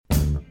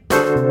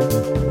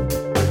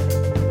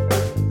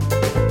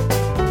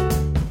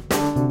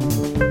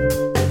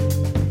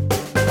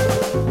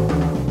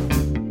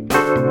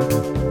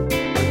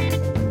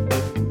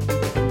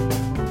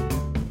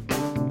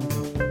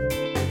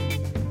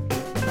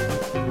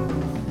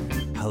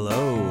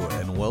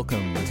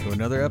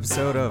Another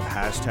episode of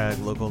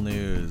Hashtag Local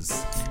News.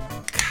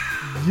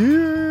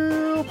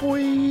 Yeah,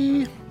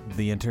 boy.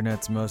 The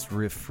internet's most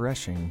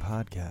refreshing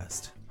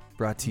podcast.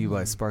 Brought to you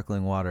by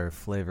sparkling water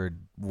flavored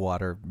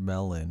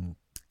watermelon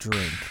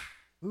drink.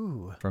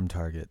 Ooh, from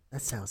Target.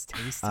 That sounds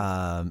tasty.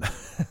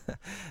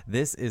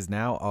 This is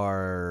now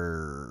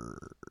our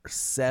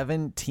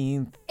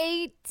 17th.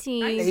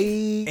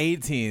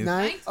 18th.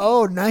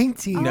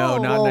 19. No,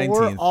 not 19th.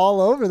 We're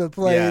all over the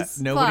place.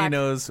 Yeah, nobody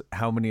knows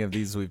how many of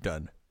these we've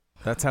done.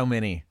 That's how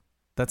many.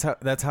 That's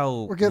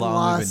how We're getting long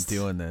lost. we've been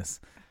doing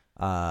this.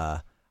 I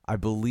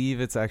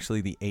believe it's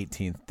actually the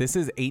 18th. This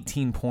is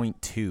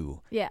 18.2.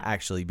 Yeah.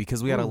 Actually,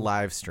 because we had a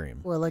live stream.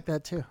 Well, I like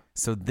that too.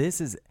 So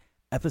this is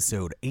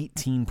episode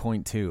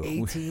 18.2.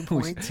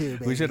 18.2,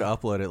 baby. We should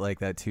upload it like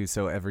that too,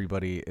 so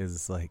everybody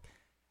is like,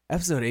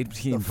 episode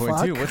 18.2.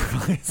 What the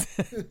fuck is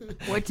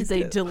it? What did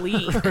they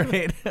delete?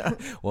 Right.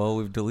 Well,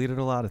 we've deleted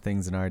a lot of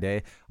things in our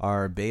day.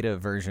 Our beta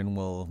version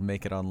will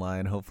make it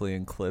online, hopefully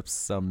in clips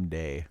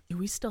someday. Do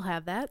we still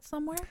have that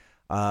somewhere?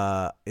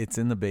 It's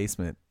in the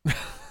basement,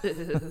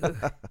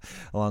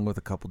 along with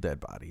a couple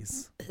dead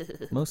bodies,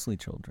 mostly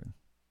children.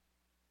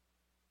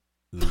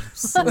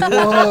 Oops.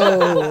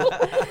 Whoa.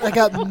 I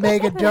got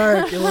mega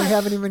dark, and we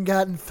haven't even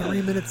gotten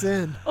 3 minutes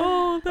in.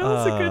 Oh, that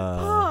was a good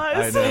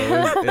pause.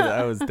 I know.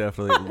 I was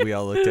definitely, we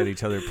all looked at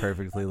each other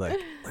perfectly like,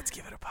 let's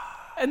give it a pause.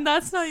 And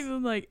that's not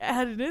even like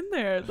added in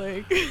there.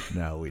 Like,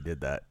 No, we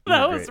did that.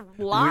 that We were was great.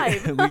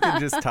 live. We could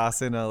just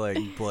toss in a like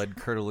blood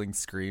curdling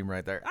scream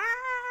right there.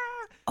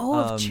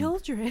 Of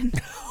children.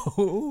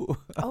 Oh.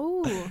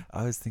 Oh.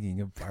 I was thinking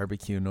of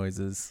barbecue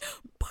noises.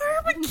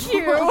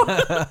 Barbecue.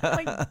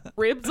 Like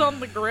ribs on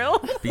the grill.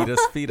 Feed us.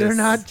 They're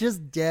not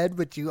just dead,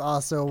 but you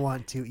also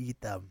want to eat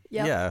them.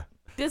 Yep. Yeah.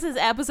 This is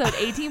episode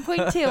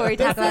 18.2 where we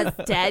talk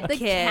about dead The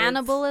kids.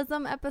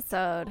 cannibalism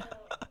episode.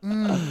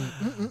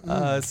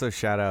 So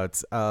shout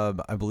outs.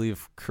 I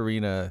believe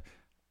Karina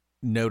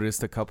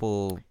noticed a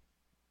couple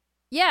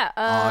Yeah.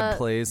 odd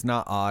plays,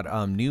 not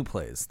odd, new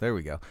plays. There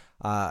we go.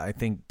 I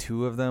think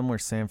 2 of them were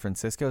San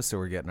Francisco, so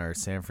we're getting our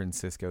San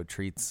Francisco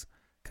treats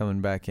coming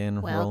back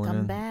in. rolling Welcome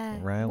in. back.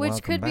 Right, Which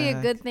welcome could be a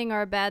back. good thing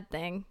or a bad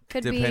thing.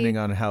 Could Depending be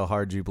on how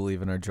hard you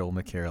believe in our Joel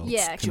McHale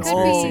could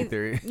conspiracy be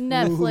theory.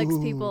 Netflix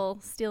Ooh. people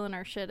stealing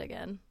our shit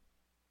again.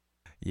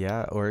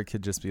 Yeah, or it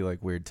could just be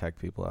like weird tech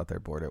people out there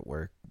bored at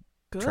work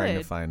Good. trying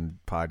to find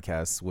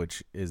podcasts,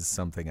 which is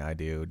something I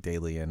do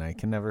daily, and I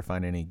can never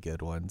find any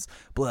good ones.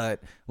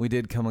 But we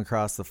did come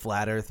across the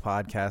Flat Earth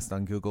podcast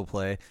on Google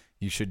Play.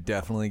 You should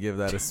definitely give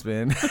that a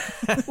spin.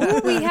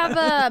 Ooh, we have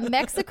a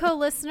Mexico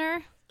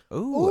listener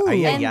Ooh,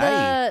 and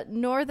the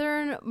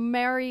Northern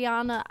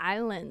Mariana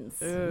Islands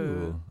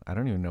Ooh, I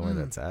don't even know where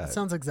that's That at.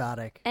 sounds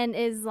exotic. and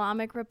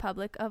Islamic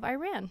Republic of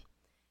Iran.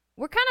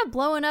 We're kind of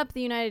blowing up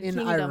the United In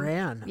Kingdom.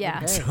 Iran.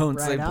 Yeah. Okay, Don't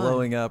right say on.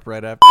 blowing up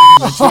right after you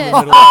mention the Shit.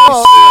 Middle East.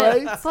 Oh,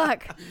 right.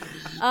 Fuck.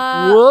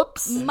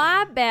 Whoops.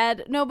 My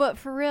bad. No, but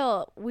for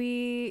real,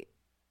 we've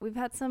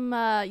had some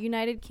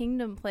United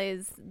Kingdom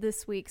plays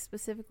this week,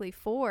 specifically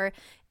 4,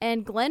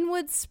 and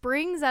Glenwood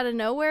Springs out of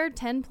nowhere,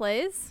 10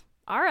 plays.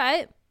 All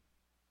right.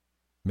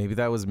 Maybe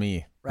that was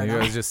me. Right Maybe I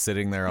on. was just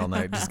sitting there all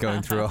night, just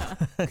going through all.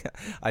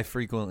 I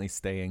frequently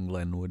stay in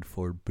Glenwood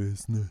for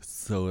business,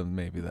 so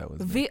maybe that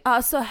was me. We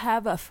also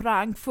have a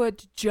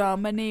Frankfurt,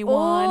 Germany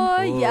one.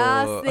 Oh,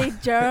 yes, Whoa. the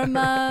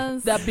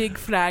Germans. The big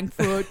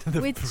Frankfurt.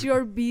 with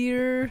your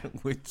beer.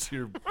 With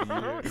your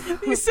beer.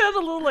 You sound a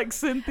little like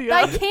Cynthia.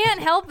 I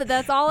can't help it.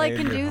 That's all I And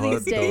can your do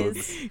hot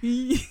these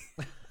days.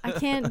 I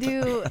can't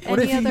do What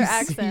any if other you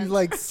accent.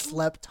 like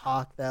slept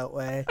talk that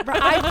way?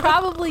 I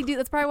probably do.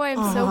 That's probably why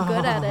I'm so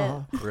good at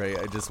it. Right,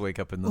 I just wake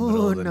up in the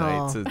middle of the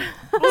night no. to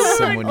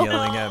someone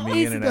yelling at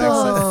me in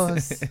an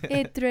It's accent.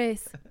 It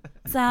tres.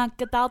 Zach,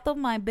 get out of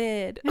my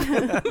bed.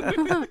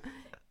 You're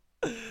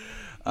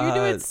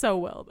doing so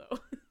well, though.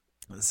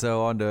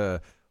 So on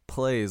to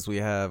plays, we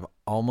have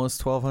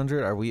almost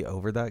 1,200. Are we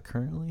over that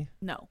currently?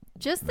 No.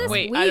 Just this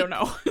Wait, week, I don't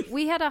know.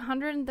 we had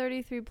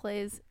 133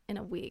 plays in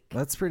a week.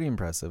 That's pretty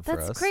impressive for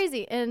us. That's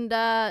crazy. And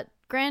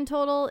grand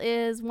total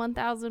is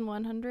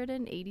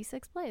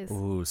 1,186 plays.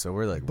 Ooh, so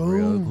we're like Boom.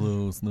 real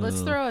close now.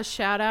 Let's throw a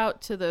shout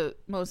out to the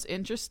most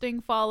interesting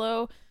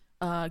follow,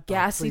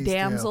 Gassy please do.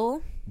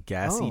 Damsel.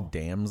 Gassy Oh.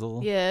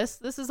 Damsel. Yes,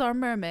 this is our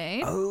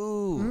mermaid.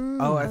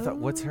 Oh, I thought,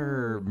 what's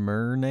her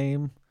mer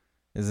name?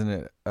 Isn't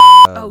it?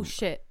 Oh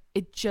shit!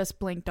 It just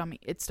blinked on me.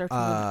 It starts with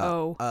an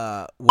O.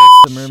 What's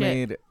the Shit.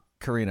 mermaid?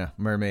 Karina,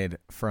 mermaid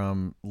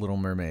from Little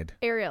Mermaid.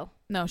 Ariel.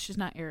 No, she's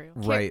not Ariel.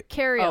 Right.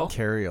 Carriel. Oh.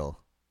 Cariel.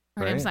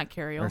 Her right? name's not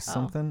Carriel. Or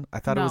something. I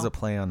thought it was No. a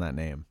play on that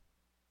name.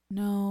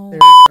 No.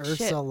 There's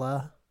Shit.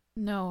 Ursula.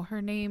 No,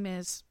 her name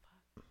is.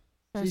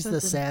 She's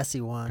the sassy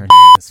Her one. name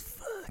is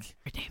fuck.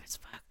 Her name is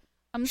fuck.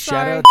 I'm Shout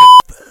sorry. out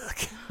to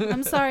fuck.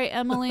 I'm sorry,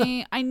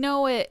 Emily. I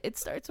know it. It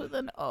starts with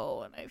an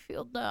O, and I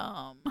feel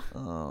dumb.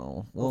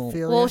 Oh, We'll well,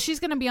 feel Well, ya. she's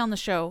gonna be on the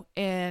show,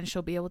 and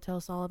she'll be able to tell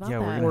us all about yeah,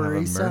 we're that. going to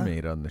have Orisa. a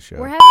mermaid on the show.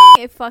 We're having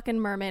a fucking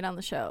mermaid on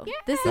the show.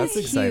 This That's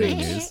is exciting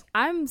huge. news.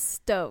 I'm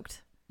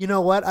stoked. You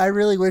know what? I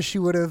really wish she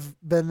would have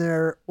been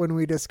there when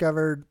we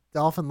discovered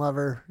Dolphin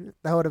Lover.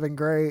 That would have been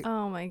great.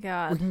 Oh my We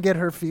god. can get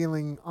her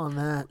feeling on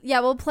that. Yeah,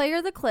 we'll play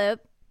her the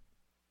clip,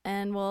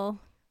 and we'll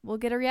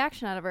get a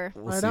reaction out of her.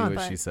 We'll Right see on.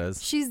 what she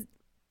says. She's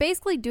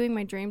basically doing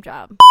my dream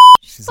job.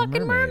 She's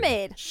Fucking a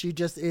mermaid. She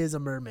just is a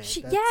mermaid.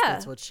 She- that's, yeah.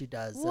 that's what she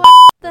does. What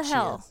That's the what she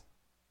hell? is.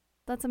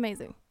 That's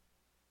amazing.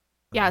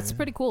 Yeah, it's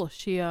pretty cool.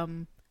 She I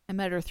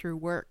met her through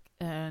work,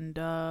 and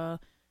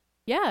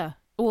yeah.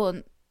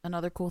 Well,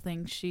 another cool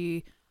thing,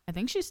 I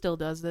think she still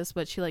does this,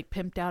 but she like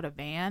pimped out a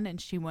van, and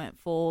she went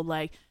full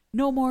like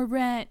no more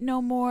rent,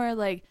 no more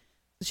like.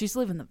 She's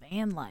living the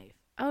van life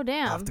Oh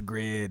damn. Off the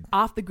grid.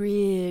 off the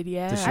grid.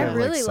 Yeah. Does she I have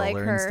really like like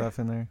solar her. and stuff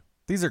in there?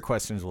 These are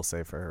questions we'll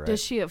save for her, right?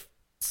 Does she have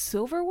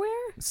silverware?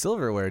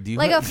 Silverware. Do you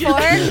Like a have-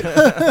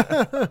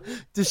 fork?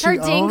 Does she Her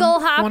own dingle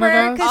one hopper of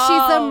those? because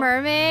she's a Oh.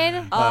 mermaid.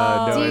 no, Do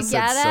I you said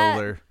get it?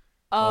 solar.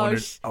 Oh,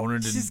 I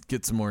wanted to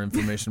get some more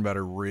information about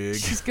her rig.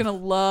 she's gonna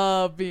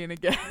love being a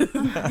guest.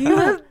 You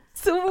have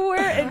silverware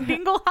and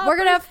dingle hoppers. We're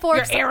gonna have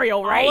forks You're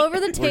Ariel, right? all over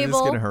the We're just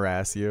table. gonna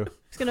harass you.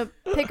 Just gonna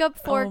pick up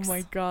forks. Oh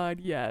my god,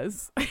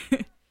 yes.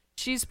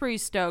 She's pretty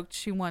stoked.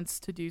 She wants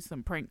to do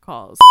some prank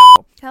calls.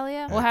 So Hell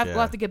yeah. we'll have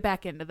yeah. to get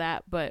back into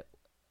that, but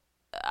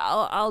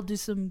I'll do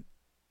some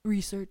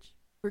research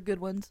for good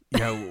ones.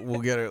 Yeah, we'll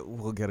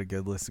get a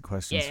good list of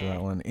questions for Yeah.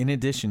 that one. In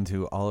addition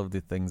to all of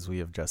the things we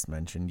have just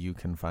mentioned, you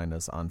can find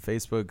us on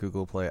Facebook,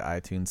 Google Play,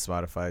 iTunes,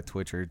 Spotify,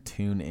 Twitcher,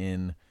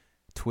 TuneIn,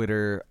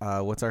 Twitter.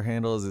 What's our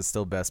handle? Is it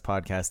still Best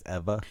Podcast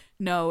Ever?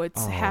 No,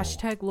 it's Oh.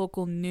 hashtag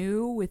local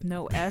new with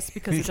no S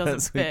because it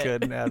doesn't we fit.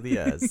 couldn't have the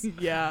S.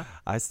 Yeah.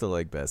 I still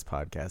like Best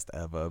Podcast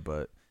Ever,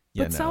 but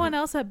yeah, But no. someone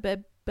else had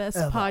best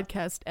Ever.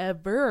 podcast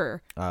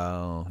ever. Oh,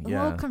 A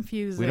yeah. little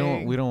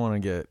confusing. We don't want to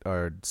get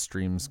our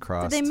streams Did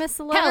crossed. they miss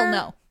a letter? Hell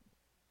no.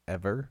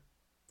 Ever?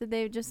 Did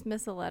they just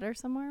miss a letter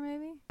somewhere?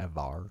 Maybe.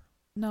 Ever?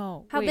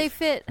 No. How'd Wait, they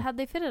fit? How'd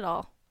they fit it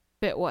all?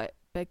 fit what?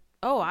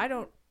 I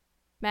don't.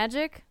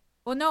 Magic.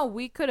 Well, no,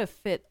 we could have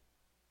fit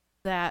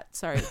that.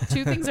 Sorry.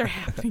 Two things are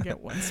happening at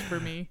once for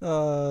me.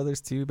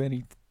 There's too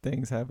many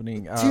things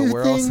happening. Two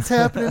we're things also,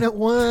 happening at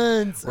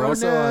once. We're Oh,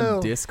 also no.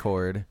 on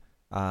Discord.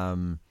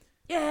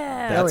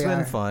 Yeah. That's we been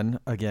are. fun.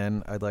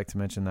 Again, I'd like to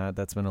mention that.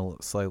 That's been a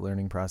slight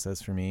learning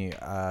process for me.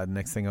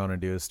 Next thing I want to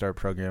do is start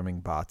programming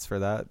bots for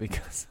that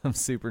because I'm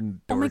super dorky.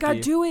 Oh my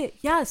god, do it.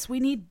 Yes, we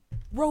need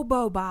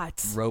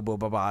robobots.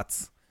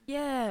 Robo-bots.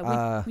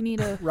 Yeah, we need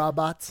a.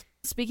 Robots.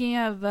 Speaking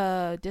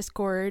of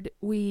Discord,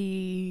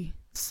 we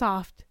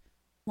soft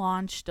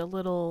launched a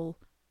little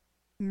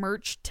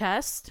merch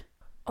test.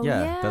 Oh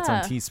yeah, that's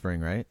on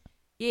Teespring, right?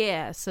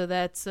 Yeah, so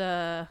that's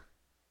let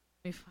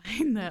me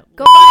find that.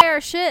 Go buy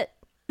our shit.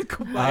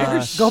 Go buy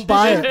our Go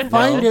buy shit. it.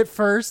 Find it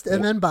first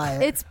and then buy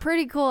it. It's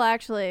pretty cool,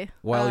 actually.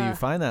 While you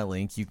find that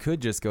link, you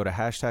could just go to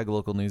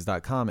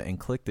 #localnews.com and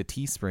click the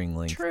Teespring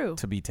link True.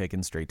 to be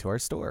taken straight to our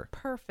store.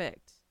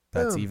 Perfect.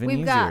 That's Boom. even We've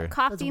easier. got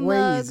coffee That's way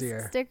mugs,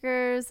 easier.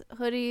 stickers,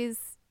 hoodies,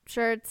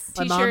 shirts.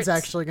 My mom's T-shirts.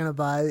 actually going to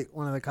buy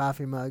one of the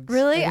coffee mugs.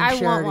 Really? think I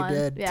she want already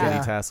one. Did. Yeah.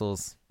 Titty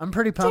tassels. I'm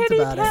pretty pumped Titty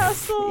about it.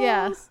 tassels.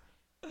 Yeah.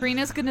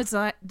 Karina's gonna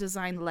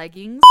design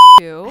leggings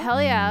too.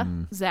 Hell yeah.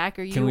 Zach,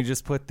 are you? Can we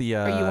just put the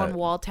are you on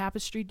wall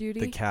tapestry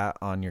duty? the cat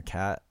on your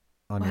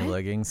What?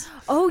 leggings?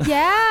 Oh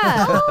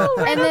yeah.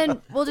 Oh, And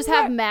then we'll just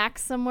have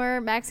Max somewhere.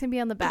 Max can be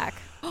on the back.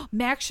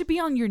 Max should be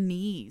on your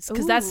knees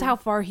because that's Ooh. how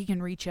far he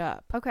can reach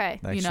up. Okay.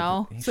 That You should-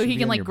 know, he so should he be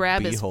can on like your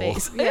grab his beehole.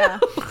 face. Yeah.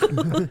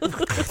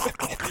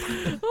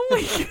 Oh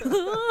my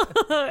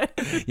god.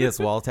 Yes,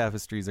 wall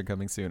tapestries are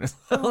coming soon.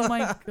 Oh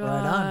my on.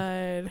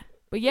 god.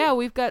 But yeah,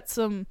 we've got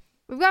some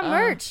We've got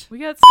merch. We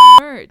got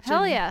some merch.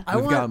 Hell and- yeah.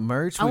 We've got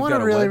merch. I We've want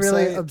got a really,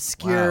 really website.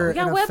 obscure We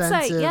got and a website,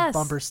 offensive yes.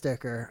 bumper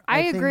sticker. I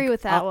agree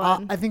with that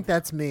one. I think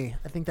that's me.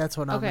 I think that's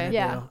what I'm Okay. going to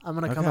Yeah. do. I'm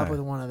going to come up Okay. with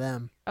one of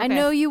them. I Okay.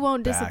 know you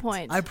won't Backed.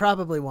 disappoint. I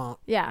probably won't,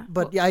 yeah.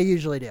 but I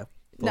usually do.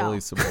 No.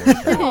 Fully support you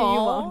that.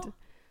 won't.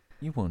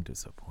 You won't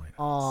disappoint. us.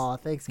 Aw,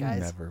 thanks, You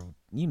guys. never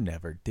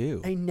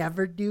do. I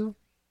never do.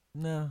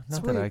 No,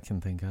 not Sweet. that I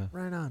can think of.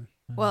 Right on.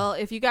 Well,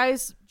 if you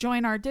guys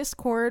join our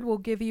Discord, we'll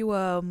give you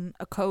a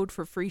code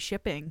for free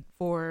shipping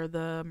for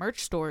the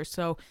merch store.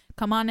 So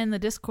come on in the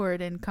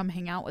Discord and come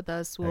hang out with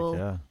us. Heck We'll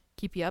yeah.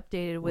 keep you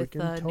updated We with can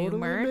new totally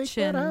merch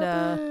make that and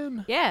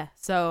happen. yeah.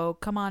 So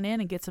come on in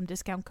and get some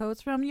discount codes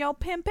from Yo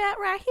Pimp at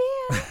right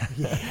here.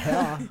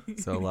 Yeah.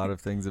 So a lot of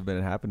things have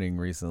been happening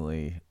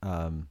recently,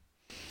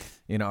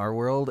 in our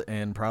world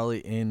and probably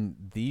in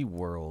the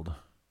world,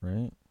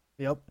 right?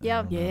 Yep.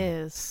 Yep.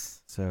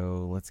 Yes.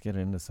 So let's get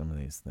into some of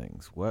these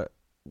things. Well,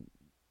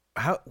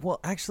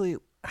 actually,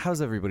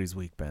 how's everybody's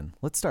week been?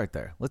 Let's start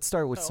there. Let's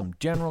start with some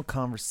general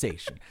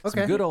conversation.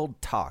 Okay. Some good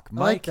old talk. I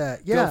like Mike,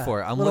 that. Yeah. go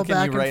for it. I'm Little looking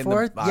back you right and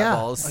forth. in the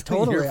eyeballs. Yeah,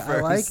 totally. You're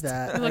I like first.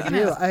 that. You're I looking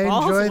do. at I his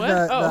balls? enjoy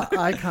What? the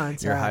eye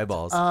contact. Your high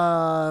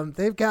balls.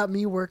 They've got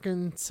me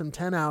working some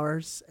 10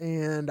 hours,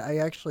 and I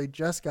actually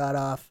just got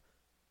off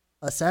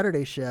a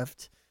Saturday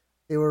shift.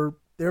 They were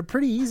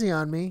pretty easy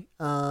on me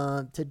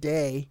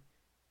today.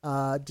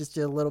 Just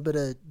did a little bit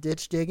of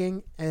ditch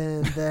digging,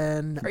 and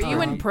then Are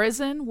you in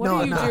prison? What no, are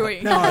you I'm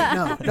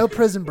not. doing? No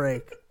prison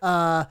break.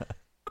 And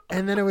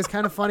then it was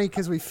kind of funny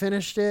because we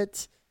finished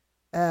it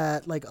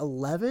at like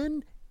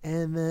 11,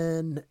 and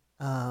then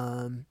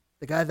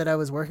the guy that I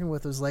was working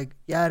with was like,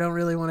 "Yeah, I don't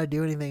really want to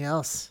do anything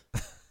else."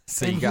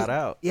 So And you got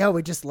out. Yeah,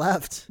 we just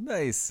left,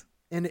 Nice.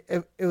 and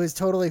it was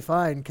totally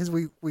fine because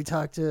we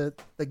talked to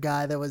the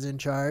guy that was in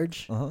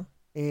charge, Uh-huh.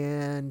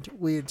 and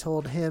we had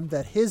told him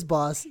that his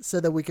boss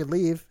said that we could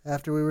leave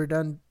after we were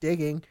done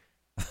digging,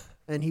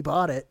 and he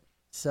bought it.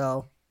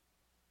 So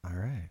All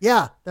right.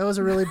 yeah, that was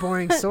a really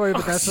boring story,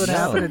 but that's what no.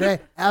 happened today.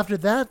 After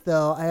that,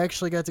 though, I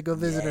actually got to go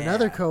visit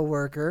another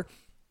coworker,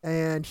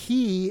 and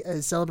he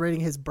is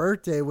celebrating his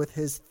birthday with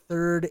his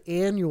 3rd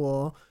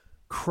annual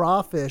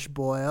crawfish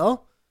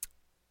boil.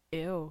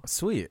 Ew.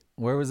 Sweet.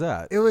 Where was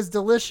that? It was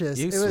delicious.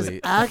 You It was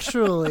sweet.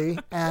 actually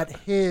at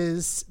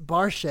his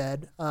bar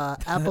shed,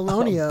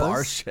 Apollonios.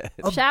 Bar shed.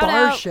 A Shout bar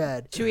out.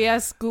 shed. Should we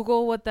ask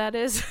Google what that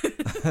is?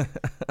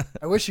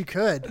 I wish you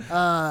could.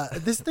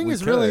 This thing We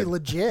is really could.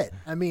 legit.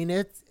 I mean,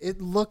 it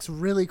looks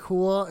really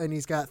cool, and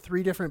he's got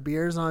 3 different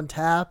beers on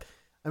tap.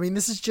 I mean,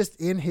 this is just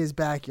in his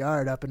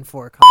backyard up in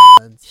Fort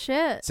Collins.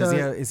 Shit. So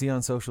is he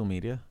on social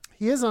media?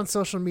 he is on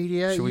social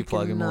media. Should we You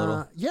plug him a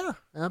little? Yeah,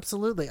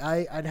 absolutely.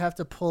 I'd have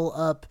to pull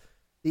up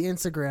the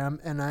Instagram,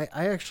 and I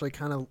actually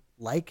kind of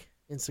like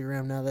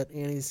Instagram now that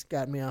Annie's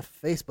got me off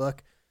Facebook.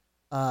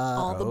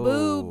 All the Oh.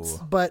 boobs.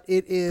 But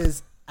it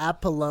is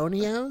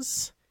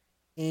Apollonios,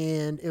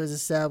 and it was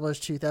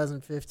established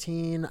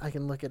 2015. I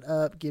can look it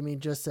up. Give me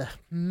just a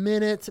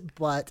minute.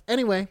 But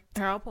anyway,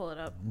 Here, I'll pull it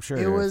up. I'm sure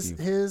it was if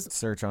you his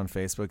search on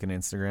Facebook and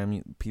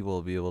Instagram, people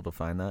will be able to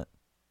find that.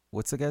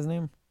 What's the guy's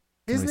name?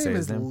 Can his we say name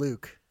his is name?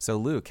 Luke, So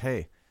Luke,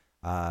 hey,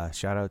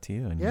 shout out to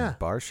you and Yeah. your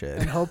bar shed.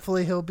 and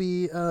hopefully he'll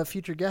be a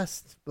future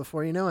guest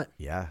before you know it.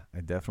 Yeah,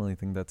 I definitely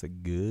think that's a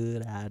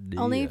good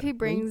idea. Only if he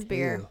brings Me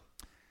beer. too.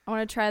 I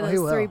want to try Oh, he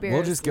those 3 will. beers.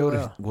 We'll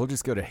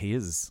just go to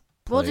his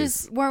We'll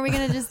place. weren't we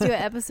gonna just do an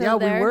episode Yeah,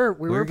 there?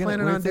 we were We're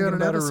planning on doing thinking an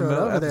about a episode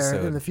remote over there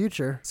episode. in the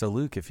future. So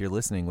Luke, if you're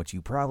listening, which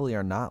you probably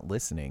are not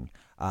listening,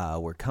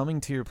 we're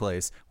coming to your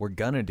place. We're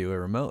gonna do a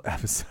remote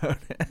episode.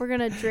 We're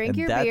gonna drink and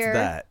your that's beer.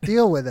 that.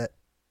 Deal with it.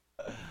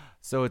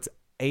 So it's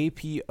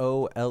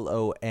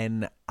APOLONIO'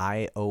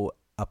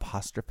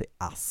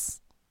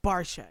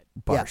 Bar shed.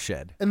 bar Yeah.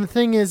 shed And the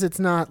thing is, it's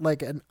not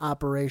like an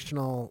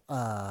operational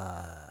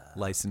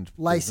licensed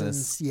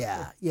license. business.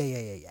 Yeah.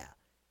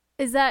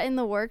 Is that in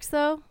the works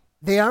though?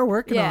 They are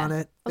working Yeah, on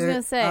it. I was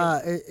gonna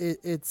say.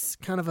 It's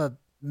kind of a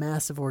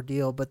massive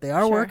ordeal, but they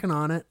are Sure. working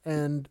on it.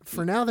 And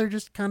for now, they're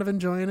just kind of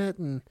enjoying it,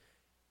 and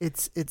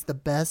it's the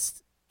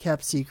best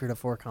kept secret of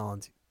Fort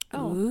Collins.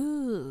 Oh.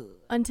 Ooh.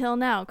 Until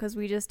now, because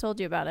we just told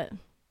you about it.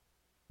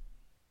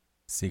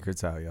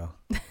 Secrets out, y'all.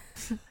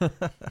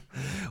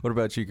 What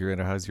about you,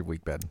 Corinna? How's your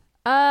week been?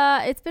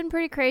 It's been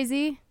pretty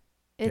crazy.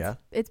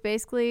 It's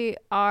basically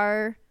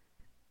our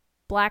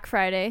Black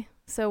Friday,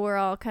 so we're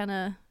all kind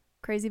of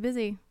crazy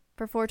busy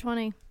for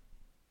 420.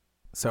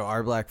 So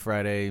our Black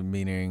Friday,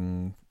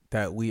 meaning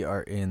that we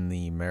are in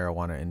the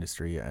marijuana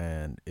industry,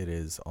 and it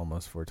is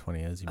almost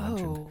 420, as you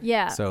mentioned. Oh.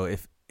 Yeah. So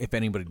if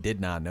anybody did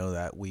not know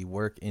that, we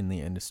work in the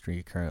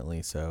industry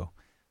currently. So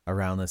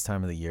around this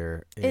time of the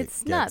year,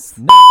 It's gets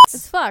nuts.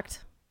 It's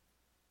fucked.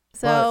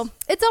 So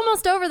it's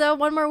almost over though.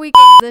 One more week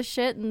of this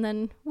shit, and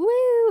then woo,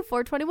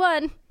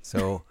 421.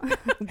 So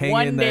hang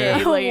One in day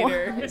there.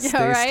 later. Yeah,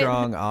 Stay right?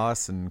 strong,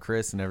 Us and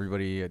Chris and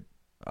everybody at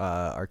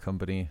our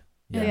company.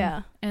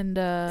 Yeah. And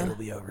It'll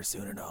be over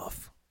soon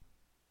enough.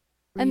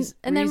 And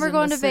then we're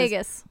going to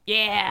Vegas.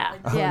 yeah.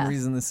 Yeah.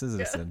 Reason the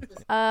citizen.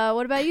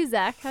 What about you,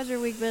 Zach? How's your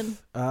week been?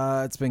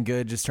 It's been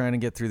good. Just trying to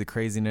get through the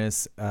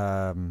craziness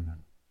of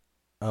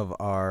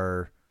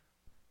our,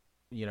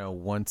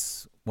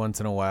 once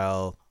in a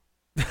while.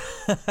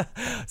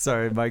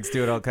 Sorry, Mike's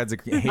doing all kinds of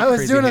I was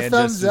crazy doing a hand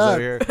thumbs gestures up.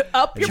 over here.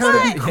 Up your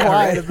Trying to be butt. Yeah,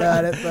 quiet right.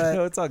 about it, but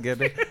No, it's all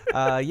good.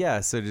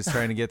 Yeah, so just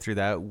trying to get through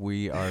that.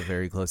 We are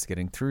very close to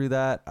getting through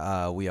that.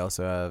 We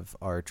also have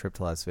our trip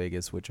to Las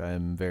Vegas, which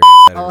I'm very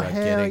excited Oh, about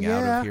hell getting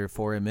out yeah. of here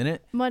for a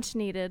minute. Much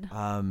needed.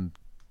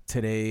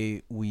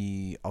 Today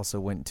we also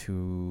went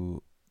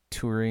to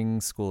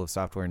Touring School of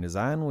Software and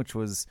Design, which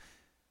was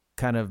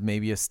kind of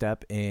maybe a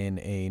step in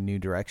a new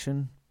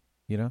direction,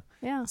 Yeah.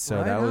 So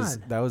Right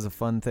that was a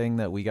fun thing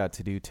that we got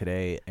to do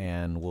today,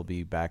 and we'll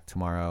be back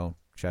tomorrow.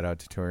 Shout out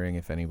to Touring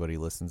if anybody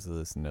listens to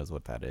this and knows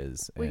what that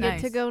is. We And get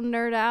Nice. to go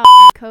nerd out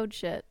and code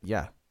shit.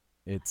 yeah,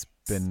 it's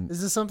been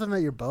is this something that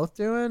you're both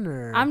doing,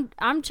 or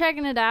I'm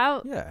checking it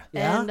out. yeah.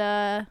 Yeah?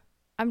 And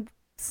I'm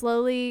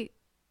slowly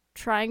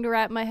trying to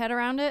wrap my head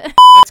around it.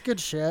 That's good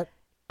shit.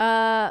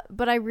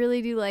 But I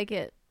really do like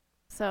it.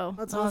 So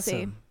That's we'll awesome.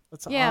 see.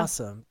 That's Yeah.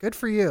 awesome. Good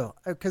for you.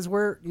 Because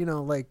we're,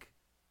 like,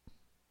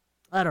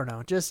 I don't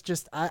know.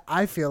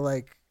 I feel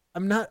like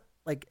I'm not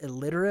like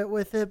illiterate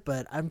with it,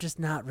 but I'm just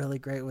not really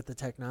great with the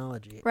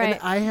technology. Right.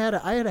 And I had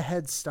a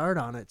head start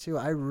on it too.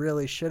 I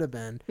really should have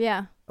been.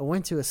 Yeah. I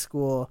went to a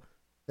school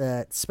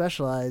that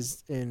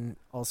specialized in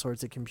all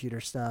sorts of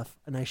computer stuff,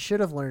 and I should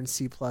have learned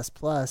C++.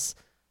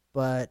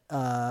 But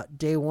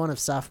day one of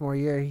sophomore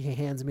year, he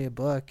hands me a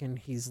book, and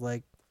he's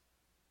like,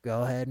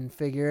 "Go ahead and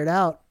figure it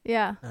out."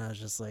 Yeah. And I was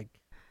just like,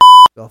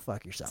 "Go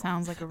fuck yourself."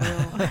 Sounds like a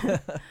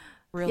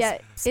real Yeah,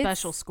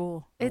 special it's-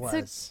 school. It It's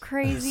was. a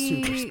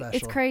crazy. Super It's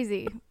special.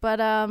 crazy.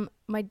 But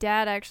my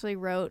dad actually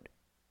wrote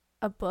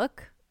a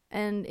book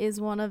and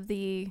is one of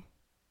the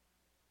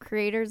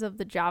creators of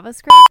the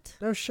JavaScript.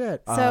 No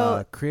shit.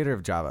 So creator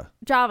of Java.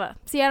 Java.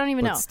 See, I don't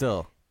even But know.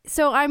 still.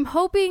 So I'm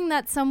hoping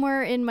that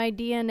somewhere in my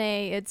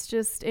DNA, it's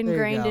just There you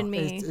ingrained go. in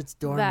me. It's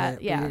dormant, that-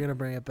 but yeah. you're gonna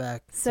bring it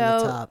back to the So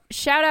top.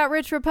 shout out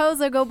Rich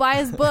Raposa. Go buy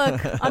his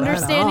book,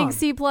 Understanding on.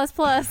 C++.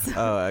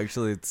 Oh,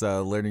 actually, it's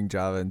learning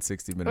Java in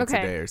 60 minutes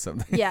Okay. a day or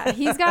something. Yeah,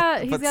 he's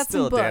got But some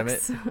still, damn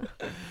books.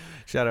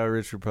 Shout out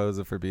Rich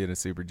Raposa for being a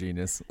super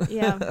genius.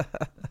 Yeah.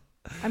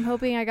 I'm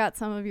hoping I got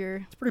some of your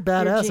It's pretty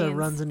badass that it genes.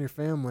 runs in your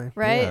family.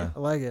 right. Yeah. I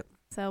like it.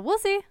 So we'll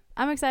see.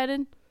 I'm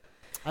excited.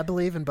 I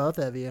believe in both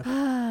of you.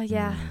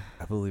 Yeah.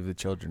 I believe the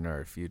children are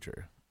our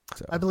future.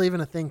 So I believe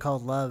in a thing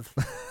called love.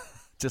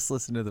 just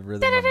listen to the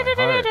rhythm of my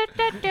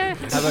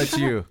heart. How about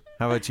you?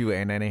 How about you,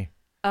 Annie?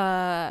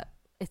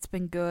 It's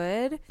been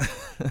good.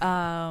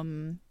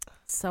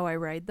 So I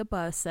ride the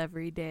bus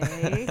every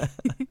day.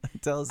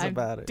 Tell us I'm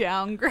about it.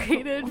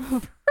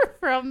 downgraded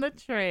from the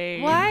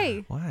train.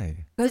 Why?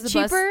 Why? Is it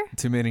cheaper?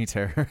 Too many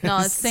terrorists. No,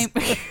 it's same.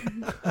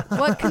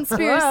 What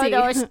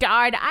conspiracy?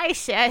 starred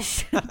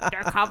ISIS.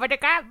 They're coming to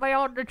get me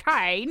on the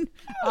train.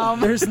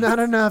 There's not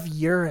enough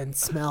urine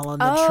smell on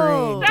the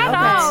Oh,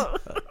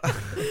 train.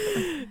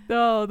 okay.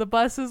 No, the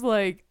bus is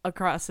like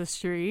across the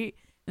street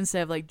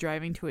instead of like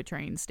driving to a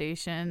train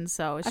station.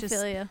 So it's I just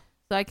feel you.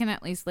 so I can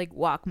at least like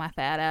walk my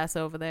fat ass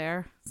over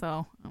there. So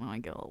I don't know, I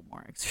get a little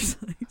more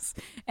exercise,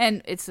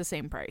 and it's the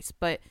same price.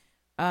 But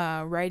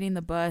riding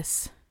the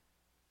bus,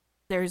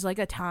 there's like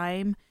a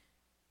time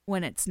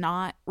when it's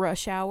not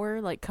rush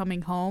hour, like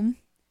coming home,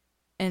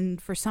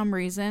 and for some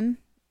reason,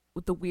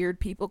 with the weird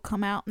people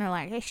come out and they're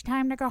like, "It's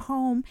time to go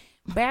home,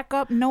 back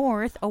up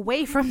north,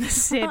 away from the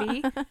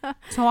city."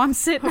 So I'm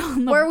sitting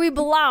on the Where we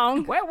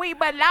belong. where we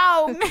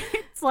belong.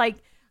 It's like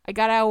I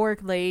got out of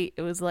work late.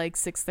 It was like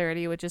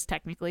 6:30, which is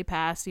technically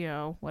past,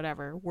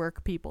 whatever,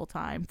 work people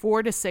time.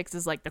 4 to 6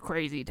 is like the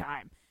crazy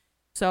time.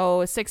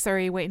 So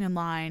 6:30, waiting in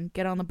line,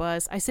 get on the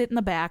bus. I sit in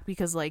the back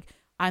because like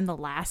I'm the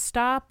last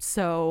stop,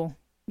 so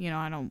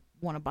I don't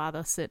want to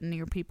bother sitting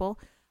near people.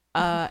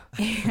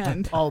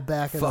 And All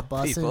back in the Fuck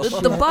bus people. and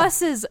shit. the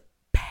bus is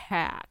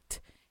packed,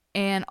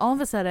 and all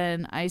of a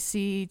sudden I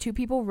see two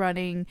people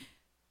running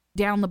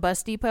down the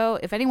bus depot.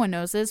 If anyone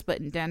knows this, but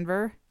in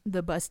Denver,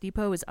 the bus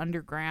depot is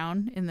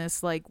underground in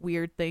this like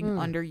weird thing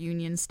under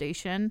Union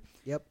Station.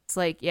 Yep. It's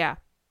like, yeah.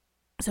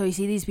 So you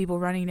see these people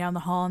running down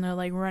the hall and they're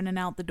like running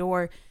out the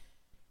door.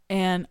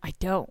 And I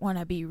don't want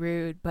to be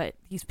rude, but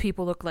these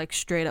people look like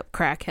straight up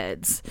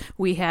crackheads.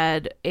 We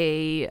had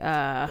a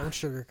Don't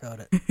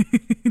sugarcoat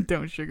it.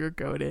 don't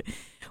sugarcoat it.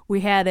 We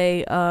had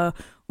a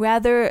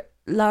rather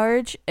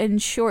large and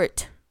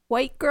short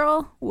white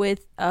girl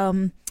with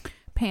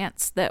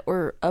pants that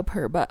were up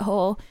her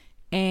butthole,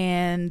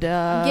 and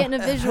Getting a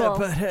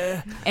visual.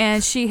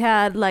 and she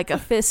had like a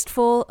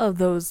fistful of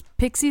those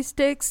pixie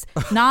sticks,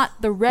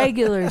 not the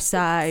regular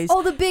size.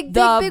 Oh, the big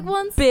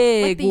ones?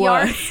 Big Like the one.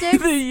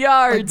 yardsticks? The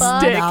yardstick.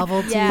 Like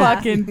novelty. Yeah.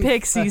 Fucking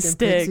pixie Fucking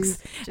sticks.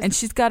 pixies. And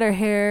she's got her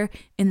hair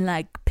in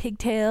like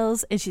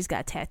pigtails, and she's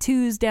got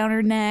tattoos down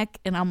her neck,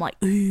 and I'm like,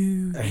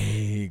 ooh.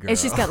 Hey, girl. And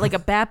she's got like a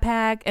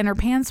backpack, and her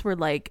pants were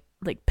like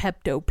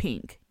Pepto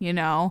pink,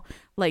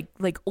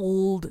 like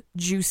old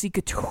Juicy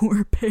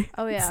Couture pants.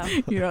 Oh, yeah.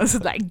 It's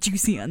like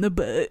juicy on the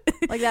butt.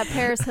 Like that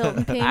Paris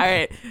Hilton pink. All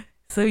right.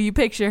 So you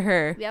picture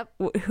her. Yep.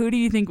 Who do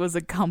you think was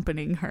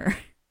accompanying her?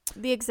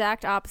 The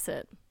exact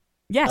opposite.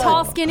 Yeah.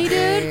 Tall, skinny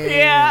dude.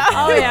 Yeah.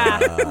 Oh yeah.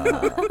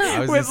 I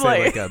was With, gonna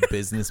say like a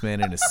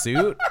businessman in a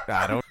suit.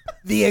 I don't.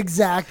 The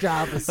exact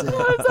opposite.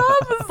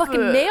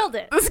 Fucking nailed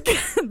it.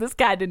 This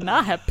guy did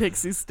not have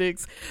pixie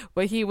sticks,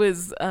 but he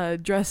was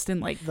dressed in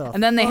like, The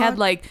and then they had fuck?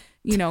 like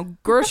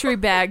grocery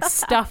bags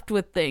stuffed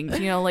with things,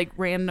 like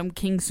random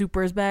King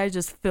Soopers bags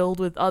just filled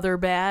with other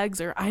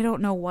bags, or I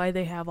don't know why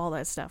they have all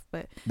that stuff,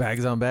 but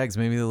Bags on bags.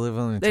 Maybe they live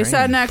on the they train.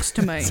 sat next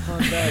to me.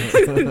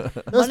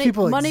 Those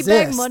people money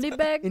exist money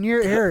bag. in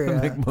your area.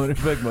 Big money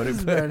bag, money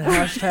And bag.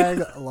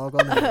 hashtag logo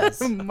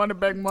names. Money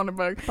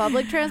bag.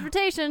 Public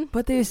transportation.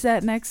 But they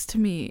sat next to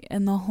me,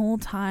 and the whole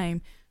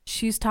time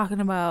she's talking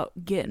about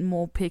getting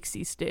more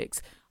pixie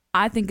sticks.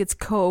 I think it's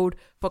code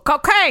for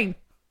cocaine.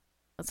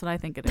 That's what I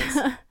think it is.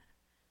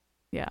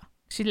 Yeah.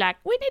 She's like,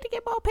 we need to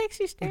get more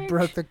pixie You sticks.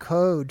 broke the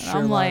code, I'm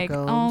Sherlock like,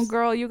 Holmes. oh,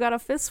 girl, you got a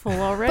fistful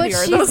already. But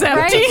Are she's those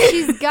empty? right.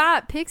 She's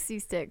got pixie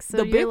sticks. So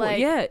The you're big one, like,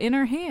 yeah, in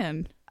her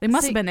hand. They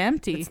must So- have been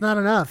empty. It's not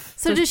enough.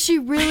 So does she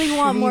really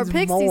want more needs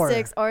pixie more.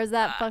 sticks, or is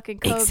that fucking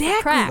code for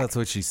exactly. crack? That's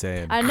what she's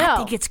saying. I know, I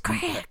think it's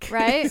crack.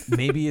 right?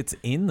 Maybe it's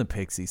in the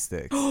pixie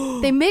sticks.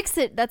 They mix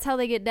it. That's how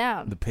they get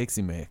down. The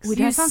pixie mix. Wait,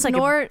 You that sounds like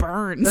snort- it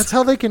burns. That's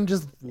how they can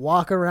just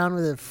walk around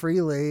with it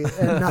freely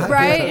and not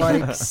Right? get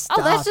like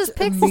stopped that's just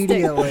pixie stick.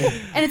 immediately.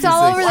 And it's She's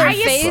all like, over "Why their are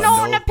you face.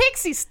 snorting a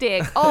pixie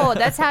stick. Oh,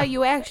 that's how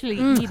you actually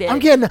eat it.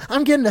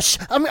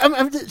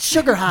 I'm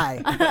sugar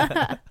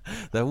high.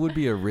 That would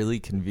be a really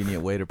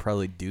convenient way to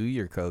probably do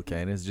your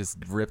cocaine is just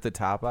rip the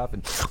top off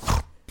and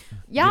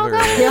Y'all Give her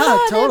got a- Yeah, them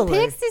totally.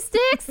 pixie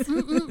sticks.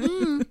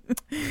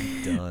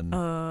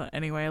 done.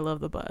 Anyway, I love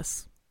the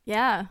bus.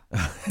 Yeah.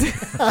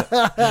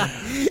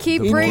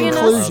 Keep The bringing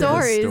moral us of the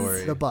stories.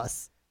 story. The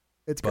bus.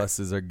 It's great.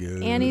 Buses are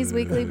good. Annie's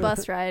weekly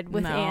bus ride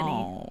with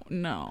Annie.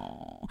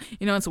 No.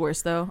 You know what's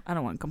worse though? I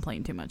don't want to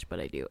complain too much, but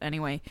I do.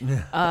 Anyway,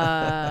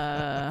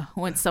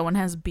 when someone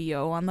has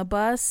BO on the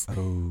bus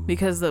Oh.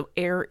 because the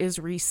air is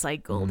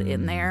recycled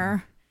in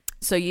there.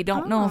 So you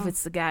don't know if Oh.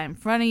 it's the guy in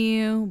front of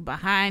you,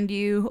 behind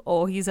you,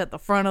 or he's at the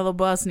front of the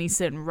bus and he's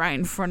sitting right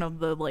in front of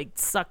the like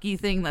sucky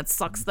thing that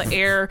sucks the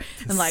air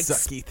and like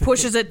Sucky thing.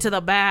 pushes it to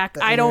the back.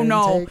 The I don't air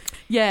know. intake.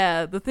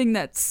 Yeah, the thing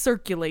that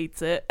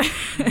circulates it.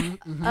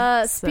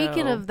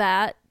 Speaking So- of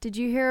that, did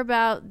you hear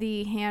about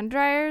the hand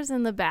dryers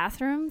in the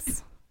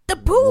bathrooms? The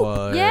poop.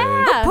 What?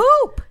 Yeah.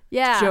 Poop.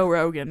 Yeah. Joe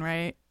Rogan,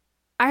 right?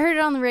 I heard it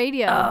on the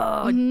radio.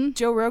 Oh, Mhm.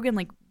 Joe Rogan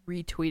like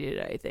retweeted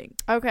it, I think.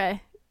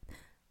 Okay.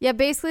 Yeah,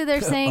 basically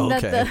they're saying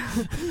that Okay.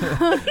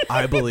 the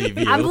I believe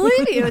you. I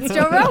believe you. It's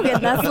Joe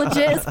Rogan. That's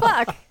legit as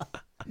fuck.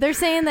 They're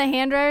saying the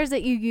hand dryers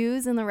that you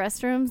use in the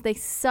restrooms, they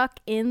suck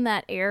in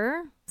that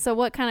air. So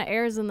what kind of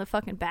air is in the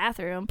fucking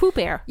bathroom? Poop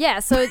air. Yeah,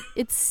 so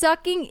it's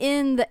sucking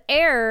in the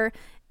air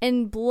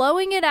and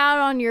blowing it out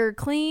on your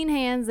clean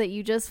hands that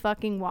you just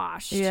fucking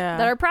washed. Yeah.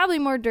 That are probably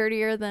more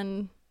dirtier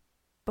than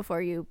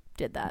before you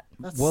did that.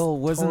 That's Well,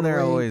 wasn't there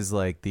totally always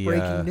like the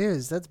breaking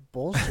news? That's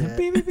bullshit.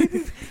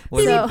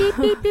 wasn't,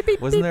 So,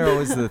 wasn't there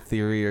always the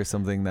theory or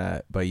something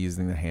that by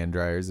using the hand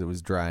dryers it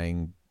was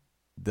drying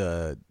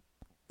the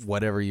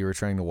whatever you were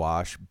trying to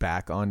wash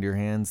back onto your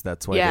hands?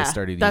 That's why Yeah, they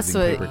started that's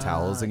using what- paper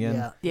towels again.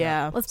 Yeah.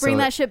 Yeah. let's bring So-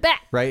 that shit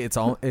back. Right? It's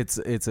all it's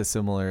a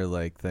similar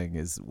like thing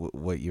as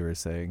what you were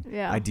saying.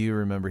 Yeah. I do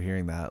remember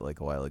hearing that like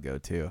a while ago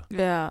too.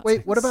 Yeah.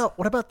 Wait, what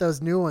about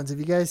those new ones? Have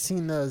you guys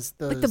seen those?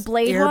 Like the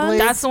blade air ones?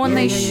 blades? That's the one Yeah,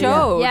 they yeah, yeah, yeah.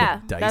 showed.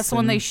 Yeah. That's the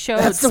one they showed.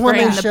 That's the one they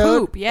spraying the showed.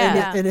 poop.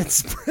 Yeah. and it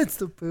spreads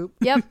the poop.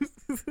 Yep.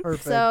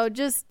 Perfect. So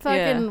just fucking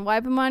Yeah.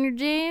 wipe them on your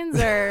jeans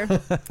or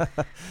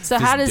So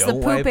how Just does the don't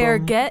poop wipe air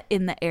 'em. get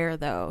in the air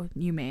though?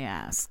 You may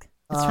ask.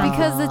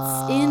 because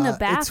it's in a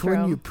It's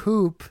when you bathroom.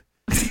 poop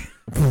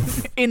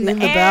In in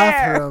the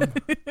air.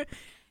 bathroom.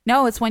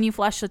 No, it's when you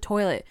flush the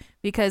toilet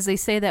because they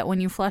say that when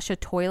you flush a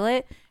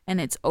toilet and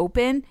it's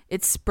open,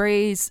 it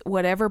sprays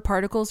whatever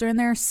particles are in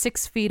there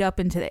 6 feet up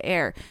into the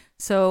air.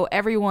 So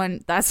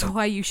everyone, that's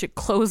why you should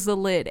close the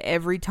lid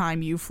every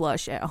time you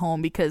flush at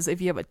home, because if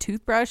you have a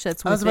toothbrush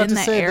that's I was about within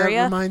to the say that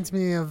area, reminds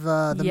me of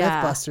the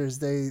Yeah. MythBusters.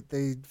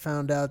 They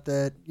found out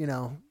that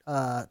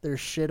there's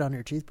shit on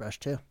your toothbrush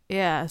too.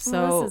 yeah. So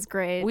Well, this is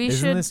great. we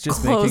Isn't should this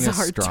just close making us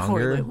our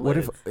stronger? toilet What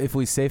lid. if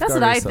we safeguard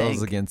what I ourselves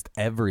think. against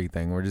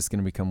everything? We're just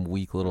gonna become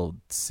weak little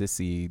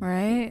sissy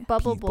right?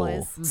 Bubble people.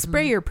 boys.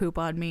 Spray your poop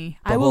on me.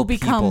 I Bubble will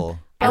become. people.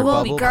 I Or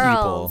will be bubble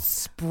girls.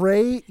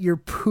 Spray your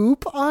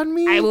poop on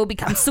me? I will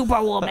become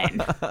Superwoman.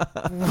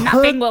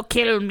 Nothing will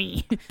kill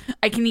me.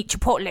 I can eat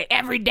Chipotle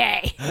every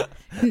day,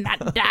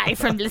 not die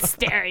from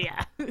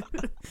listeria.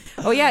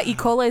 Oh yeah, E.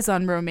 coli's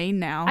on romaine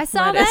now. I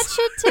saw Lettuce.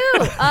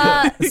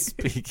 that shit too.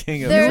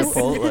 Speaking of There's-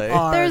 Chipotle,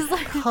 Are There's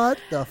like- cut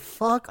the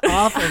fuck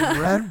off of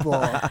Red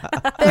Bull.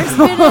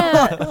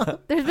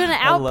 There's been an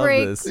I love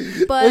outbreak,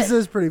 this. but This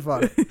is pretty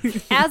fun.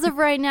 as of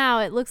right now,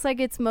 it looks like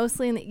it's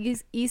mostly in the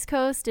East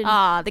Coast and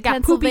They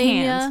got poopy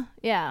Pennsylvania, hands.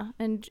 yeah,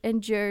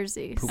 and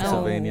Jersey. Poop So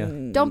Sylvania.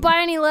 don't buy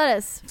any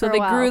lettuce. So for they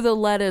a while. grew the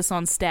lettuce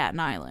on Staten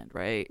Island,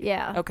 right?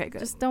 Yeah. Okay, good.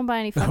 Just don't buy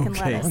any fucking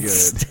Okay,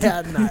 lettuce. good.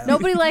 Staten Island.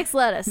 Nobody likes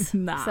lettuce.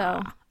 Nah.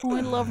 So Oh,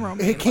 I love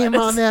romaine. It came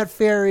lettuce. on that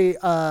ferry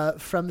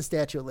from the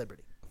Statue of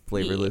Liberty.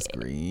 Flavorless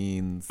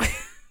greens.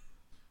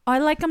 I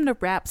like them to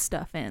wrap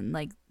stuff in,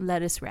 like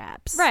lettuce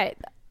wraps. right,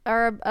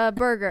 or a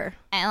burger,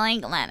 I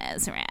like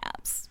lettuce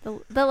wraps.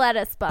 the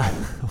lettuce bun.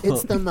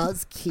 It's the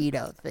most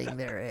keto thing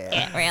there is.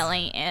 It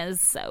really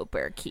is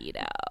super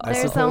keto. I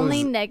There's suppose-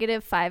 only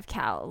 -5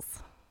 calories.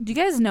 Do you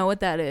guys know what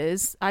that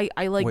is? I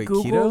like Wait,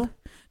 Googled. keto?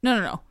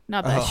 No,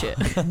 not that shit.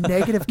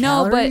 Negative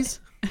No, but- calories?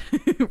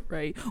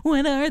 Right.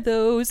 What are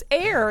those?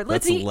 Air.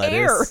 Let's That's eat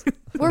air. lettuce.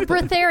 We're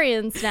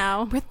breatharians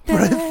now. I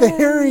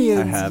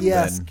Breatharians. have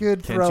Yes, been.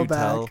 good Can't throwback.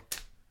 you tell?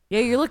 Yeah,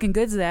 you're looking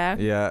good, Zach.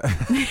 Yeah.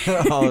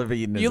 All I've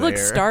eaten is You look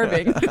air.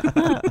 starving.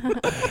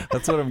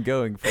 That's what I'm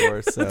going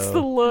for. So That's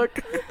the look.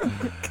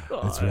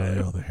 that's really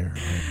all the hair.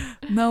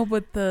 No,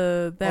 but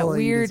that All I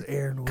eat is weird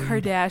air and weed.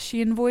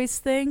 Kardashian voice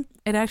thing,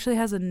 it actually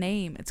has a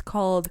name. It's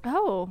called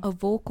Oh, a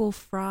vocal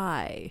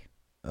fry.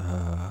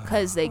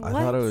 'Cause they- I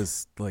thought it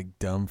was like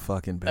dumb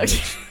fucking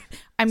bitch.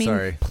 I mean,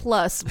 Sorry.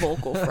 plus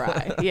vocal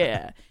fry.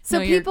 Yeah. So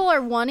No, you're- people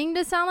are wanting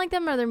to sound like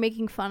them, or they're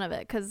making fun of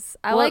it? Because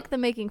I Well, like the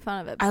making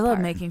fun of it. I love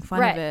part. making fun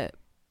Right. of it.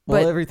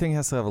 Well, But- everything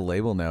has to have a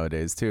label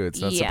nowadays too. It's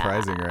not Yeah.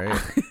 surprising,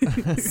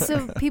 right?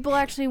 So people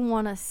actually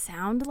want to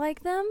sound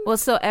like them. Well,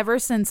 so ever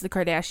since the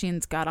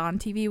Kardashians got on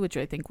TV, which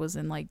I think was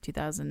in like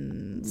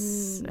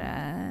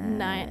 2009,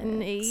 9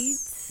 and 8,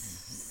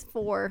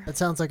 4. That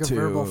sounds like a 2,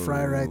 verbal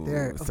fry right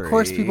there. Of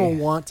course, 3. people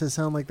want to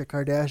sound like the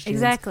Kardashians.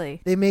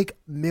 Exactly. They make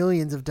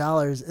millions of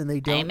dollars and they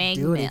don't make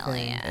do anything.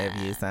 millions.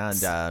 If you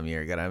sound dumb,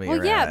 you're gonna be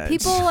Well, yeah, rich.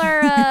 people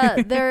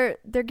are they're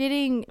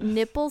getting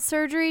nipple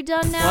surgery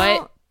done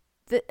now. What?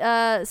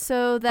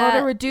 So Oh, that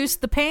to reduce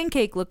the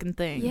pancake looking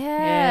thing.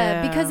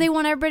 yeah, because they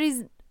want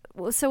everybody's.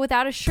 So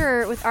without a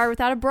shirt or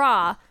without a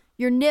bra,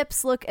 your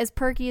nips look as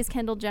perky as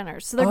Kendall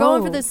Jenner's. So they're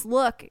going for Oh. this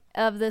look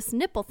of this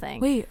nipple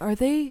thing. Wait, are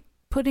they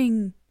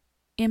putting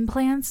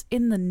implants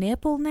in the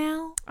nipple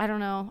now? I don't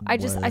know. I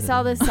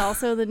saw this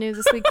also in the news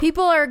this week.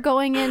 People are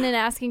going in and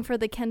asking for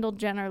the Kendall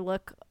Jenner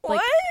look,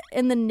 like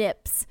in the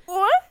nips.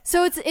 What?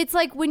 So it's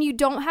like when you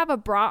don't have a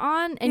bra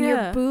on and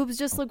Yeah. your boobs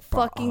just look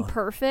fucking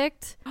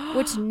perfect,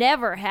 which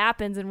never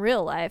happens in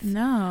real life.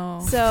 No.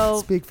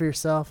 So Speak for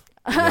yourself.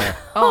 Yeah.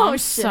 Oh, I'm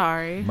shit.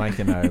 sorry. Mike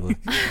and I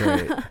look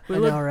great. I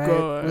know,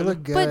 right? We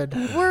look good.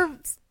 But we're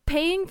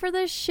paying for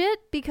this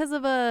shit because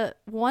of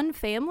one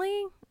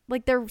family.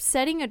 Like they're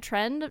setting a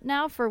trend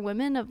now for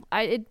women.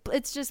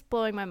 It's just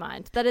blowing my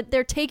mind that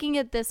they're taking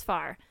it this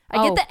far.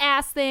 I get the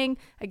ass thing,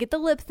 I get the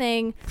lip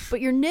thing,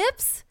 but your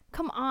nips.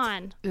 Come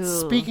on. Ew.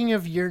 Speaking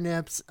of your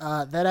nips,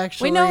 that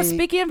actually. Wait, no,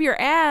 speaking of your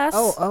ass.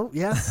 Oh,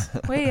 yes.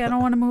 Wait, I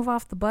don't want to move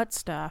off the butt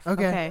stuff.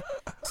 Okay.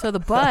 So the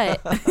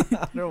butt.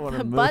 I don't want The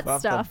to move butt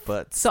off stuff. the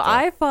butt So stuff.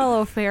 I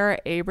follow Farrah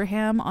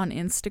Abraham on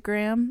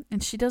Instagram,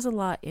 and she does a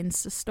lot of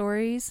Insta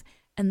stories.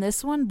 And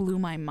this one blew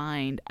my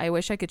mind. I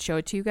wish I could show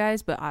it to you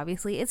guys, but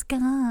obviously it's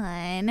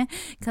gone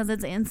because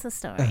it's Insta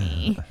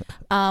story.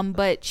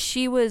 But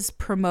she was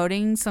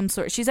promoting some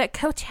sort. She's at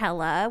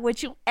Coachella,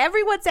 which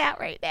everyone's at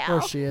right Of now.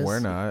 course she is. We're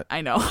not.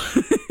 I know.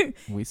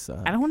 We suck.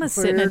 I don't want to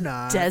sit in We're a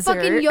not. desert.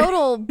 Fucking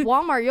Yodel,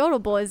 Walmart Yodel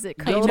boys at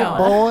I Yodel know. Coachella.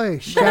 boy.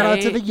 Shout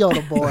out to Right. the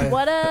Yodel boy.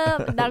 What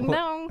up? Dong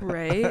dong.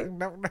 Right.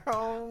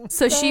 No.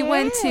 So she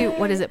went to,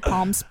 what is it,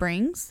 Palm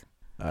Springs?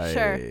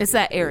 Sure. It's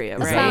that area, Is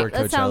right? that where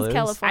That sounds Coachella is?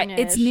 California.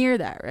 It's near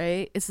that,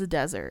 right? It's the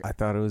desert. I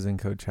thought it was in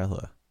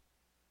Coachella.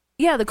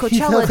 Yeah, the You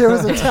know, Coachella. there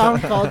was a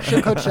town called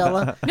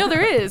Coachella. No,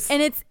 there is.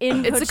 and it's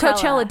in It's the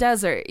Coachella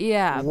desert,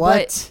 yeah. What?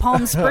 But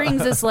Palm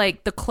Springs is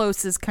like the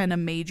closest kind of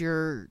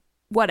major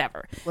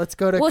whatever. Let's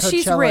go to Well, Coachella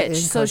she's in rich,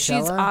 so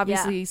she's Coachella.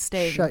 obviously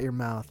staying. Shut your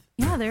mouth.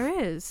 Yeah,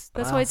 there is.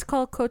 That's Wow. why it's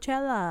called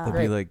Coachella. It'd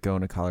be like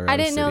going to Colorado. I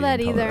didn't know City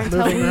that in either Colorado.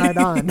 until Moving we right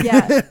on.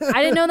 Yeah,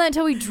 I didn't know that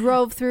until we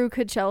drove through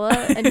Coachella,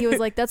 and he was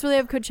like, "That's where they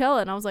have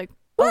Coachella," and I was like,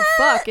 "Oh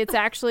fuck, it's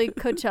actually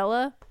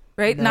Coachella."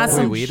 Right? No Not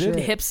some we did?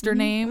 hipster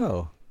name.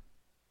 Oh.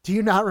 Do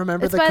you not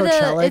remember It's the by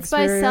Coachella it's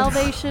by experience?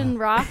 Salvation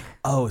Rock,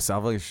 Oh,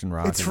 Salvation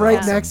Rock. It's is right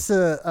awesome. next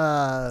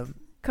to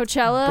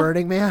Coachella,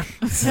 Burning Man.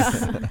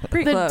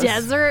 Pretty the close.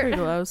 desert. Pretty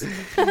close.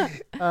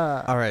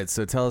 All right,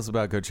 so tell us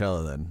about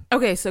Coachella then.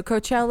 Okay, so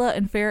Coachella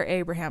and Farrah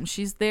Abraham.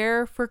 She's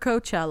there for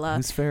Coachella.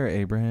 Who's Farrah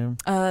Abraham?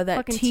 That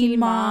Fucking teen Teen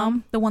mom,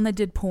 Mom. the one that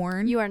did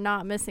porn. You are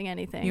not missing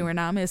anything. You are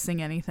not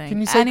missing anything.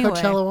 Can you say Anyway,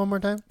 Coachella one more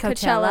time?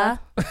 Coachella.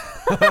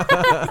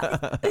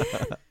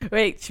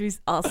 Wait, should we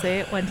all say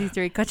it? 1, 2,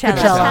 3. Coachella.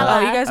 Coachella. Oh,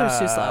 you guys are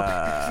too slow.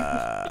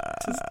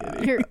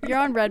 You're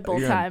on Red Bull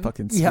You're on time.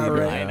 fucking Yeah, speed right.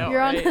 right I now. know.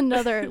 You're on right?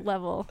 another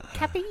level.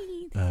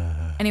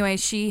 Anyway,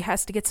 she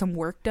has to get some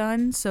work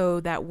done, so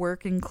that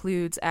work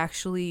includes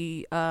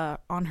actually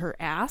on her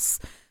ass.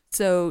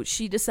 So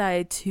she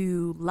decided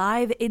to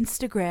live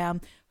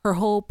Instagram her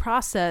whole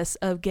process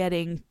of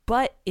getting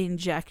butt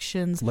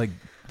injections. Like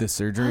the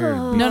surgery or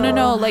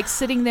No, like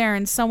sitting there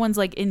and someone's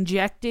like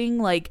injecting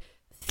like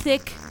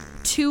thick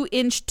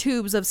 2-inch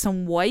tubes of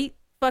some white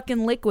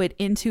fucking liquid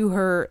into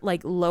her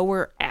like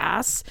lower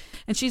ass,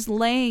 and she's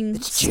laying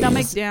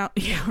stomach down.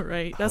 Yeah,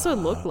 right. That's what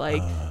it looked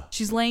like.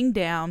 She's laying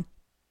down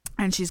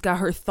and she's got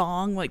her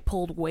thong like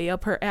pulled way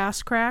up her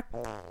ass crack.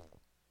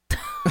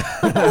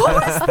 What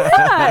was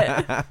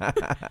that?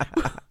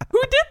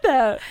 Who did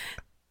that?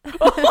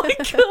 Oh my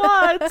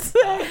god.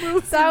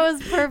 That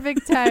was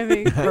perfect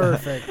timing.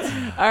 Perfect. All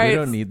right. We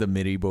don't need the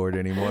MIDI board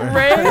anymore.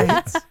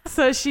 Right?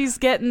 So she's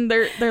getting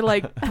they're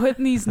like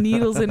putting these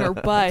needles in her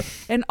butt,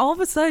 and all of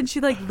a sudden she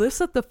like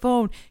lifts up the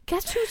phone.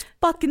 Guess who's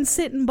fucking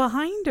sitting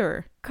behind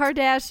her?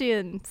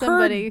 Kardashian,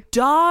 somebody. Her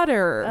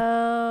daughter.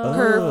 Oh.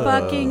 Her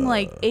fucking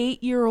like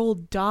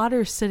 8-year-old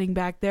daughter sitting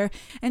back there,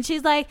 and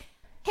she's like,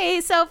 "Hey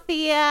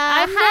Sophia,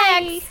 I'm hi."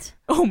 next.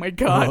 Oh my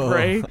god, Oh.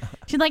 right?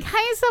 She's like,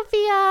 "Hi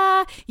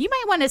Sophia, you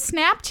might want to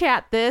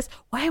Snapchat this."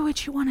 Why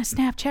would you want to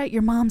Snapchat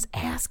your mom's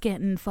ass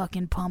getting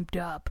fucking pumped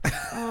up?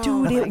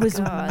 Dude, it was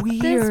God.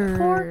 weird. This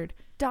poor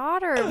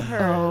daughter of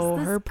hers. Oh,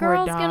 this her poor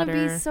girl's gonna be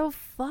daughter. so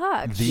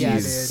fucked. Yeah,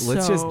 These, dude.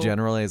 let's just So-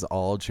 generalize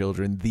all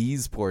children.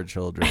 These poor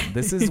children.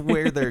 This is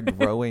where they're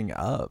growing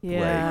up.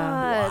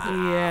 Yeah. God.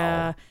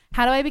 Yeah.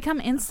 How do I become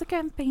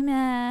Instagram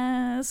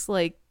famous?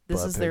 Like,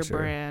 this Butt is their picture.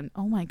 brand.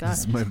 Oh my Like, god. this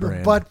is my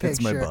brand. butt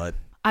It's my picture. butt.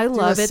 I Do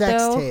love a it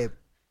sex though. tape,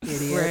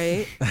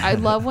 idiot. Right. I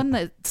love when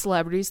the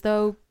celebrities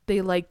though, they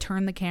like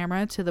turn the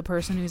camera to the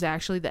person who's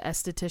actually the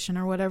esthetician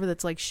or whatever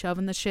that's like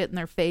shoving the shit in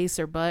their face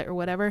or butt or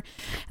whatever.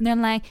 And they're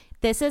like,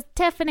 this is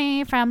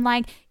Tiffany from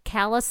like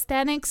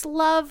Calisthenics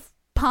Love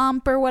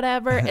Pump or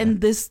whatever.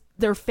 And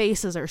their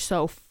faces are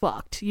so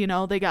fucked. You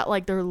know, they got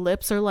like their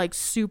lips are like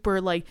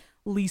super like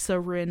Lisa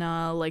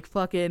Rinna, like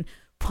fucking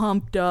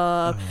pumped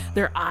up.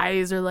 Their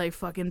eyes are like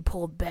fucking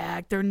pulled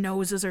back. Their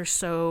noses are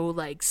so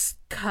like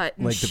cut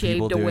and Like the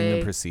people shaved doing away.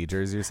 the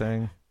procedures, you're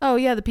saying? Oh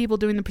yeah, the people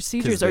doing the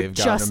procedures are they've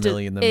gotten a just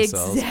million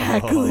themselves.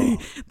 exactly.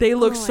 Oh. They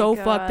look Oh my so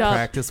God. fucked up.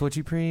 Practice what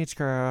you preach,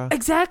 girl.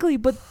 Exactly,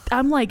 but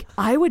I'm like,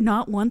 I would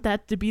not want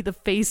that to be the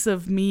face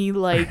of me.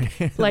 Like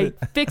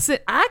fix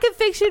it. I can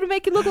fix you to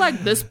make it look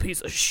like this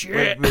piece of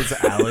shit. Like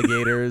this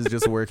alligator is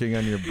just working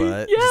on your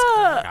butt.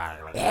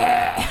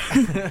 Yeah.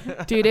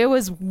 Dude, it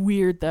was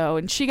weird though.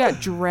 And she got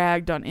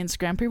dragged on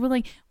Instagram. People were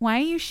like, why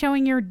are you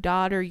showing your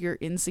daughter your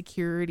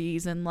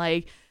insecurities and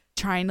like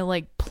trying to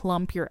like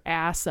plump your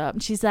ass up?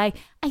 And she's like,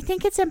 I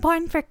think it's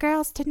important for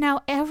girls to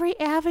know every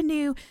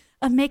avenue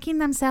of making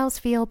themselves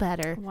feel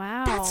better.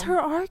 Wow. That's her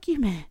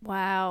argument.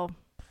 Wow.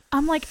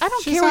 I'm like, I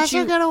don't She's care what also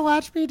you. gonna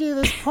watch me do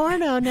this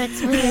porno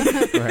next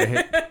week.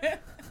 Right?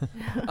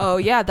 Oh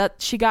yeah, that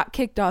she got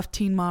kicked off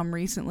Teen Mom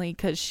recently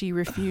because she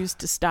refused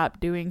to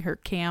stop doing her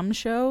cam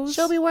shows.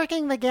 She'll be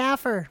working the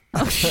gaffer.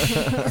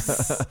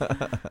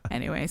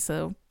 Anyway,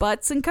 so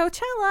butts and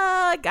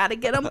Coachella, gotta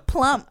get them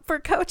plump for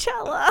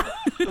Coachella.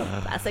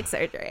 Plastic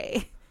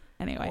surgery.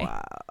 Anyway,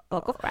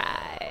 vocal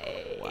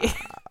fry.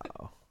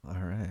 All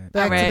right.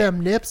 Back Alright. to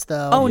them nips,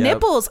 though. Oh, Yep.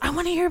 nipples! I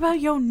want to hear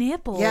about your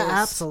nipples. Yeah,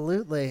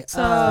 absolutely.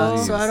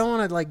 So- So I don't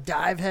want to like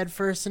dive head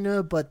first into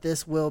it, but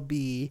this will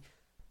be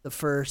the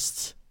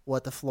first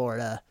What the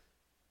Florida.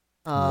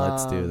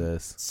 Let's do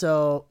this.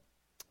 So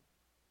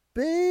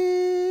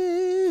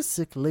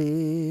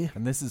basically,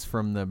 And this is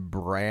from the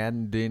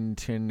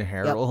Bradenton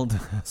Herald.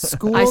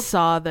 school I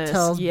saw this.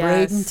 tells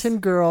Yes.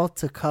 Bradenton girl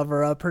to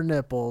cover up her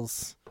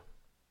nipples.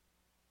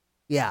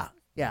 Yeah.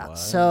 What?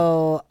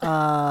 So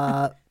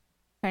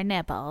Her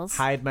nipples.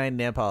 Hide my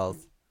nipples.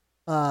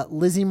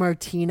 Lizzie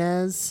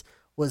Martinez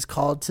was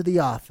called to the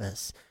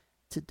office.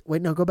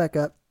 Go back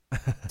up.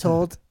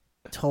 Told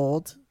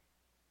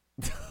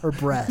her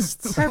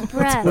breasts Her were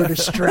breath.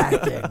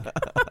 distracting.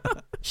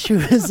 She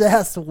was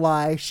asked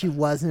why she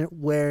wasn't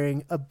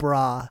wearing a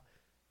bra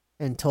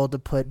and told to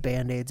put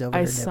Band-Aids over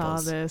I her saw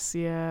nipples. this.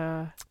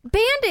 Yeah.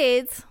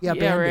 Band-Aids. Yeah, Yeah,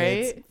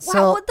 Band-Aids. right? Wow,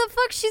 So what the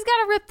fuck? She's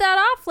got to rip that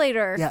off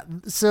later. yeah,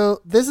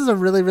 so this is a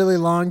really, really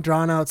long,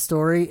 drawn-out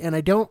story, and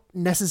I don't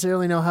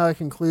necessarily know how it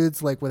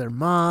concludes, like with her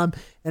mom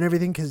and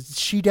everything, because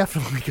she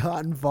definitely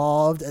got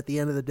involved at the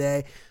end of the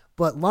day.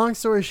 But long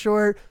story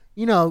short,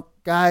 you know,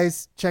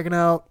 guys checking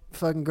out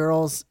fucking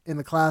girls in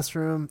the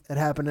classroom. It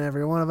happened to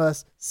every one of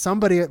us.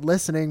 Somebody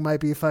listening might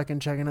be fucking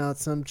checking out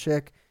some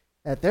chick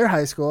at their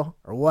high school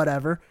or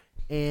whatever.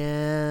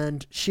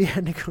 And she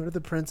had to go to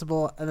the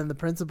principal, and then the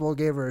principal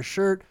gave her a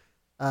shirt.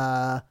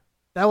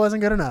 That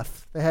wasn't good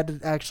enough. They had to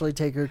actually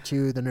take her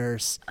to the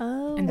nurse.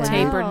 Oh, And wow.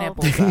 tape her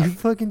nipples They up.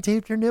 fucking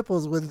taped her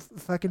nipples with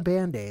fucking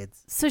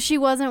Band-Aids. So she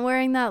wasn't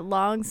wearing that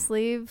long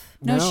sleeve.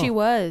 No, she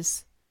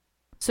was.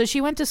 So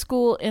she went to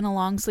school in a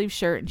long sleeve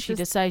shirt and she Just-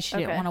 decided she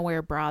didn't okay. want to wear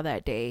a bra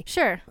that day.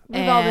 Sure,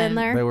 we've all been And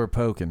there. They were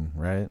poking,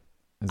 right?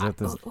 Is that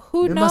this?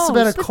 Who It knows? must have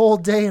been a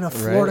cold day in a Right?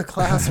 Florida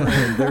classroom,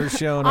 They were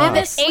showing And off. the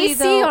Honestly, AC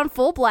though- on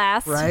full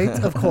blast. right?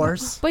 Of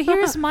course. But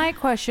here's my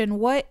question: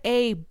 what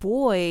a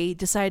boy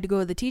decided to go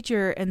to the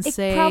teacher and It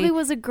say, probably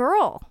was a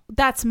girl.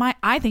 "That's my."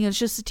 I think it's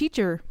just a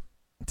teacher.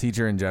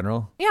 Teacher in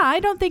general. Yeah,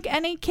 I don't think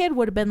any kid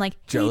would have been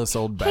like, Jealous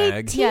old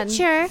bag. Yeah,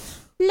 teacher,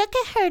 look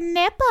at her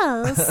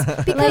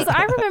nipples." Because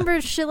I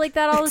remember shit like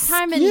that all the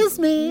time, and Excuse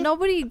me.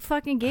 nobody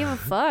fucking gave a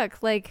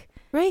fuck. Like,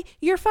 Right?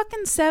 You're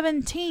fucking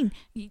 17.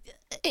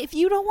 If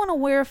you don't want to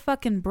wear a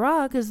fucking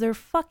bra because they're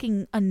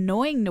fucking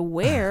annoying to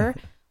wear,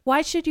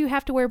 why should you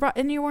have to wear a bra?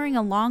 And you're wearing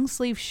a long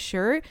sleeve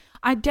shirt.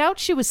 I doubt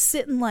she was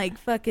sitting like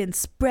fucking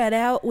spread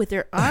out with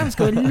her arms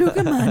going, look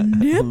at my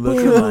nipples.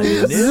 Look at my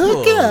nipples.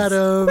 Look at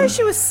But him.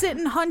 she was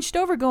sitting hunched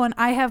over going,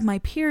 I have my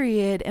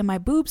period and my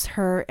boobs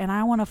hurt and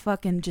I want to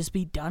fucking just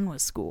be done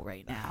with school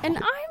right now. and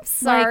I'm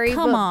sorry,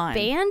 come but on.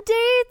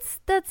 Band-Aids?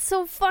 That's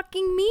so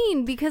fucking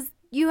mean because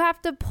you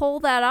have to pull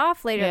that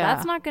off later. Yeah.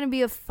 That's not going to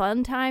be a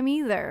fun time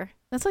either.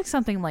 That's like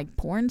something like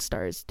porn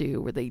stars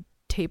do where they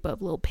tape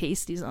up little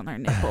pasties on their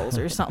nipples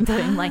or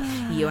something. Like,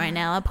 you are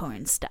now a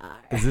porn star.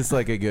 Is this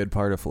like a good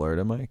part of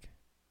Florida, Mike?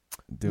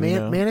 Do we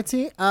know?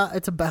 Manatee?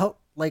 It's about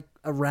like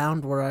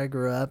around where I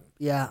grew up.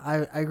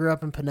 Yeah, I grew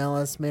up in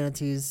Pinellas.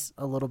 Manatee's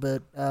a little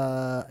bit,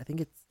 I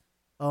think it's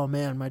oh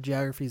man, my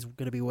geography is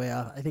going to be way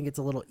off. I think it's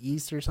a little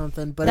east or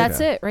something, but That's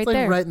it's it right like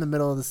there. right in the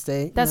middle of the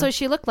state. That's you know? what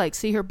she looked like.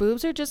 See, her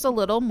boobs are just a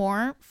little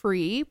more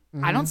free.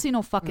 I don't Mhm. see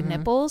no fucking Mhm.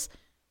 nipples.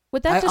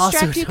 Would that I also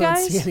distract you don't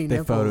see guys? any They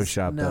nipples.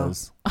 Photoshop No.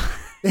 those.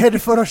 They had to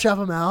Photoshop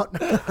them out,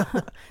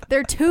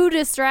 They're too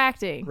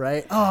distracting.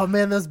 right? Oh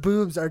man, those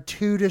boobs are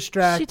too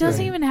distracting. She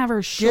doesn't even have her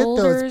Get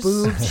shoulders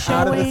those boobs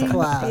out of this showing.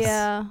 class.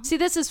 Yeah. See,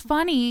 this is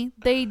funny.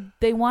 They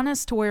want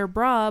us to wear a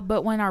bra,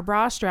 but when our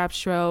bra straps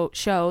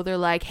show, they're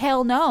like,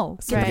 hell no,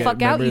 get Right. the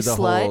fuck out, Remember you the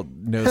slut. whole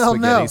no Hell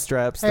spaghetti no.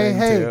 straps Hey, thing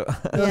hey. too.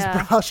 Those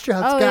Yeah. bra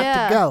straps Oh, got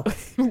yeah. to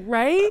go.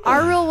 Right?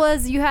 Our rule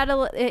was you had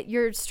to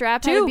your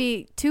strap had to Two.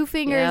 be 2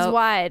 fingers Yep.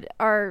 wide,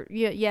 or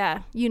yeah,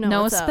 you know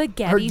No what's up.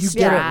 spaghetti Heard you get it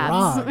straps.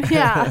 wrong.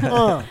 Yeah.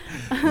 Uh,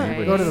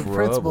 go to the Trouble.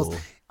 principals.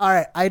 All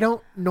right, I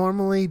don't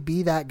normally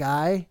be that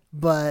guy,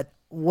 but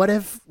what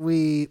if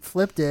we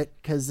flipped it?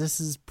 Because this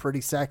is pretty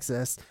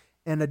sexist.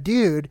 And a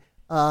dude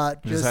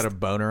Just had a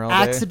boner all day.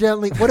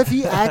 accidentally. What if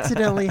he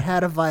accidentally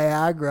had a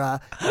Viagra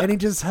and he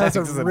just has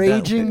a Accidentally.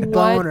 raging What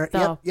boner?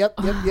 the Yep.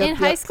 In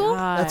high school?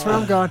 That's where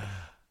I'm going.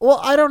 Well,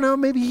 I don't know.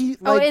 Maybe he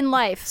Oh, like in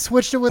life.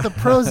 switched it with a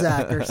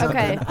Prozac or something.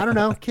 Okay. I don't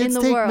know. Kids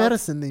the take world.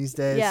 medicine these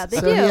days. Yeah, they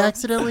so do. he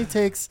accidentally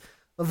takes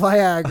a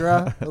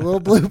Viagra, a little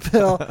blue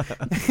pill,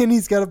 and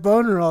he's got a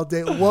boner all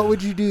day. What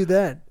would you do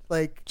then?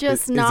 Like,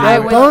 Just is not. it- my I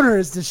would- boner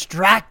is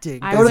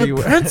distracting. I Go to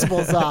would- the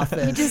principal's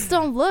office. You just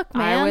don't look,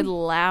 man. I would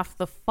laugh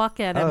the fuck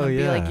at him Oh, and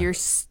be yeah. like, "You're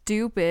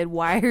stupid.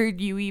 Why are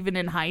you even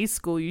in high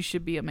school? You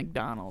should be at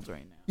McDonald's right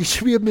now." You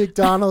should be at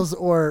McDonald's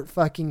or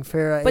fucking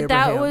Farrah But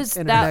that Abraham was-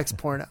 in that- her next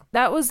porno.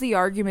 That was the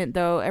argument,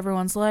 though.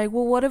 Everyone's like,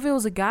 "Well, what if it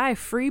was a guy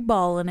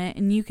freeballing it,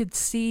 and you could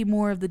see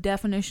more of the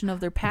definition of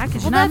their package?"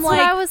 well, and that's I'm what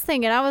like, I was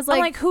thinking. I was I'm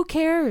like, like, who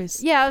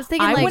cares? yeah, I was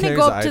thinking I like, wouldn't Who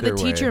go cares up to the either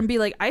teacher way? and be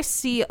like, I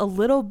see a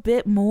little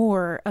bit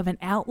more of an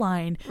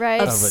outline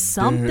right? of Of a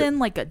something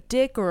like a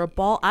dick or a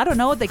ball. I don't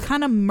know. They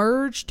kind of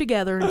merge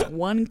together into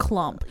one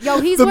clump. Yo,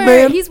 he's the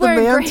wearing man, he's the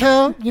wearing man gray.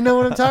 toe. You know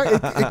what I'm talking?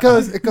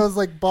 It goes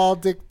like ball,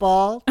 dick,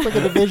 ball. It's like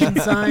a division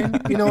sign.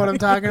 You know what I'm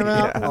talking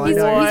about? Yeah. Oh, I He's,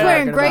 know what he's you're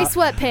wearing talking gray about.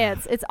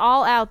 sweatpants. It's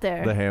all out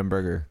there. The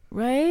hamburger.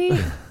 Right?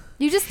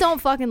 You just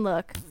don't fucking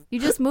look. You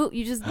just move.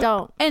 You just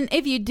don't. And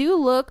if you do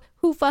look,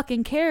 who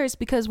fucking cares?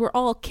 Because we're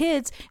all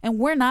kids and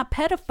we're not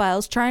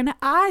pedophiles trying to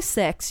eye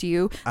sex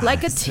you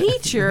like a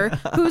teacher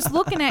who's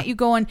looking at you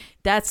going,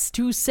 "That's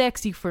too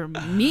sexy for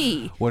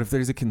me." What if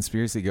there's a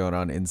conspiracy going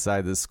on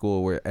inside the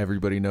school where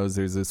everybody knows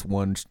there's this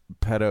one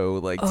pedo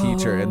like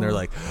teacher, and they're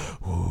like,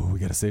 "Oh, we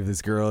gotta save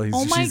this girl.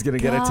 Oh my She's gonna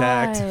get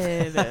attacked."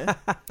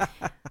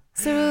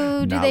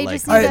 So do Not they like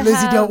just that. need All right, to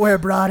Lizzie, have, don't wear a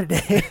bra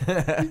today.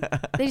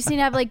 They just need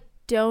to have like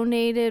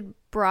donated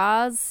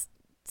bras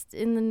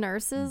in the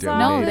nurses' Donated.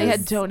 No, they office?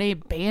 had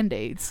donate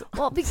Band-Aids.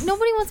 Well,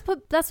 nobody wants to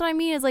put. That's what I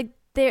mean. Is like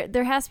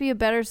there has to be a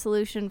better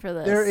solution for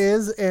this. There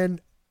is, and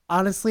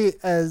honestly,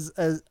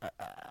 the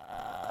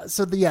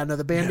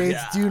Band-Aids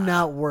do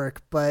not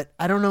work. But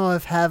I don't know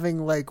if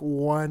having like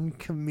one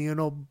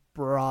communal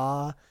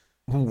bra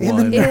in the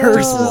One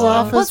nurse's one.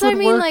 office What's what I would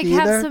mean? work Like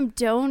either. have some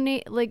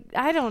donate. Like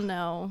I don't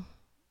know.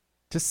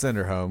 Just send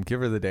her home. Give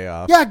her the day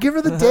off. Yeah, give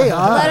her the day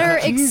off. Let her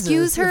Jesus,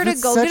 excuse her if to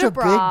it's go such get a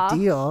bra. big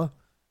deal.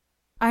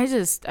 I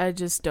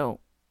just don't.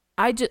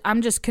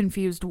 I'm just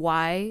confused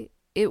why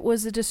it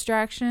was a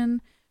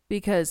distraction,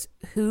 because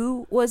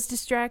who was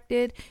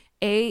distracted?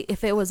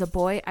 If it was a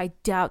boy, I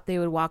doubt they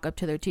would walk up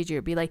to their teacher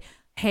and be like,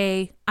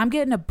 "Hey, I'm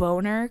getting a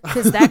boner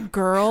because that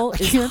girl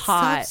I is can't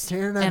stop hot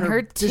staring at and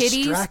her titties.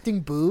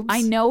 distracting boobs.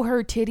 I know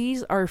her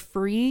titties are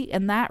free,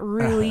 and that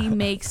really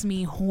makes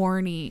me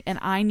horny, and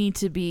I need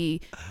to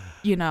be,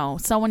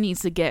 someone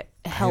needs to get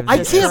help. I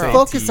this can't girl."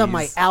 focus on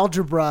my SATs.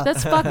 algebra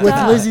That's fucked with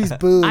up. Lizzie's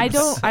boobs. I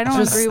don't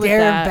just agree with staring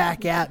that.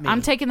 back at me.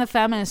 I'm taking the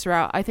feminist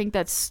route. I think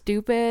that's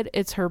stupid.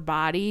 It's her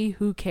body.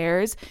 Who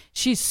cares?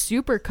 She's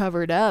super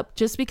covered up.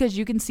 Just because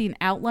you can see an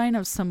outline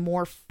of some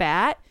more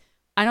fat,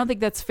 I don't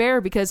think that's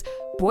fair, because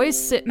boys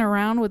sitting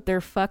around with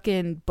their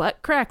fucking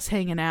butt cracks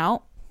hanging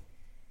out,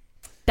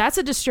 that's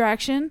a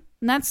distraction.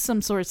 And that's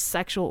some sort of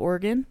sexual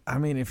organ. I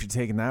mean, if you're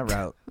taking that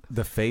route,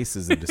 the face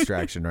is a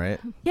distraction, right?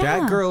 Yeah.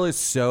 That girl is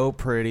so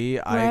pretty,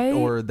 Right?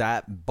 or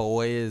that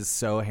boy is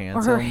so Or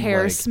handsome. her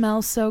hair like,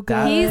 smells so good.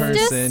 that He's person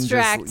just-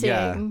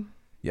 distracting.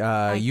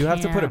 you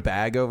have to put a can't.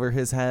 bag over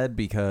his head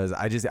because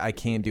I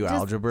can't do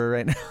algebra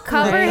right now.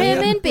 Cover Right.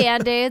 him in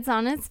band-aids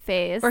on his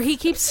face. Or he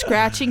keeps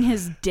scratching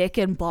his dick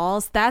and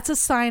balls. That's a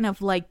sign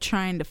of like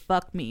trying to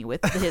fuck me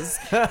with his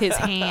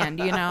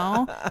hand,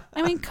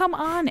 I mean, come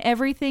on.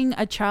 Everything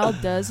a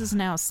child does is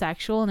now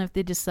sexual, and if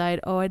they decide,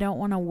 "Oh, I don't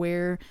want to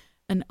wear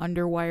an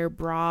underwire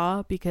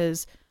bra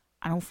because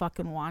I don't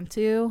fucking want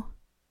to,"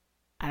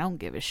 I don't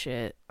give a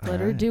shit. Let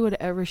her Alright. do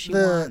whatever she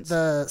wants.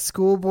 the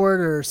school board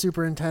or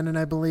superintendent,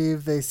 I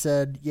believe, they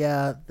said,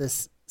 yeah,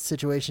 this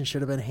situation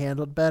should have been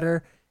handled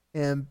better.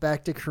 And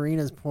back to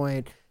Karina's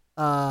point,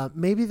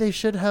 maybe they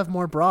should have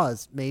more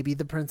bras. Maybe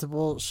the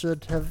principal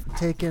should have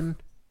taken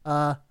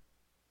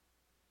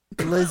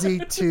Lizzie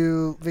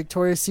to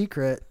Victoria's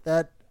Secret.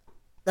 That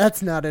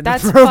That's not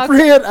That's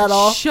inappropriate at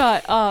all.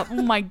 Shut up.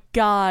 Oh my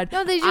God.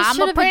 No, they just I'm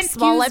should a have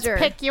principal. Let's excused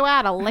her. pick you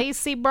out a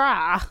lacy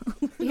bra.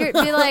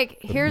 Be like,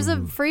 here's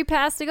a free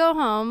pass to go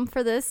home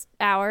for this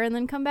hour and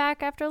then come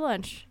back after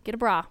lunch. Get a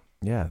bra.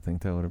 Yeah, I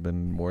think that would have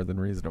been more than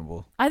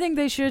reasonable. I think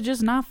they should have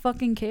just not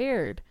fucking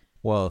cared.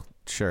 Well,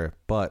 sure,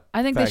 but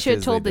I think they fact should have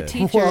is told the did.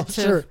 teacher Well, to.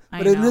 sure, I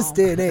but in this know.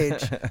 day and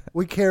age,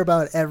 we care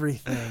about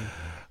everything.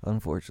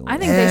 Unfortunately, I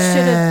think they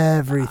should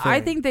have. Everything.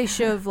 I think they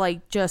should have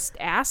like just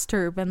asked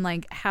her, been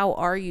like, "How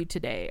are you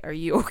today? Are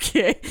you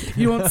okay?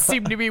 You don't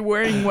seem to be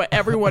wearing what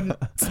everyone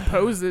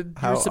supposed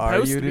How you're supposed are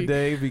you to be."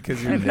 today?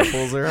 Because your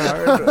nipples are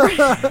hard.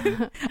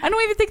 I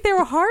don't even think they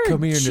were hard.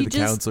 Come here She into the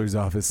just- counselor's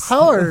office.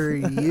 How are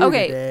you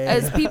Okay, today?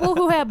 as people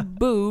who have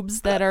boobs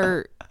that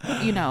are,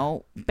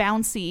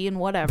 bouncy and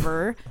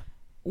whatever,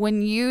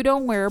 when you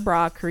don't wear a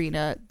bra,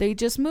 Karina, they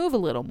just move a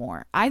little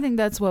more. I think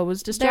that's what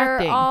was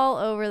distracting. They're all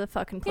over the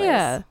fucking place.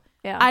 Yeah.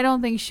 Yeah. I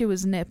don't think she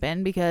was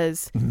nipping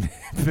because,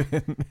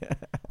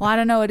 well, I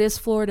don't know. It is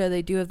Florida.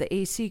 They do have the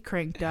AC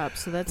cranked up,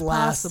 so that's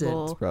Blasted.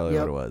 possible. Probably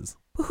Yep. what it was.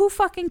 But who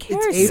fucking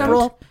cares? it's Some-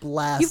 April.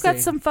 Blasting. You've got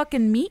some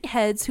fucking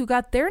meatheads who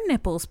got their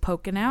nipples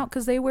poking out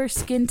because they wear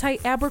skin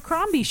tight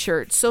Abercrombie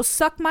shirts. So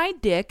suck my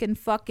dick and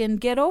fucking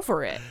get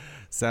over it.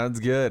 Sounds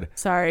good.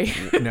 Sorry.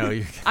 No,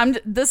 you.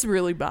 This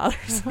really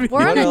bothers me.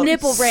 We're on a else?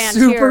 nipple rant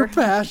super here.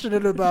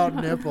 passionate about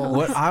nipples.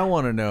 What I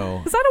want to know.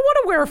 Because I don't want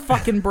to wear a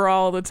fucking bra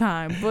all the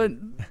time. But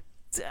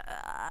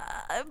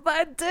if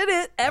I did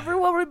it,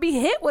 everyone would be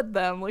hit with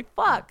them. Like,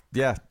 fuck.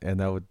 Yeah, and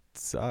that would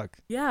suck.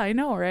 Yeah, I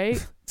know, right?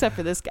 Except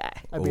for this guy.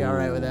 I'd be all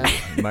right with that.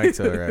 Ooh, Mike's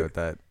all right with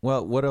that.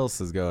 Well, what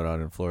else is going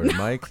on in Florida,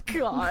 Mike?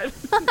 God.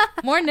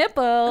 More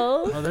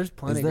nipples. Oh, there's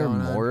plenty Is there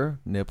going on. more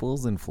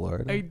nipples in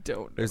Florida? I don't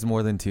know. There's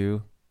more than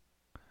two.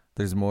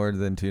 There's more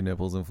than two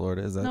nipples in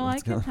Florida. Is that No, I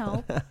what's can going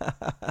help.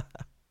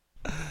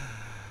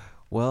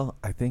 Well,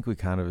 I think we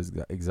kind of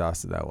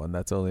exhausted that one.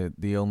 That's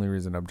the only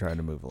reason I'm trying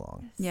to move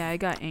along. Yeah, I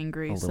got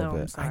angry, A little so I'm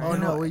bit. sorry. I Oh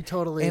know. no, we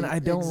totally. And I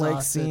don't like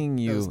exhausted seeing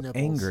those you nipples.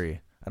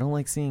 angry. I don't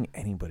like seeing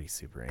anybody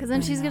super Because angry.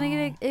 then she's going to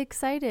know. get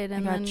excited I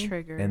and got then,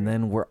 triggered. And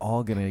then we're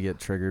all going to get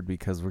triggered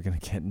because we're going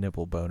to get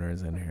nipple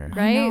boners in here. I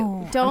right?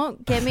 know.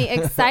 Don't get me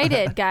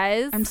excited,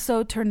 guys. I'm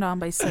so turned on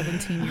by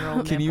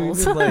 17-year-old Can you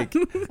nipples.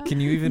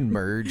 even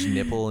merge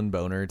nipple and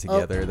boner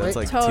together? That's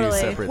wait. like two Totally.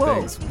 separate Whoa.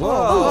 things.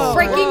 Whoa.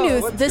 Breaking Whoa,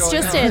 news. what's This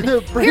going just on? in.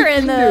 Here Breaking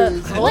in the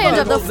news. land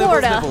of the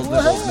Nipples,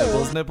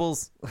 Florida.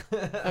 nipples.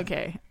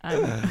 Okay.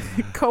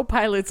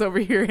 Co-pilot's over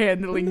here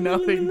handling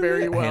nothing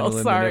very well. Handling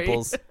the Sorry.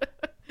 nipples.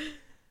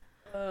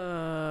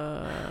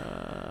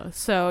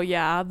 So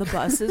yeah, the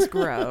bus is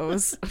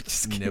gross. I'm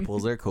just kidding.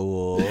 Nipples are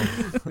cool.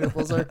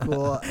 Nipples are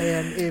cool,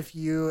 and if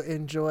you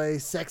enjoy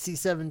sexy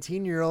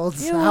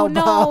 17-year-olds, Ew, how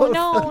no, about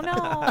no, no,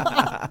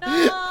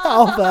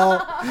 how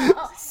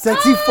about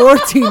sexy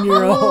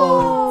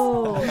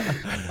 14-year-olds?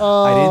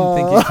 I didn't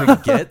think it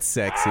could get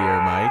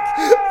sexier, Mike.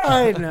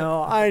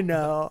 I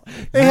know.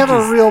 They have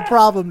a real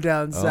problem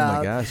down Oh south.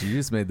 my gosh, you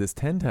just made this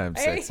 10 times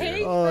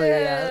sexier. Oh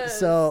yeah.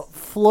 So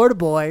Florida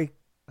boy,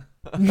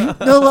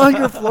 no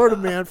longer Florida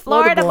man.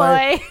 Florida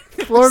boy.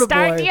 Florida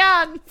Start boy.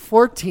 young.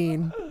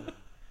 14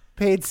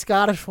 paid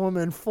Scottish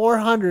woman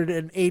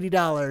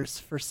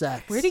 $480 for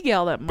sex. Where'd he get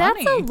all that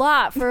money? That's a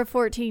lot for a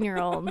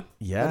 14-year-old.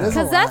 Yeah. That is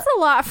Because that's a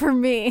lot for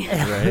me.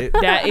 right.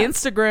 That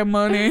Instagram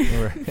money.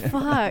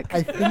 Fuck.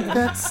 I think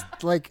that's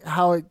like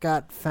how it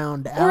got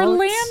found out.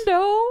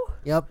 Orlando.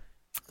 Yep.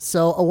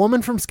 So a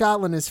woman from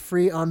Scotland is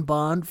free on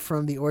bond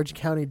from the Orange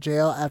County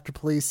jail after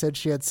police said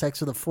she had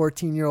sex with a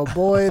 14-year-old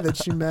boy that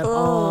she met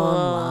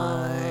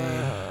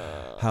online.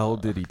 How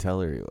old did he tell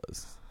her he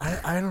was?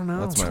 I don't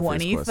know. That's my first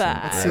 25.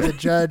 question. See, the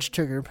judge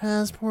took her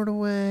passport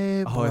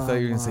away. Oh, I thought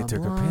you were going to say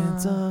took her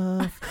pants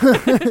off.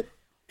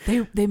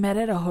 They met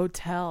at a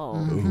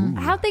hotel. Mhm.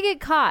 How'd they get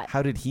caught?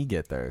 How did he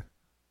get there?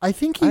 I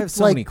think I he have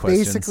so many like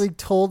questions. basically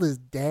told his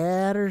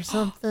dad or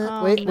something.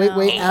 Oh, wait. no.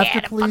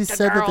 After Dad police fucked a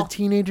said that the girl.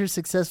 teenager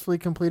successfully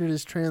completed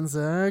his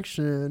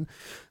transaction,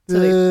 So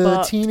they the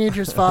fucked.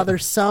 teenager's father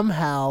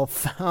somehow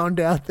found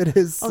out that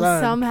his Oh,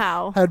 son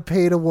somehow. had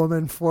paid a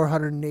woman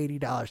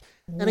 $480.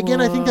 And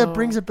again, I think that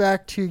brings it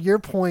back to your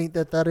point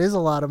that is a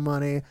lot of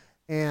money,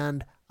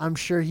 and I'm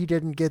sure he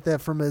didn't get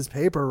that from his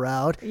paper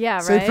route. Yeah,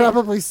 So right? he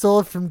probably stole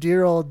it from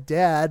dear old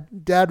dad.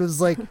 Dad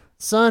was like,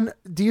 "Son,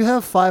 do you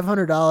have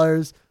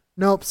 $500?"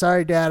 Nope,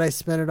 sorry, Dad. I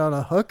spent it on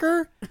a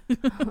hooker.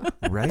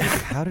 Right?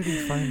 How did he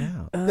find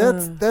out?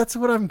 That's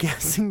what I'm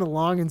guessing. The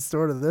long and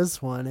short of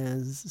this one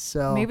is.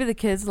 So Maybe the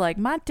kid's like,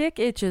 my dick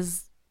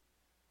itches.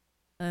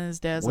 And his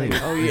dad's Wait,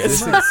 like, oh,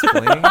 is yes. this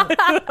explaining?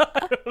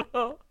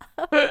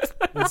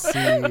 let's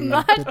see.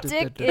 My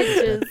dick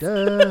itches.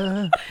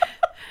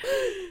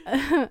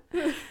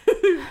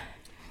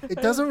 It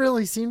doesn't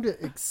really seem to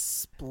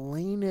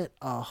explain it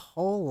a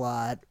whole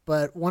lot,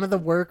 but one of the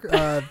one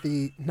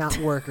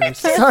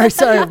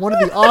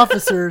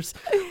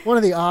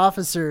of the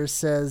officers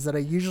says that I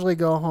usually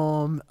go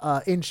home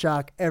in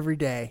shock every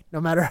day. No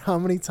matter how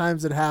many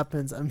times it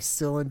happens, I'm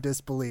still in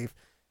disbelief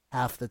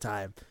half the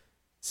time.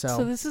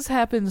 So this has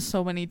happened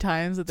so many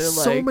times that they're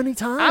so like, many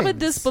times. I'm in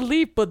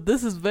disbelief, but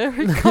this is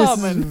very This is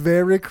common.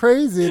 very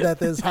crazy that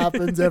this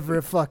happens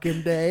every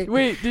fucking day.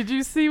 Wait, did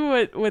you see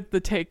what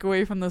the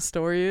takeaway from the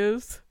story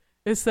is?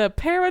 It's that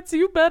parents,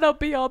 you better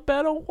be on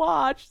better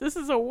watch. This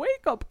is a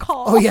wake up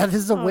call. Oh yeah,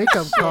 this is a wake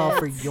up call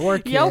for your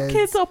kids. Your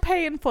kids are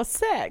paying for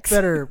sex.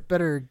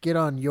 better get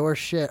on your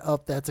shit.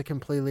 Oh, that's a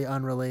completely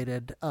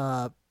unrelated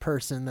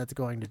person that's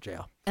going to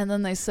jail. And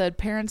then they said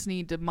parents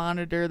need to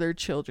monitor their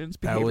children's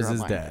behavior. That was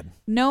his online. dad.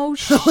 No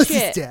That was his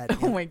shit. dad, yeah.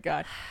 Oh my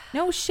god.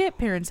 No shit.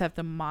 Parents have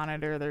to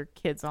monitor their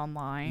kids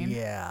online.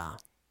 Yeah,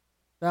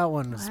 that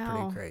one was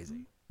Wow. pretty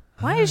crazy.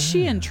 Why is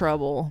she in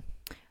trouble?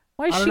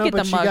 Why I did don't she know, get but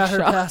the she got her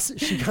mugshot?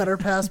 she got her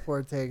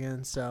passport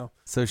taken, so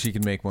So she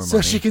can make more so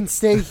money. she can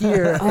stay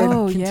here and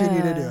Oh,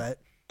 continue to yeah. do it.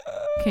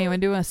 Can we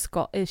do a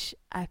Scottish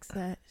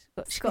accent?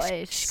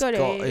 Scottish.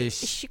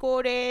 Scottish.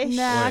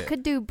 Nah, I Wait.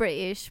 could do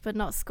British, but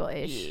not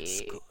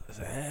Scottish.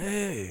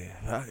 Hey,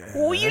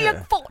 Oh, you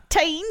look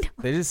 14.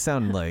 They just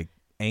sound like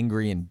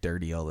angry and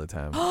dirty all the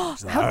time.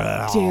 Just like,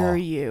 How dare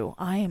you?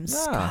 I am Nah,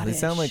 Scottish. they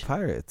sound like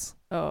pirates.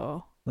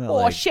 Oh. Not Oh,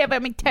 like- shiver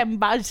me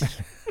timbers.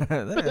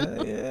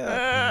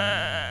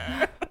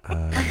 Yeah.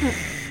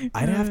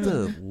 I'd have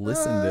to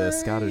listen to a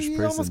Scottish You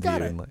person almost got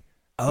being it. like,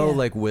 "Oh, Yeah.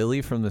 like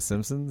Willie from The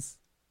Simpsons."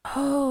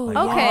 Oh,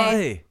 Like,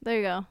 Okay. There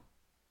you go.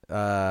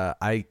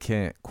 I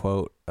can't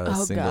quote a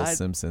Oh, single God.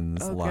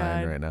 Simpsons Oh,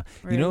 line God. right now.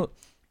 Right. You know,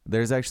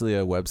 there's actually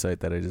a website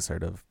that I just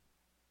heard of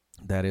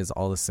that is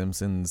all the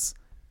Simpsons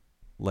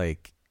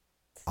like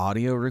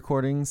audio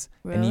recordings,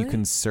 and you Really?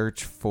 can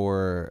search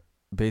for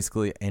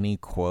basically any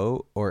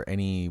quote or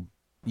any.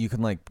 You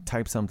can like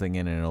type something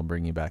in, and it'll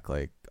bring you back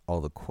like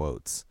all the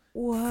quotes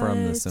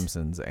from The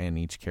Simpsons and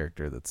each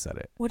character that said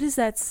it. What is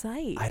that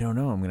site? I don't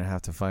know. I'm gonna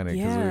have to find it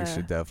because Yeah. we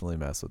should definitely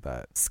mess with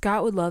that.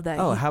 Scott would love that.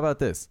 Oh, He- how about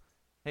this?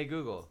 Hey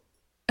Google,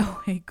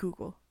 oh, hey,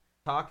 Google.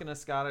 talk in a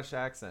Scottish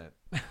accent.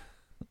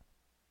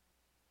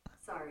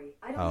 Sorry,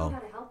 I don't Oh. know how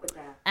to help with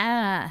that.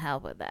 I don't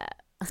help with that.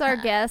 It's our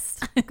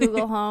guest,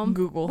 Google Home.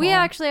 Google We Home.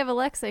 actually have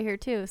Alexa here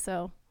too,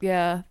 so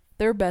Yeah,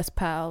 they're best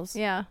pals.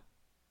 yeah.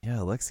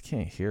 Yeah, Alexa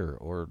can't hear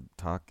or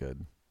talk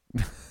good.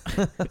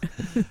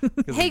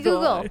 Hey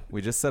Google.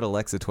 We just said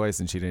Alexa twice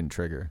and she didn't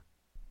trigger.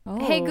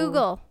 Oh. Hey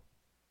Google.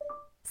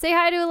 Say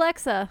hi to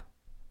Alexa.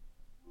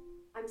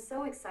 I'm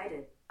so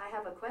excited. I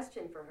have a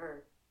question for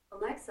her.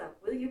 Alexa,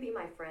 will you be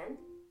my friend?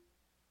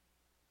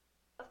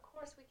 Of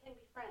course we can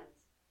be friends.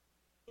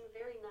 You're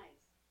very nice.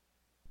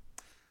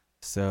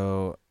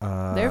 So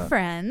They're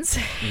friends.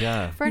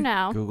 yeah. For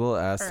now. Google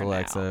asked For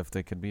Alexa now. if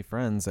they could be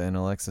friends, and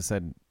Alexa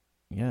said,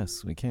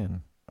 "Yes, we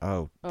can."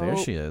 Oh, there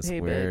Oh, she is.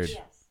 hey, Weird. bitch.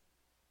 Yes.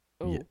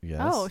 Oh. Yes.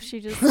 Oh, she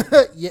just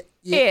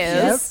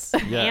Yes.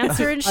 Yeah.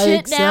 answering I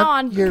shit now accept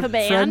on your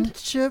command.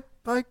 friendship,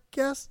 I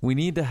guess. We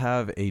need to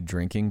have a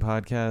drinking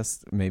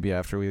podcast, maybe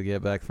after we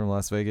get back from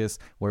Las Vegas,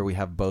 where we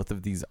have both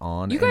of these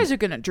on. You and- guys are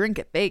gonna drink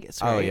at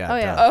Vegas, right? Oh yeah. Oh,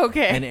 yeah. duh.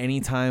 Okay. And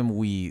anytime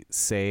we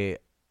say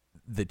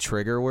the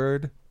trigger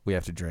word, we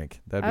have to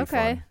drink. That'd be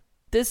Okay. fun.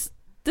 This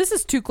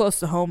is too close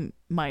to home,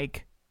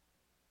 Mike.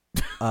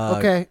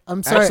 Okay,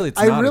 I'm sorry. Actually, it's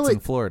I not. really, It's in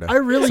Florida. I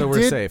really so we're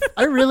did. safe.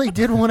 I really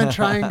did want to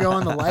try and go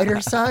on the lighter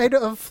side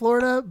of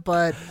Florida,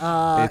 but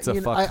It's a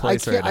you know, fucked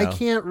place I can't. right I now.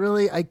 can't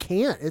really. I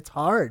can't. It's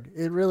hard.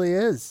 It really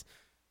is.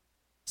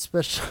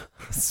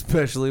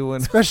 Especially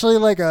when Especially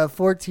like a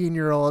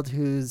 14-year-old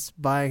who's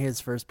buying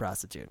his first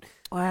prostitute.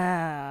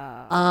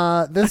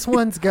 Wow. This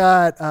one's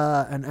got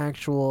an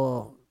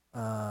actual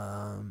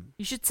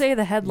You should say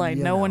the headline.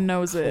 you No one know,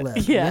 knows it.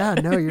 clip. Yeah.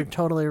 No, you're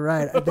totally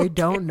right. They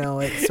don't know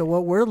it. So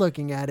what we're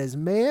looking at is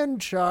man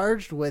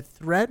charged with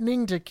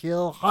threatening to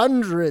kill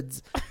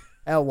hundreds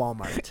at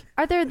Walmart.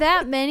 Are there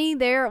that many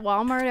there at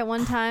Walmart at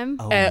one time?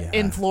 oh,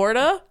 In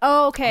Florida?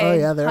 Oh, okay. Oh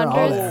yeah, they're all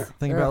Hundreds. there.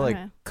 Think They're- about like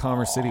Okay.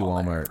 Commerce City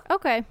Walmart.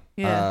 Okay.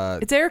 Yeah.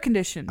 It's air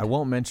conditioned. I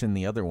won't mention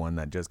the other one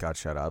that just got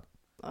shut up.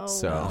 Oh.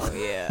 So Oh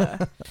yeah.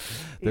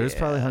 there's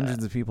probably Yeah.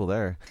 hundreds of people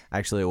there.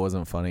 Actually, it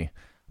wasn't funny.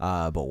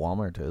 But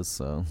Walmart is,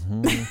 so.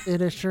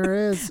 It sure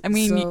is. I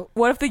mean, So-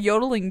 what if the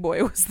yodeling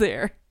boy was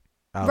there?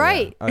 Oh,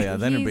 Right. Yeah. Oh, yeah.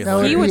 Then it'd be He's- that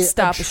would He would be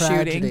stop a a shooting.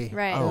 tragedy.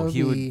 Right. That Oh, would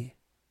he would- be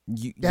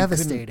You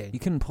devastating. You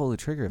couldn't pull the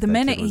trigger if The that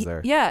minute kid was he,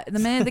 there. yeah, the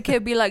minute the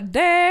kid be like,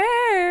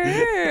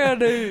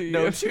 "Daddy,"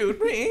 Don't shoot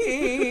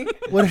me.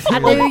 What if he I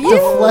like, do you, you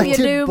deflected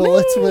do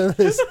bullets me. with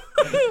his?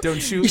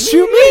 Don't shoot You me.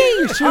 shoot me.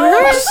 You shoot her.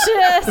 Oh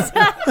shit.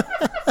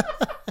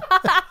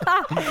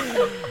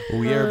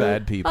 We are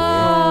bad people.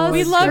 Oh,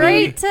 We love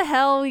straight you. to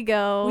hell we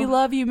go. we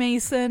love you,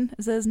 Mason.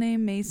 Is that his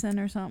name, Mason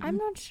or something? I'm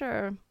not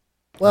sure.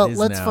 Well, is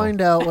let's now.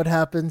 find out what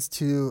happens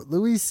to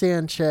Luis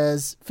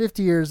Sanchez,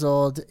 50 years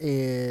old,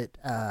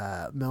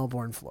 at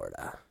Melbourne,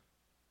 Florida.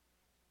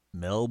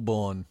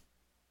 Melbourne.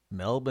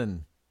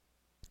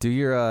 Do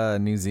your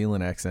New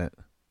Zealand accent.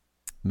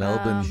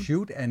 Melbourne.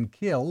 Shoot and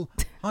kill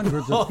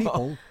hundreds of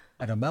people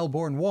at a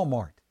Melbourne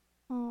Walmart.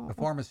 Oh. A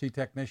pharmacy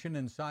technician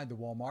inside the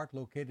Walmart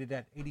located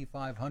at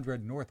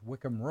 8500 North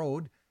Wickham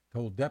Road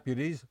told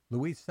deputies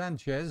Luis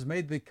Sanchez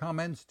made the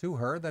comments to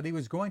her that he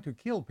was going to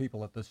kill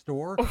people at the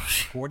store,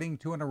 according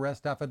to an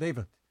arrest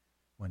affidavit.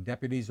 When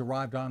deputies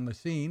arrived on the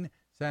scene,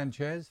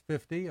 Sanchez,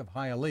 50, of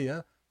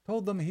Hialeah,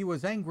 told them he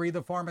was angry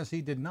the pharmacy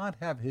did not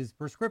have his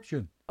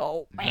prescription.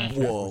 Oh, man.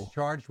 Sanchez was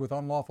charged with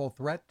unlawful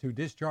threat to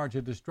discharge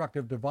a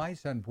destructive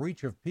device and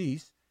breach of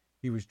peace.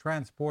 He was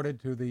transported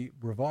to the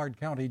Brevard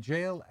County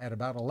Jail at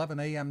about 11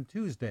 a.m.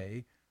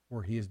 Tuesday,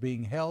 where he is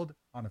being held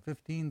on a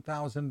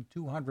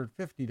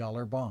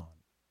 $15,250 bond.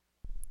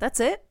 That's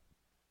it?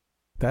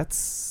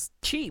 That's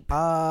Cheap.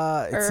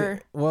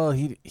 well,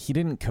 he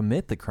didn't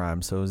commit the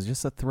crime, so it was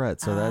just a threat.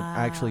 So that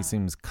actually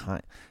seems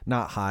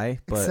not high,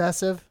 but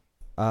Excessive.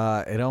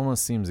 it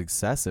almost seems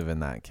excessive in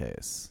that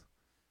case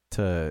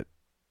to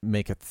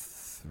make a.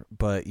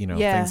 But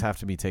Yeah. things have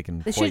to be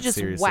taken They should quite have just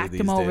seriously whacked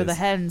these him over the days.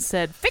 head and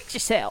said, fix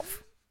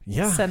yourself.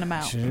 Yeah, Send him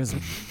out. Should have just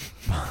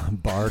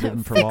barred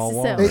him from Fix all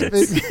yourself.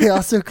 Walmarts. They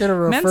also could have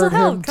Mental referred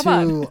health, him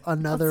come to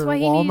another That's why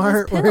he needed his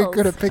Walmart where he pills.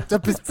 could have picked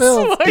up his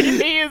pills. That's why he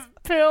needs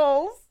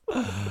pills.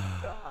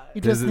 He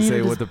Does just it say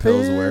needed what his the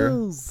pills were?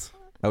 pills.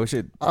 I wish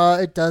it.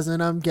 It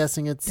doesn't. I'm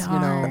guessing it's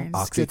Darn.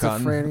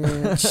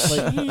 Oxycontin?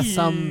 schizophrenia, like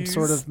some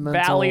sort of Jeez.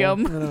 mental,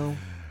 Valium.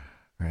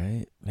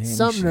 Right, man,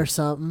 something or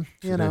something.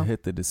 should have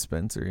hit the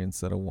dispensary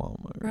instead of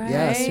Walmart. Right.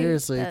 Yeah,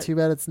 seriously. That- Too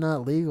bad it's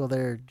not legal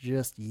there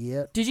just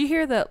yet. Did you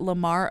hear that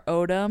Lamar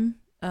Odom,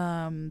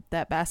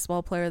 that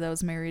basketball player that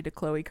was married to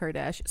Khloe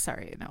Kardashian?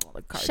 Sorry, no,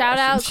 the Kardashians. Shout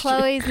out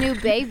Chloe's new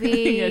baby.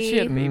 Yeah, she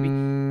had a baby.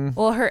 Mm,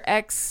 Well, her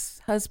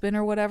ex-husband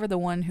or whatever, the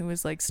one who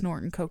was like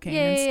snorting cocaine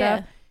and Yeah.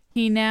 stuff,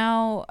 he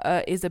now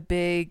is a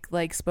big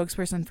like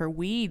spokesperson for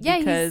weed Yeah,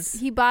 because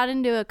he bought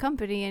into a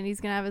company and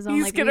he's gonna have his own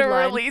he's like gonna weed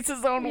line. release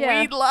his own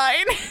Yeah. weed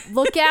line.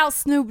 Look out,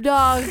 Snoop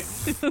Dogg.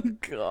 Oh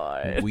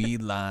God.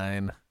 weed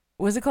line.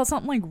 Was it called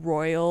something like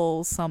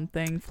Royal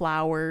something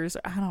Flowers?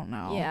 I don't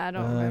know. Yeah, I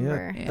don't Yeah,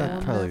 remember. Yeah.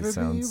 that probably Never be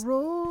sounds.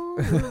 wrong.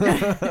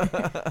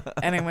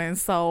 Anyway,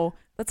 so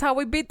that's how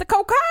we beat the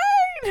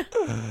cocaine.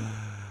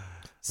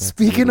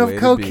 Speaking the of way to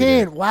beat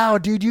cocaine, it. wow,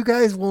 dude, you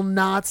guys will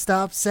not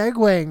stop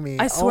segueing me.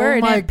 I swear oh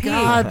I my didn't pee.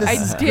 god, this I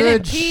is didn't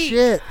good pee.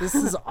 shit. This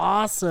is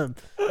awesome.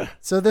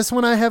 So this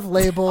one I have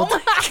labeled.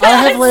 Oh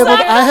I have labeled.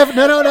 I have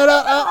no.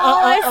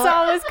 All I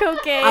saw was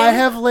cocaine. I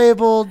have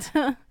labeled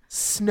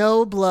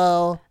snow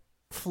blow,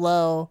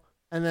 flow,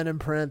 and then in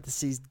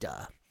parentheses,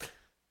 duh.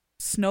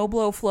 Snow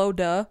blow flow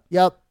duh.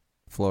 Yep.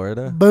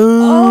 Florida.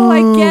 Boom. Oh,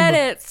 I get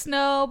it.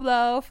 Snow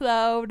blow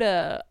flow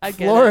duh. I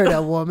get Florida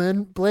it.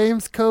 woman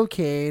blames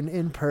cocaine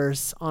in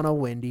purse on a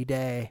windy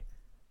day.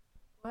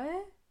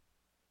 What?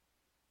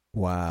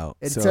 Wow.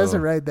 It So, says it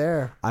right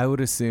there. I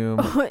would assume.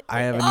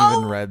 I haven't Oh.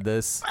 even read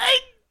this.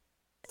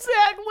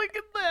 Zach, look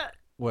at that.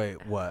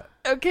 Wait, what?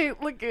 Okay,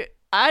 look at.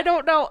 I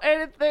don't know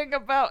anything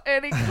about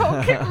any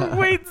cocaine.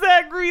 Wait,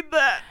 Zach, read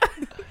that.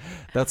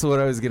 That's what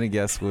I was gonna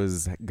guess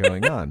was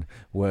going on.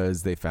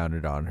 Was they found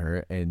it on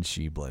her and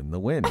she blamed the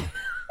wind?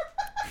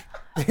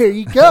 There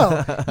you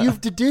go.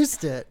 You've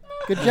deduced it.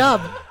 Good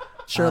job,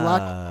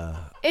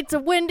 Sherlock. It's a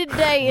windy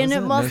day and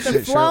it Wasn't must it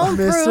have Mr. flown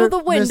Mr. through the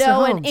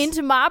window and Holmes.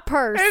 into my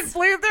purse. It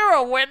flew through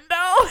a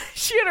window.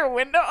 She had her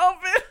window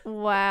open.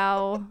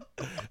 Wow.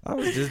 I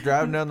was just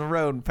driving down the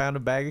road and found a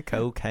bag of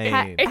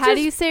cocaine. It How do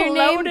just you say your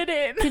name? floated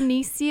in.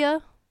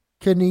 Kinesia,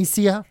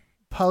 Kinesia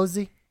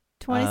Posey,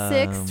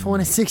 26.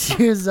 26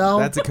 years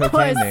old. That's a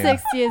cocaine name.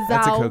 26 years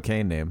That's a old.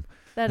 cocaine name.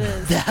 That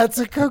is. That's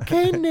a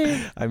cocaine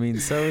name. I mean,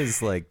 so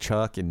is like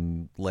Chuck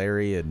and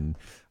Larry and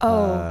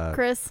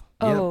Chris.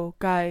 Yep. Oh,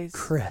 guys.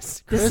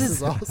 Chris. This Chris is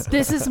is awesome.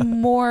 this is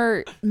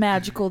more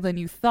magical than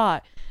you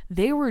thought.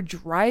 They were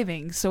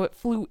driving, so it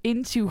flew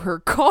into her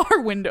car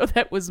window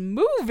that was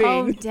moving.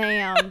 Oh,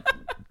 damn.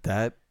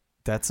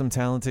 that's some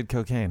talented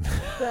cocaine.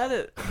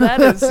 That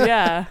is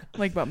yeah,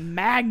 like a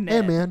magnet.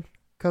 Hey, man.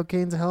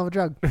 Cocaine's a hell of a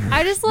drug.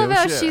 I just love No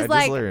how shit, I she's just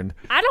like, learned.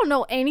 I don't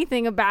know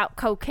anything about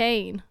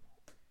cocaine.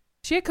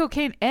 She had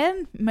cocaine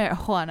and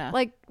marijuana.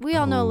 Like, we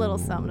all know a little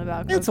something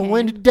about cocaine. It's a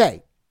windy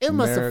day. It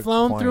must have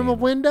flown through my Marijuana.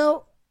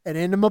 window and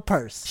into my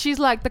purse. She's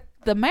like,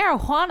 the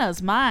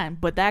marijuana's mine,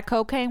 but that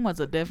cocaine was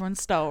a different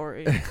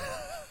story.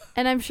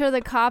 And I'm sure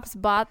the cops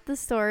bought the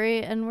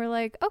story and were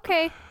like,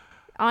 okay,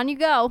 on you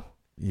go.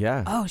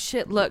 Yeah. Oh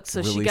shit! Look,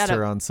 so she Released got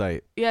her a on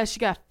site. she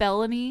got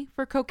felony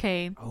for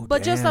cocaine, Oh,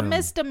 but just a damn.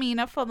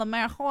 misdemeanor for the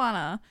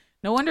marijuana.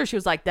 No wonder she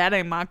was like, "That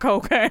ain't my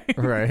cocaine.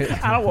 Right.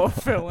 I don't want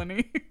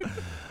felony."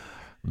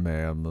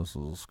 Man, this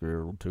is a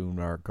Schedule 2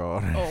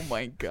 narcotic. Oh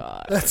my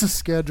god. That's a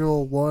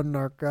Schedule 1 I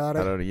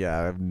narcotic. don't. Yeah,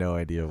 I have no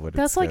idea what.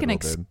 That's it's like an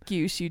scheduled in.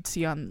 excuse you'd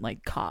see on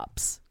like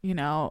cops. You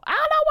know, I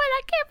don't know where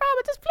that came from.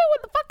 It just flew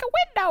in the fucking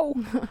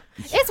window.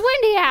 It's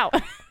windy out.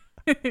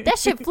 That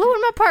shit flew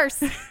in my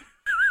purse.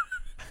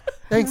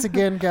 Thanks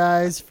again,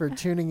 guys, for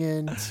tuning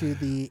in to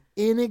the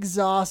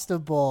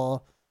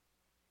inexhaustible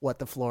What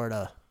the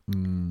Florida.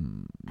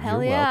 Hell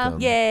You're yeah. welcome. Have a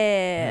good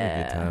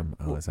Yeah. time.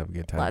 Always have a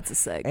good time. Lots of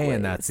segues.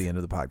 And that's the end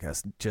of the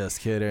podcast. Just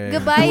kidding.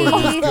 Goodbye.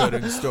 We're just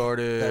getting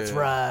started. That's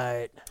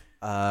right.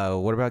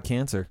 What about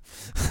cancer?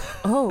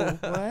 Oh,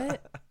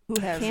 what? Who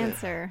has it?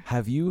 Cancer.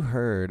 Have you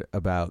heard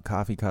about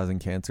coffee causing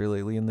cancer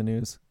lately in the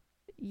news?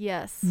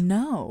 Yes.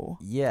 No.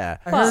 Yeah.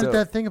 I heard So-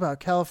 that thing about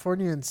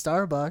California and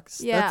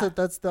Starbucks. Yeah.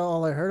 That's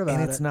all I heard about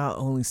and it. it's not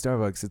only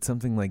Starbucks. It's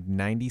something like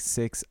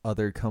 96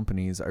 other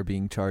companies are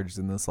being charged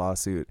in this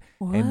lawsuit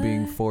and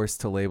being What?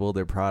 forced to label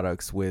their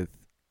products with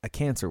a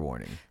cancer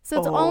warning. So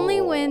it's only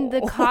when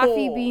the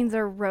coffee Oh. beans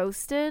are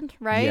roasted,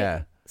 right?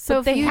 Yeah. So But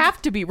if they you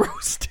have to be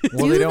roasted.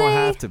 Well, Do they don't they?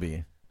 have to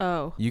be.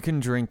 Oh. You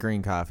can drink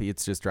green coffee.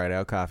 It's just dried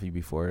out coffee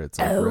before it's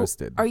like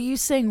roasted. Are you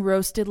saying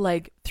roasted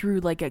like through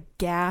like a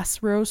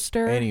gas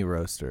roaster? Any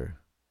roaster.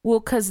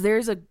 Well, because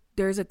there's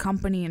a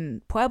company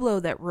in Pueblo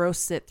that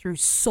roasts it through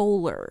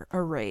solar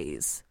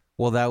arrays.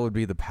 Well, that would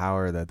be the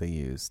power that they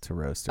use to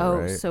roast it, Oh,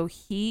 right? so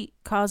heat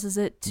causes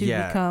it to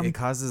yeah, become. it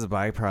causes a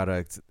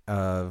byproduct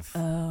of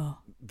Oh.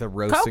 the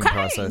roasting Cocaine!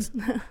 process.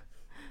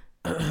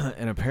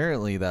 And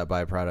apparently that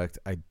byproduct,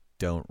 I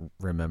don't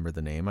remember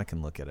the name. I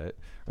can look at it.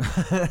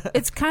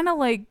 It's kind of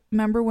like,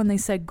 remember when they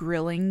said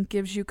grilling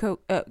gives you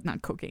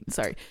not cocaine,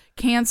 sorry,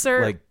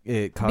 cancer? Like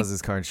it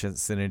causes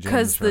carcinogens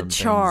Because from the things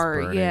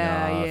char, burning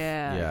yeah, off.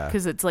 yeah.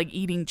 Because it's like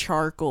eating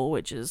charcoal,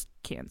 which is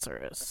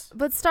cancerous.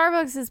 But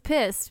Starbucks is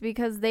pissed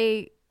because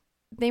they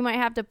might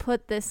have to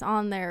put this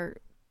on their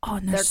Oh,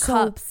 and they're their so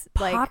cups.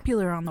 Like,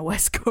 popular on the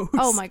West Coast.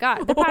 oh my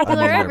god, they're I mean, popular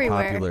they're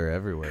everywhere. popular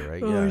everywhere,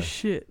 right? Oh Yeah.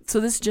 shit! So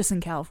this is just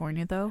in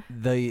California, though.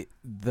 The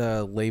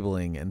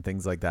labeling and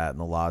things like that in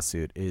the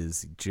lawsuit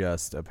is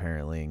just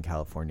apparently in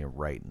California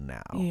right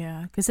now.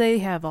 Yeah, because they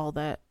have all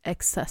that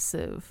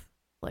excessive,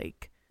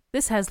 like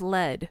this has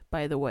lead,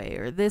 by the way,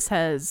 or this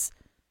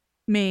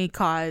may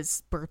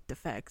cause birth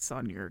defects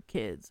on your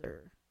kids,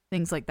 or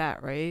things like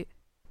that, right?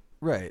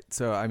 Right.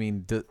 So, I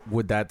mean,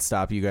 would that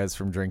stop you guys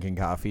from drinking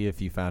coffee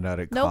if you found out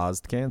it Nope.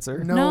 caused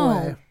cancer? No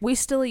way. We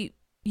still eat,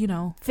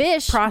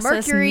 Fish,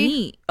 processed mercury,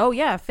 meat. Oh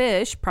yeah,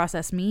 fish,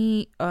 processed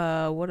meat.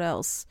 What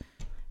else?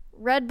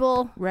 Red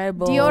Bull, Red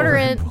Bull,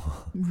 deodorant.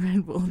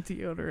 Red Bull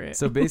deodorant.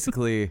 So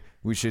basically,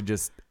 we should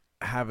just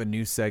have a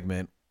new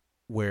segment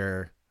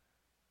where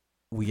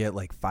we get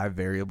like 5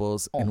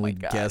 variables Oh and my we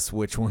God. guess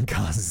which one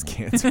causes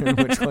cancer and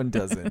which one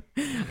doesn't.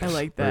 I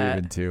like Or that.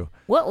 even 2.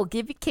 What will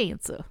give you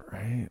cancer?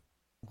 Right?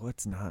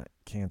 What's not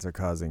cancer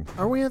causing?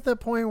 Are we at that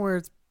point where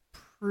it's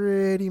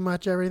pretty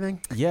much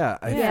everything? Yeah,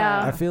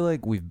 Yeah. I feel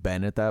like we've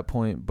been at that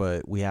point,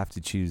 but we have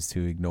to choose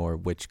to ignore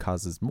which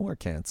causes more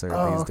cancer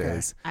Oh, these okay.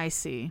 days. I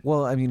see.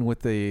 Well, I mean,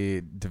 with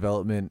the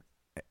development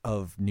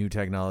of new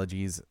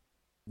technologies,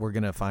 we're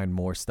going to find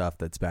more stuff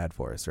that's bad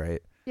for us,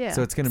 right? Yeah.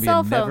 So it's going to be Cell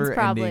a phones, never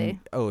probably. ending.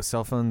 Oh,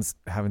 cell phones,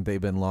 haven't they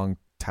been long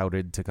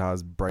touted to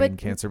cause brain But-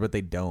 cancer? But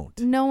they don't.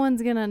 No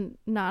one's gonna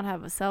not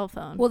have a cell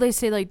phone. Well, they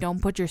say like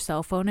don't put your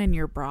cell phone in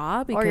your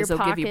bra because your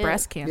it'll give you pocket.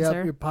 breast Yep,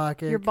 cancer. your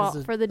pocket. Your 'cause ball-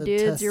 of for the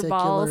dudes, your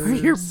balls. For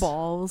your testiculars.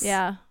 balls.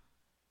 yeah,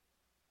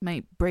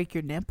 Might break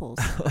your nipples.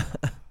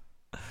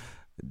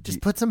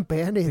 Just put some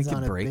band-aids Think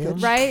on you it, break bitch. 'em?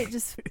 right.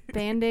 Just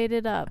band-aid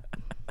it up.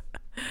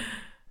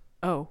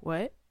 Oh,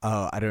 what?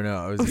 Oh, I don't know.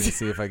 I was going to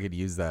see if I could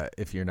use that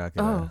if you're not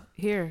going to. Oh,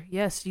 here.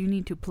 Yes, you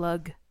need to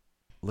plug.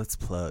 Let's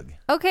plug.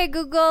 Okay,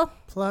 Google.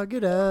 Plug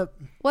it up.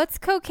 What's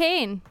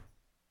cocaine?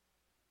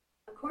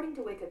 According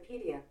to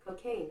Wikipedia,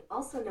 cocaine,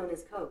 also known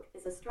as coke,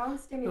 is a strong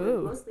stimulant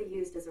Ooh. mostly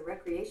used as a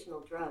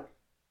recreational drug.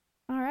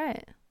 All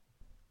right.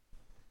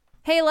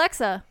 Hey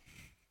Alexa.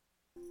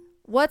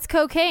 What's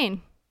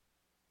cocaine?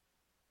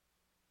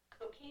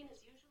 Cocaine is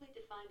usually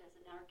defined as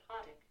a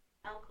narcotic,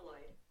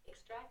 alkaloid,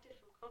 extracted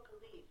from coca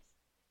leaves,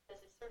 as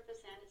a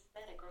surface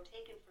anesthetic or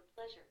taken for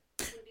pleasure.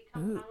 It can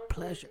become Ooh, powerful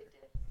pleasure. and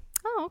addictive.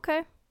 Oh,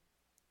 okay.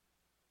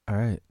 All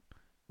right.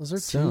 Those are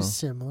So- two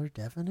similar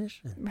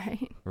definitions.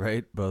 Right.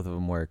 Right? Both of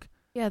them work.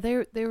 Yeah, they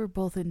were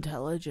both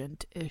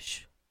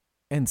intelligent-ish.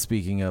 And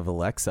speaking of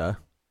Alexa,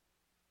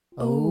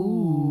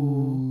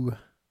 Oh.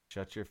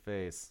 shut your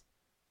face.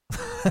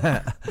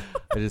 I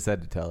just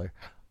had to tell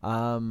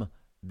her.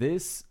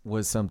 This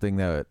was something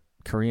that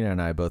Karina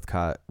and I both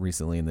caught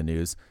recently in the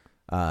news,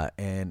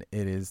 and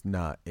it is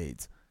not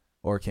AIDS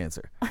or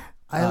cancer.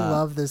 I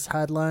love this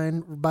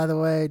headline. By the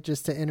way,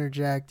 just to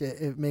interject,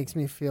 it makes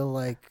me feel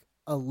like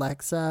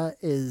Alexa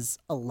is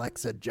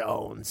Alexa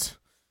Jones.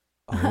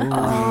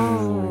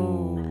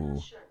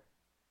 Oh. Sure.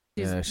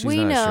 Yeah, she's We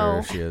not know. sure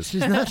if she is.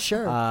 She's not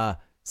sure.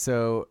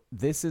 So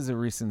this is a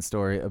recent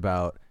story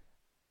about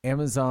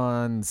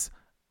Amazon's,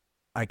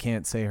 I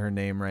can't say her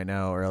name right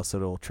now or else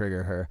it'll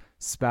trigger her,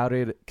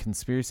 spouted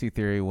conspiracy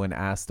theory when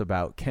asked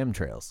about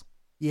chemtrails.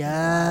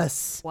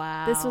 Yes.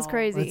 Wow. This was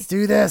crazy. Let's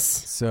do this.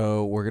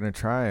 So we're going to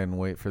try and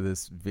wait for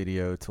this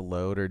video to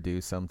load or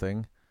do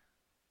something.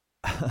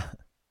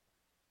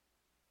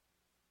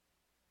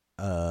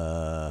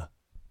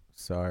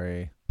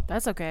 Sorry.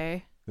 That's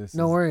okay. This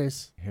No is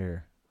worries.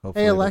 here.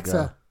 Hopefully Hey, it'll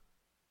Alexa.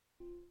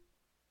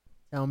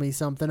 Tell me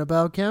something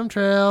about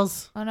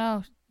chemtrails. Oh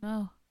no,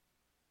 no.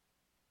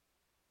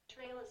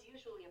 Trail is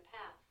usually a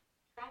path.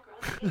 Track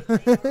or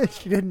unpaved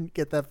She didn't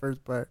get that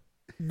first part.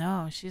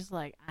 No, she's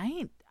like,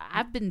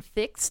 I've been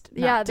fixed.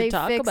 Not Yeah, to they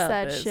talk fixed about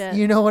that this. shit.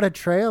 You know what a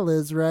trail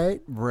is,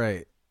 right? go.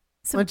 Right.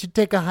 So- Why don't you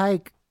take a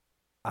hike?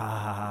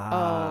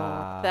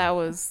 Ah. Oh, that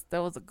was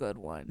a good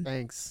one.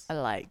 Thanks. I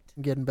liked.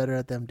 I'm getting better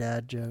at them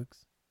dad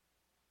jokes.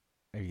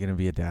 Are you gonna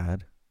be a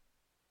dad?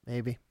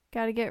 Maybe.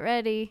 Gotta get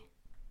ready.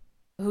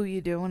 Who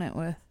you doing it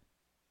with?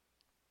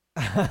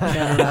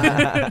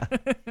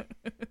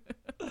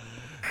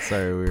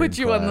 Sorry, we were Put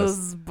in you on the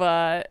class.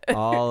 spot.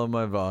 All of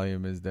my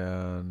volume is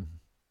down.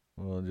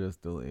 We'll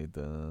just delete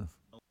this.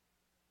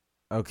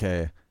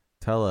 Okay,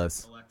 tell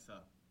us. Alexa,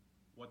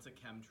 what's a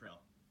chemtrail?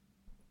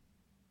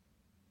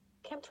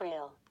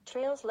 Chemtrail.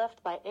 Trails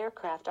left by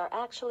aircraft are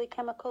actually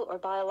chemical or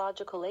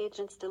biological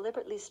agents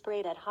deliberately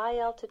sprayed at high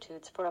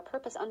altitudes for a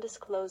purpose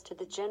undisclosed to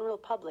the general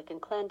public in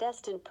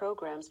clandestine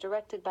programs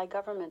directed by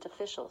government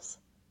officials.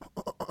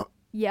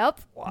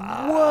 Yep.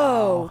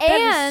 Whoa. That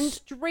And is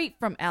straight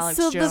from Alex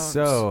so the- Jones.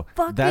 So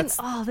Fucking. that's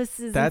this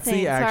is that's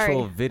insane. the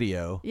actual Sorry.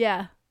 video,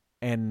 Yeah.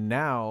 and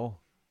now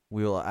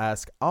we will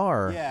ask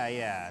our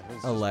Yeah. This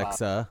is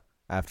Alexa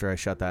after I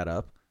shut that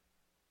up.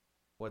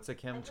 What's a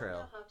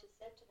chemtrail?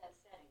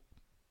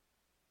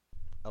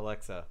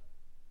 Alexa,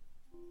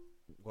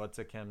 what's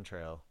a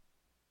chemtrail?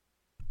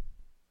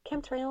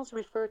 Chemtrails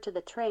refer to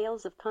the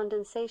trails of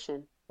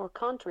condensation, or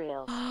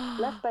contrails,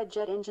 left by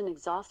jet engine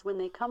exhaust when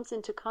they comes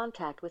into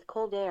contact with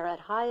cold air at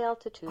high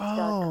altitudes.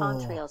 Oh.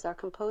 Contrails are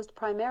composed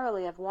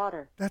primarily of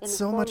water. in That's the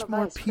so form much of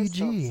more ice crystals.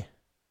 PG.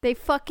 They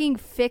fucking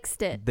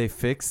fixed it. They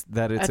fixed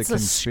that it's That's a a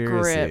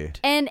conspiracy. script.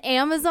 And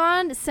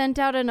Amazon sent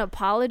out an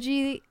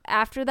apology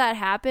after that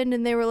happened,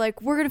 and they were like,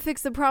 "We're gonna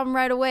fix the problem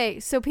right away."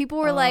 So people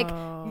were like,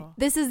 Oh.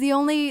 "This is the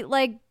only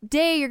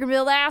day you're gonna be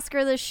able to ask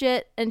her this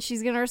shit," and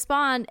she's gonna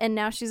respond. And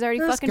now she's already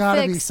There's fucking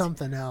gotta fixed. be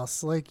something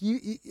else. Like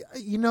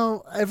you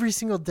know, every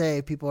single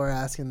day people are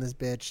asking this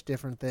bitch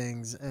different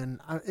things,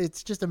 and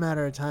it's just a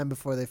matter of time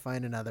before they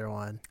find another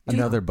one.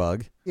 Another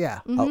bug.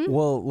 Yeah. Mm-hmm.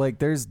 Well, like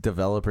there's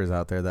developers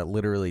out there that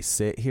literally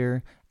sit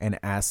here and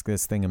ask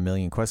this thing a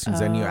million questions,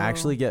 and you Oh.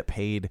 actually get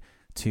paid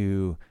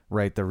to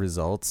write the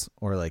results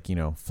or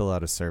fill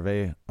out a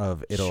survey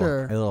of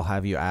Sure. it'll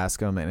have you ask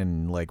them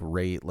and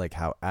rate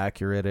how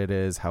accurate it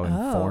is, how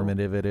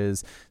informative it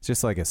is. It's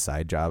just like a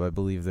side job. I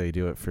believe they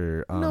do it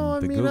for No, I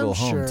the mean, Google I'm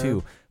Home sure.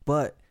 too.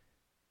 But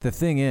the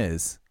thing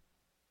is,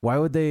 why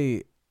would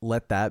they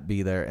let that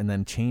be there and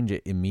then change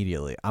it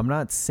immediately? I'm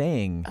not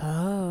saying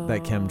Oh.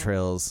 that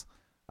chemtrails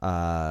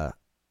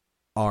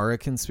are a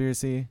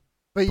conspiracy.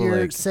 But But,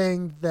 you're like-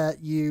 saying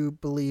that you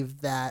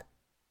believe that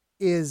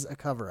is a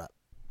cover up.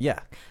 Yeah.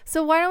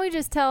 So why don't we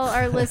just tell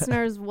our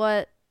listeners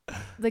what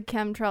the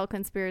chemtrail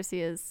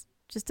conspiracy is?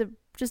 Just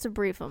to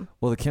brief them.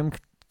 Well, the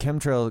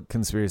chemtrail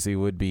conspiracy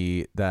would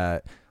be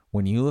that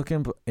when you look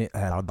in,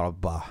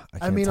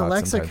 I mean,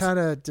 Alexa kind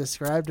of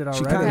described it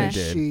She already.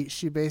 kinda did.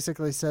 She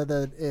basically said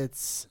that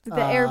it's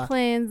The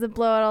airplanes that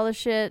blow out all the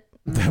shit.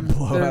 That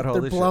blow they're, out all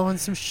they're this shit. blowing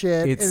some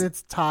shit, It's- and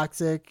it's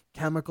toxic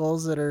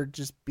chemicals that are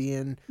just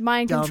being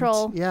Mind dumped.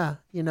 control. Yeah,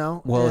 you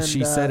know. Well, and,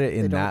 she said it they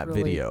in don't that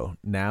really- video.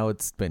 Now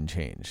it's been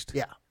changed.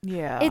 Yeah.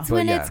 Yeah. It's But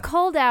when yeah. it's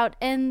cold out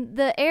and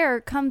the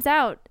air comes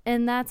out,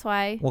 and that's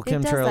why. Well, it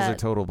does chemtrails that. are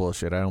total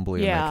bullshit. I don't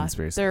believe in that yeah.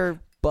 conspiracy. They're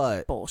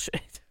But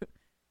bullshit.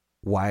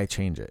 why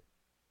change it?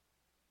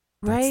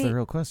 That's Right? the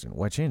real question.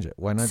 Why change it?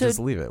 Why not So- just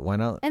leave it? Why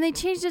not? And they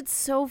changed it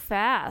so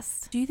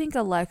fast. Do you think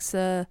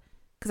Alexa?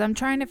 Because I'm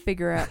trying to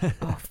figure out.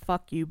 Oh,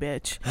 fuck you,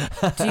 bitch.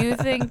 Do you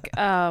think?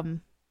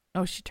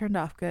 Oh, she turned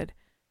off. Good.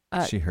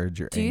 She heard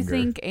your Do you anger.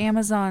 think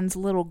Amazon's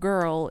little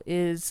girl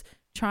is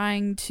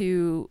trying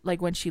to,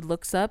 when she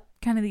looks up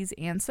kind of these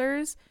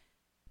answers,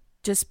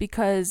 just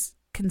because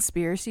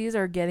conspiracies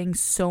are getting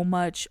so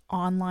much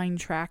online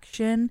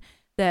traction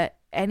that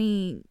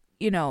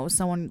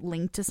someone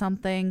linked to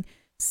something,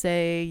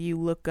 say you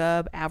look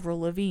up Avril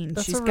Lavigne,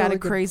 That's she's a got really a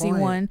good crazy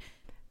point. one.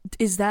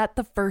 Is that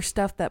the first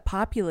stuff that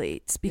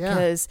populates?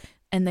 Because,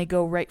 and they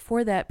go right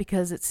for that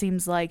because it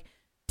seems like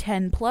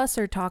 10 plus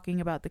are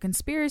talking about the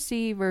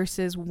conspiracy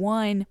versus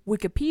one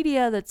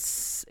Wikipedia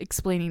that's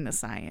explaining the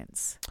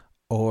science.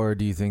 Or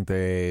do you think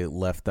they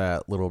left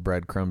that little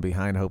breadcrumb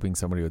behind, hoping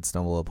somebody would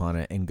stumble upon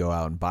it and go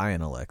out and buy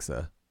an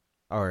Alexa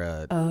or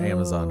a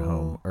Amazon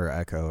Home or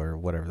Echo or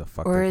whatever the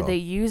fuck? Or they're are called? they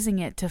using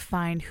it to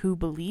find who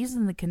believes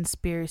in the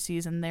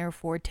conspiracies and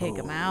therefore take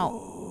them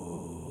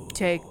out?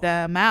 Take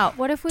them out.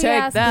 What if we Take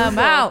ask them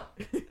Google? out.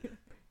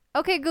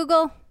 Okay,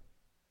 Google.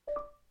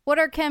 What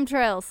are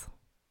chemtrails?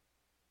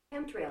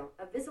 Chemtrail,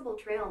 a visible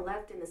trail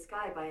left in the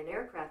sky by an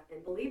aircraft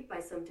and believed by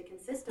some to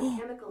consist of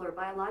chemical or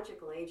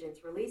biological agents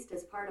released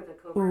as part of a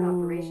covert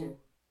operation.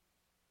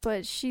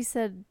 But she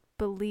said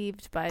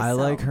believed by I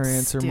like some. her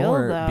answer Still,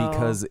 more though.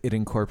 because it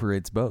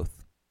incorporates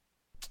both.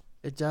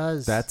 It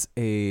does. That's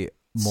a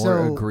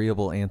more So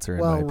agreeable answer in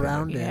my opinion.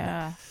 well-rounded.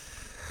 Yeah.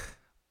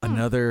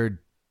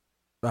 Another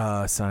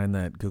sign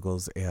that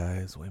Google's AI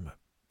is way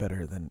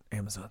better than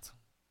Amazon's.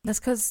 That's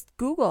because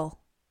Google.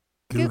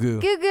 Google.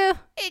 Goo.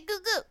 Hey,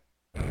 Google.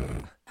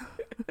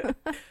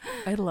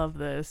 I love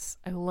this.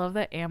 I love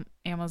that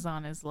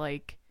Amazon is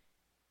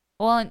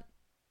and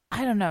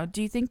I don't know.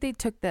 Do you think they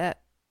took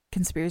that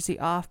conspiracy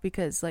off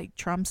because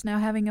Trump's now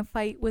having a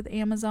fight with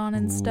Amazon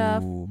and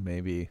stuff? Ooh,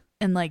 maybe.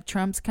 And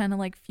Trump's kind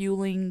of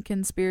fueling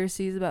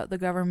conspiracies about the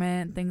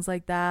government, things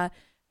like that.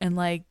 And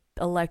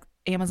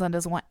Amazon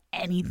doesn't want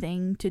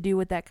anything to do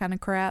with that kind of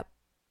crap.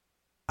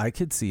 I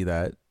could see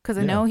that. Because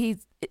I Yeah. know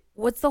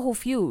what's the whole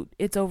feud?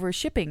 It's over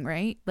shipping,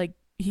 right? Like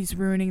he's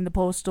ruining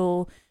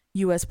the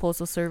U.S.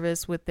 Postal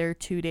Service with their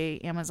 2-day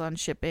Amazon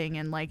shipping,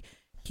 and like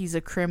he's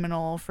a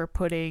criminal for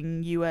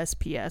putting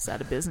USPS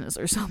out of business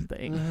or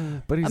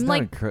something. But he's I'm not.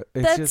 like,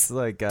 It's that's just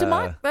like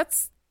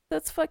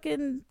That's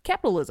fucking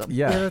capitalism.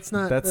 yeah. that's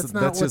not that's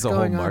what's just a whole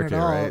going market, on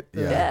at all. right?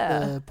 Yeah.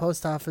 The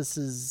post office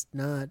is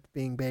not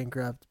being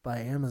bankrupt by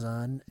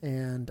Amazon,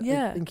 and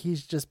Yeah. I think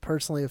he's just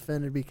personally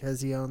offended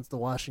because he owns the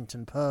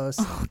Washington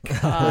Post, Oh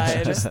which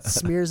God. just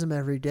smears him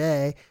every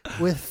day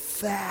with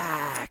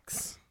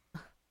facts.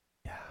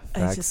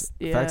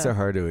 Facts are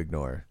hard to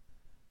ignore.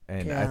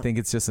 And I Yeah. think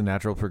it's just a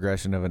natural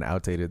progression of an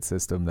outdated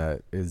system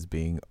that is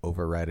being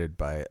overridden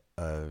by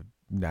a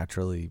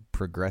naturally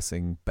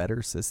progressing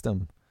better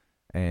system.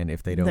 And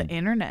if they don't, The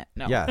internet.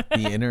 No. yeah,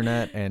 the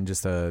internet and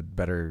just a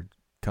better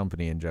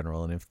company in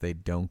general. And if they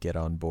don't get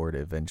on board,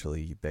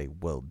 eventually they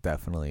will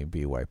definitely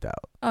be wiped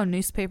out. Oh,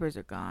 newspapers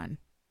are gone.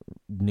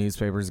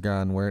 Newspapers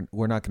gone.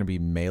 We're not going to be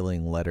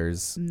mailing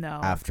letters No.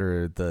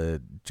 after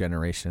the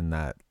generation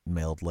that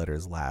mailed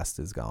letters last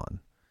is gone.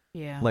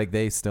 Yeah. Like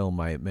they still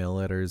might mail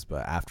letters,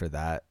 but after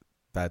that,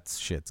 that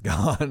shit's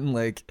gone.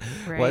 Like,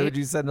 why Right? would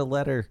you send a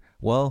letter?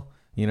 Well,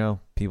 you know,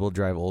 people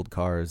drive old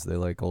cars. They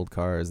like old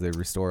cars. They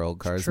restore old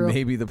cars. True.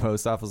 Maybe the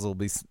post office will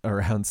be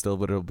around still,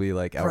 but it'll be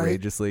like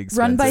outrageously expensive.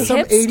 Run by Some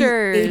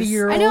hipsters.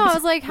 80-year-old I know. I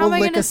was like, how am I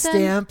lick going to a send?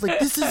 stamp like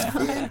this is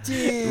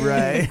vintage.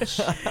 Right.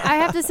 I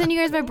have to send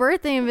you guys my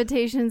birthday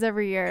invitations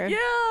every year. Yeah.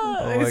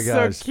 Oh my it's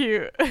gosh. so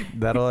cute.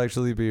 That'll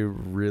actually be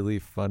really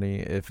funny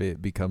if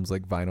it becomes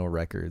like vinyl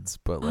records,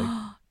 but like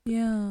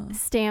Yeah.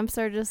 Stamps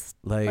are just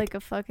like a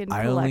fucking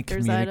I only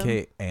collector's item.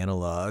 communicate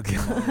analog.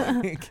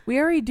 Like, We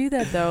already do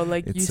that though.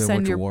 Like it's you so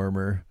send much your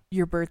warmer.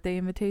 birthday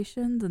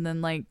invitations and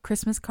then like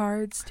Christmas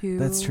cards too.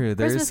 That's true.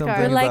 There is Christmas something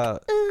card. Like,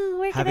 about Ooh,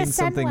 we're having gonna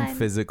send something one.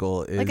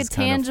 physical is Like a kind of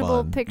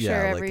tangible fun. picture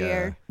Yeah, every like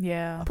year.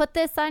 Yeah. Put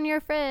this on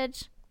your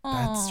fridge.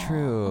 That's Aw.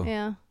 true.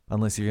 Yeah.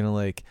 Unless you're gonna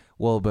like,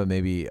 well, but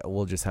maybe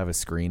we'll just have a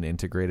screen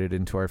integrated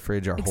into our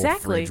fridge. Our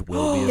Exactly. whole fridge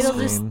will be a It'll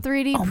screen. just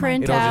 3D Oh my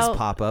print It'll out just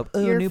pop up.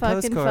 Oh, your new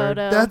fucking postcard.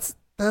 photo.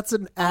 That's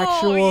an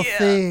actual yeah.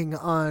 thing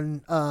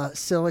on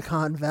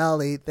Silicon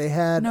Valley. They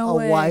had No a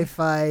way.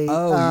 Wi-Fi.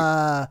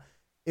 Oh,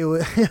 it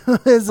was, it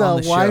was On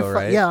a the show, Wi-Fi.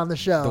 right? Yeah, on the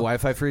show. The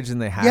Wi-Fi fridge,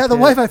 and they hacked yeah, the it.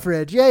 Wi-Fi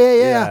fridge.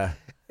 Yeah.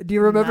 Do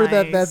you remember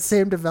that Nice.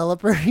 same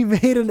developer? He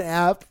made an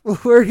app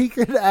where he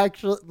could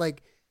actually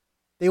like.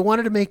 They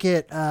wanted to make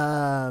it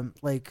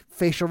like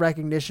facial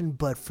recognition,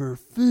 but for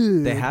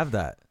food. They have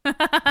that.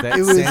 That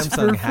It was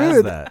Samsung for has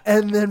food. that.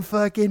 And then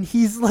fucking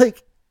he's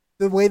like,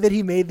 the way that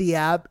he made the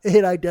app,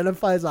 it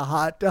identifies a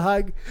hot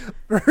dog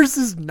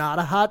versus not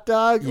a hot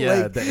dog. Yeah,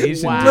 like, the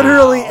Asian Wow. dude.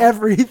 literally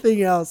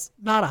everything else,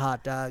 not a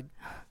hot dog.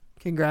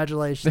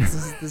 Congratulations.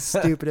 This is the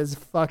stupidest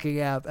fucking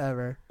app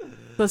ever.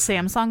 So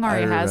Samsung I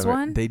already has remember.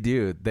 one? They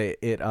do.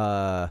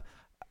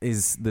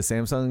 Is the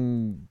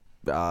Samsung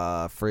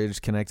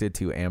fridge connected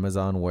to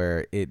Amazon,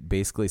 where it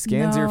basically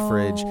scans your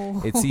fridge.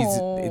 It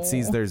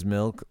sees No. there's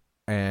milk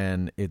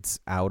and it's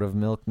out of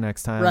milk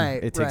next time.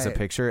 Right, It takes a right.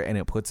 picture and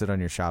it puts it on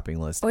your shopping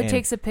list. Oh, it And-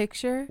 takes a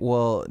picture?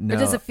 Well, no. Or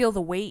does it feel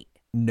the weight?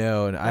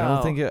 No, I don't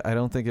Oh. think it. I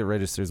don't think it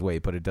registers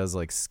weight, but it does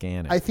like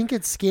scan it. I think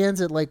it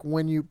scans it like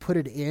when you put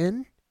it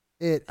in,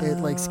 it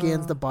like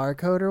scans the Oh.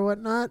 barcode or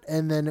whatnot,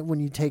 and then when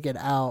you take it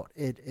out,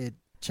 it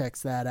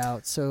checks that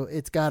out. So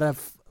it's got a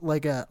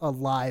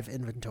live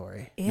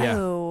inventory. Ew.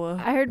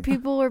 Yeah. I heard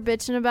people were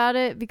bitching about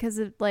it because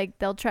of, like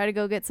they'll try to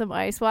go get some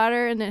ice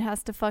water and it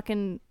has to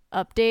fucking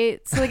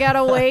update, so they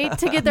gotta wait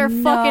to get their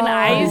fucking No.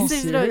 ice. Are you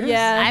They don't- serious?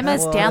 yeah, I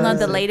must What? download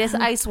the latest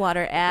ice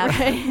water app.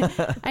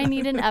 right. I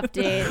need an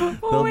update.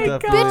 Oh my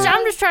definitely- Bitch,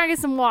 I'm just trying to get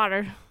some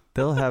water.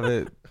 They'll have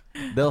it.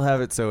 They'll have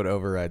it so it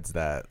overrides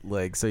that,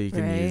 like, so you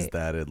can use Right.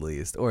 that at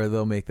least, or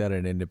they'll make that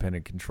an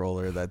independent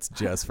controller that's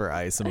just for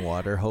ice and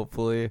water,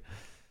 hopefully.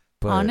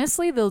 But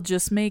Honestly, they'll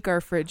just make our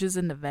fridges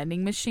into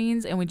vending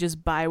machines and we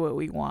just buy what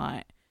we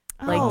want.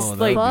 Like, oh,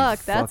 that'd be fuck,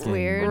 that's fucking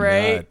weird.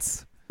 Right.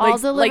 nuts. All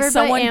Like- delivered like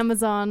someone- by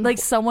Amazon. Like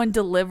someone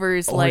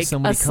delivers Or like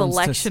somebody a comes to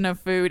selection of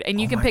food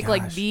and you Oh can my pick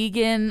like gosh.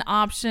 vegan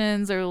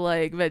options or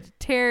like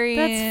vegetarian.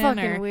 that's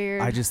fucking or,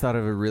 weird. I just thought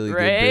of a really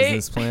Right? good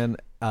business plan.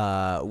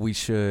 We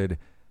should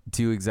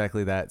do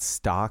exactly that.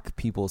 Stock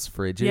people's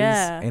fridges,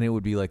 Yeah. and it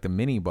would be like the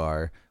mini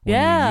bar when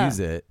Yeah. you use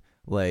it.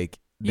 Like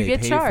You they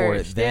get pay for it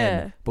charged,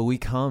 then, yeah. but we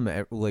come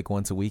like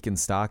once a week and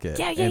stock it.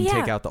 Yeah, yeah, and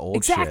take yeah. out the old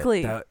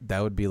Exactly. shit.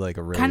 That would be like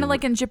a really Kind of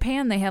like in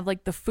Japan, they have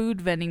like the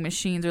food vending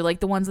machines or like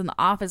the ones in the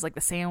office, like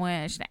the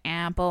sandwich, the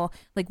apple.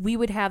 Like we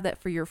would have that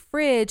for your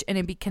fridge and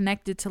it'd be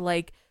connected to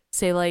like,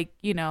 say, like,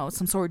 you know,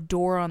 some sort of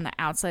door on the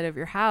outside of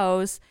your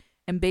house.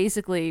 And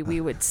basically, we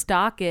would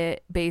stock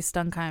it based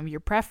on kind of your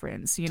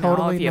preference. You know,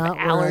 Totally if you have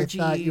not where I allergies.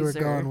 thought you were or,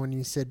 going when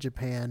you said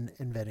Japan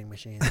and vending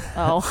machines.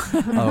 Oh,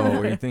 Oh,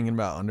 were you thinking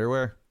about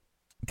underwear?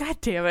 God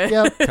damn it.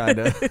 Yep. Kind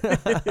of.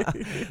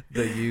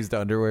 The used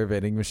underwear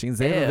vending machines.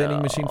 They have a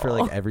vending machine for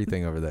like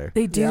everything over there.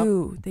 They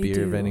do. They Beer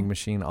do. vending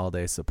machine all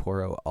day.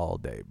 Sapporo all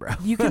day, bro.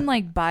 You can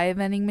like buy a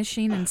vending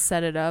machine and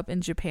set it up.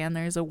 In Japan,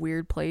 there's a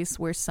weird place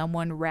where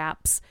someone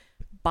wraps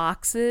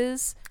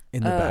boxes.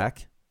 In the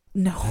back.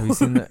 No. Have you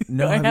seen that?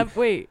 No, I have.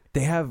 Wait.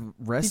 They have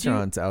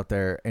restaurants out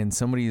there, and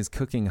somebody is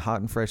cooking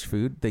hot and fresh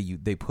food that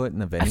they put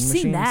in a vending seen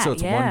machine. that, So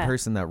it's yeah. one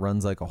person that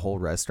runs like a whole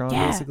restaurant,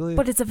 Yeah, basically.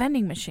 but it's a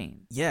vending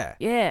machine. yeah,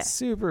 Yeah.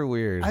 super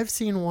weird. I've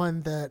seen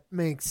one that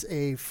makes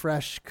a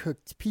fresh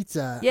cooked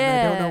pizza. And I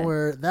Yeah. don't know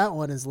where that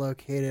one is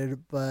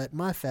located, but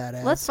my fat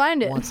ass Let's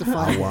find it. wants to I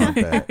find it. want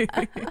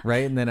that.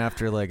 Right, and then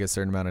after like a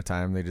certain amount of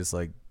time, they just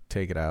like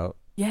take it out.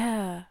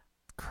 Yeah.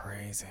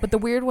 Crazy. But the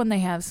weird one they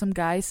have, some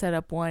guy set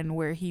up one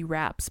where he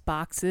wraps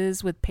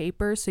boxes with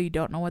paper so you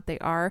don't know what they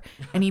are.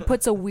 And he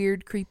puts a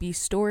weird, creepy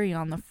story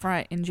on the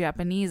front in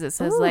Japanese. It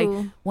says, like,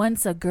 Ooh.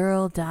 once a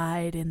girl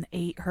died and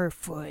ate her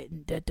foot.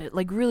 And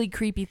like really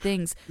creepy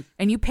things.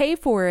 And you pay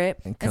for it.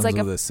 it It's comes like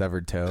with a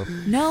severed toe.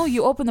 no,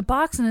 you open the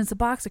box and it's a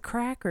box of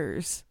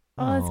crackers.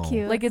 Oh, that's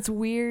cute. Like it's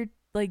weird,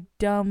 like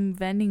dumb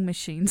vending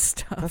machine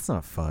stuff. That's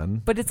not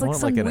fun. But it's I like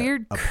want, some an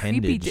weird creepy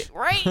appendage.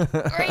 right.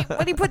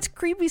 But he puts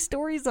creepy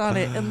stories on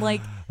it, and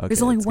like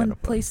there's Okay, only that's one kinda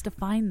fun. place to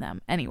find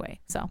them. Anyway,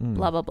 so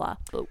blah blah blah.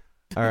 Boop.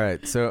 All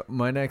right, so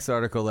my next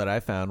article that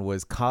I found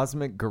was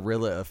Cosmic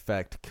Gorilla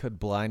Effect Could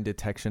Blind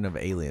Detection of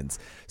Aliens.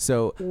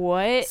 So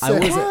What?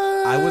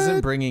 I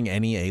wasn't bringing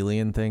any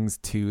alien things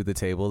to the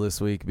table this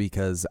week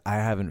because I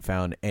haven't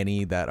found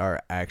any that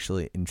are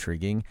actually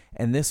intriguing,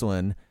 and this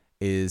one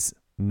is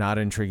not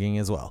intriguing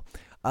as well.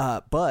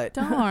 But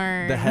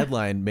Darn. the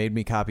headline made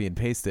me copy and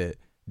paste it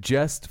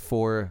just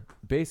for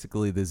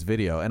basically this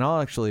video, and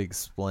I'll actually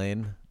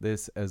explain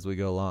this as we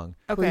go along.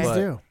 Okay. Please But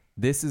do.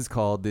 this is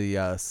called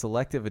the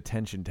selective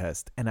attention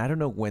test, and I don't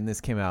know when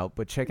this came out,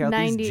 but check out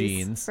 90s these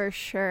jeans, for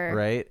sure.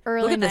 right?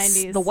 Early Look at this,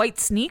 90s. the white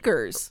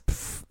sneakers.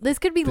 This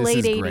could be This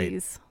late is great.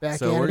 80s. Back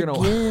So at we're it gonna-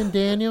 again,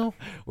 Daniel.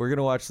 We're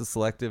gonna watch the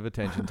selective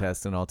attention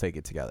test, and I'll take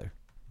it together.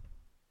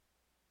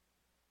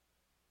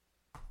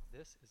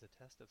 This is a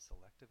test of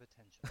selective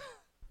attention.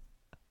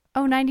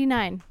 Oh,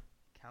 99.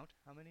 Count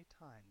how many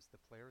times the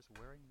players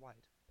wearing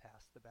white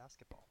pass the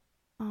basketball.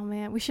 Oh,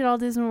 man. We should all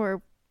do this when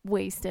we're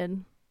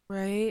wasted.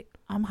 Right?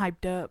 I'm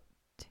hyped up.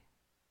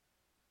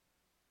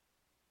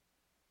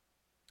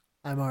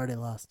 I'm already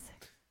lost.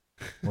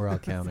 We're all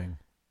counting.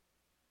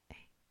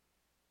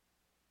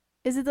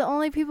 Is it the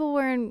only people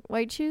wearing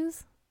white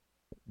shoes?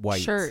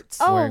 White Shirts.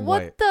 Oh, Wearing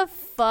what white. the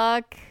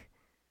fuck?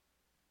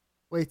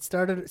 Wait,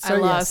 started. I So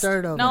yeah, lost.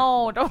 start over.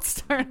 No, don't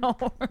start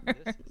over.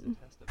 This is a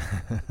test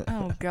of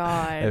Oh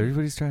God.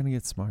 Everybody's trying to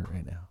get smart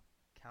right now.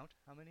 count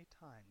how many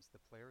times the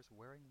players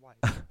wearing white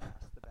pass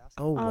the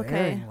basketball. Oh, Okay.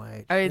 wearing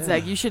white. All right, Yeah.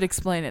 Zach, you should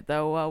explain it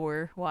though while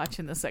we're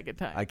watching the second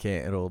time. I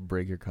can't. It'll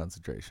break your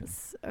concentration.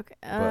 Okay.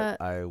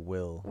 But I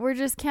will. We're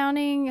just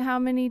counting how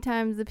many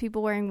times the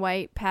people wearing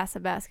white pass a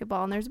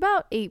basketball, and there's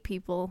about 8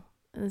 people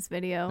in this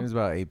video. There's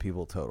about 8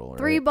 people total.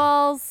 3 right?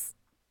 balls,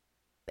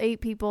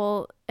 8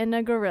 people, and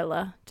a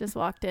gorilla just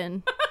walked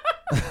in.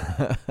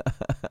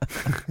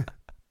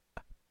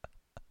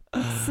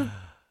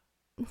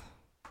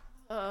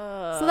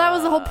 So that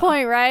was the whole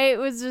point, right?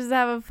 Was just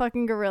have a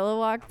fucking gorilla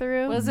walk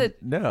through. Was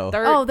it No.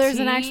 13? Oh, there's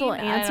an actual I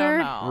don't answer?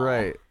 know.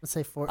 Right. Let's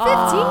say 4. 15.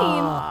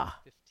 Ah.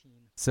 15.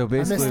 So I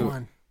missed basically,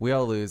 one. we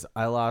all lose.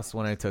 I lost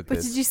when I took But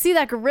this. did you see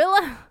that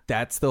gorilla?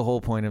 That's the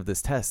whole point of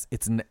this test.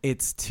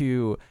 It's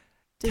to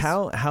Just-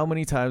 count how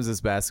many times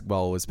this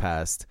basketball was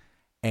passed,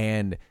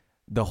 and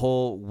the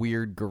whole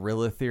weird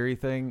gorilla theory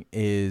thing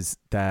is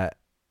that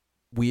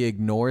we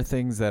ignore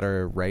things that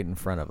are right in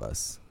front of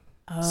us.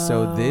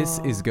 So this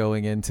is Oh.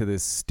 going into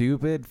this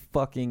stupid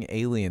fucking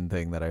alien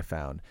thing that I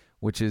found,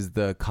 which is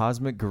the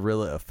cosmic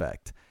gorilla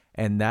effect.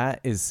 And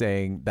that is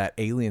saying that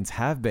aliens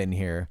have been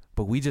here,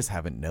 but we just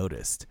haven't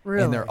noticed. And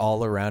Really? they're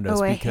all around us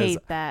Oh, I because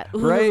hate that.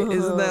 right?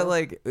 Isn't that Ugh.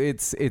 like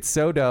it's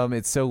so dumb,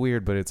 it's so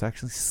weird, but it's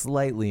actually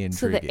slightly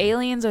So intriguing. the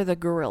aliens are the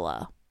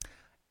gorilla.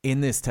 In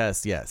this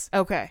test, yes.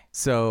 Okay.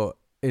 So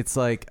it's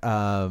like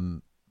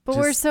But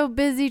we're just- so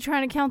busy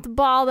trying to count the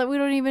ball that we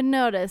don't even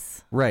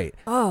notice. right.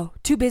 Oh,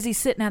 too busy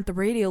sitting at the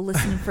radio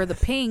listening for the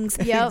pings.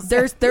 Yep.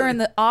 They're in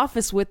the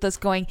office with us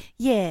going,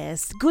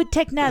 yes, good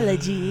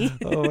technology.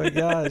 Oh my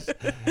gosh.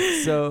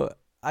 So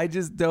I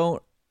just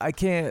don't I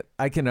can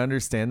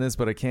understand this,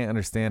 but I can't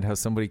understand how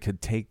somebody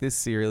could take this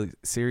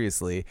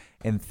seriously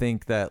and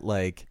think that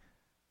like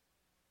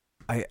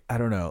I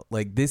don't know.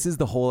 Like this is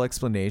the whole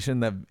explanation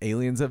that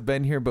aliens have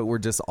been here, but we're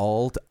just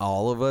all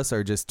of us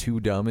are just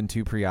too dumb and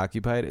too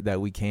preoccupied that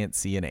we can't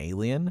see an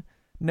alien.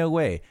 No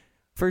way.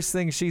 First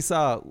thing she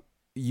saw,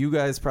 you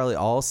guys probably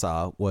all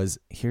saw, was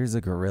here's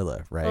a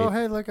gorilla, right? Oh,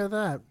 hey, look at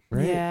that.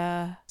 Right?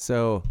 Yeah.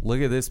 So look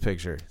at this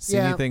picture. See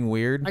Yeah. anything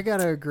weird? I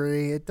gotta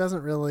agree. It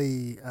doesn't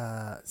really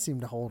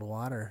seem to hold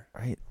water.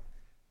 Right.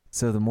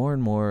 So the more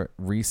and more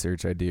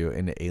research I do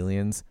into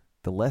aliens,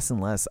 the less and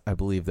less I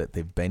believe that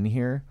they've been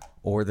here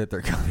or that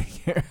they're coming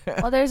here.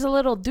 Well, there's a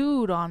little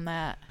dude on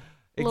that.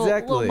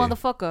 Exactly. Little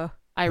motherfucker.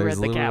 I There's read a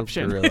the little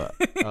caption. gorilla.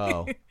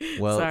 Oh,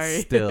 well, Sorry.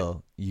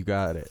 still, you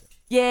got it.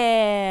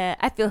 Yeah,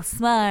 I feel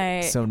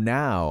smart. So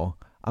now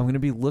I'm going to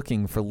be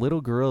looking for little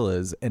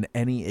gorillas and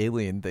any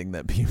alien thing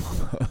that people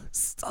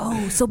post.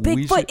 oh, so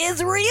We Bigfoot should-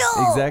 is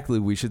real. Exactly.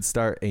 We should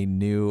start a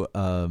new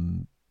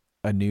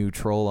a new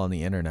troll on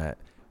the internet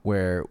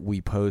where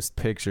we post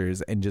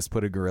pictures and just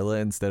put a gorilla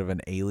instead of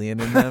an alien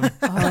in them.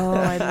 Oh,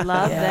 I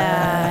love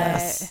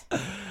Yes.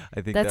 that.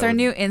 I think That's that our would-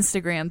 new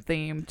Instagram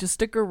theme.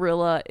 Just a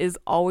gorilla is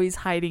always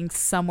hiding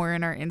somewhere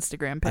in our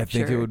Instagram picture. I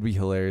think it would be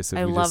hilarious if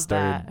I we love just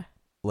started that.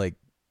 like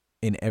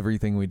in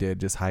everything we did,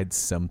 just hide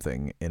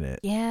something in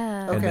it.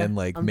 Yeah. Okay, And then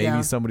like I'm maybe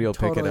down. somebody will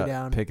Totally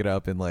down. pick it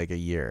up in like a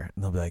year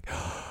and they'll be like,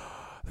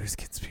 there's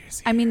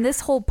conspiracy. I mean,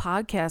 this whole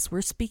podcast,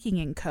 we're speaking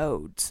in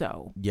code,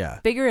 so Yeah,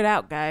 figure it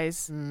out,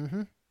 guys.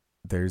 Mm-hmm.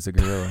 there's a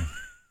gorilla.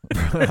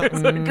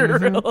 There's a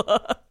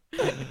gorilla.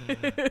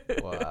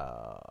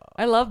 Wow.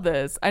 I love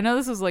this. I know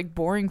this was like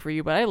boring for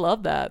you, but I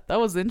love that. That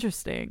was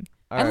interesting.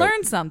 All I right.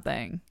 learned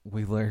something.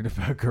 We learned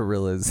about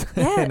gorillas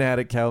Yeah. and how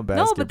to count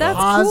basketball. No, but that's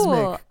Cosmic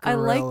cool.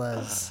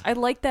 gorillas. I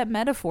like that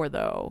metaphor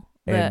though.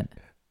 and, That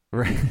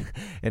right,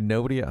 and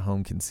nobody at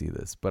home can see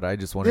this, but I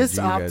just wanted This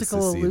you guys to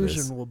optical see illusion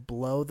this. will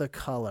blow the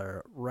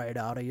color right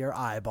out of your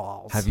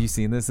eyeballs. Have you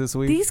seen this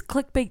week? these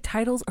clickbait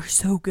titles are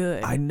so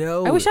good. I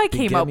know. I wish I They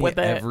came get up me with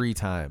it. every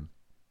time.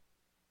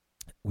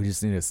 We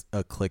just need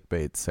a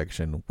clickbait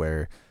section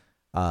where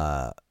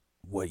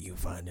what you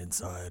find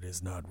inside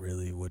is not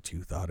really what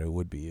you thought it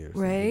would be, or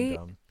something Right?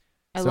 dumb.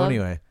 I So love-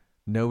 anyway,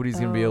 nobody's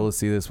gonna be Oh. able to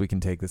see this. We can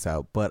take this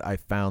out, but I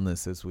found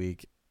this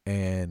week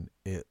and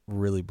it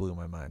really blew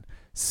my mind.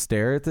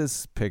 Stare at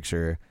this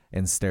picture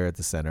and stare at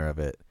the center of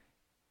it,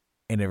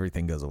 and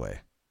everything goes away.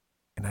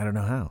 And I don't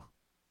know how,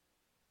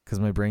 because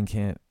my brain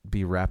can't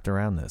be wrapped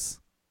around this.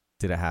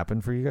 Did it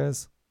happen for you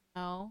guys?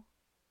 No.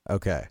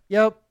 Okay,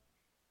 Yep.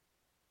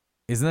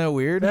 isn't that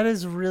weird? That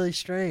is really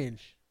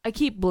strange. I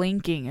keep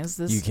blinking. Is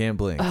this? You can't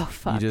blink. Oh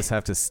fuck. You just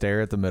have to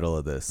stare at the middle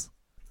of this.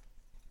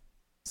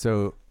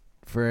 So,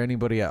 for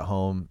anybody at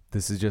home,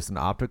 this is just an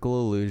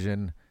optical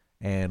illusion,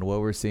 and what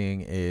we're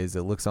seeing is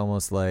it looks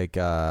almost like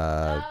No,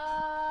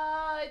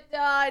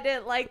 I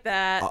didn't like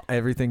that.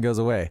 everything goes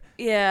away.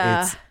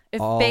 Yeah. It's It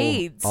all,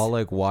 fades. all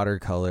like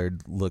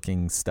watercolored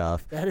looking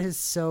stuff. That is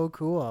so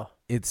cool.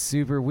 It's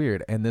super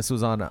weird, and this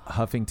was on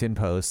Huffington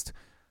Post.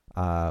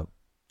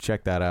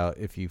 Check that out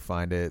if you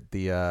find it.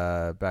 The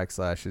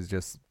backslash is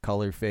just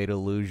color fade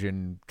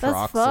illusion That's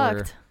Troxler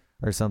fucked.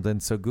 or something.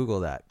 So Google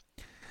that.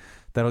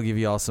 That'll give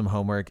you all some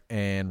homework,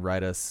 and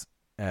write us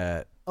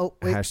at Oh,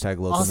 wait. hashtag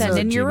local Also- Send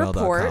in your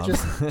report.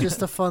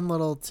 Just a fun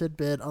little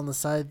tidbit on the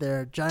side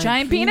there.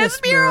 Giant penis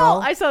mural.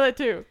 I saw that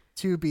too.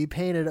 to be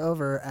painted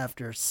over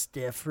after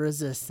stiff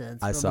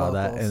resistance. I from saw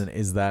that, locals. and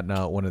is that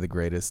not one of the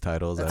greatest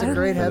titles That's ever a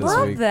great for this headline.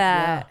 love week?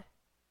 that.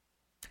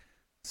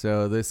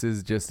 So this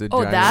is just a Oh,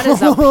 giant. that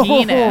is a Oh,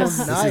 penis.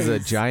 nice. This is a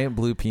giant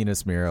blue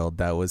penis mural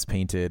that was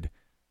painted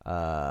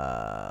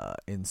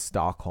in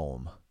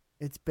Stockholm.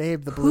 It's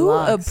Babe the Blue Who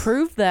Ox.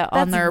 approved that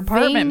on That's their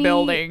apartment veiny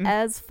building?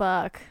 as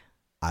fuck.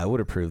 I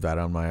would approve that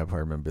on my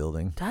apartment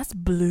building. That's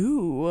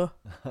blue.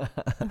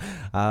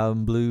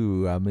 I'm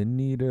blue. I'm in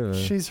need of.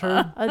 She's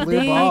heard A blue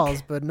dink.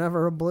 balls, but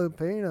never a blue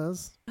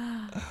penis.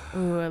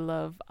 Ooh, I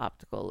love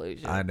optical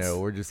illusions. I know.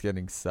 We're just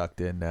getting sucked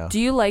in now. Do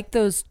you like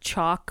those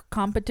chalk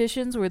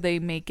competitions where they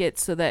make it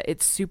so that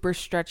it's super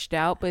stretched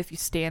out, but if you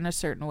stand a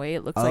certain way,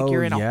 it looks like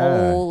you're in a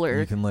hole? Or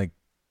you can like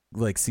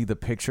see the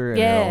picture and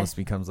it Yeah. almost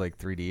becomes like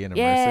 3D and immersive.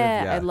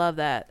 yeah, I love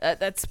that.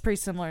 That's pretty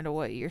similar to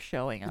what you're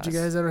showing us. Did you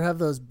guys ever have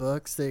those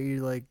books that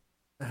you like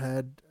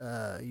had?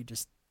 You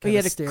just Oh, you kinda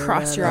had to stare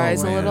cross at your it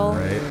eyes a and little?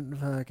 then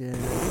fucking,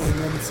 and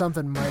then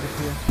something might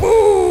appear.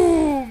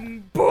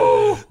 Boom!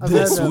 Boom! I've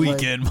This had that, like,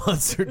 weekend,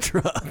 monster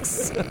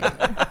trucks.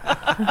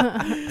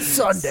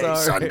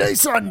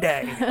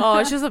 Sunday. Oh,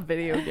 it's just a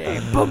video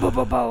game. Boom, boom,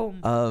 boom,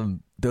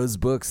 boom. Those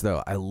books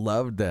though, I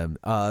loved them.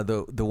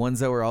 The ones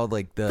that were all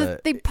like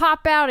They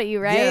pop out at you,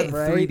 right? yeah,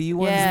 Right. 3D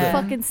ones. Yeah. that-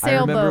 Fucking I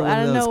remember sailboat when out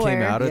of those nowhere.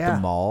 came out at Yeah.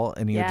 the mall,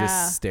 and you would Yeah.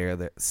 just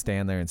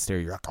stand there and stare.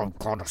 You're like, I'm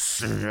gonna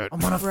see it. I'm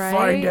gonna Right?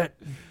 find it.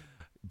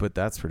 But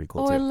that's pretty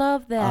cool Oh, too. I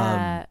love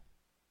that.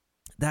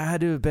 That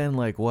had to have been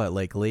like what,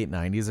 like late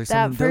 '90s or That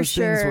something. for Those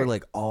things sure. were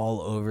like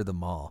all over the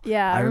mall.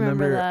 Yeah, I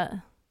remember that.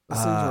 Those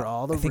things were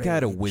all the I think I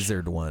had a rage.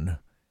 wizard one,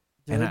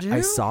 Did and you?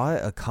 I saw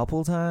it a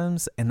couple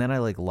times, and then I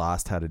like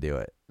lost how to do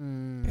it.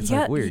 Mm. It's you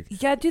like gotta, weird. You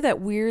gotta do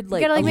that weird,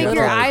 like, gotta, like, a make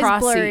little your eyes crossy-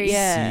 blurry.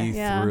 Yeah. See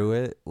Yeah. through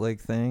it like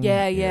thing.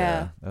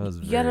 Yeah. That was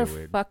You very gotta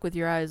weird. fuck with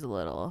your eyes a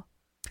little.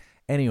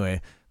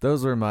 Anyway,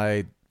 those were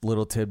my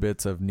little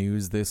tidbits of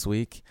news this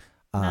week.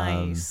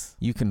 Nice.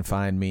 You can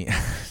find me.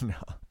 No.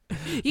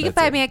 You can That's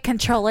find it. me at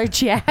Controller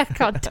Jack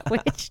on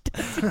Twitch.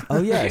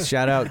 Oh yeah,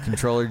 shout out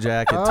Controller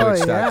Jack at Oh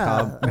twitch.com.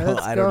 yeah, No,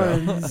 that's I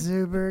don't know. going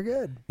super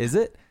good. Is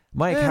it?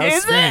 Mike, Is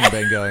how's streaming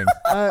been going?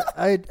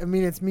 I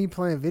mean, it's me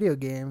playing video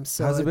games,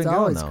 so How's it it's been going,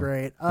 always though?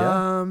 great.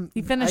 Yeah?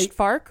 You finished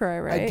Far Cry,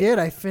 right? I did.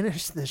 I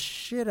finished the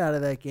shit out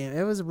of that game.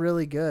 It was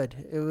really good.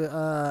 It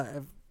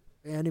if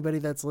anybody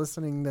that's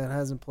listening that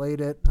hasn't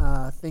played it,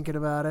 thinking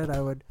about it,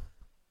 I would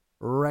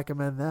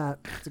recommend that.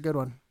 It's a good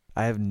one.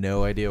 I have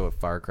no idea what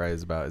Far Cry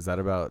is about. Is that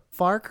about?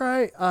 Far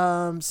Cry.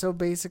 So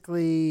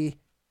basically,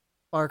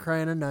 Far Cry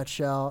in a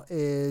nutshell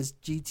is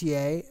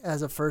GTA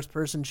as a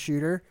first-person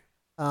shooter,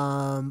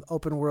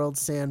 open world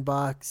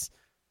sandbox.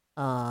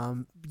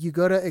 You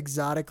go to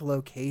exotic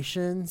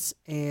locations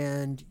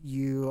and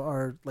you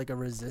are like a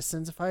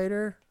resistance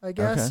fighter, I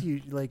guess. Okay.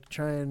 You like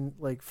try and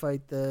like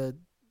fight the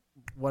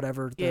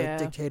whatever, the Yeah.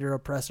 dictator,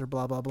 oppressor,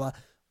 blah, blah, blah.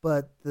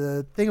 But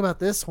the thing about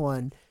this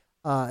one,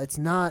 it's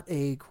not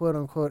a quote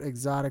unquote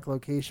exotic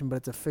location, but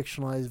it's a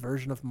fictionalized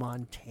version of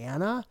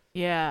Montana.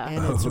 Yeah.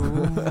 And it's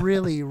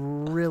really,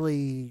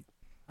 really,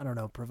 I don't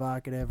know,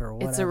 provocative or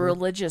whatever. It's a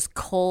religious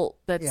cult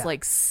that's Yeah.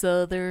 like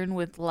Southern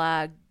with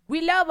like, we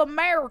love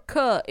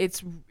America.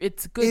 It's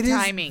good It is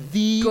timing.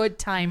 the Good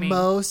timing.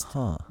 most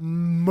Huh.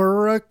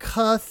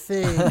 Murica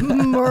thing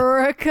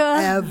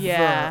Murica. ever.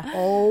 Yeah.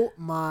 Oh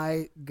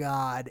my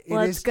God. It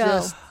Let's is go.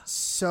 just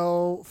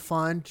so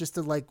fun just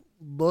to like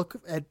look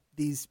at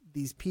these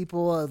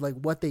people, like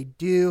what they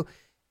do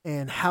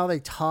and how they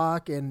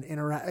talk and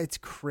interact. It's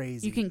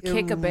crazy. You can It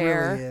kick a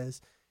bear. Really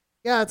is.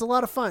 Yeah, it's a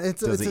lot of fun.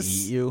 Does it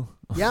eat you?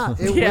 Yeah,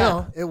 it Yeah.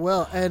 will. It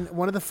will. And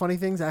one of the funny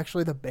things,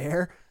 actually, the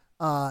bear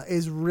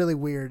is really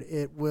weird.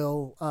 It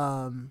will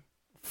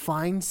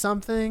find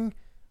something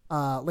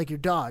like your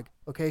dog,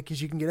 okay?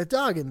 Because you can get a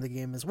dog in the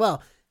game as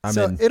well. I'm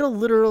so in. it'll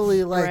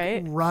literally like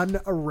Right. run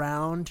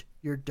around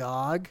your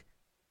dog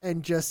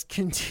and just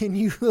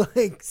continue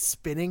like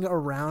spinning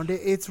around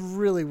it. It's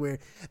really weird.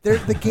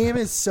 The game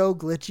is so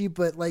glitchy,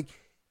 but like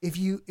if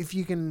you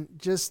can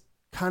just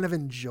kind of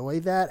enjoy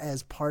that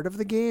as part of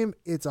the game,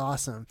 it's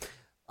awesome.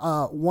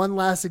 One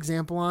last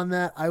example on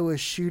that, I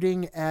was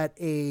shooting at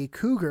a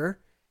cougar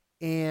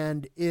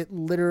and it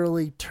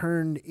literally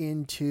turned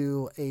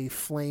into a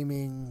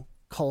flaming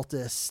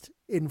cultist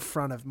in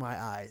front of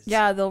my eyes.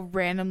 Yeah, they'll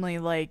randomly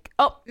like,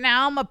 oh,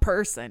 now I'm a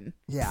person.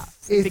 Yeah.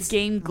 The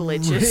game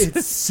glitches.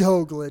 It's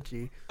so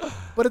glitchy.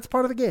 But it's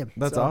part of the game.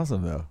 That's so.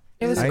 awesome though.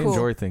 It was I cool.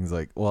 enjoy things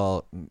like,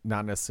 well,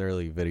 not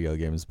necessarily video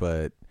games,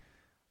 but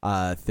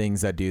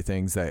things that do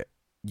things that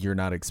you're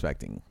not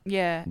expecting.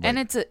 Yeah, and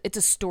Like- it's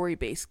a story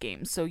based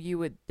game, so you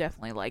would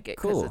definitely like it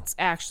because Cool. it's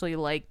actually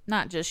like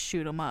not just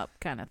shoot 'em up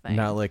kind of thing.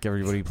 Not like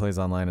everybody plays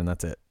online and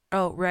that's it.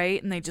 Oh,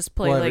 right, and they just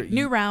play Well, like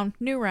new round.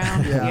 Yeah.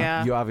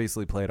 Yeah. You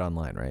obviously played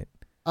online, right?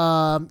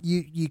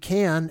 You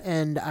can,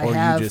 and I or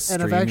have, you just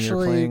and stream I've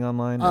actually you're playing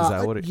online? Is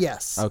that what it?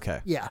 Yes.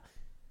 Okay. Yeah,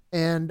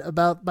 and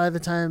about by the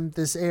time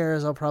this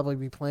airs, I'll probably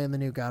be playing the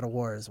new God of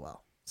War as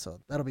well. So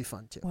that'll be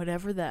fun too.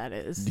 Whatever that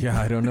is. Yeah,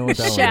 I don't know what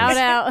that Shout one is.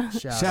 out.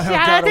 Shout Shout out.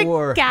 out God of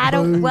War. God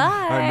of Boom. War.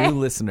 Our new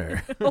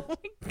listener. Oh my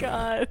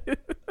god.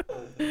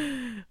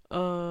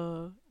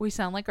 We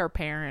sound like our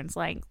parents,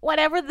 like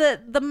whatever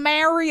the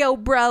Mario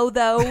bro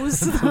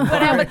those,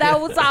 whatever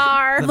those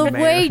are, The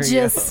Mario.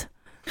 wages.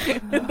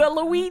 the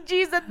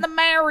Luigi's and the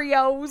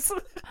Marios.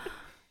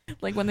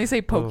 Like when they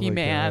say Oh my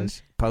Pokemon,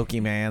 gosh.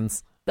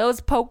 Pokemans.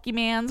 those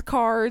Pokemon's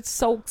cards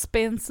so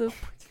expensive.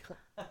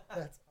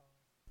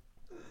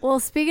 Well,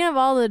 speaking of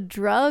all the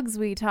drugs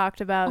we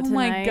talked about Oh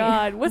tonight. my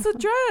god, what's the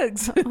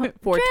drugs?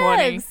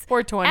 420. Drugs.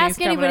 420. Ask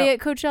anybody at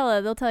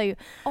Coachella. They'll tell you.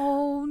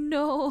 Oh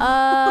no.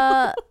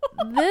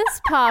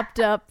 This popped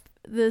up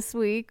this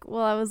week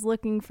while I was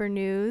looking for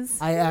news.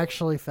 I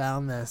actually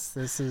found this.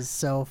 This is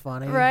so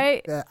funny.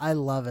 Right? I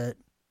love it.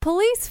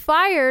 Police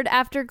fired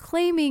after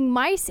claiming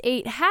mice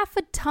ate half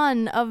a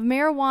ton of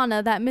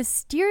marijuana that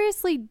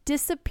mysteriously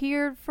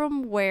disappeared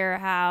from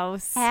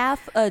warehouse.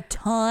 half a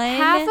ton.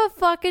 Half a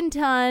fucking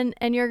ton,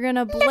 and you're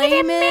gonna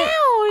blame it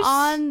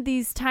on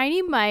these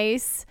tiny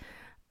mice.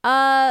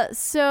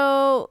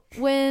 So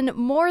when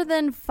more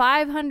than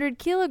 500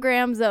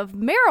 kilograms of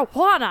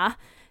marijuana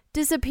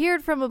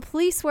disappeared from a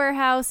police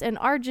warehouse in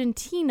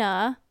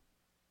Argentina,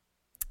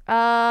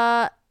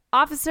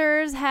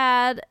 officers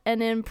had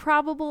an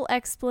improbable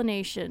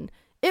explanation.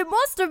 It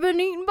must have been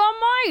eaten by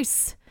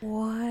mice.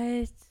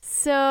 What?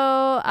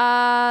 So,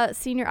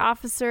 senior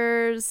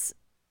officers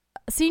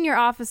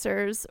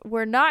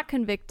were not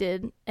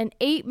convicted, and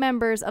 8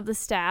 members of the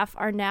staff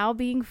are now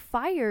being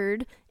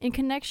fired in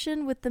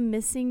connection with the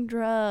missing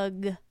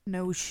drug.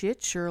 No shit,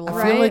 I Sherlock.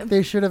 Right. feel like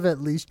they should have at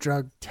least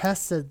drug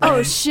tested them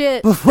Oh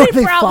shit! before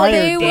they They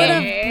fired would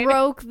them. have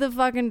broke the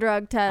fucking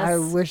drug test. I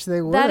wish they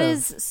would. That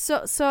is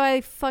so. So I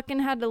fucking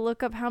had to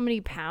look up how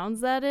many pounds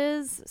that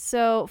is.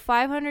 So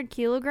 500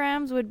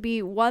 kilograms would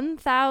be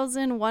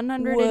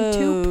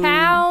 1,102 Whoa.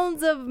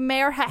 pounds of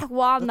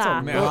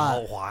marijuana.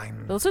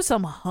 Marijuana. Those are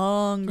some Can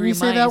hungry you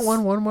say mice. that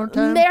one more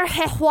time?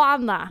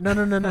 Marijuana.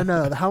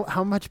 No.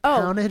 How much Oh,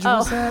 poundage oh.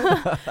 was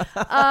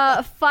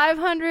that?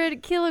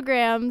 500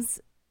 kilograms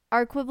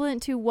are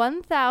equivalent to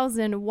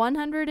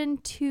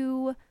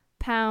 1,102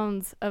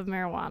 pounds of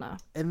marijuana.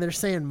 And they're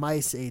saying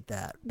mice ate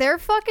that. They're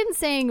fucking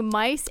saying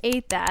mice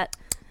ate that.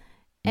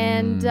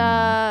 And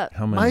How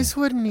many? Mice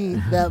wouldn't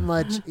eat that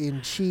much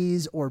in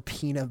cheese or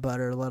peanut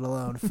butter, let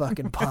alone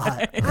fucking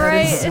pot. That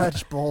Right. is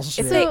such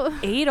bullshit. If they So-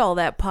 ate all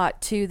that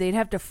pot too, they'd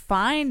have to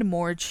find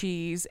more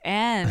cheese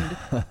and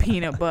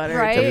peanut butter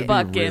Right. to They'd be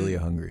fucking. really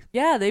hungry.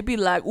 Yeah, they'd be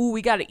like, "Ooh,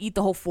 we got to eat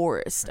the whole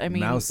forest." I mean,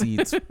 Mouse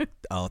eats the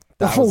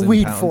 1,000 whole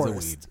weed pounds forest.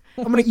 of weed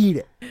I'm gonna eat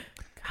it.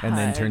 and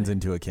then God. turns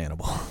into a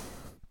cannibal.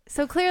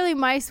 So clearly,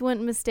 mice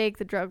wouldn't mistake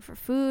the drug for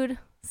food,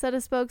 said a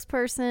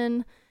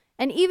spokesperson.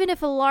 And even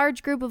if a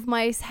large group of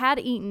mice had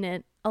eaten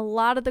it, a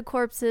lot of the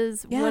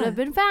corpses Yeah. would have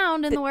been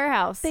found in the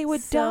warehouse. they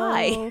would So,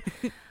 die.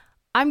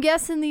 I'm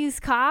guessing these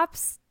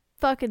cops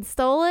fucking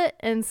stole it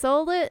and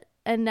sold it,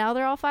 and now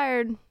they're all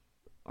fired,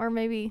 or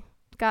maybe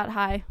got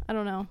high. I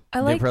don't know. I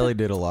They like probably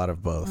did a lot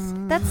of both.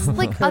 That's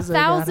like Because they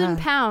got 1,000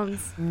 high.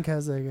 pounds.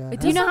 Because I got.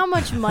 Do you know how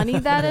much money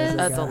that is?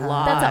 That's a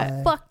lot. That's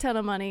a fuck ton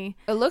of money.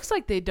 It looks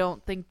like they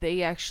don't think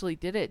they actually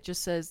did it. It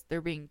just says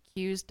they're being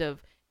accused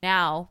of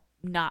now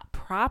not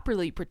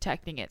properly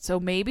protecting it. So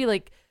maybe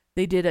like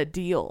they did a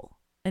deal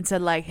and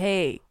said like,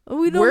 hey,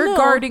 We don't we're know.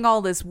 guarding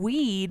all this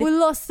weed. We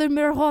lost the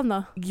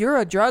marijuana. You're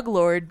a drug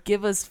lord.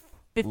 Give us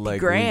 50 Like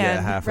grand. we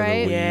get half right? of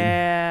the weed.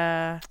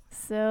 Yeah.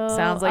 So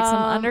Sounds like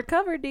some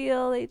undercover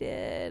deal they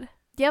did.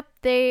 Yep,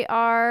 they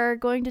are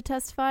going to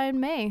testify in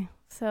May.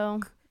 So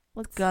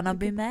let's Gonna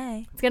be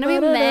May. It's gonna be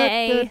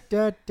May.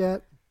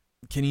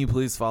 Can you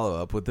please follow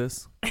up with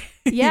this?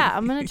 Yeah,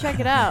 I'm gonna check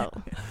it out.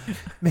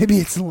 Maybe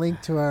it's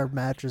linked to our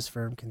mattress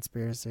firm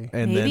conspiracy.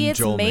 And Maybe then it's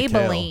Joel McHale.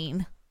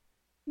 Maybelline.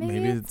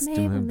 Maybe it's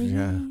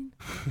Maybelline.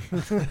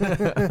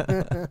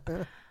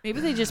 Maybe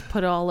they just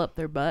put it all up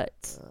their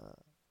butts.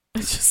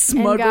 Just And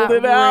smuggled got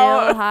it real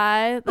out.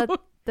 high.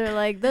 They're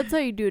like, that's how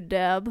you do a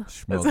dab.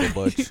 Schmuggle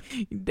butch.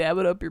 You dab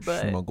it up your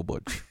butt. Schmuggle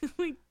butch. Oh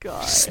my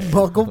god.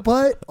 Smuggle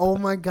butt? Oh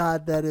my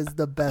god, that is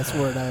the best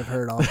word I've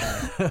heard all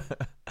day.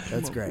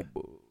 That's great.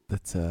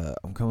 That's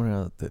I'm coming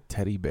out with the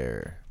teddy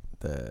bear.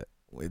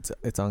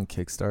 It's on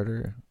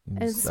Kickstarter.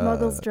 And it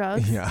smuggles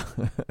drugs? Yeah,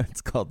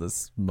 it's called the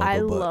Smuggle I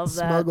Butt. love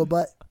that. Smuggle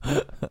butt.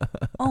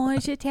 Oh,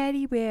 it's a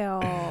teddy bear.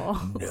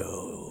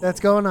 No. That's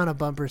going on a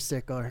bumper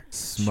sticker.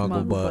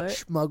 Smuggle butt.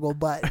 Smuggle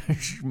butt.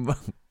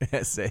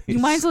 You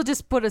might as well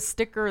just put a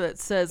sticker that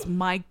says,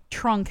 my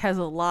trunk has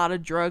a lot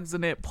of drugs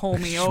in it. Pull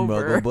me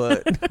over. Smuggle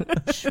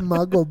butt.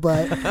 Smuggle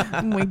butt.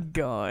 Oh my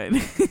god.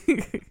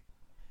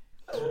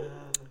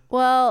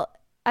 Well,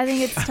 I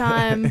think it's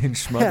time. In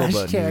Schmuggle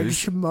butt Hashtag news.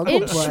 smuggle In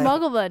butt.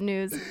 Schmugglebutt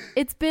news,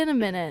 it's been a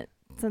minute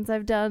since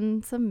I've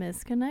done some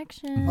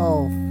misconnection.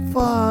 Oh,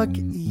 fuck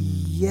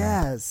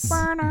yes. No,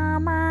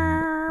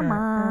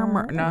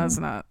 it's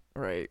not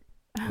right.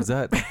 Was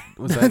that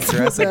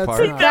Jurassic That's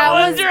Park? not- That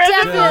was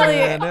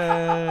Jurassic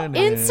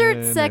definitely.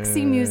 Insert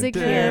sexy music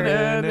here.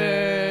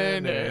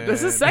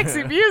 This is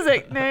sexy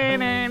music.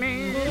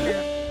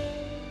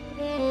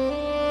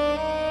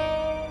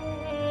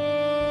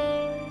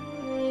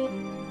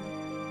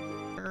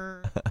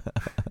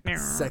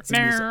 Sexy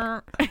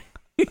music.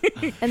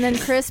 And then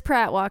Chris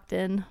Pratt walked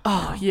in.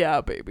 Oh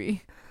yeah,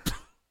 baby.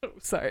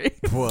 Sorry.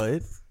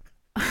 What?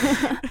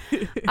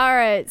 All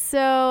right,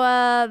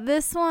 so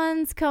this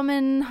one's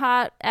coming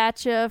hot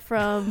at you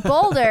from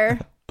Boulder,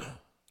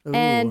 Ooh,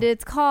 and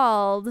it's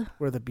called,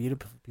 where the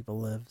beautiful people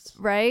lives.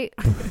 right?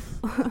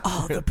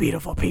 Oh, the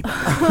beautiful people.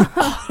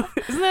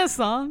 Isn't that a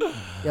song?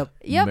 Yep.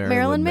 Yep,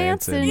 Marilyn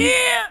Manson.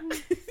 Yeah.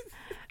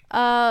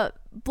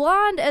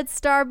 Blonde at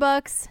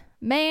Starbucks,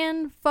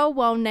 man for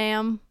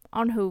Wonam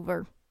on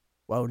Hoover.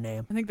 Whoa,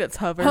 name. I think that's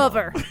Hover.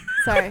 Hover.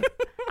 Sorry.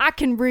 I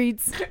can read.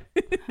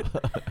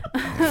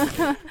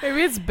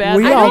 Maybe it's bad.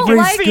 We I all don't read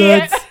like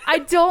goods. it. I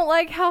don't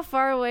like how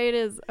far away it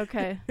is.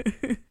 Okay.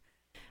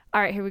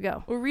 All right, here we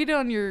go. We'll read it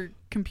on your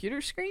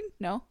computer screen?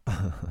 No?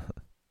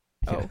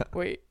 Oh,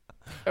 wait.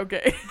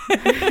 Okay.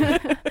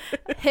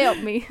 Help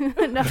me.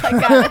 No, I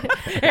got it.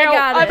 I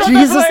got it.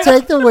 Jesus,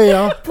 take the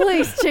wheel.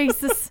 Please,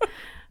 Jesus.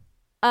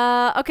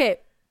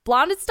 Okay.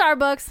 Blonde at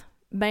Starbucks,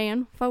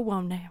 man for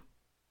Wonam.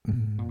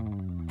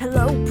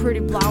 Hello,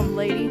 pretty blonde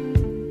lady.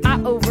 I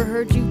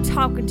overheard you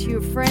talking to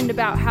your friend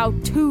about how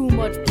too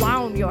much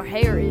blonde your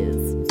hair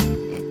is.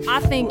 I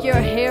think your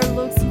hair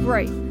looks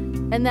great,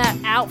 and that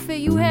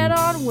outfit you had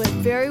on went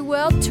very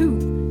well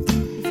too.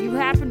 If you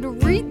happen to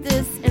read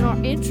this and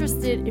are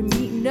interested in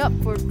meeting up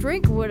for a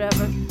drink or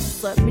whatever,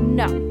 just let me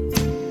know.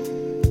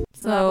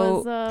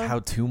 So that was, How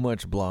too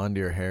much blonde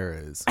your hair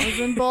is. was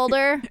in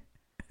Boulder.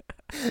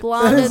 That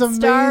Blonde is at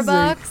amazing.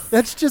 Starbucks.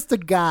 That's just a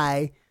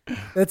guy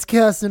that's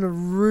casting a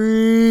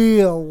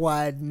real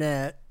wide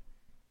net.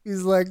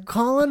 He's like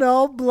calling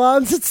all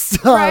blondes at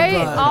Starbucks.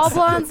 Right? All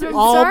blondes from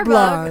All Starbucks.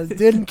 blondes.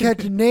 Didn't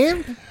catch a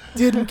name.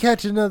 Didn't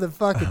catch another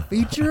fucking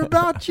feature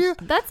about you.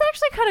 That's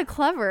actually kind of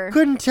clever.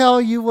 Couldn't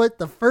tell you what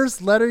the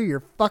first letter of your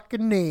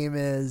fucking name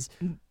is.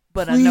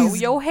 But I know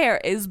Please. your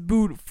hair is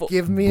beautiful.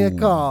 Give me a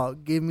call.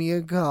 Give me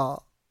a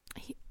call.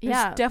 There's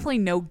Yeah. definitely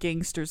no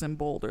gangsters in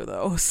Boulder,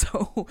 though,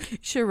 so you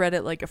should have read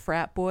it like a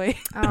frat boy.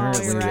 Oh,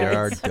 Apparently you're there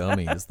are right.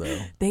 dummies though.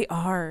 They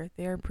are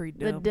pretty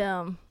The dumb.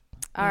 dumb.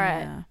 All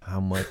right. Yeah. How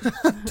much?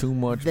 Too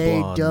much They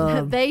blonde.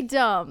 dumb. They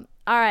dumb.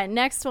 All right,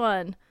 next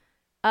one.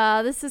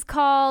 This is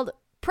called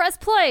Press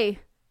Play.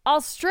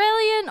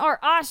 Australian or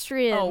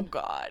Austrian? Oh,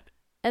 God.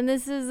 And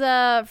this is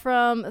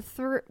from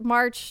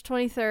March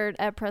 23rd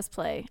at Press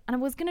Play. And I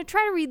was going to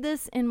try to read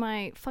this in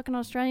my fucking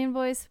Australian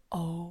voice.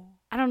 Oh,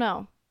 I don't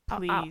know.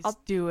 please I'll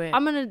do it.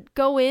 I'm going to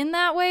go in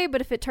that way, but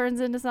if it turns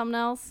into something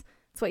else,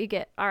 that's what you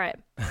get. All right.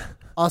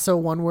 Also,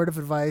 one word of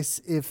advice: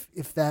 if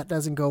that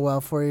doesn't go well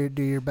for you,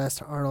 do your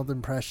best Arnold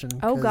impression.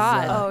 Oh, 'cause,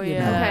 God. Oh, you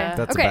yeah. know, Okay.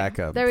 That's okay. a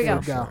backup. There we there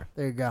go. you go.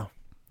 There you go.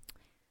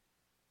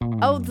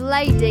 Old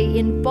lady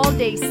in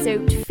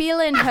bodysuit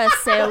feeling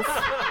herself.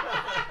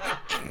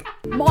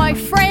 My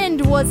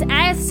friend was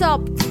ass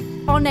up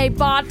on a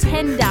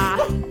bartender.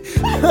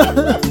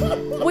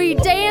 We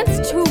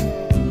danced to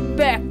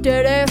back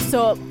that ass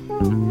up.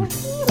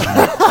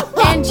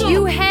 And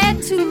you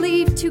had to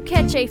leave to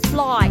catch a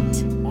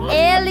flight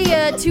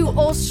earlier to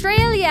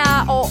Australia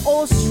or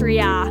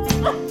Austria.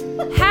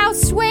 How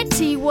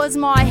sweaty was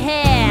my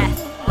hair?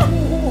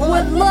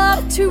 Would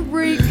love to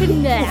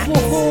reconnect.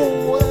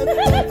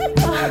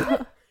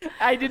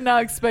 I did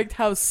not expect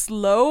how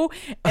slow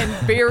and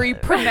very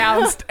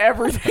pronounced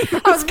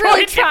everything I was really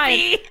going to trying.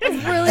 be. I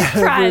was really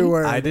trying. Every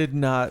word. I did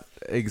not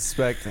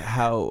expect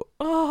how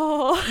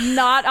Oh.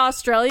 Not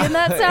Australian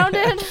that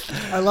sounded.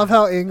 I love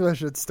how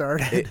English it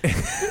started.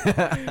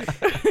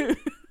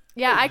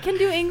 Yeah, I can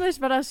do English,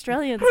 but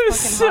Australian's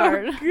So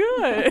fucking hard.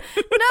 good.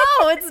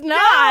 No, it's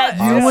not.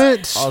 You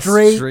went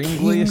straight Australian.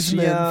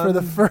 Kingsman for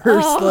the first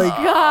Oh, like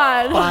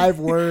God. 5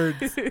 words.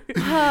 But But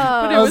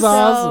That was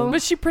awesome.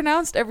 But she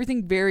pronounced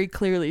everything very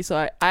clearly,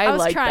 so I was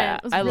like trying.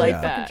 that. I was I really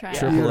like fucking that. trying. Yeah.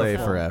 Triple A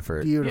Beautiful. for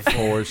effort. Beautiful.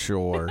 For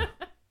sure.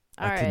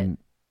 All right.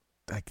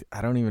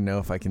 I don't even know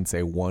if I can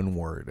say one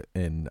word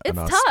in It's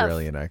an tough.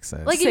 Australian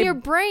accent. Like Say- in your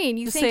brain,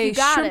 you Just think say you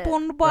got shrimp it.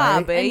 on the Right?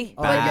 barbie.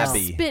 But you're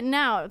Babby. spitting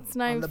out. It's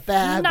not On even, the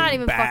babby. not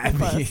even fucking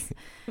Babby. close.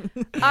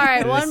 All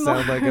right, I one just more.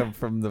 sound like I'm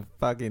from the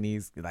fucking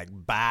East, like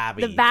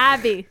Bobby. The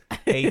babby.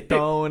 Hey,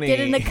 Tony. Get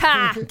in the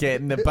car.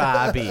 Get in the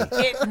Bobby.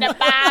 Get in the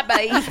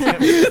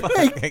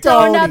barbie.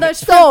 Throw Tony, another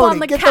shrimp on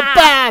the get car. the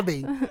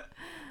babby.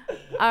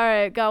 All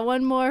right, got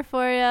one more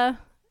for you.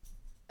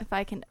 If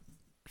I can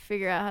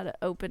figure out how to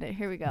open it.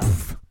 Here we go.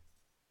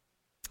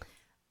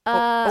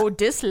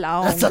 This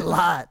long. That's a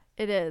lot.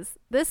 It is.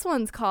 This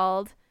one's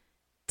called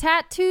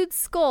Tattooed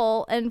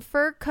Skull and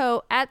Fur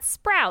Coat at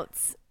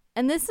Sprouts.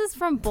 And this is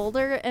from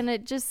Boulder, and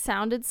it just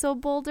sounded so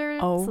Boulder.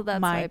 Oh so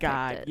that's why I my picked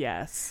god, it.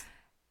 yes.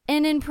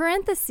 And in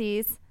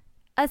parentheses,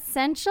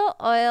 Essential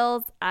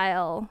Oils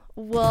Aisle,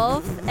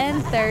 Wolf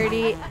and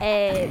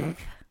 38.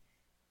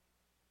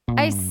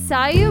 I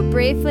saw you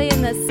briefly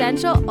in the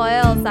Essential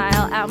Oils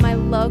aisle at my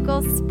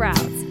local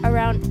Sprouts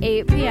around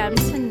 8 p.m.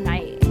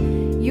 tonight.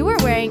 You were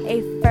wearing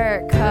a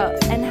fur coat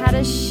and had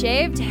a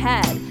shaved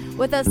head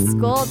with a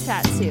skull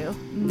tattoo,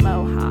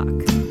 mohawk.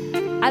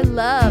 I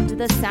loved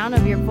the sound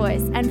of your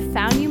voice and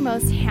found you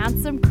most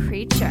handsome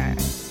creature.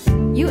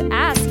 You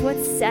asked what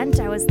scent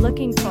I was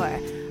looking for.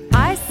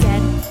 I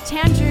said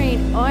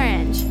tangerine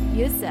orange.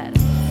 You said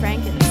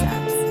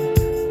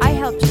frankincense. I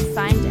helped you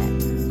find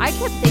it. I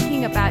kept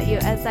thinking about you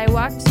as I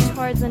walked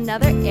towards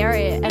another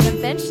area and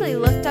eventually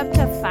looked up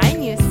to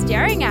find you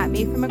staring at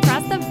me from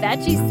across the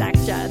veggie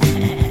section.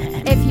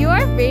 If you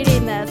are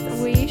reading this,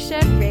 we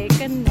should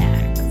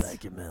reconnect.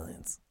 Thank you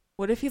millions.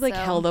 What if he So-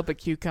 held up a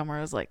cucumber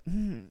and was like,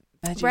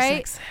 veggie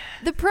Right? sex.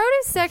 The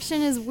produce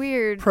section is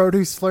weird.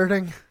 Produce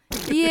flirting.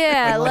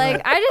 Yeah,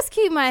 like I just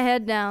keep my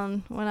head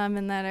down when I'm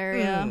in that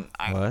area.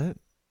 What?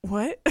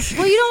 What?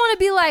 Well, you don't want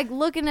to be like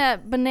looking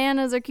at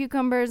bananas or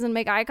cucumbers and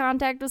make eye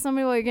contact with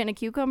somebody while you're getting a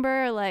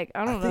cucumber. Like,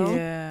 I don't know.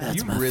 Yeah.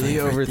 You really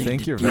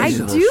overthink your I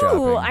vegetable do.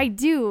 shopping. I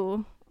do.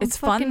 I'm It's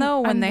fun fucking- though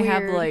when I'm they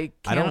have weird. like.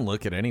 I don't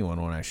look at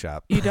anyone when I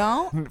shop. You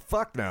don't?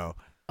 Fuck no.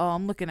 Oh,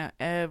 I'm looking at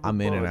everybody.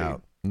 I'm in and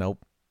out. Nope.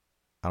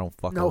 I don't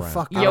fuck No around.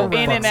 fuck I Yo, don't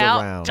in and fucks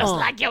out, around. just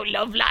like your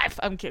love life.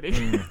 I'm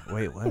kidding.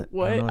 Wait, what?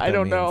 What? I I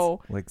don't don't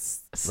know. Like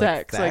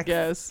Sex, I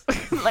guess.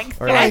 like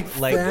Or sex.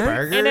 like sex?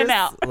 burgers. In and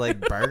out.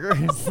 Like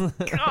burgers.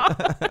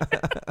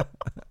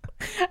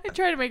 I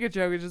tried to make a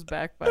joke, it just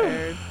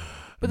backfired.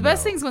 But the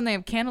best No. thing's when they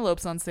have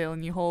cantaloupes on sale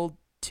and you hold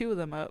 2 of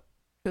them up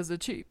because they're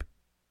cheap.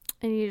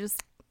 and you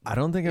just I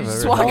don't think You I've just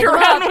ever walk held-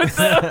 around with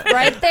them.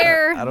 right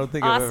there. I don't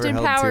think I've Austin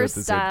ever held two Powers at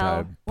the style.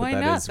 same time. But Why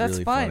that not? is That's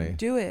really fun. funny.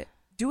 Do it.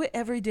 Do it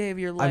every day of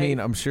your life. I mean,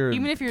 I'm sure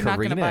even if you're not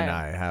Karina gonna buy and it.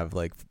 I have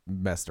like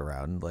messed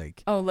around.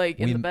 Like Oh, like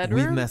in we, the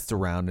bedroom? we've messed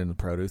around in the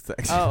produce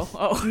section.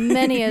 Oh.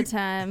 Many a I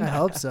time.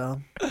 hope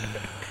so.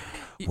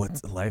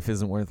 What's life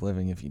isn't worth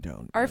living if you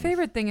don't. Our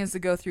favorite thing is to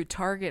go through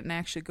Target and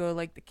actually go to,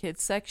 like, the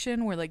kids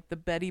section where like the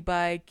Betty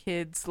Buy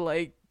kids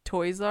like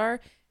toys are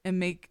and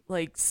make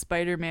like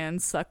Spider-Man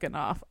sucking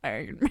off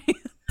Iron Man.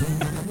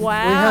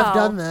 Wow. We have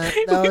done that.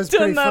 That We've was done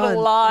pretty that a fun.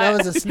 lot.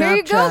 That was a Snapchat. Here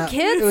you go,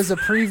 kids. It was a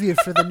preview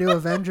for the new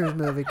Avengers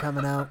movie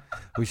coming out.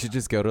 We should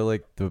just go to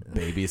like the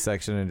baby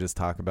section and just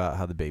talk about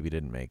how the baby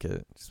didn't make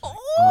it. Just like,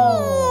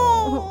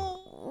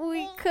 Oh,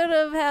 we could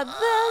have had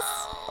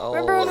this.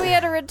 Remember when we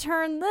had to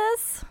return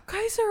this?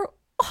 Guys are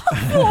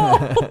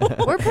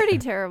awful. We're pretty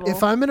terrible.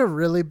 If I'm in a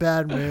really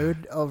bad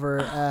mood over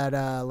at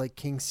like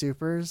King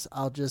Supers,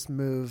 I'll just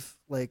move.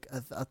 Like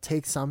I'll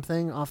take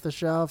something off the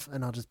shelf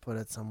and I'll just put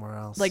it somewhere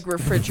else. Like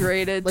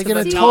refrigerated like to in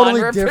a the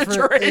totally different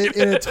non-refrigerated.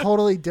 in a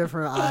totally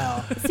different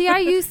aisle. See, I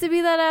used to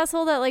be that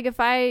asshole that like if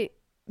I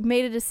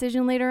made a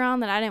decision later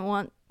on that I didn't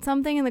want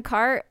something in the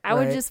cart, I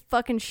would Right. just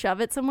fucking shove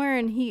it somewhere,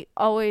 and he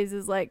always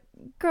is like,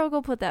 girl,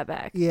 go put that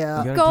back. Yeah.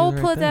 You gotta Go do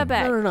the right put that thing.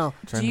 back. No.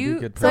 Trying Do to you- be a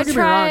good So Don't person. get me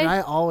try- wrong.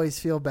 I always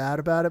feel bad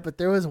about it, but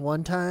there was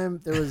one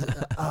time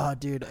oh,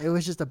 dude, it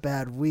was just a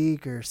bad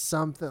week or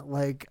something.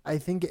 Like, I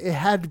think it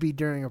had to be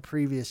during a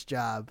previous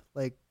job,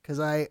 like, because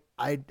I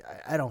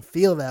don't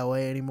feel that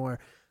way anymore.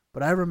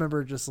 But I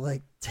remember just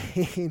like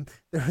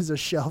there was a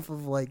shelf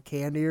of like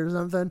candy or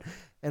something,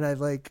 and I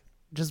like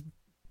just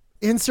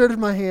inserted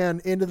my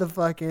hand into the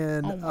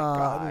fucking Oh my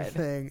God.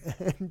 thing,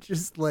 and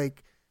just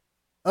like,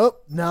 oh,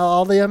 now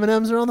all the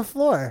M&Ms are on the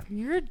floor.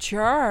 You're a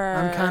jerk.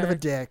 I'm kind of a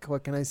dick.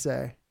 What can I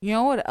say? You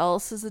know what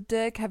else is a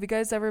dick? Have you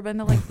guys ever been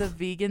to like the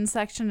vegan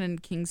section in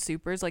King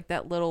Supers, like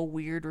that little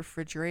weird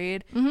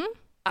refrigerated? Mm-hmm.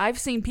 I've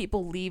seen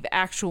people leave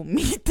actual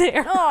meat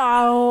there.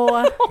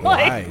 Oh.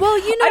 Why? Well,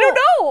 you know, I don't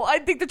know. I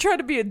think they're trying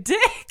to be a dick.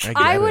 get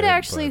I would it,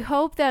 actually but-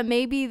 hope that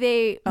maybe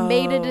they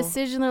made a Oh.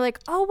 decision. They're like,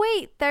 oh,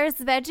 wait, there's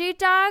veggie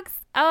dogs.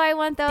 Oh, I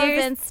want those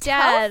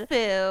instead.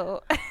 tofu.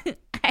 Yeah,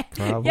 but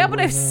Probably I've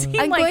not. seen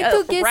I'm like going a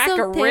to get rack some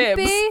of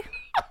ribs. tempeh.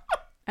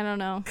 I don't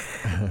know.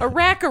 A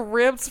rack of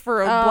ribs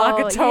for a block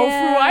of tofu.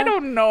 yeah. I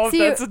don't know if See,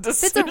 that's a if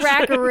decision. it's a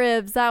rack of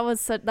ribs, that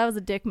was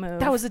a dick move.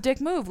 That was a dick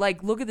move.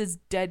 Like, look at this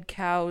dead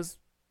cow's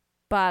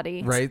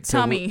body. Right, so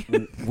tummy.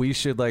 we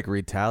should like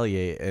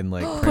retaliate and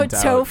like Put print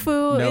out- tofu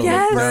no, in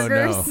Yes.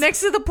 burgers.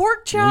 next to the pork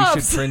We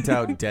chops. should print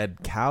out dead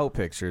cow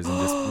pictures and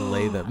just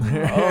lay them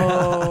there.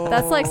 Oh.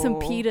 That's like some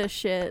PETA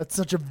shit. That's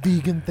such a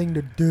vegan thing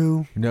to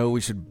do. No,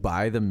 we should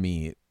buy the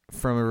meat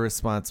from a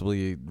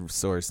responsibly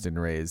sourced and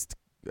raised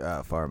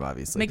farm,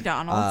 obviously.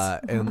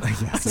 McDonald's. And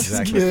yes,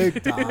 exactly.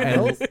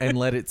 McDonald's. and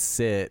let it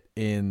sit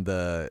in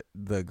the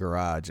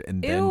garage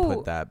and then Ew.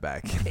 put that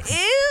back.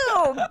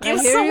 Ew! Give Here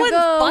you someone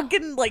go.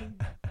 fucking like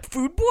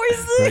food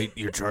poisoning. Right,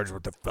 you're charged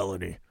with a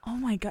felony. Oh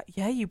my god!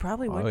 Yeah, you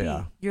probably would Oh, be.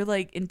 yeah. You're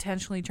like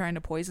intentionally trying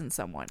to poison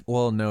someone.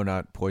 Well, no,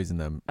 not poison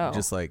them. Oh.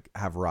 Just like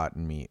have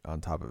rotten meat on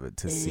top of it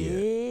to see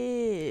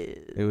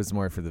it. It was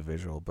more for the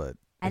visual, but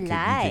you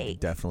could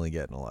definitely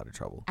get in a lot of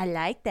trouble. I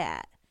like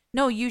that.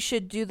 No, you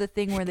should do the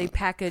thing where they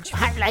package.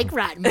 I like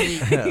rotten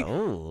meat.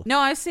 Oh. No,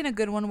 I've seen a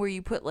good one where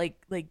you put like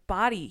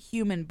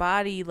human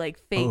body, like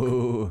fake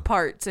Ooh.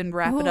 parts and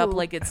wrap it up Ooh.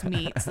 like it's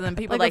meat. So then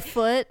people Like are a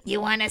foot.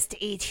 you want us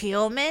to eat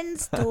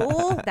humans,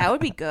 too? That would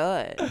be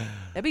good.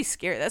 That'd be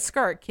scary. That'd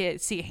scar a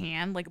kid. See a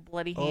hand, like a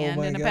bloody hand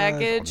my in a gosh.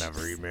 package. I'll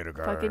never eat meat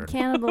again. Fucking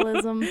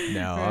cannibalism.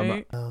 No,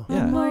 Right? Oh. The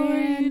Yeah. more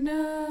you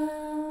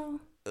know.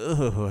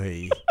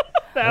 Oy.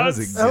 That was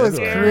was a That good was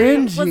one.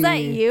 cringy. Was that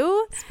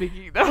you?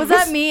 Speaking. Was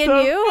that me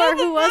and you, or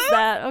who was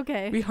that?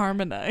 Okay. We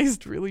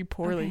harmonized really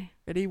poorly. Okay.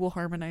 Ready? We'll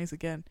harmonize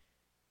again.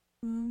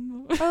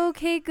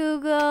 Okay,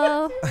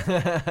 Google.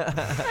 Wait,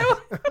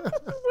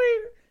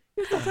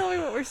 you have to tell me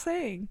what we're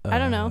saying. I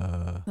don't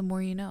know. The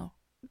more you know.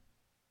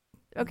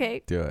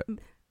 Okay. Do it.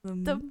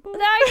 No,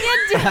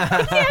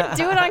 I can't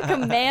do it on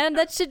command.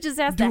 That shit just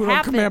has to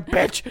happen.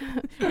 bitch.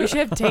 We should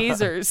have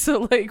tasers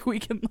so like we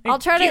can. Like, I'll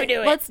try you to.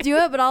 do it. Let's do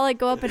it, but I'll like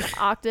go up an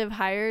octave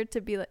higher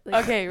to be like.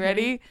 Okay,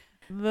 ready?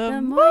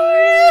 The more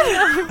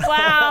you know.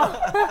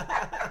 Wow.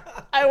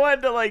 I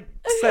wanted to like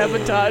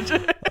sabotage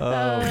it.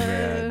 Oh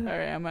man. All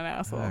right, I'm an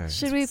asshole. All right.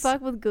 Should we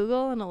fuck with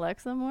Google and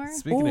Alexa more?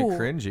 Speaking Ooh, of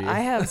cringy, I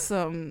have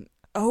some.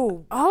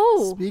 Oh,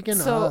 Oh. Speaking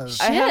so of,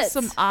 I have Shit.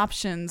 some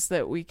options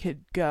that we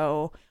could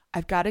go.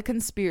 I've got a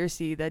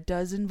conspiracy that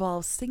does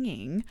involve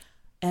singing,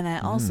 and I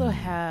also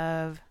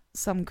have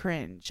some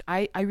cringe.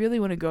 I really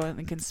want to go in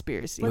the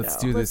conspiracy. let's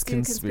though. do Let's this do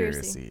conspiracy.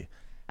 conspiracy.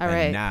 All And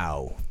right.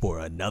 now for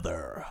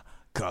another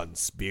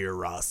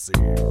conspiracy.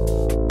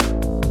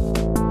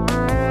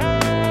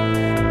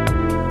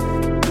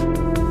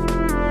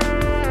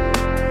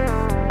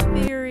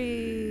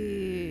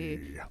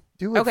 Theory.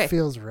 do what Okay.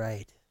 feels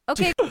right.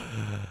 Okay.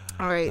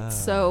 All right.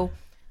 So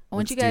I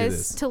want let's you do guys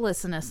this. to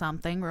listen to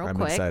something real I'm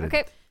quick. excited.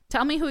 Okay.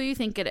 Tell me who you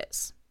think it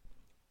is.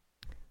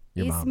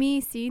 Your It's mom.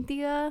 me,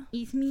 Cynthia.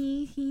 It's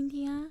me,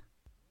 Cynthia.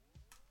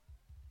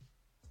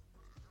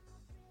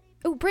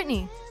 Oh,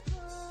 Brittany.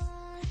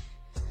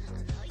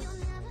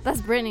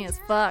 That's Brittany as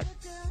fuck.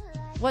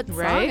 What song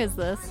Right? is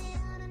this?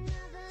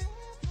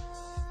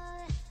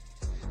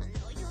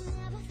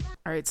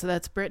 All right. So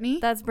that's Brittany.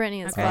 That's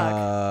Brittany as Okay.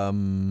 fuck.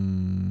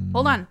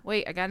 Hold on.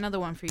 Wait. I got another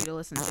one for you to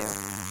listen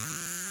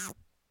to.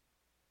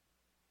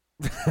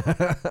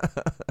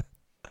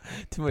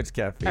 Too much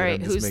caffeine. All right,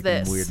 I'm just who's making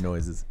this? weird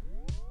noises.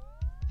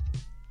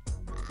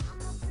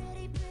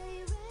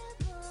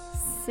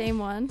 Same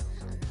one.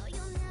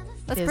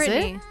 That's Is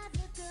Brittany.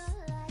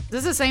 Is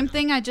this the same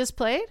thing I just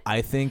played?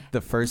 I think the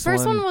first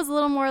First one was a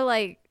little more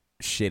like,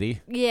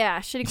 shitty. yeah,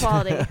 shitty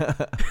quality.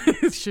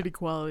 Shitty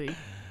quality.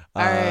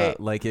 All right.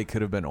 Like it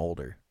could have been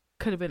older.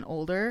 Could have been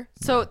older.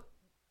 So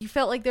you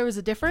felt like there was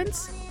a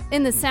difference?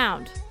 In the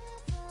sound.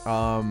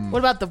 What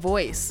about the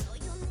voice?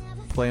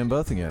 Play them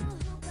both again.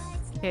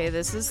 Okay,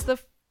 this is the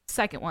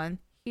second one.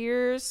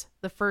 Here's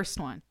the first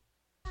one.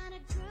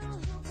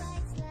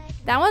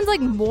 That one's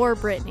like more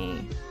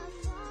Brittany.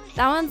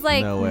 That one's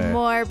like No way.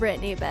 more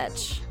Brittany,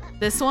 bitch.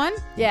 This one?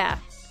 Yeah.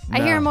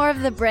 I hear No. more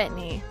of the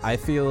Brittany. I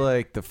feel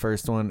like the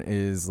first one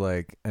is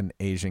like an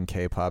Asian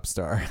K-pop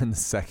star, and the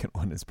second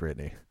one is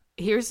Britney.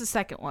 Here's the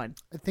second one.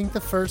 I think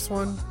the first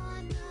one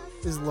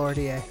is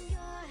Lordier.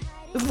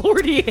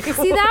 Lordy.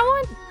 See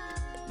that one?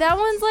 That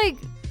one's like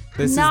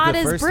This not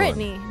is the as first one.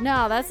 Britney.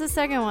 No, that's the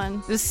second one.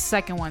 This is the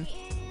second one.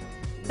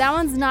 That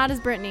one's not as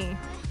Britney.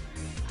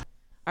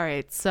 All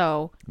right,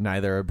 so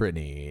Neither are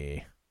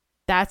Britney.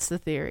 that's the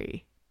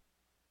theory.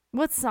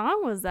 What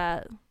song was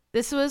that?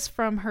 This was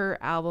from her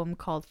album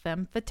called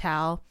Femme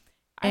Fatale.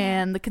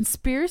 And the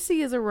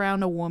conspiracy is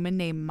around a woman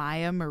named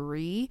Maya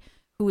Marie,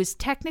 who is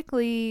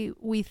technically,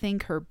 we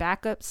think, her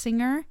backup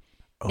singer.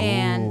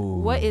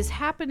 And what is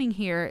happening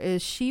here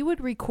is she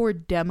would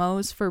record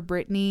demos for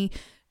Britney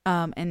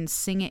and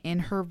sing it in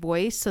her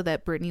voice so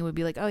that Britney would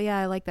be like, oh, yeah,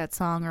 I like that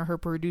song. Or her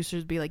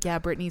producers would be like, yeah,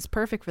 Britney's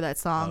perfect for that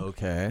song.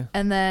 Okay.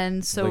 And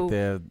then so. Like they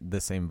have the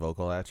same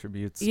vocal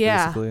attributes,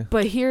 Yeah, basically.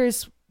 but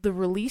here's the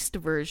released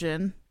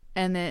version,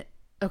 and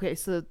okay,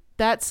 so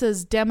that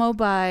says demo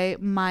by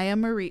Maya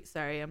Marie.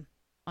 Sorry, I'm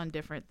on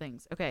different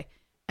things. Okay,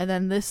 and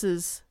then this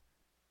is,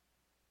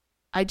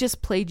 I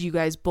just played you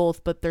guys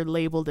both, but they're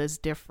labeled as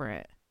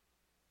different.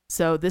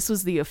 So this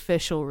was the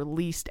official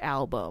released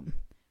album,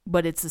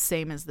 but it's the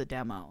same as the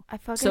demo.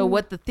 So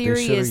what the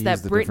theory should've is that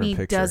used a different Britney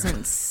picture.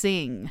 doesn't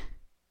sing.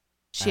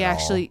 She At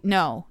actually,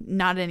 no,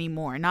 not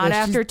anymore. Not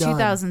Yeah, she's after done.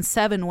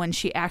 2007 when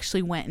she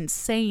actually went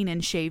insane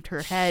and shaved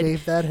her head.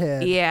 Shave that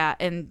head. Yeah,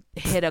 and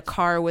hit a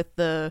car with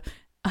the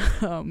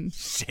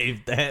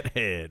Shave that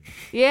head.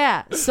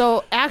 yeah.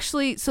 So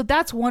actually, so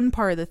that's one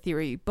part of the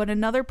theory, but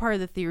another part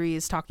of the theory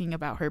is talking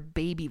about her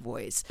baby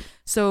voice.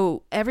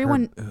 So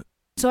everyone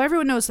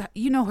knows,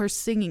 you know, her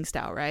singing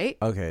style, right?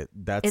 Okay,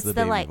 that's It's the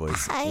the, baby like,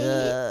 voice.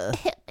 Yeah.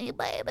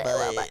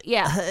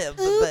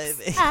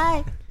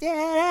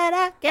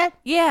 Baby.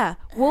 Yeah.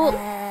 Well,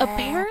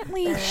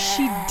 apparently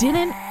she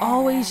didn't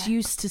always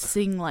used to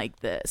sing like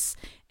this.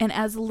 And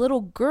as a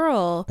little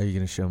girl, Are you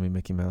gonna show me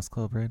Mickey Mouse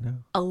Club right now?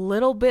 a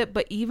little bit,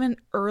 but even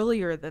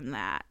earlier than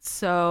that.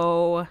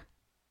 So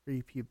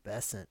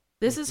Prepubescent.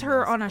 this is Mickey her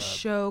Mouse on a Club.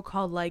 show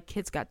called like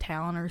Kids Got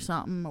Talent or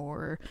something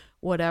or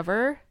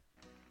whatever.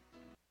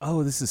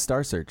 Oh, this is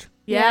Star Search.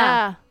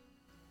 Yeah.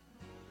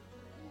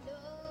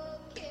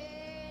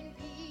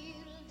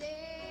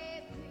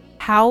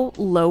 How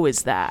low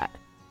is that?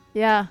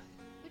 Yeah.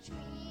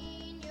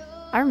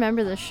 I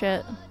remember this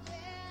shit.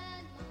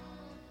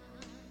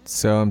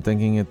 So I'm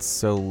thinking it's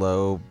so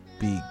low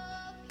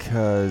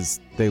because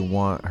they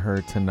want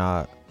her to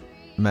not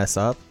mess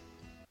up.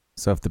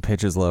 So if the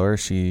pitch is lower,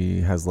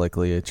 she has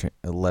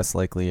less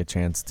likely a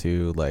chance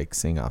to like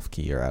sing off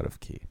key or out of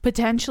key.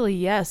 Potentially,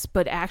 yes.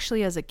 But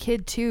actually, as a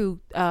kid, too,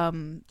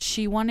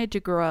 she wanted to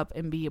grow up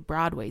and be a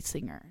Broadway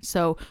singer.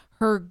 So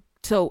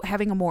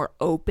having a more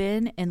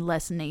open and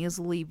less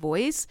nasally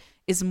voice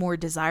is more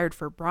desired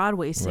for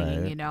Broadway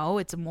singing, Right. you know?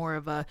 It's more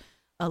of a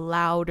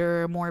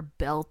louder, more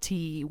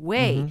belty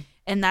way. Mhm.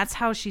 And that's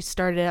how she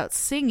started out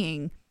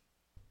singing.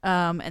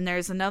 And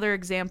there's another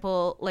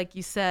example, like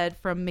you said,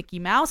 from Mickey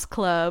Mouse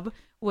Club,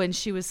 when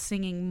she was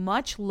singing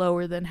much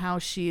lower than how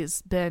she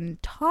has been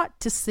taught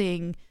to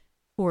sing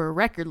for a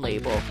record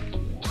label.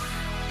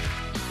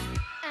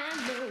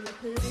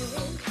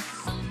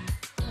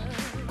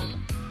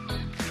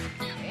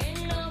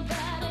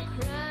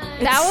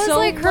 That It's was so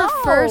like her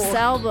low. first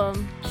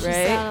album. She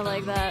Right? sounded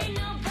like that.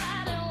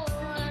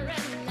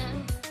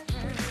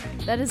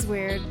 That is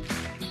weird.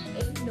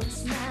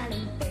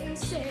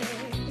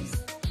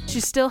 She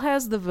still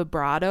has the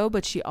vibrato,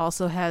 but she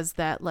also has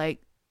that like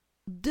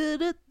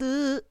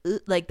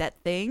like that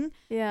thing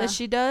Yeah. that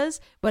she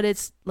does, but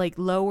it's like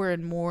lower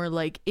and more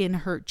like in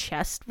her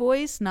chest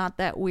voice, not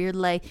that weird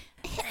like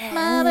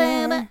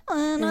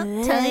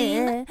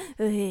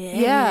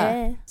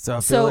yeah. So I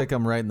feel So- like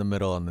I'm right in the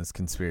middle on this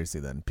conspiracy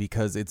then,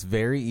 because it's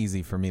very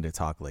easy for me to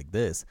talk like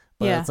this,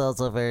 but Yeah. it's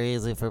also very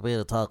easy for me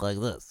to talk like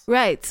this.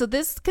 Right. So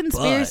this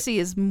conspiracy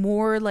is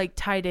more like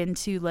tied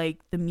into like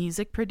the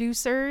music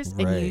producers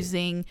Right. and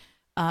using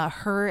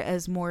her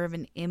as more of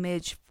an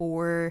image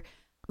for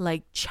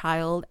like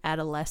child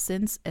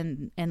adolescence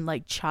and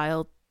like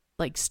child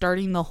like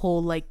starting the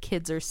whole like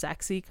kids are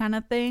sexy kind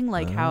of thing,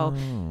 like how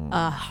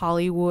Oh.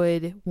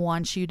 Hollywood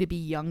wants you to be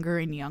younger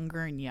and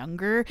younger and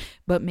younger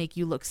but make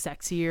you look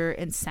sexier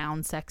and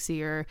sound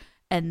sexier.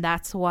 And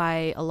that's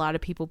why a lot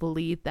of people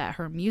believe that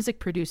her music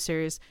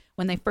producers,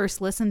 when they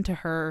first listened to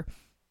her,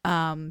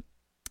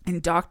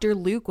 and Dr.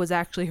 Luke was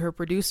actually her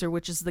producer,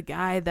 which is the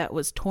guy that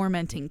was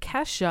tormenting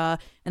Kesha,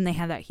 and they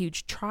had that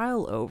huge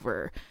trial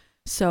over.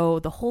 So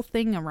the whole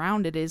thing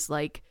around it is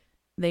like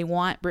they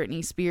want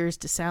Britney Spears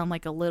to sound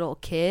like a little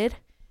kid,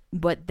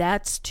 but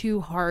that's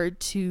too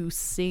hard to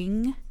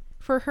sing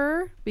for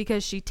her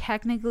because she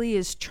technically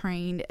is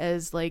trained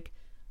as like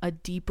a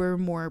deeper,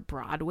 more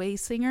Broadway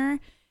singer.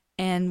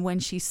 And when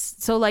she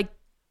doesn't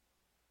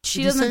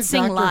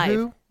sing Dr. live.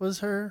 Who was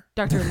her?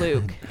 Dr.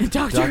 Luke.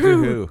 Doctor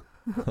Who.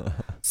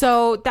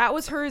 So that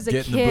was her as a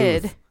Get in the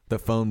kid. booth, the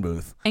phone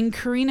booth. And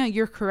Karina,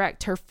 you're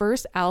correct. Her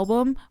first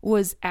album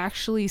was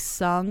actually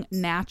sung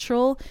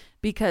natural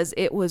because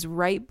it was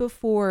right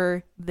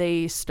before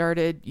they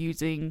started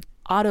using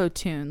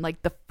auto-tune.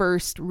 Like the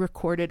first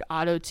recorded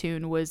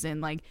auto-tune was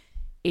in like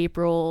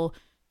April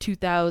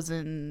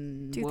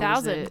 2000.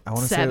 2000. I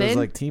want to say it was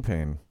like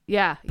T-Pain,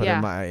 Yeah, but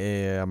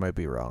yeah. I might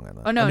be wrong on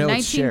that. Oh, no, it's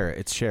 19 Cher.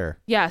 It's Cher.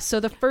 Yeah, so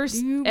the first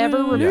You ever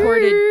believe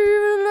recorded.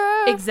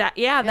 love?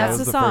 Exactly. Yeah, That that's was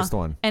the the song. first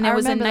one. And I it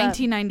was in remember that.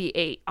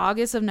 1998,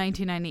 August of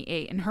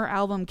 1998. And her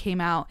album came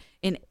out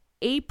in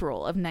April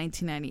of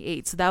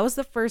 1998. So that was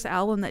the first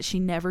album that she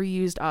never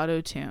used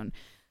auto-tune.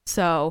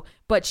 So,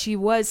 but she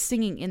was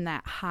singing in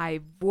that high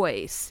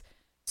voice.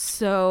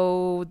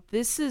 So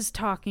this is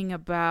talking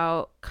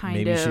about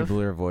Maybe she of blew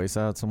her voice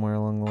out somewhere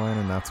along the line,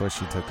 and that's why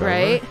she took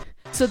right. over.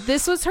 So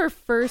this was her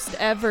first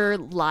ever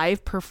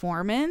live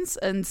performance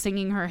and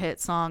singing her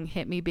hit song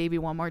 "Hit Me Baby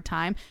One More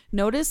Time."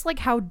 Notice like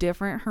how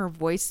different her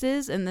voice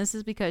is, and this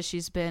is because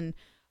she's been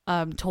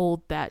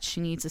told that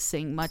she needs to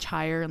sing much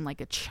higher and like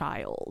a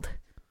child,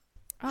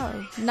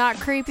 Oh, not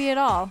creepy at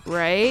all.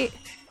 right?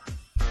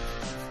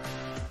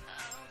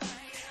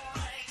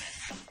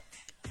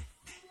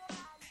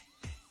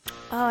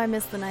 Oh, I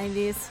miss the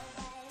 90s.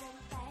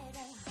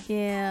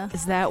 Yeah.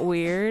 Is that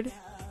weird?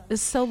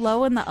 It's so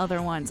low in the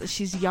other ones.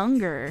 She's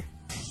younger.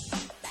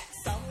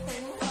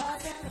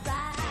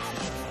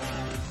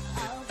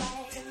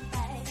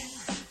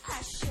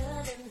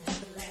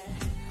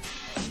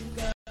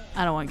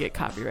 I don't want to get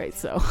copyright,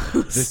 so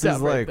This stop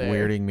is right like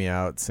there. weirding me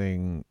out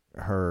seeing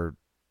her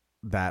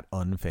that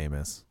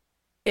unfamous.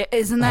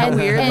 Isn't that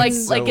weird? And- Like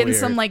So like in weird.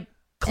 some like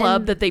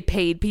club And- that they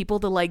paid people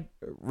to like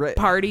Right.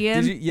 party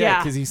in. Did you, yeah,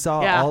 because you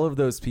saw Yeah. all of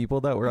those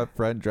people that were up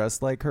front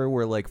dressed like her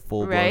were like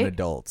full blown Right?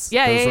 adults.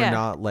 Yeah, those yeah, were yeah.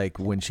 not like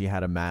when she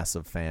had a mass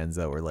of fans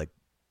that were like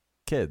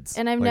kids.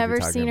 And I've like you're never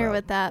talking seen her about.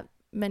 with that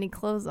many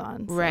clothes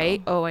on. so-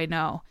 Right? Oh, I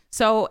know.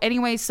 So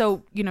anyway,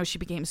 so you know, she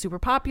became super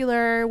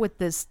popular with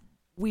this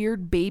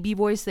weird baby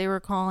voice they were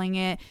calling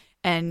it,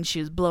 and she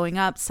was blowing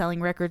up,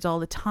 selling records all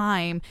the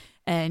time.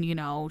 And you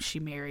know, she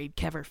married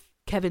Kevin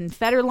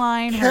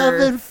Federline,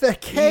 Kevin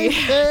Kate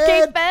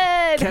Fed.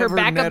 Fed, her Kevin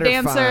backup Netterfine.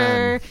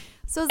 dancer.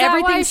 So is that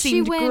Everything why she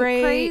seemed went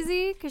great.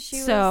 crazy? Because she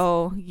was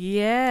So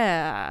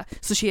yeah,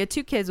 so she had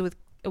 2 kids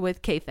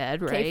with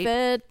K-Fed, right?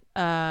 K-Fed.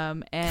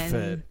 And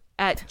Fed.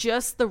 at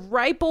just the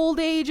ripe old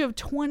age of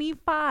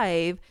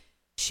 25,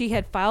 she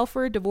had filed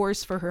for a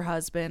divorce for her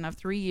husband of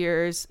 3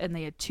 years, and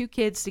they had 2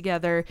 kids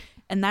together.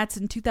 And that's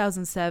in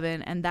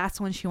 2007, and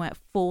that's when she went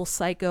full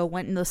psycho,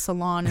 went in the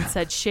salon and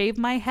said, "Shave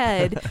my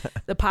head."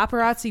 The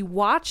paparazzi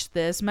watched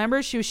this.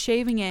 Remember, she was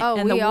shaving it, Oh,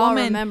 and we the all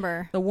woman,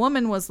 remember. the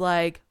woman was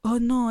like, "Oh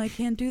no, I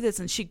can't do this,"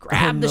 and she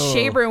grabbed the no.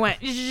 shaver and went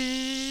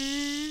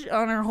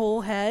on her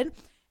whole head.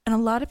 And a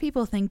lot of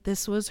people think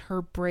this was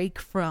her break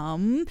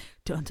from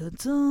dun, dun,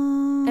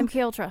 dun,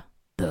 MK Ultra.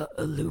 the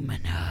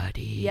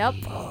Illuminati. Yep.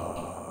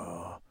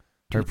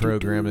 Her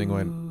programming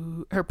went.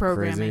 Her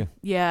programming. crazy.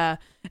 Yeah.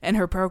 And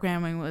her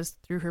programming was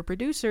through her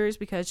producers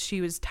because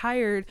she was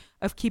tired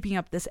of keeping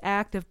up this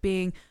act of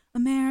being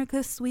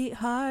America's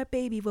sweetheart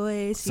baby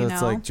voice, So you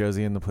it's know? like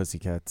Josie and the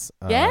Pussycats.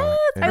 Yes,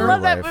 in I real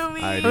love that life.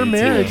 movie. I Her do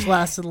marriage too.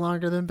 lasted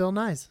longer than Bill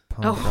Nye's.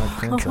 Oh,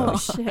 God, can't Oh, tell.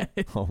 shit.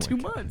 Oh my 2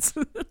 God. months.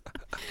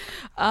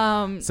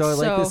 So I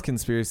like this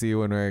conspiracy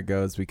one where it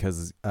goes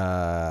because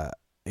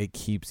it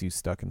keeps you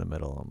stuck in the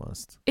middle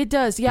almost. It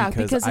does, yeah,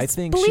 because I it's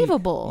think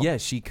believable. Yeah,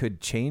 she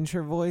could change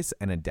her voice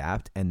and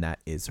adapt, and that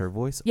is her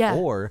voice. Yeah.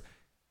 Or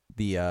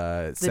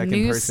the second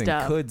new person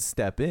stuff. could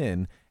step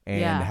in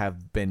and Yeah.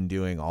 have been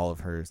doing all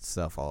of her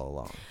stuff all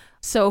along.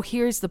 So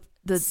here's the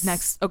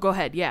next. Oh, go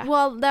ahead. Yeah.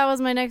 Well, that was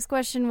my next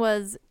question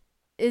was,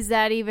 is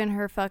that even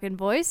her fucking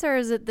voice or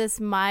is it this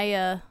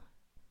Maya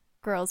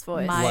girl's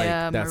voice? Maya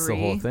like that's the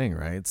Marie. whole thing,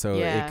 right? So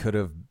Yeah. it could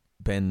have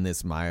been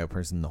this Maya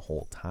person the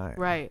whole time.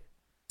 Right.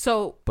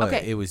 So But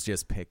okay. it was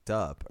just picked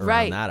up around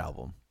Right. that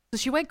album. So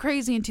she went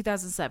crazy in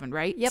 2007,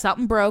 right? Yep.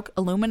 Something broke.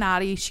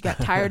 Illuminati. She got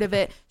tired of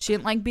it. She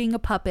didn't like being a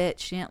puppet.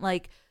 She didn't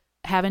like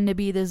having to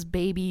be this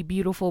baby,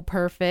 beautiful,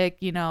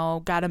 perfect, you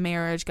know, got a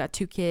marriage, got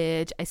 2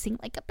 kids. I sing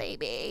like a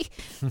baby.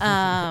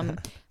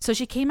 So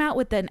she came out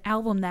with an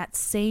album that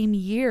same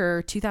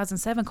year,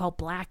 2007, called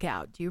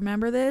Blackout. Do you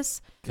remember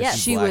this? 'Cause Yeah, she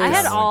she blacked was- I had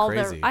out and all went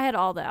the crazy. I had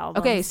all the albums.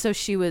 Okay, so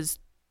she was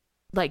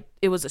like,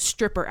 it was a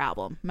stripper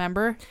album,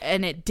 remember?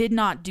 And it did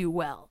not do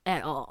well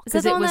at all. Is that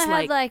Because the it one was that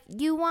like, had like,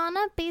 you want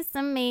a piece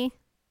of me?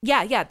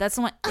 yeah, that's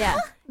the one. Yeah.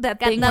 That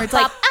Got thing the where it's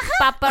like,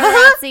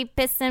 paparazzi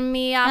pissing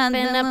me off And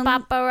and the then-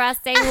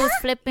 paparazzi who's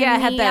flipping yeah, I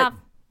had me that. off.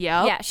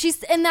 Yep. Yeah,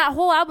 she's in that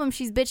whole album.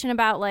 She's bitching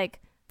about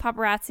like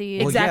paparazzi.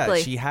 Well, Exactly.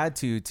 yeah, she had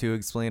to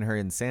explain her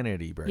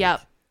insanity break.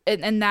 Yep.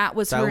 And that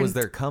was That her. was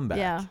their comeback.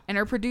 Yeah. And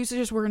her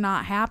producers were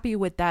not happy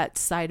with that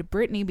side of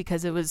Britney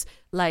because it was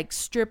like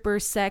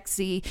stripper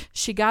sexy.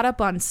 She got up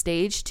on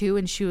stage too,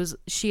 and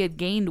she had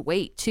gained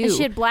weight too. And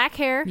she had black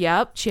hair.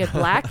 Yep, she had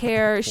black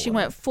hair. She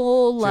went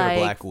full She had like a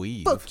black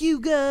weave. fuck you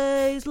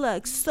guys,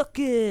 like suck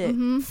it.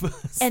 Mm-hmm.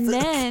 And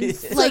then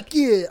Like,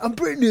 yeah, I'm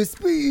Britney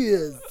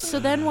Spears. so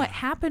then what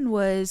happened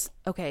was,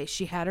 okay,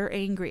 she had her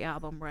Angry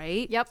album,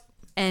 right? Yep.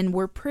 And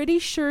we're pretty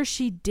sure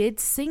she did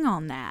sing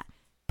on that.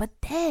 But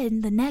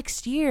then the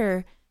next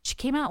year, she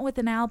came out with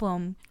an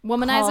album.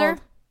 Womanizer?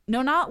 called-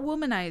 No, not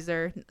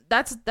Womanizer.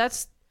 That's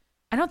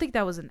I don't think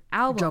that was an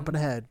album. Jumping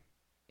ahead.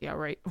 Yeah,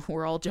 right.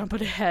 We're all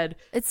jumping ahead.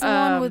 It's the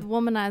one with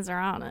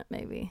Womanizer on it,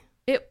 maybe.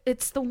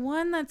 It's the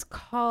one that's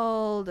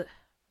called,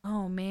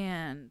 oh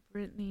man,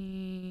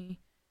 Britney.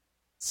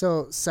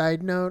 So,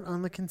 side note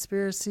on the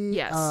conspiracy.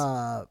 Yes.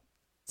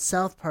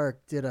 South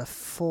Park did a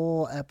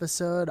full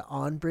episode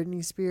on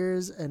Britney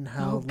Spears and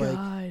how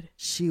God.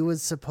 she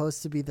was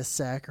supposed to be the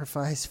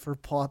sacrifice for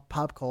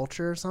pop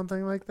culture or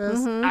something like this.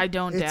 Mhm. I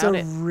don't It's doubt a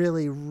it.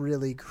 really,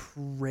 really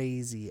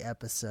crazy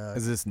episode.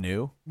 Is this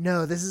new?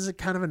 No, this is a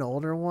kind of an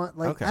older one.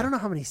 Like Okay. I don't know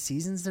how many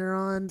seasons they're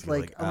on.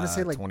 Like I want to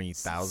say like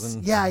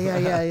 20,000.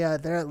 Yeah.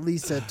 They're at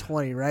least at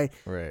 20, right?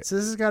 Right. So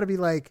this has got to be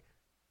like,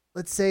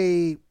 let's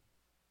say,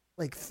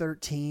 like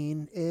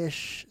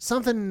 13-ish,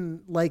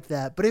 something like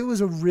that. But it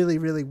was a really,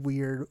 really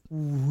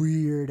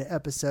weird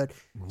episode.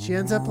 She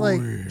ends up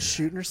like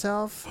shooting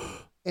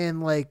herself,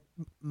 and like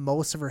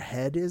most of her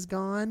head is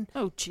gone.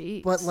 Oh,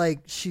 geez. But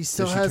like she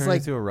still she has turn like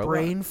into a robot?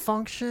 brain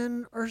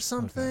function or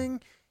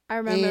something. I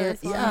remember And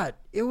this one. yeah,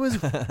 it was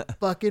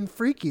fucking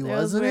freaky, It was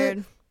wasn't weird.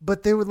 it?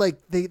 But they would like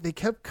they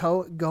kept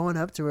going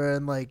up to her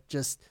and like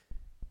just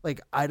like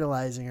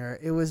idolizing her.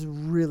 It was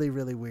really,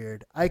 really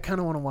weird. I kind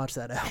of want to watch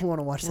that. I want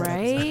to watch that.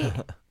 episode.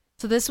 Right?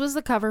 So this was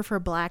the cover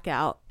for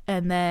Blackout.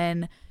 And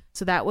then,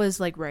 so that was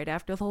like right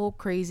after the whole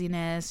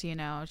craziness, you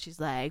know, she's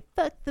like,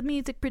 fuck the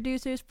music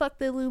producers, fuck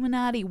the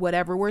Illuminati,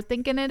 whatever we're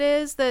thinking it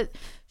is that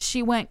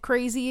she went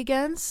crazy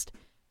against.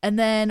 And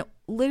then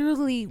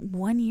literally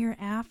 1 year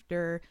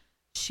after,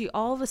 she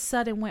all of a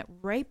sudden went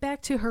right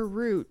back to her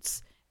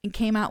roots and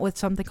came out with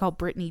something called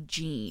Britney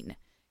Jean.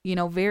 You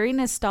know, very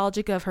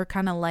nostalgic of her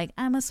kind of like,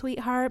 I'm a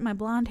sweetheart, my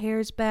blonde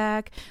hair's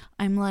back.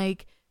 I'm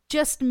like,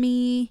 just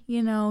me,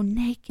 you know,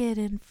 naked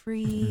and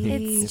free.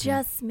 It's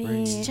just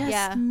me. It's just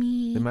yeah.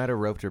 me. They might have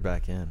roped her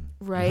back in.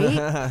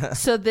 Right?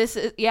 So this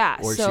is, yeah.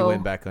 Or so, she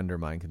went back under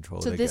mind control.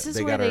 so they this got, is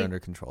they where got her they- under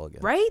control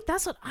again. Right?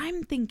 That's what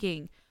I'm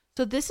thinking.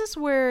 So this is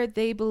where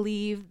they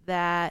believe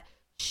that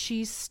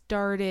she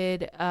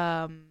started,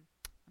 I'm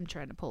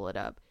trying to pull it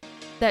up,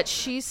 that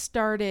she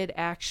started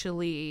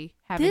actually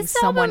having This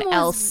someone album was-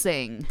 else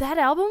sing. That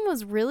album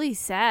was really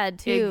sad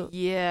too.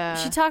 Yeah.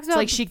 She talks It's about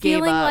like she gave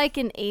feeling up. like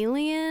an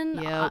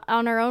alien Yep.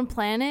 on her own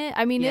planet.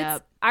 I mean, Yep.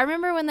 it's. I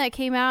remember when that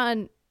came out,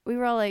 and we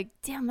were all like,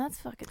 "Damn, that's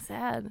fucking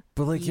sad."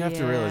 But like you have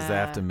to realize they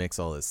have Yeah. to mix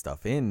all this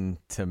stuff in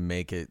to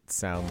make it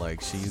sound like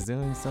she's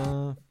doing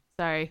stuff.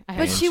 Sorry. I But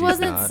had, And she she's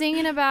wasn't not.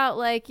 singing about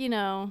like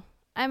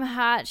I'm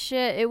hot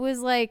shit. It was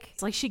like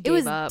it's like she it gave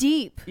was up.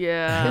 deep.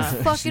 Yeah. It was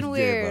She fucking gave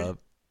weird. up.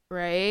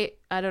 Right?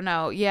 I don't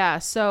know. Yeah.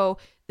 So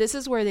this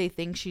is where they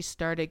think she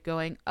started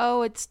going,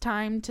 oh, it's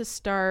time to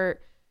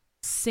start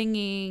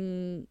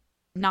singing,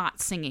 not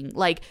singing.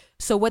 Like,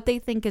 so what they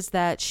think is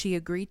that she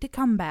agreed to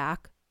come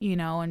back, you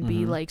know, and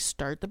be like,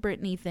 start the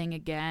Britney thing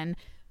again,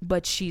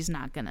 but she's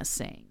not going to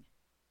sing.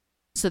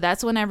 So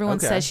that's when everyone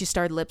Okay. says she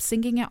started lip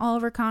syncing at all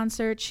of her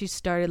concerts. She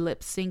started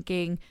lip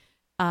syncing,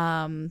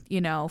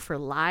 you know, for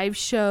live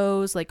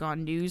shows, like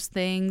on news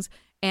things.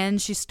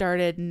 And she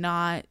started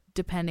not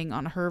depending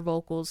on her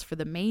vocals for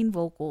the main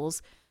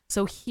vocals.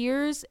 So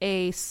here's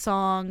a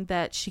song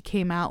that she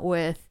came out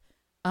with.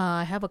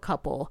 I have a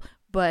couple,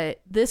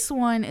 but this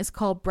one is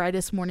called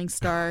Brightest Morning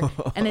Star.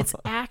 And it's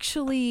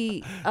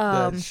actually,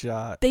 That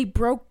shot. they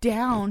broke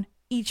down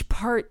each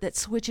part that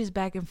switches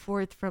back and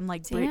forth from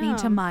like Britney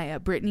to Damn. Maya,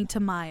 Britney to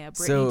Maya,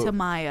 Britney So to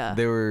Maya.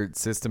 They were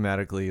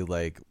systematically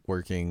like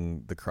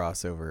working the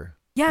crossover.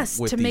 Yes,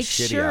 with to these make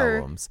shitty sure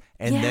albums,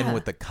 and then Yeah.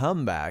 with the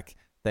comeback,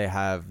 they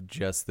have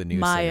just the new singer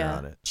Maya,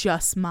 on it.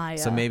 just Maya.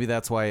 So maybe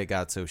that's why it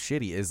got so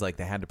shitty. Is like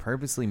they had to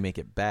purposely make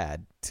it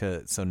bad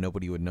so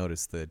nobody would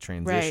notice the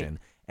transition,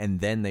 and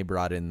then they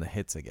brought in the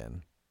hits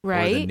again, or the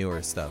right?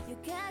 newer stuff.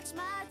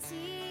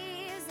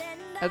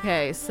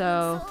 Okay,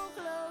 so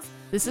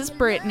this is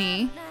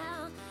Britney.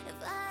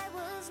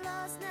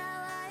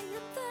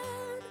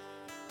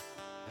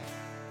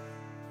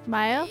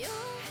 Maya.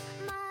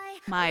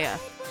 Maya.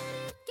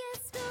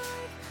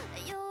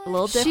 A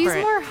little different.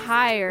 She's more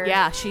higher.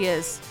 Yeah, she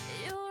is.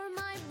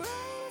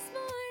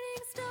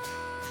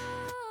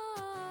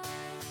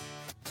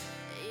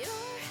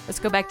 Let's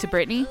go back to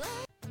Britney.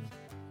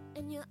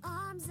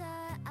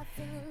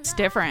 It's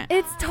different.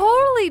 It's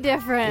totally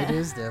different. It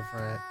is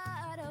different.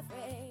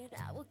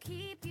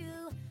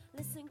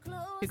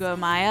 You go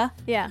Maya.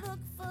 Yeah.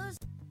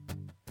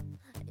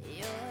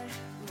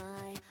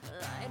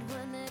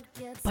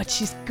 But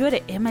she's good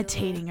at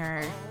imitating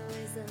her.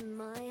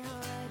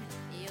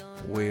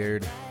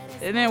 Weird.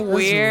 Isn't it That's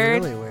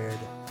weird? really weird.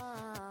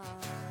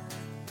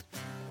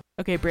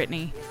 Okay,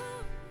 Britney.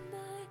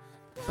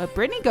 But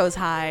Britney goes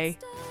high.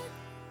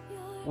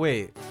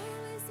 Wait,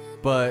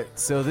 but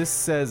so this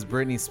says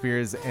Britney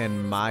Spears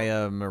and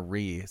Maya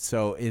Marie.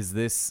 So is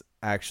this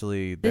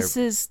actually their This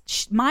is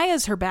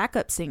Maya's her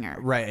backup singer.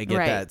 right? I get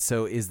Right. that.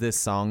 So is this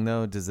song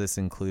though? Does this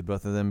include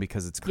both of them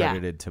because it's Yeah.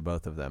 credited to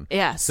both of them?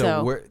 Yeah.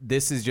 So,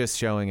 this is just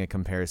showing a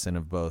comparison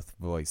of both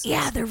voices.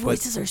 yeah, their But-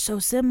 voices are so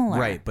similar.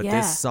 right. But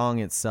yeah. this song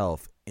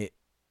itself, it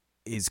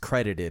is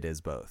credited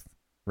as both,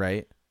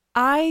 right?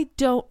 I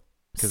don't.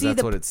 because See, that's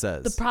the- what it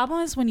says. The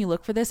problem is when you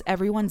look for this,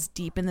 everyone's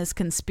deep in this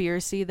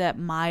conspiracy that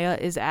Maya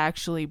is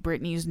actually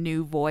Britney's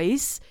new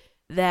voice.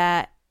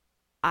 That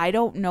I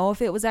don't know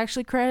if it was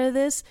actually credited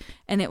this,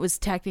 and it was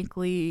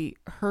technically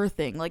her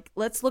thing. Like,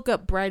 let's look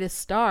up Brightest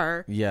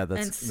Star. Yeah, and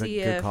that's see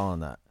good if call on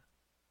that.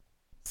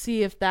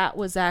 see if that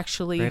was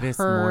actually Brightest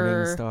her.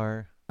 morning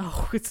star.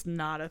 Oh, it's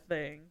not a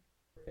thing.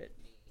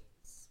 Britney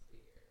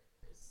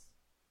Spears.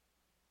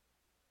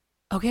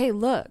 Okay,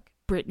 look,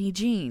 Britney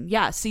Jean.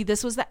 Yeah, see,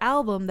 this was the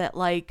album that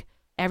like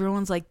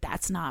everyone's like,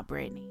 that's not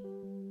Britney.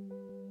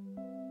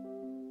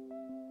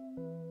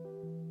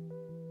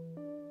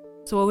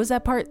 So what was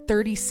that part?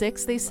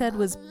 36 they said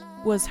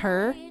was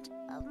her.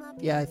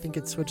 Yeah, I think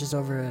it switches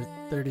over at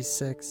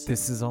 36.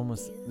 This is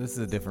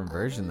a different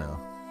version though.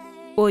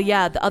 Well,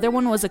 yeah, the other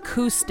one was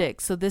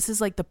acoustic, so this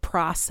is like the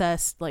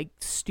processed like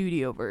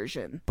studio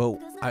version. But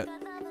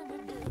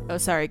Oh,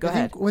 sorry, go I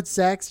ahead. think what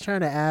Zach's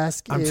trying to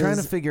ask I'm is, trying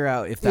to figure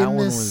out if that in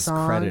one this was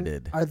song,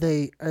 credited. Are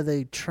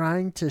they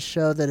trying to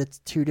show that it's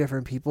two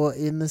different people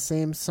in the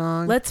same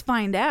song? Let's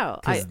find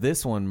out. Because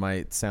this one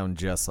might sound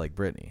just like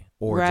Britney,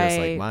 or right, just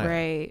like Maya.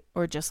 right,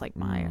 or just like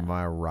Maya.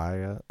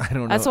 Mariah. I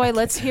don't know. That's why I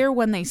let's can't- hear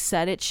when they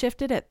said it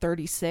shifted at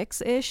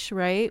 36-ish,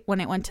 right? When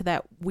it went to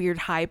that weird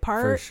high for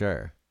part.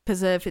 sure.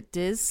 Because if it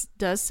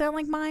does sound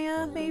like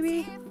Maya,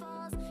 maybe.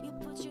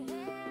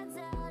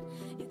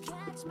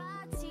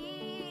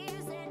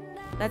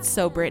 That's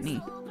so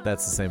Britney.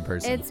 That's the same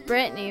person. It's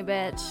Britney,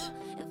 bitch.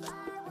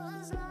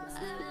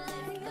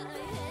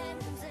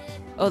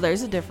 Oh,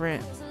 there's a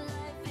different.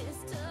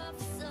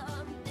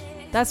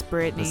 That's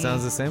Britney. It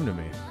sounds the same to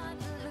me.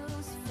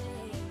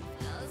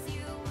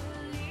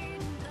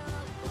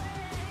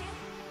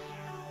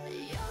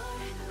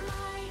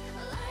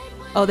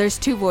 Oh, there's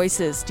two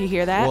voices. Do you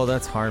hear that? Well,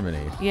 that's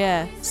harmony.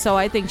 Yeah. So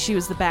I think she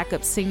was the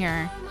backup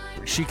singer.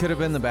 She could have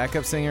been the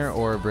backup singer,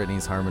 or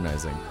Britney's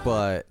harmonizing.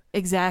 But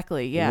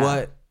Exactly.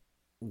 Yeah.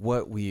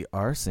 what we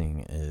are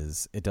seeing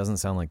is it doesn't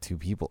sound like two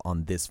people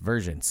on this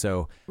version.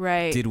 So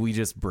Right. did we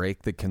just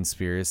break the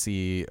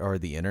conspiracy or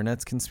the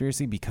internet's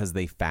conspiracy because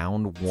they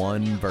found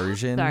one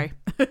version? Sorry.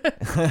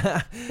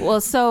 Well,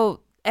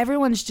 so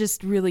everyone's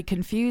just really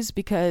confused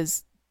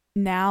because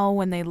now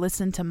when they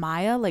listen to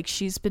Maya, like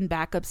she's been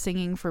backup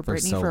singing for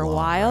Britney so for a long,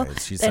 while, right?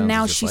 She and sounds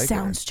now just she like her.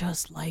 sounds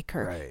just like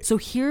her. Right. So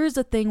here's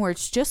a thing where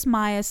it's just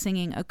Maya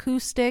singing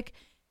acoustic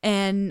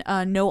and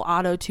no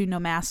auto tune, no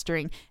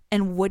mastering.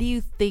 And what do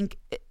you think?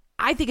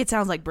 I think it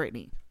sounds like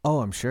Britney. Oh,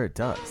 I'm sure it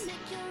does.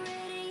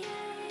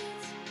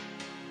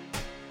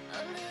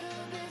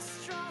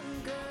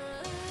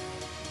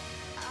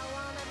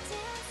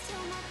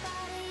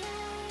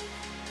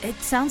 It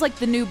sounds like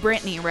the new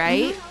Britney,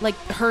 right? Mm-hmm. Like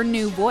her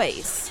new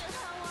voice.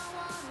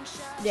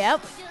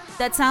 Yep.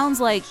 That sounds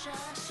like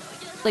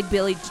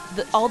Billie,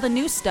 all the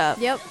new stuff.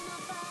 Yep.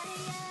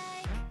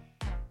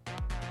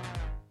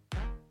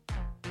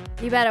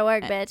 You better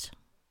work, bitch.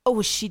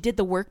 Oh, she did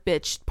the work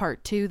bitch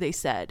part too, they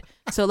said.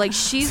 So like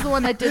she's the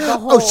one that did the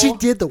whole Oh, she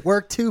did the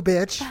work too,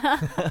 bitch.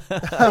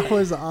 That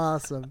was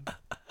awesome.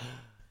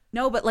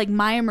 No, but like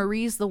Maya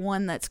Marie's the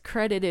one that's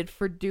credited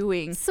for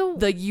doing So-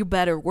 the you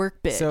better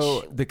work bitch.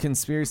 So the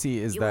conspiracy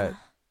is that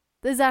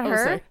Is that Oh,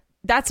 her? sorry.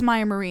 That's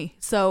Maya Marie.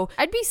 So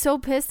I'd be so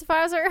pissed if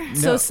I was her.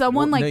 So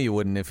someone no, like- you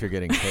wouldn't if you're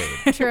getting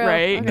paid. True.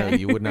 Right. No, Okay.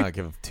 you would not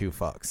give two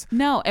fucks.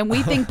 no, and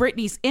we think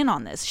Britney's in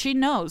on this. She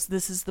knows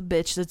this is the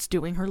bitch that's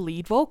doing her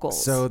lead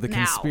vocals. So the now.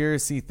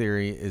 conspiracy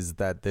theory is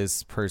that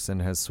this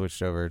person has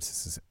switched over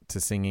to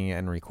singing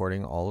and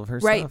recording all of her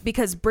Right, stuff.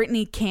 because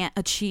Britney can't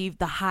achieve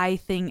the high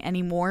thing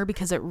anymore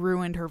because it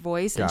ruined her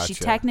voice, and she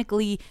Gotcha.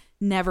 technically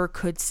never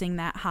could sing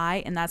that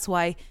high, and that's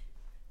why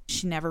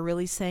she never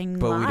really sang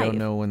But live. we don't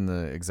know when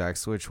the exact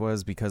switch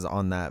was because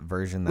on that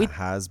version that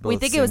has both We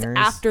think singers, it was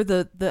after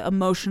the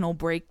emotional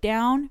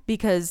breakdown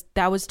because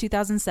that was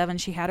 2007.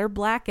 She had her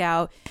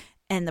blackout,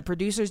 and the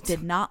producers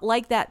did not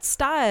like that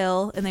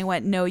style, and they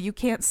went, "No, you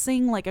can't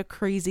sing like a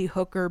crazy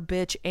hooker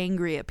bitch,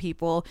 angry at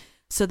people."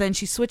 So then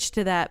she switched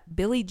to that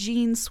Billie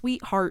Jean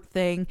sweetheart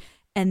thing,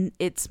 and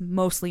it's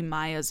mostly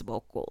Maya's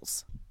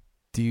vocals.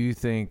 Do you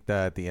think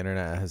that the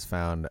internet has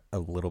found a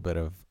little bit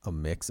of a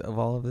mix of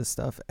all of this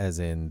stuff, as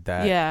in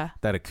that Yeah.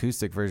 that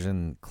acoustic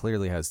version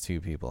clearly has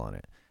two people on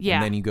it? Yeah.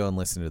 And then you go and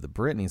listen to the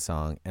Britney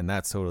song, and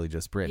that's totally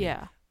just Britney.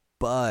 Yeah.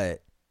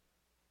 But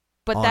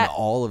But on that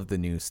all of the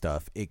new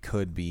stuff, it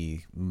could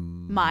be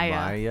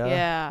Maya.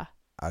 Yeah.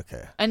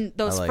 Okay. And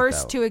those like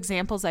first that. two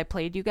examples I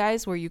played you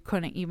guys where you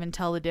couldn't even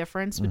tell the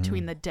difference Mm-hmm.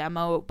 between the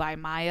demo by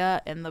Maya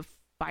and the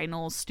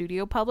final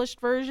studio published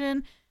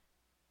version,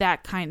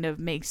 that kind of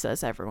makes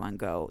us everyone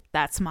go,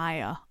 that's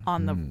Maya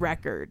on the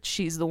record.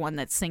 She's the one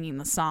that's singing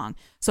the song.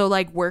 So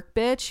like Work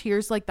Bitch,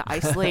 here's like the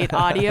isolated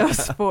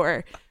audios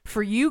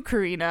for you,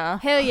 Karina.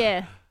 Hell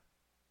yeah.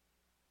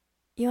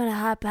 You want a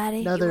hot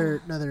body?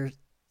 Another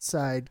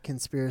side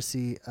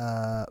conspiracy.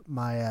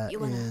 Maya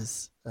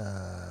is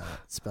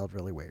spelled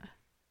really weird.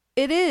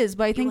 It is,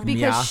 but I think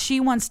because Mia? she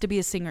wants to be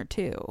a singer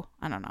too.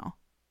 I don't know.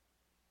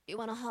 You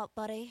want a hot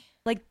body?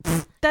 Like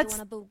You that's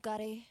want a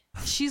Bugatti?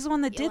 she's the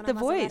one that You did want a the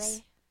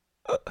voice.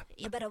 Maserati?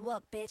 You better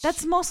work, bitch.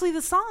 That's mostly the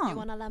You song.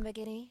 want a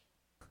Lamborghini?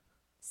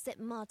 Sip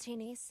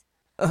martinis.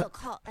 Look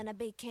hot in a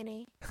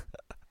bikini.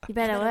 You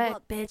better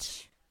work,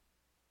 bitch.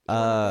 You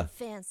wanna live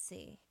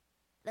fancy.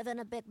 Live in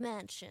a big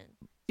mansion.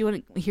 You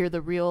want to hear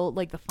the real,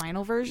 like the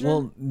final version?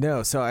 Well,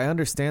 no. So I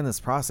understand this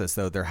process,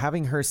 though. They're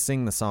having her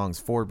sing the songs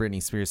for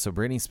Britney Spears, so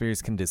Britney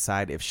Spears can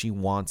decide if she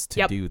wants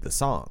to do the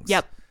songs.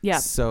 Yep.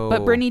 So,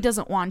 but Britney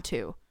doesn't want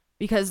to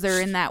because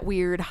they're in that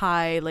weird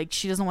high, like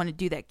she doesn't want to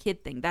do that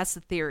kid thing. That's the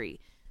theory,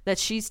 that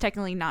she's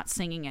technically not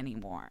singing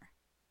anymore.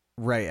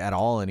 right at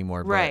all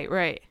anymore.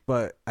 Right.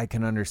 But I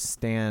can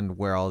understand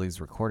where all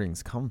these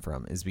recordings come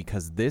from is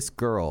because this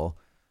girl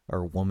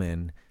or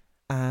woman,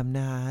 I'm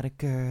not a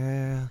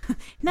girl.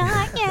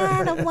 Not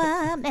yet a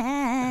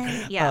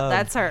woman. Yeah,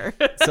 that's her.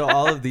 So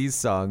all of these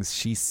songs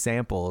she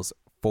samples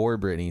for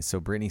Britney, so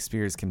Britney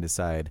Spears can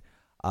decide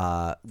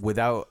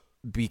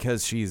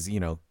because she's,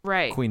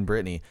 Right. Queen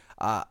Britney.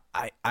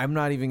 I'm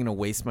not even going to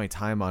waste my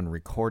time on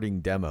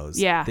recording demos.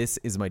 Yeah. This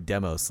is my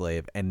demo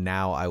slave, and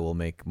now I will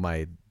make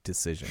my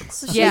decisions.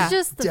 So she's Yeah.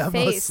 just the Demo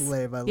face.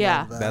 slave. I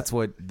Yeah. love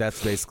that.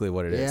 That's basically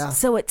what it is. Yeah.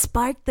 So it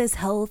sparked this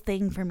whole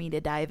thing for me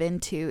to dive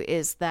into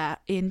is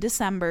that in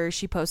December,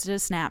 she posted a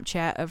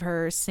Snapchat of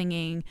her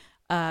singing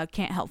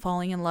Can't Help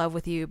Falling in Love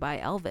with You by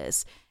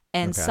Elvis.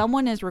 And Okay.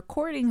 someone is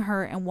recording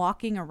her and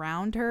walking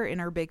around her in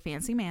her big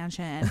fancy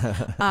mansion.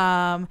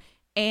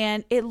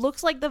 And it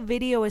looks like the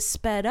video is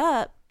sped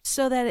up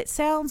so that it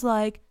sounds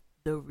like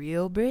the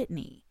real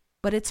Britney,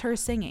 but it's her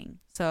singing.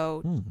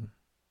 So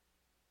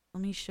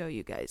let me show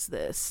you guys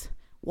this.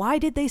 Why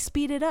did they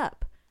speed it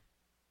up?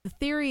 The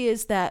theory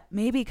is that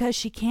maybe because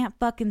she can't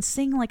fucking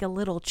sing like a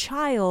little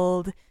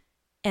child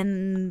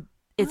and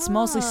it's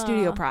mostly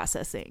studio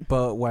processing.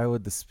 But why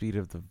would the speed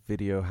of the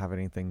video have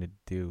anything to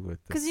do with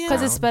this? 'Cause, you know-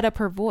 Because it sped up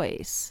her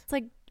voice. It's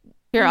like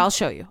Here, I'll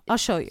show you. I'll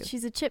show you.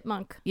 she's a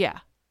chipmunk. Yeah.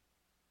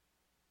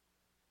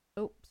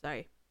 Oh,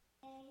 sorry.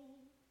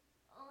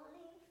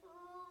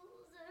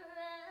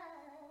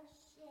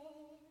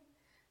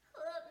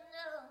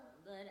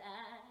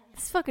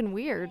 It's fucking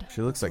weird.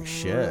 She looks like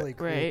shit. Really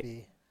Right.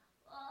 creepy.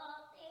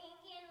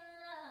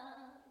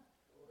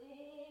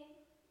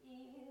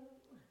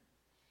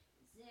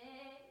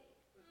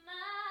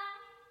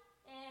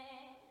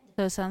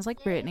 So it sounds like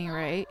Britney,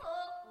 right?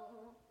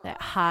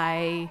 That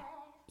high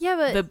Yeah,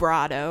 but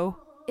vibrato.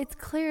 it's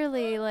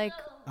clearly like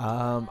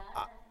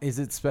Is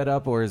it sped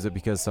up or is it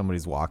because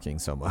somebody's walking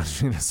so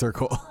much in a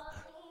circle?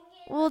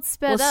 well, it's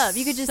sped Well, up.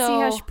 You could just see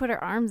how so- she put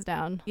her arms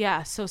down.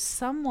 Yeah, so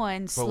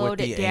someone But with slowed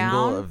the it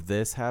angle down. of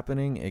this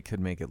happening, it could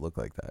make it look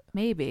like that.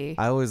 Maybe.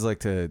 I always like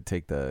to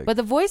take the. But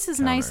the voice is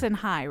nice counter. and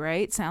high,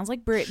 right? Sounds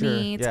like Britney.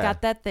 Sure, It's yeah.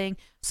 got that thing.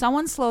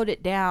 Someone slowed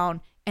it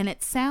down, and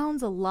it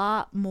sounds a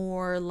lot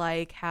more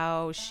like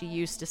how she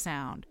used to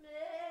sound.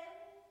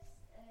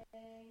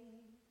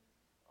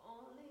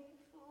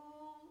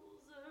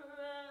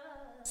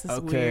 This is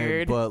okay,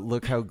 weird. but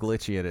look how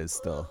glitchy it is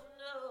still.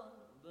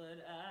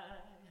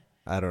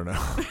 I don't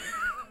know.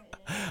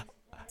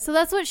 So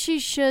that's what she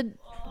should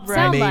Right.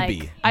 sound Maybe.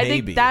 like. I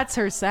maybe. think that's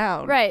her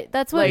sound. Right.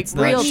 That's what Like, It's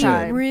not real shit.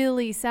 time.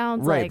 really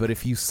sounds Right, like. but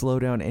if you slow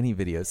down any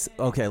videos,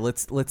 okay,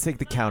 let's take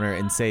the counter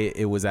and say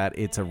it was at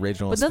its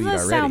original But speed doesn't it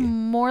already. sound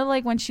more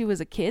like when she was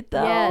a kid,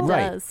 though? Yeah, it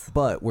right, does.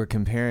 but we're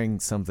comparing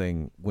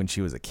something when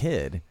she was a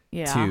kid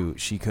Yeah. to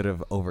she could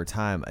have over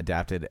time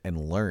adapted and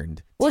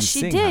learned. Well, to she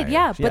sing did, higher.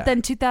 yeah. But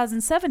then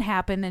 2007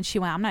 happened, and she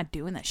went, I'm not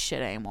doing this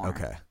shit anymore.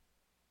 okay,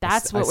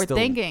 That's I what we're still-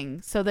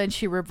 thinking. So then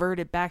she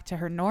reverted back to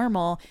her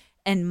normal,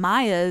 and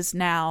Maya's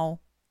now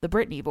the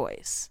Britney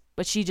voice,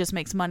 but she just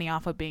makes money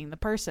off of being the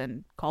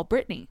person called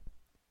Britney,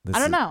 This I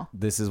don't is- know.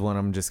 This is what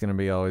I'm just gonna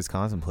be always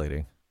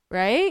contemplating.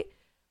 right?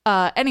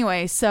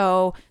 Anyway,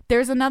 so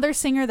there's another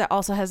singer that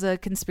also has a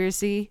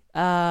conspiracy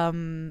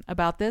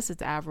about this.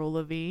 It's Avril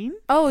Lavigne.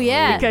 oh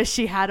yeah. Because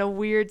she had a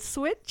weird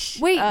switch.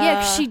 Wait,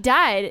 yeah, 'cause she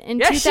died in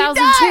yeah, 2002.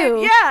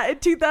 She died. Yeah, in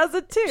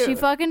 2002. She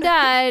fucking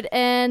died,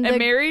 and and the,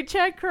 married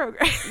Chad Kroger.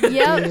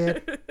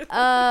 yep,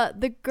 Yeah.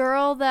 the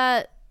girl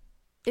that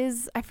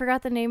is, I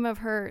forgot the name of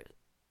her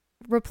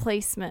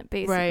replacement,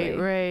 basically.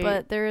 right.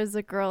 But there is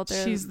a girl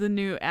there. She's the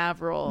new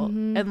Avril,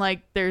 Mhm. and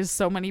like, there's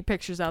so many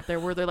pictures out there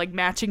where they're like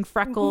matching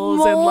freckles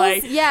Moles? and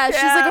like, yeah,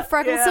 she's like a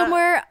freckle yeah.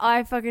 somewhere.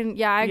 I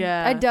fucking I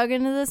Yeah. dug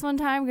into this one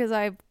time because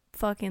I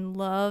fucking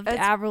loved It's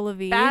Avril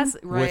Lavigne.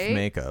 right? With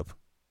makeup.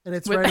 And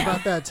it's With- right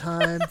about that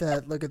time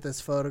that Look at This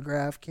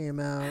Photograph came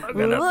out.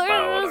 Look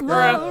The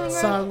at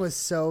this song was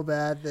so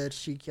bad that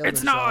she killed It's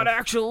herself. not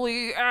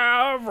actually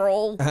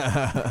Avril.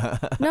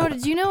 No,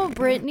 did you know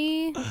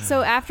Britney?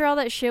 So after all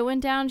that shit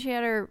went down, she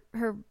had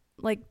her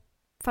like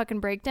fucking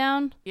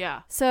breakdown.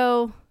 Yeah.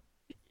 So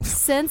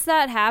since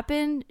that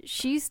happened,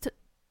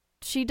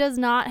 she does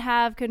not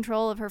have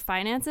control of her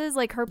finances.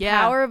 Like her Yeah.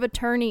 power of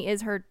attorney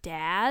is her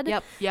dad.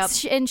 Yep.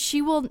 And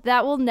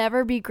that will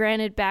never be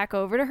granted back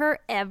over to her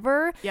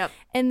ever. Yep.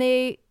 And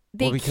they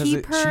well, because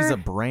keep her she's a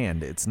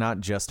brand. It's not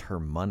just her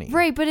money.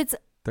 right, but it's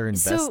They're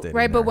invested.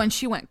 Right, in but her. when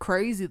she went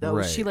crazy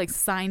though, she Right. like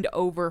signed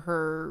over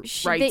her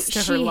rights to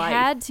her she life.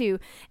 had to,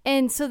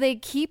 and so they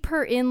keep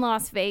her in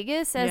Las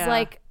Vegas as Yeah.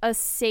 like a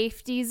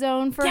safety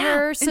zone for Yeah,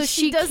 her, so and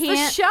she does the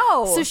can't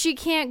show. So she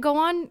can't go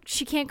on.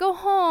 She can't go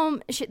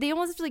home. They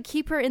almost have to like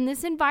keep her in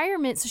this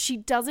environment so she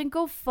doesn't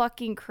go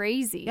fucking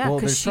crazy. Yeah, Well,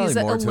 because there's she's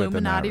probably an more to it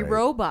than that, Illuminati right?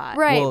 robot.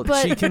 Right, well,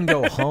 but she can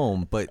go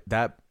home, but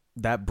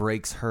that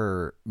breaks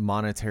her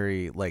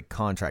monetary like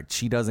contract.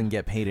 She doesn't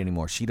get paid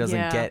anymore. She doesn't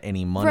Yeah. get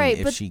any money Right,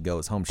 if but she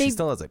goes home. they- She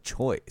still has a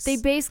choice. they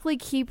basically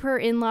keep her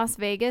in Las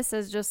Vegas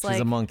as just She's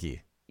like a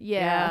monkey.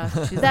 yeah.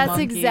 she's a That's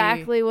monkey.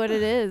 exactly what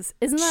it is,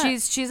 isn't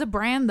that? She's a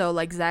brand though,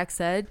 like Zach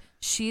said.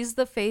 She's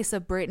the face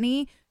of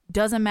Britney.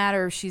 Doesn't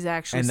matter if she's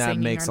actually And that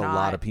singing makes or a not.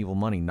 lot of people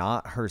money,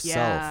 not herself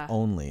Yeah.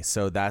 only.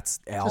 So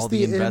that's all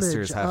the the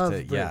investors image have of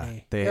to.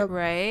 Britney. They Yep.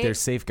 Right? they're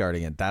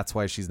safeguarding it. That's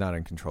why she's not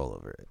in control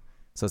over it.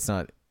 So it's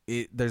not.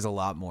 There's a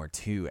lot more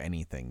to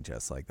anything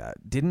just like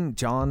that. Didn't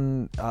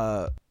John?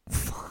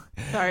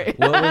 Sorry.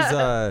 What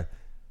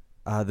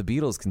was the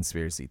Beatles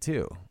conspiracy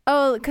too?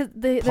 Oh, because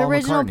the Paul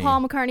original McCartney.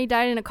 Paul McCartney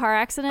died in a car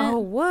accident. Oh,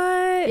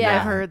 what? Yeah.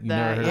 I've heard You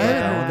never that. heard I about haven't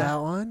that heard one?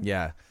 that one.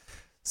 Yeah.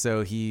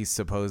 So he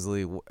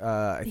supposedly,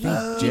 I think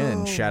Oh,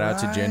 Jen. Shout out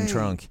to Jen right.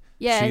 Trunk.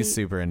 Yeah, she's he-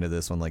 super into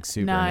this one, like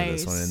super into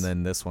this one, Nice. and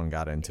then this one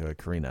got into it.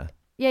 Karina.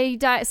 Yeah, he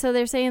died. So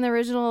they're saying the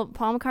original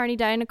Paul McCartney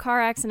died in a car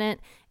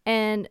accident,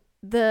 and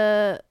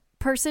the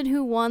person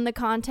who won the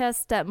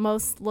contest that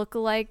most look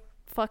alike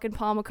fucking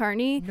Paul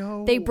McCartney,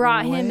 No they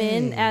brought him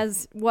in way.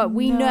 as what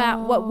we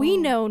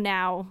know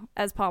now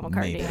as Paul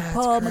McCartney. Maybe. That's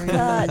Paul crazy.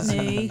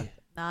 McCartney.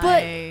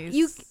 But Nice.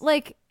 you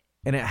like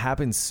And it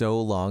happened so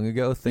long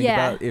ago. Think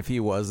Yeah. about if he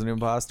was an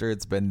imposter.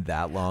 It's been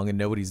that long and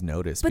nobody's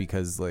noticed But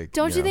because, like,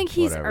 don't you know, think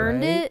he's whatever.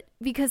 earned right? it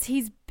because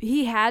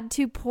he had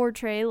to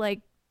portray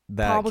like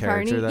that Paul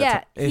character? McCartney? That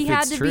Yeah, if he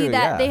had it's to true, be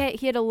that. yeah.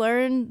 He had to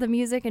learn the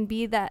music and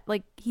be that.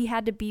 Like he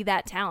had to be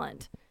that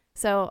talent.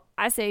 So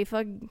I say,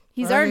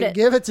 he's I earned mean, it.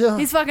 Give it to him.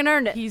 He's fucking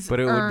earned it. He's But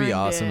it would be earned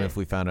awesome it. if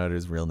we found out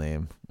his real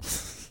name.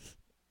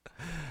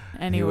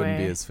 Anyway, He wouldn't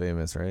be as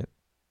famous, right?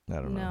 I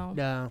don't know. No.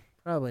 No,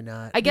 probably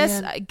not. I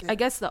guess Man, I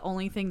guess the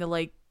only thing to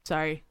like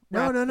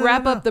No,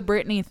 wrap no. up the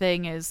Britney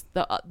thing is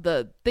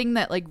the thing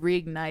that like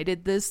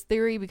reignited this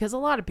theory, because a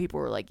lot of people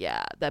were like,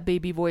 yeah, that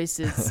baby voice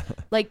is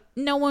like,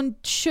 no one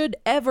should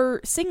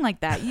ever sing like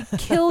that. You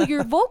kill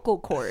your vocal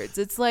cords.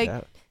 It's like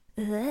Yeah.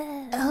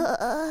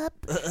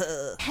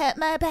 Hit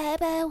my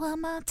baby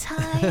one more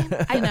time.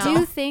 I know.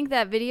 do think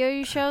that video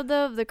you showed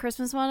though, the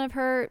Christmas one of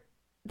her,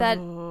 that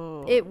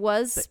it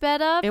was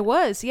sped up. it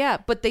was, yeah,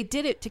 but they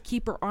did it to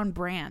keep her on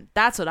brand.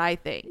 That's what I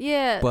think.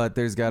 Yeah. But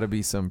there's got to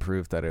be some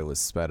proof that it was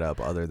sped up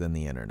other than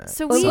the internet.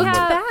 So But we look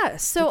have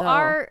fast, so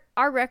though.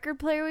 our record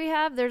player we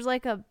have, there's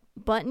like a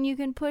button you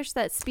can push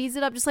that speeds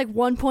it up just like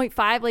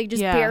 1.5, like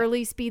just Yeah.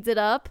 barely speeds it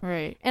up.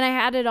 Right. And I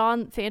had it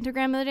on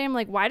Fantagram the other day. I'm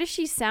like, why does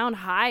she sound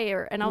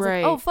higher? And I was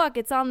Right. like, oh fuck,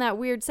 it's on that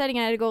weird setting.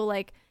 I had to go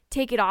like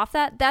take it off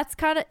that. That's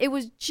kind of, it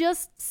was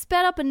just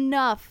sped up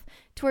enough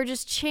to where it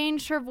just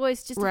changed her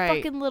voice just Right. a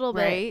fucking little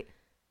bit. Right.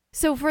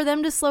 So for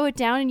them to slow it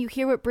down and you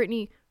hear what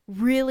Britney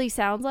really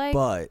sounds like,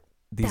 But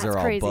these That's are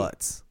all crazy.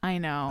 buts. I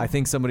know. I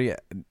think somebody,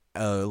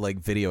 like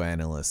video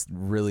analyst,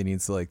 really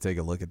needs to like take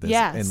a look at this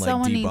Yeah, and like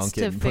someone needs debunk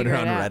to it and put it figure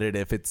on it out. Reddit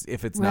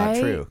if it's Right? not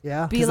true.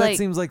 Yeah. Be Because like, that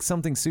seems like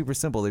something super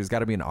simple. There's got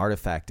to be an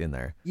artifact in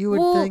there, You would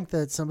Well- think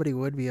that somebody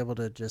would be able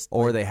to just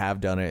or they have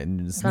done it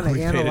and just kind of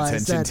nobody paid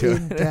analyze attention that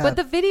to in it. depth. but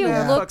the video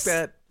Yeah. looks Fuck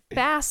that.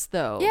 fast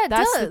though. Yeah, it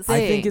That's does. The I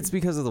thing. think it's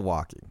because of the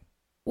walking.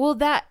 Well,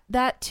 that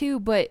too,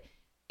 but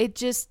it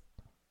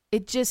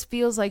just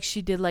feels like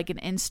she did like an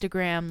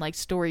Instagram like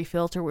story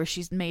filter where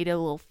she's made it a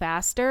little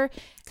faster.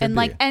 Could And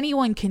like be.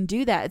 anyone can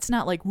do that. It's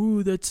not like,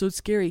 "Woo, that's so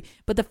scary."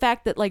 But the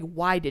fact that like,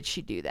 why did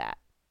she do that?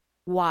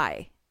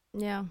 Why?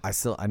 yeah.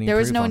 I need. There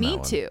was proof no on that need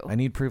one. to. I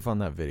need proof on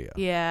that video.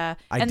 Yeah.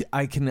 I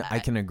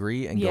And can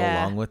agree and go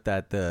yeah. along with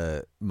that.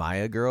 The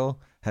Maya girl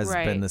has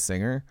Right. been the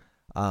singer.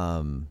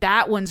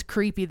 that one's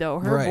creepy though.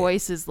 Her Right.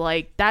 voice is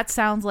like, that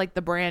sounds like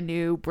the brand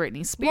new Britney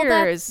Well,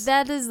 Spears.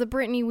 that is the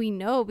Britney we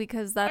know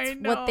because that's I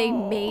what they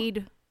know.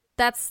 made.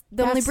 That's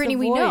the only That's the Britney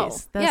we know.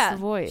 voice. That's yeah, the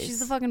voice. She's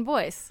the fucking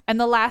voice. And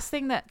the last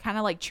thing that kind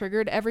of like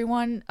triggered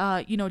everyone,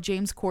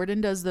 James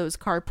Corden does those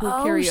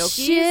carpool Oh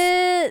karaoke.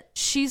 shit!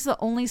 She's the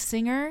only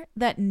singer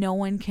that no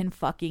one can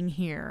fucking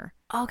hear.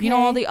 Okay. You know,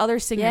 all the other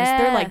singers,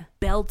 they're Yeah. like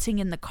belting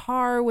in the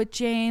car with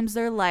James.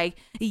 They're like,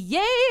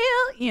 yeah,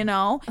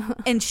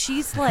 and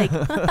she's like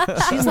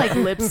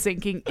lip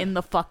syncing in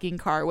the fucking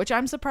car, which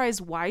I'm surprised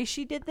why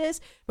she did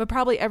this, but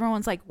probably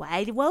everyone's like,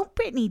 why won't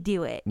Britney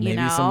do it? Maybe you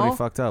know? somebody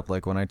fucked up,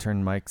 like when I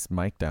turned Mike's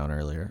mic down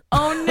earlier.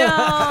 Oh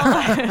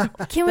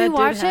no! Can we That did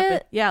watch happen.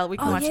 it? Yeah, we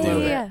can Oh watch yeah, a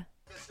little yeah,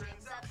 bit.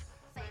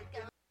 yeah.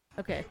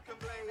 Okay.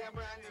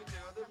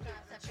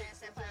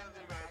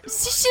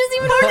 She doesn't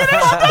even know the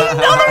fucking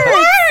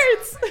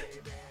words.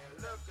 Like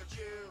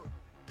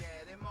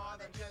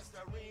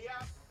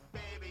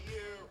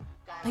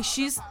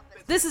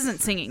this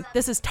isn't singing.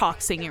 This is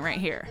talk singing right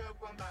here.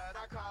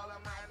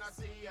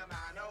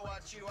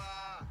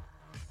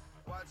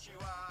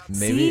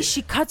 Maybe See,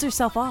 she cuts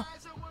herself off.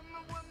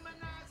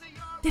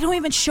 They don't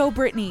even show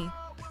Britney.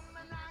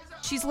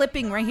 She's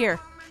lipping right here.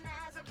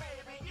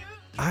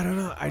 I don't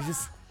know.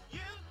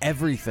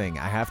 Everything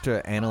I have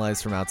to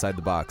analyze from outside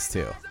the box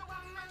too.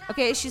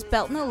 Okay, she's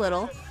belting a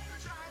little.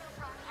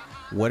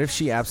 What if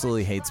she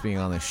absolutely hates being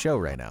on this show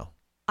right now?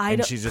 I And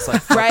don't. she's just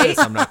like, fuck Right? this,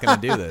 I'm not going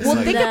to do this. Well,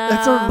 Like, think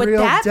That's a but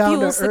real that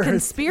fuels the down-to-earth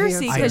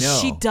conspiracy answer. because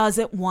I she know.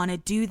 doesn't want to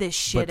do this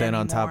shit but then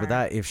on top of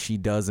anymore. that, if she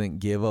doesn't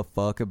give a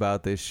fuck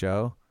about this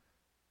show,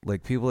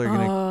 like people are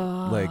going to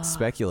like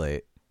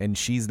speculate and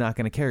she's not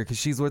going to care because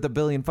she's worth $1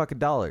 billion fucking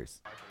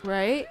dollars.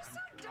 Right?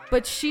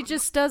 But she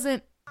just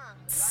doesn't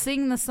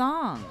sing the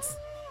songs.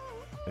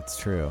 It's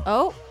true.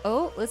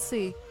 Oh, let's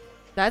see.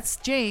 That's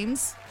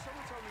James.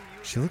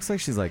 She looks like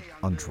she's like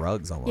on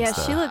drugs almost. Yeah,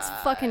 though. she looks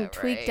fucking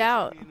tweaked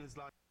out.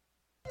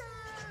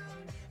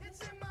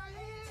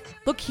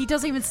 Look, she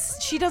doesn't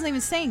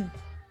even sing.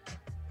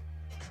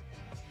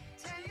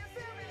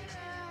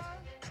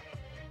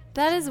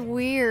 That is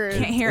weird.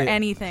 Can't hear It-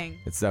 anything.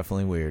 It's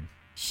definitely weird.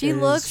 She It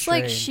is looks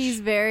like strange. she's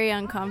very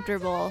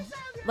uncomfortable.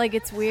 Like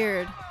it's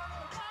weird.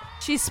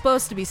 She's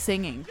supposed to be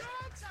singing.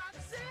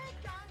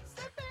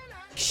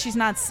 She's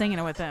not singing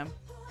it with him.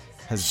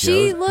 Has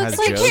She Joe, looks has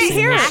like Joe she's seen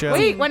hear this it. show?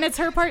 Wait, when it's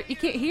her part, you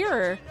can't hear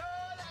her.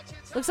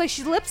 Looks like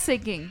she's lip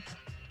syncing.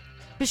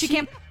 Because she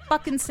can't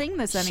fucking sing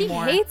this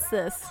anymore. She hates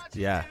this.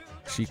 Yeah,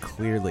 she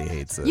clearly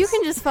hates this. You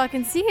can just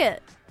fucking see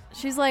it.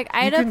 She's like, You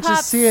I'd can have popped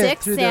just see it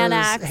 6 through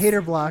Xanax. those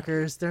hater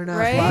blockers. They're not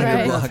Right, blocking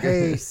right. the Blockers.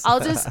 face.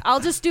 I'll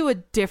just do a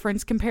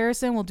difference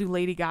comparison. We'll do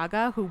Lady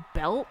Gaga, who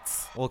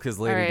belts. Well, because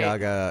Lady All right.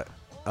 Gaga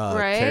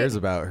Right? cares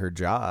about her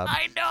job.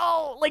 I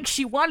know. Like,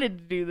 she wanted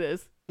to do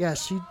this. Yeah,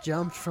 she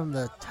jumped from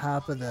the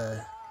top of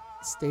the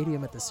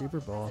stadium at the Super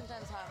Bowl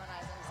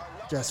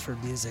just for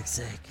music's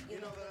sake.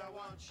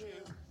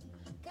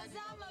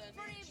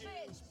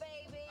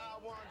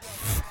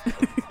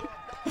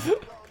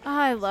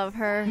 I love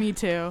her. Me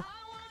too.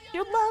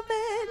 You're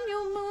loving,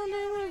 you're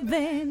wanting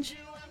revenge.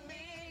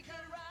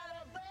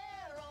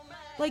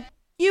 Like,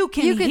 you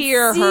can You can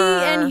hear see her.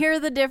 and hear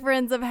the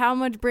difference of how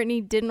much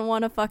Britney didn't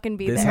want to fucking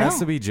be This there. has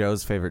to be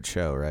Joe's favorite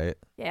show, right?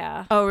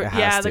 Yeah. Oh, It has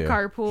yeah, the to.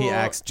 carpool. He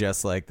acts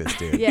just like this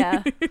dude.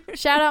 Yeah.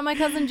 Shout out my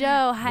cousin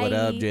Joe. Hi. What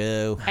up,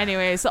 Joe?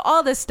 Anyway, so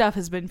all this stuff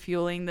has been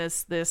fueling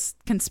this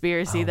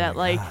conspiracy Oh that my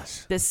like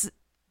gosh. this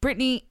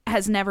Britney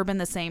has never been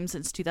the same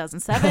since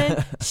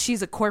 2007.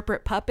 She's a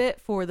corporate puppet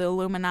for the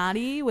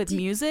Illuminati with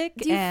music.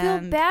 Do you feel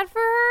and bad for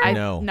her?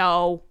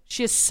 No.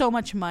 She has so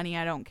much money.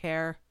 I don't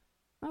care.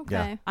 Okay.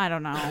 Yeah. I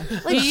don't know.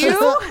 Like, Do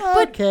you?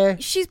 But Okay.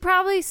 she's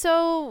probably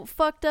so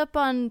fucked up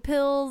on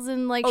pills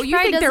and like Oh, she you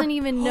probably think they're doesn't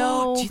even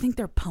know. Do you think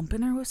they're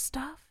pumping her with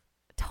stuff?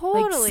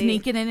 Totally. Like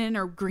sneaking it in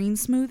her green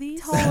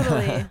smoothies?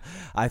 Totally.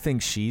 I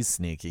think she's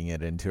sneaking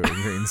it into her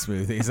green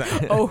smoothies.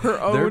 Oh, her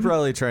They're own?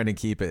 probably trying to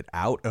keep it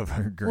out of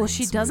her green Well,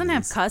 she doesn't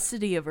have smoothies.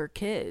 custody of her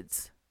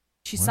kids.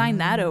 She signed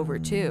that over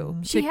too.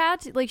 She had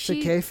to like The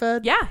she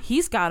K-Fed? Yeah,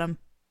 he's got him.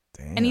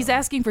 And he's Damn.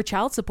 asking for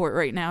child support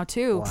right now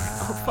too. Wow.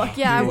 Oh, fuck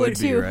yeah, I You would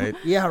be, too. right?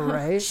 Yeah,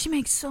 right? She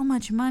makes so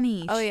much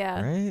money. Oh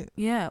yeah. Right?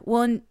 Yeah.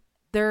 Well, and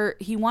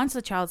he wants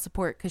the child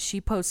support because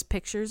she posts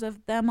pictures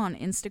of them on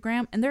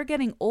Instagram, and they're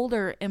getting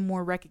older and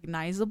more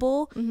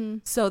recognizable. Mm-hmm.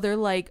 So they're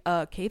like,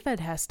 K-Fed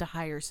has to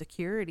hire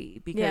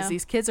security because Yeah.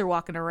 these kids are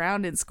walking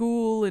around in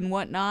school and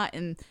whatnot,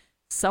 and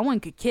someone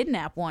could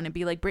kidnap one and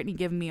be like, Brittany,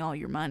 give me all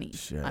your money.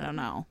 Shit. I don't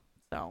know.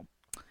 So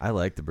I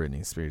like the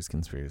Britney Spears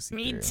conspiracy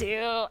theory.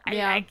 too. I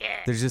Yeah. like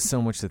it. There's just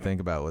so much to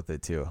think about with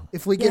it too.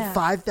 If we Yeah. get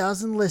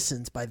 5,000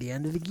 listens by the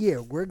end of the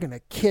year, we're going to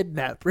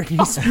kidnap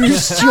Britney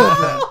Spears'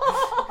 children.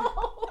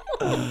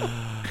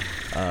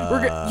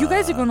 You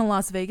guys are going to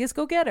Las Vegas.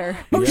 Go get her.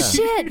 Oh Yeah.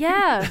 shit,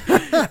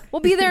 yeah. We'll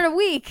be there in a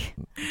week.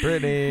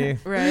 Brittany,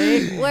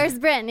 Right? Where's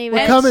Brittany? We're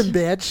bitch? coming,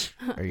 bitch.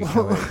 are you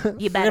coming?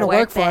 You better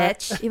work for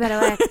it. You better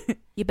work. You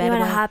You better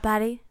want a work. hot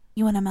body?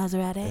 You want a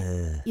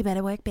Maserati? You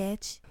better work,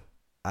 bitch.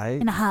 I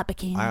In a hot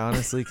bikini. I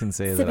honestly can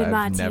say that Sipping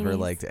I've never martinis.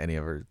 liked any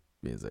of her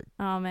music.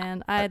 Oh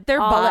man, I had They're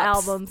all the bops.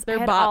 albums. They're I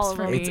had bops all of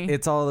for them. me.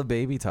 It's all the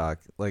baby talk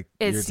like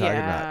you're It's- talking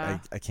yeah.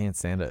 about. I can't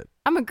stand it.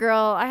 I'm a girl.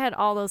 I had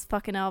all those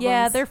fucking albums.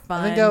 Yeah, they're fun.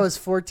 I think I was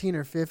 14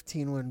 or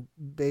 15 when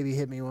Baby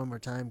Hit Me One More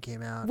Time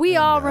came out. We and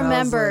all I was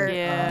remember like,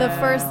 Yeah. the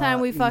first time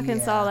we fucking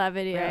yeah. saw that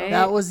video. Right?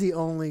 That was the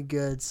only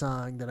good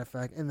song that I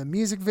fuck. And the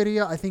music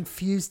video, I think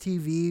Fuse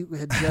TV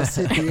had just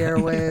hit the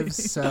airwaves,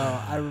 so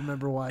I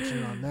remember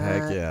watching on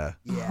that. Heck yeah.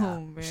 Yeah.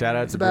 Oh, man. Shout out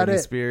That's to about Britney it.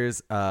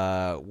 Spears.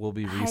 We'll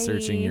be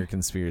researching Hi. your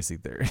conspiracy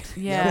theory.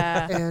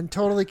 Yeah. And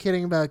totally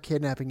kidding about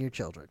kidnapping your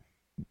children.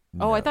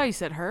 Oh, I No. thought you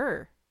said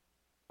her.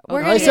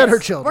 We're I gonna said get- her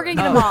children. We're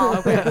gonna get them all.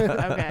 Okay.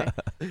 Okay.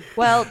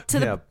 Well, to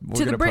Yeah, the we're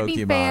to the gonna Britney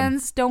Pokemon.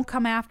 fans, don't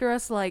come after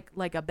us like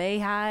a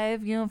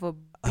Bayhive. You know, if a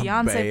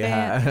Beyonce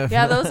fan. Bayhive.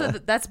 Yeah,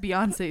 that's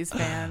Beyonce's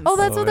fans. Oh,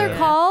 that's Oh, what they're yeah. they're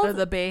called.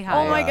 the Bayhive.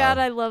 Oh my god,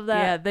 I love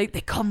Yeah, that. they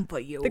come for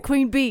you. The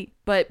Queen Bee.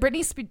 But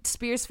Britney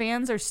Spears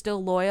fans are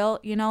still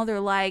loyal. You know, they're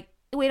like,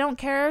 we don't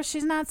care if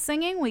she's not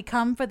singing. We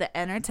come for the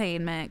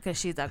entertainment because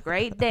she's a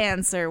great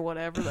dancer,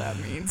 whatever that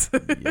means.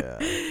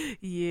 Yeah.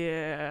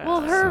 Yeah.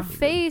 Well, her so good.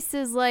 face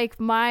is like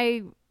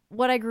my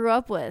what I grew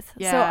up with. So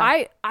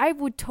Yeah. I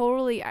would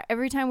totally,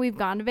 every time we've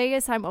gone to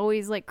Vegas, I'm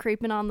always like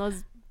creeping on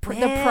those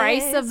the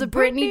price of the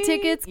Britney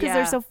tickets because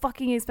they're so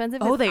fucking expensive.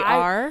 Oh, they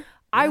are?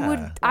 I Yeah.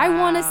 would I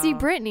want to see Wow.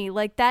 Britney.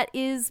 Like that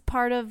is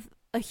part of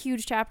a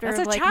huge chapter That's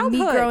of a like me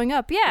childhood. growing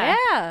up. Yeah.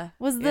 Yeah.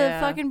 Was the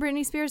Yeah. fucking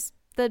Britney Spears,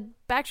 the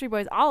Backstreet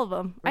Boys, all of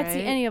them. I'd see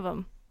Right. any of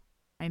them.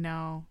 I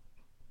know.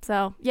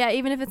 So yeah,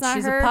 even if it's not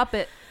She's her, a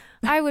puppet.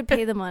 I would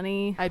pay the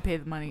money. I'd pay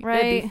the money. It'd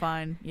Right. be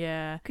fun.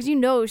 Yeah. Because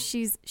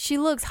she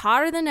looks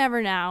hotter than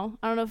ever now.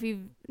 I don't know if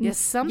you've Yeah,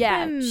 something.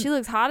 Yeah, she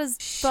looks hot as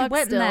She fuck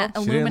went still. in that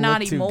She didn't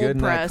Illuminati look too mold good in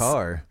press. that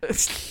car.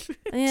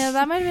 Yeah,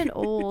 that might have been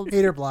old.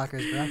 Hater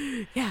blockers,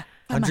 bro. Yeah.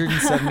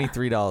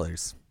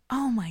 $173.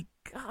 Oh my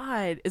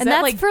god. Is And that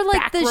that's like for like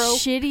back the row?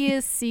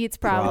 shittiest seats,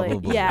 probably.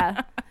 Probably.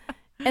 Yeah.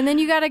 And then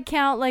you got to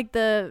count like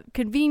the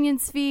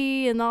convenience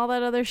fee and all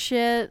that other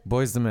shit.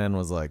 Boys to Men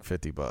was like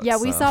 $50. Yeah,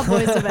 we so. saw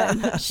Boys to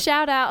Men.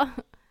 Shout out.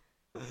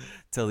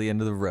 Till the end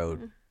of the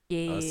road.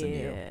 Us and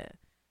you. Yeah.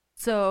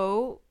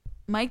 So,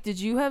 Mike, did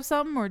you have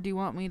something, or do you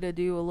want me to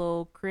do a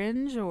little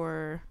cringe,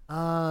 or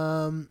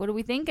what are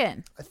we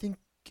thinking? I think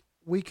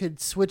we could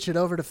switch it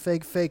over to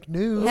fake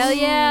news. Hell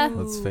yeah.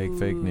 Let's fake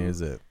news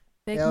it.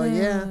 Fake Hell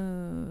yeah.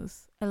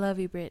 news. I love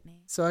you,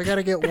 Brittany. So I got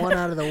to get one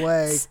out of the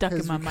way. Stuck in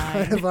 'cause my we mind.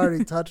 kind of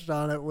already touched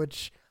on it,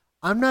 which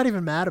I'm not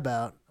even mad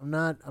about. I'm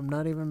not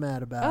even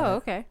mad about Oh, it.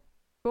 okay.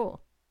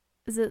 Cool.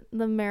 Is it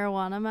the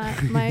marijuana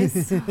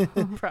mice?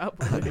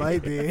 Probably. It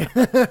might be.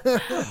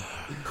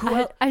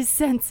 I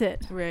sense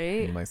it.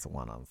 Right? Nice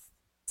one.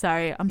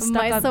 Sorry, I'm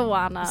stuck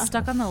Mysawana.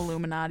 stuck on the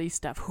Illuminati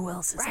stuff. Who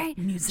else is Right?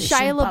 a musician?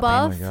 Shia Oh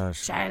LaBeouf. my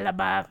gosh. Shia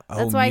LaBeouf.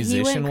 That's why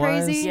he went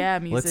musician-wise? crazy? Yeah,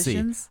 Let's see.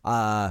 musicians.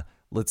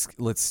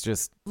 Let's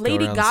just go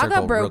Lady around the Gaga circle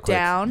real broke quick.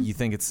 down. You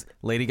think it's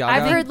Lady Gaga?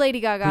 I've heard Lady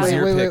Gaga. Who's Wait,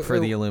 your wait, pick wait, for wait.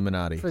 the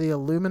Illuminati? For the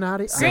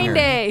Illuminati? Singer. Green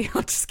Day.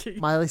 I'm just kidding.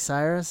 Miley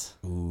Cyrus?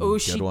 Ooh, Oh,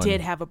 good she one.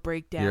 did have a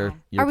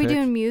breakdown. Your Are we pick?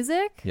 doing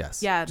music?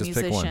 Yes. Yeah, Just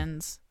pick one.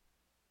 musicians.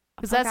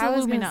 Because Fuck, that's I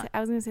was gonna Illuminati. say- I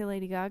was going to say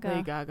Lady Gaga.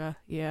 Lady Gaga.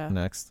 Yeah.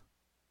 Next.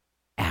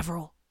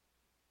 Avril.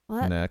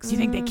 What? Next. Do you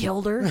think they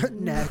killed her?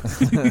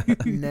 Next.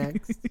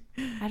 Next.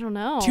 I don't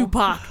know.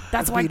 Tupac.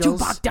 That's The why Beatles,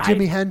 Tupac died.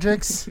 Jimi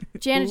Hendrix?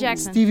 Janet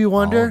Jackson. Stevie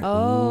Wonder?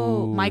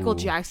 Oh, Ooh. Michael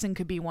Jackson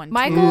could be one too.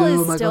 Michael Ooh, is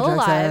Michael still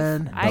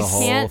Jackson. alive. I The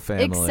whole can't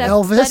family. accept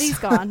Elvis? that he's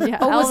gone. Yeah,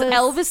 Oh, was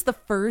Elvis the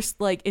first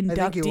like think he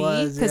inductee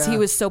was, because he yeah.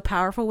 was so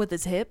powerful with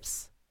his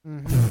hips?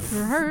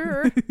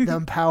 Mhm.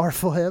 Them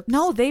powerful hips?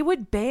 No, they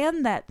would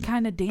ban that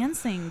kind of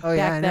dancing Oh,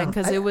 yeah, I back then know.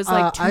 because I- it was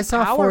like too I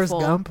saw powerful. Forrest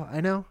Gump.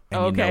 I know.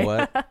 And you know Okay.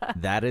 what?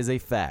 That is a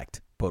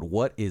fact. But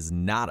what is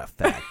not a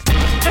fact?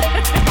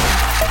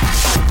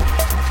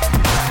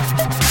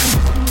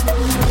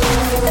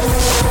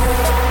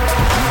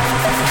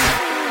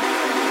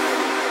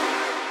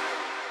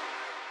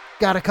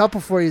 Got a couple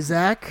for you,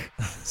 Zach.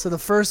 So the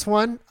first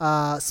one,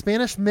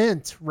 Spanish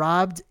Mint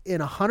robbed in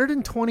a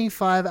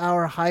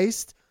 125-hour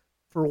heist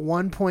for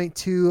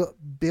 $1.2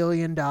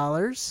 billion.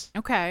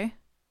 Okay.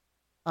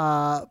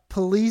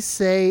 Police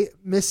say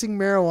missing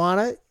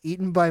marijuana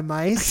eaten by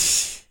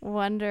mice.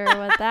 Wonder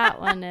what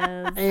that one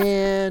is.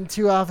 And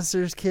 2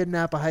 officers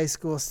kidnap a high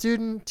school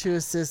student to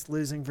assist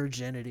losing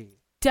virginity.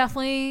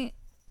 Definitely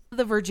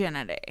the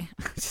virginity.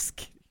 Just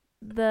kidding.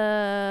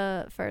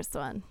 The first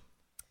one.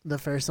 The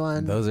first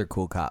one. Those are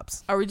cool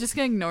cops. Are we just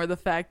gonna ignore the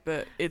fact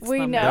that it's We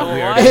the know. middle We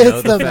one? already know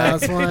It's the the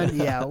fact. mouse one.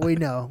 Yeah, we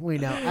know.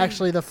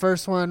 Actually, the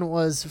first one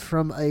was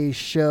from a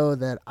show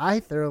that I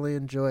thoroughly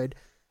enjoyed.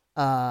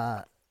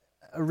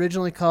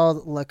 Originally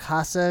called La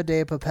Casa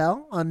de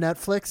Papel on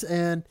Netflix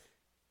and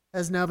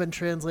has now been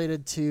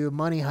translated to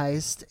Money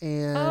Heist.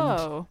 And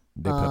Oh.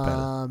 De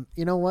Papel.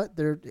 you know what?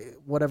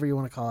 Whatever you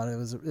want to call it, it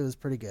was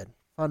pretty good.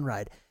 Fun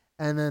ride.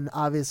 And then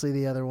obviously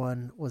the other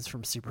one was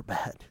from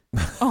Superbad.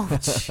 Oh,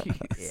 jeez.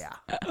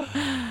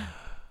 Yeah.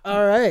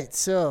 All right.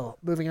 So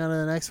moving on to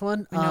the next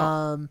one. I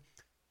know.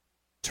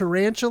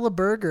 Tarantula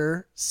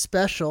Burger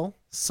special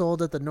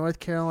sold at the North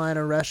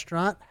Carolina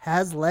restaurant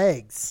has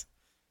legs.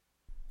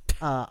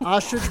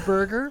 Ostrich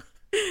Burger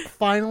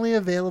finally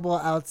available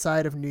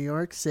outside of New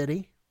York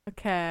City.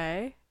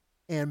 Okay.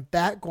 And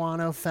bat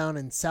guano found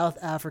in South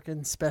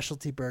African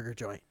specialty burger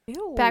joint.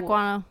 Ew. Bat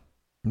guano.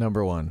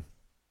 Number 1.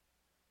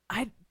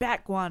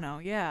 Bat guano.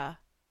 Yeah.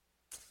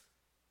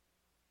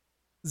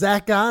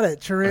 Zach got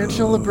it.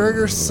 Tarantula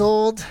Burger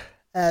sold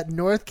at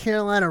North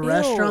Carolina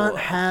restaurant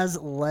has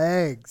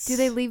legs. Do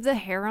they leave the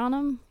hair on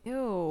them?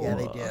 Ew. Yeah,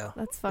 they do.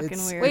 That's fucking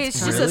It's- weird. Wait,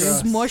 it's just Really?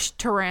 a smushed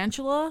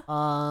tarantula?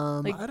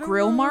 Like I don't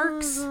grill know.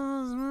 marks?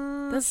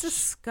 That's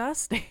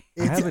disgusting.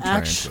 It's have a tarantula.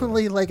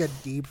 actually like a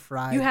deep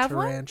fried You have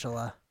one?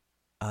 tarantula.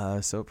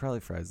 So it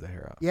probably fries the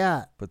hair out.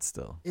 Yeah, But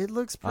still. it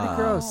looks pretty Oh.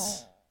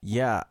 gross.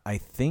 Yeah, I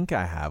think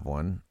I have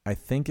one. I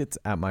think it's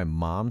at my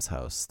mom's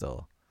house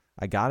still.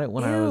 I got it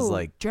when I was Ew.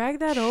 like drag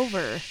that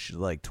over.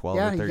 Yeah, 12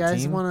 or 13. you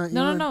guys want to?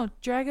 No.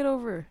 Drag it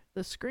over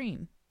the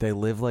screen. They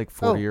live like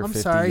Oh, 40 or I'm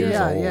 50 sorry. years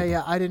Yeah, old.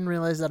 yeah. I didn't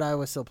realize that I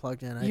was still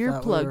plugged in. You're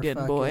thought we were plugged in,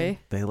 fucking- boy.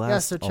 They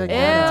last so a check long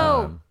that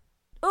out. time.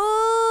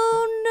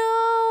 Oh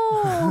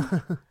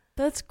no!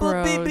 That's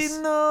gross. But baby,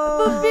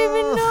 no. But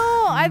baby,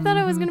 no. I thought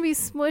it was gonna be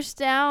smushed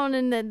down,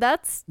 and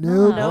that's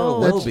Nope. No,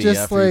 it That's will be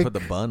just after you like put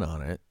the bun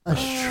on it. a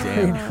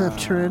straight up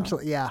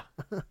tarantula. Yeah.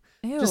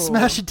 Ew. Just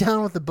smash it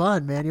down with the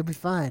bun, man. You'll be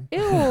fine. Ew.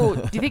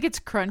 Do you think it's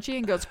crunchy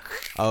and goes?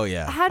 Oh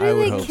yeah. How I do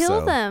would they hope kill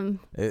so. them?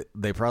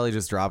 They probably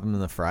just drop them in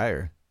the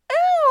fryer.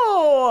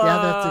 Ew. Yeah,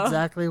 that's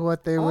exactly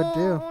what they would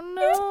do. Oh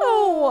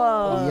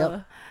no.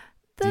 Yep.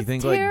 Do you That's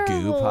think like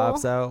goo terrible.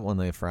 pops out when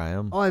they fry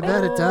them? Oh, I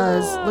bet it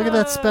does. Look at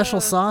that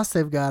special sauce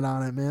they've got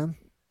on it, man.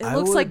 It I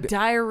looks like would-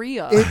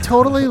 diarrhea. It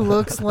totally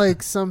looks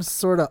like some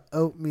sort of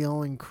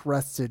oatmeal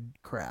encrusted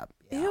crap.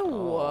 Ew.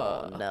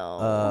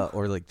 No.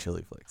 Or like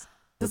chili flakes.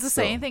 Does But it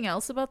say still, anything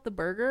else about the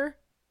burger?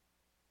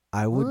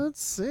 I would.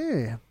 Let's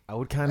see. I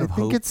would kind I of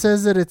think hope. it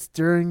says that it's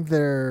during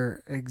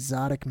their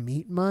exotic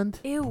meat month.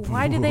 Ew.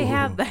 Why do they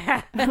have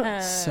that?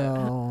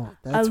 So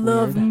I that's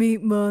love weird.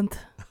 meat month.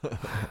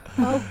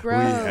 Oh, We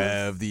gross.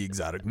 have the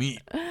exotic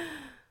meat.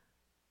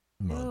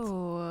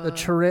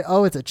 Month. Ew.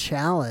 Oh, it's a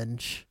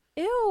challenge.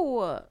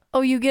 Ew.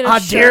 Oh, you get a How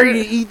dare shirt.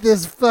 you eat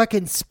this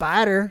fucking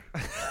spider?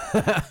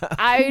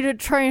 I ate a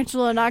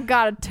tarantula and I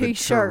got a The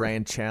t-shirt.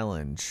 Taran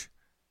challenge.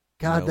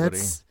 God, Nobody.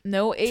 that's.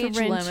 No age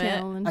Taran limit.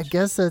 challenge. I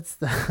guess that's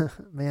the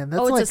man.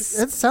 That's Oh, it's like a s-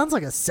 it sounds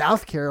like a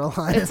South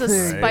Carolina It's a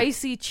thing.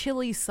 spicy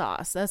chili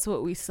sauce. That's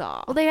what we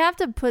saw. Well, they have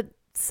to put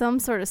some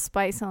sort of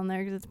spice on there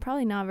because it's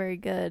probably not very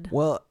good.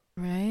 Well,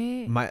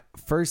 Right? my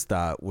first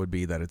thought would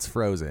be that it's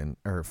frozen.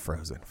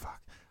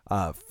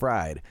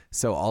 Fried.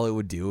 So all it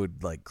would do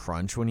would like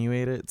crunch when you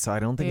ate it. So I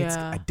don't think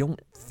Yeah. I don't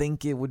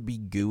think it would be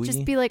gooey.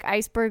 Just be like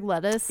iceberg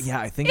lettuce. Yeah,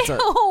 I think it's a.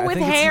 Ew, I with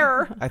think it's-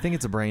 hair. I think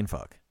it's a brain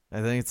fuck.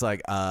 I think it's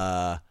like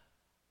I'm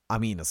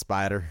eating a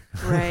spider.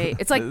 Right.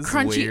 It's like This is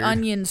crunchy weird.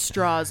 onion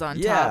straws on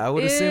top. Yeah, I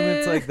would assume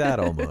it's like that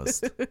Ew.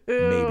 almost. Maybe.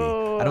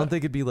 I don't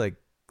think it'd be like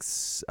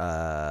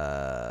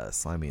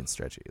slimy and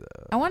stretchy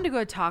though. I wanted to go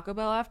to Taco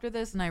Bell after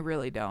this, and I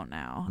really don't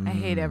now. I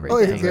hate Mm. everything.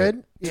 Oh, you're good.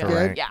 Taran- You're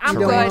good. Yeah, I'm you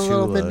don't want a good.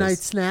 little Tarantulas. midnight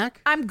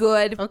snack. I'm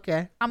good.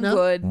 Okay, I'm No?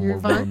 good. You're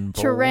fine.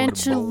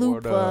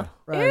 Tarantulupa.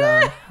 Right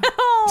on.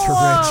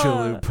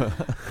 Tarantuloop.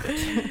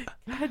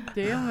 God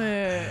damn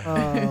it.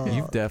 Oh,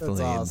 You've definitely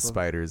that's eaten awesome.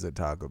 spiders at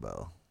Taco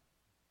Bell.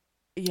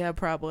 Yeah,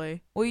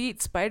 probably. Well, you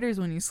eat spiders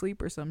when you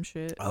sleep or some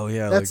shit. Oh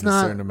yeah, That's like a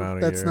not. certain amount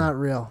of That's year. not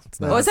real. It's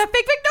not. Oh, is that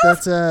fake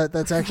news?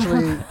 That's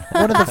actually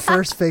one of the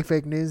first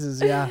fake news.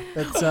 Is yeah.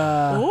 That's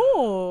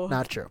Oh.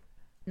 not true.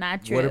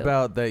 Not true. What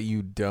about that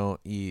you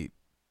don't eat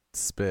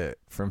spit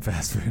from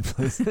fast food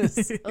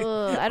places?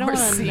 Ugh, I don't Or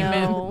want to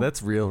semen. know.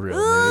 That's real news.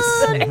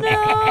 That's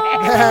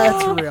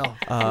real.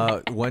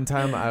 One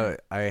time I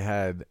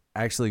had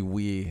actually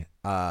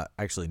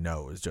no,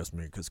 it was just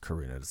me because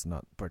Karina does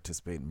not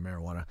participate in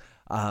marijuana.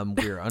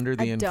 We were under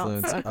the I don't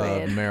influence smoke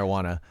of weed.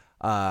 marijuana.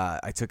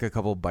 I took a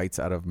couple bites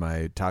out of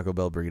my Taco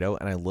Bell burrito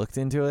and I looked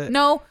into it.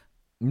 No.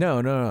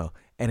 No.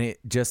 And it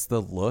just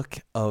the look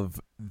of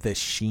the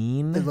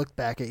sheen They looked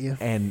back at you.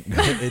 and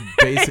it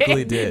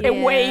basically did. It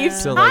Yeah.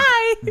 waves. So like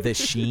Hi. the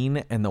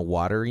sheen and the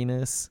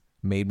wateriness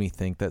made me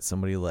think that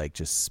somebody like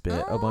just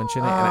spit a bunch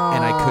in it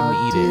and I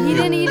couldn't eat dude. it. He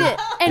didn't eat it.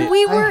 And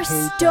we I were hate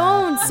that.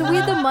 stoned, so we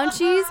had the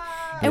munchies,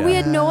 and we Yeah.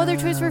 had no other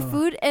choice for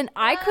food, and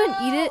I couldn't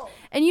eat it.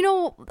 And you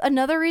know,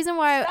 another reason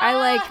why I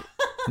like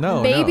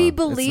No, maybe no, it's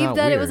believe not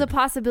that it was a weird.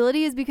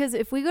 possibility is because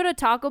if we go to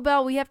Taco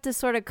Bell, we have to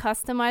sort of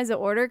customize the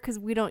order because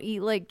we don't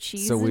eat like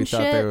cheese So we and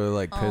thought shit. they were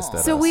like pissed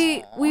at So us.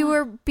 we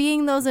were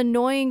being those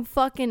annoying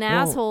fucking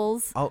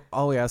assholes,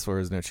 all we asked for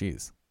is no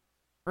cheese.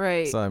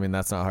 Right. So I mean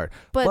that's not hard.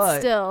 but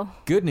still.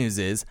 Good news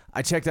is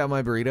I checked out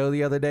my burrito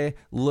the other day,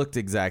 looked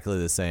exactly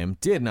the same,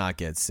 did not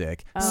get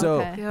sick.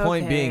 So Okay.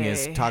 point being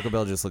is Okay. Taco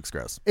Bell just looks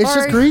gross. It's Or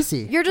just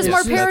greasy. You're just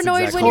Yes, more that's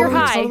paranoid exactly when you're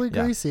what it is. high. Totally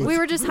Yeah. greasy. We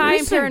were just high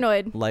and Listen.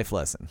 paranoid. Life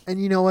lesson.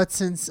 And you know what?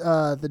 Since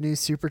the new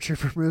Super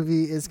Trooper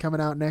movie is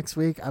coming out next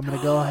week, I'm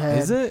gonna go ahead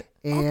Is it?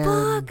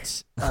 and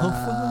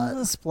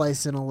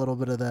splice in a little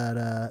bit of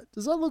that.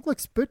 Does that look like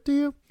spit to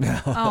you?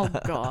 Oh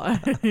God.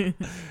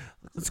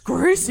 It's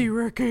greasy,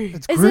 Ricky.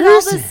 It's Is greasy. it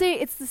all the same?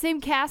 It's the same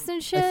cast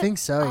and shit. I think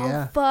so. Oh,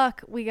 Yeah.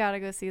 fuck, we gotta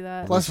go see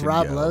that. Plus should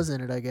Rob go. Lowe's in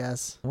it, I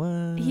guess.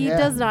 What? He Yeah.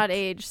 does not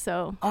age,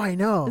 so Oh, I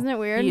know. isn't it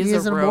weird? He He is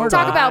is a an robot. immortal.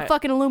 Talk about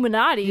fucking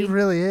Illuminati. He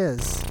really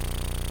is.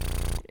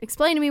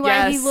 Explain to me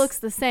why he Yes. looks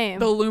the same.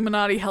 The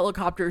Illuminati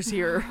helicopter's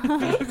here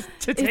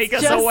to take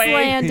us it's just away.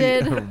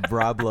 landed.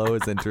 Rob Lowe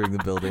is entering the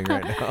building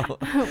right now.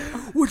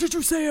 What did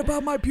you say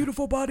about my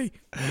beautiful body?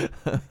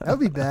 That'd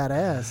be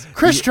badass.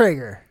 Chris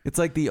Traeger. It's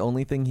like the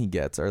only thing he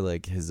gets are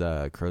like his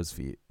crow's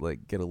feet,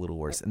 like get a little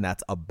worse, and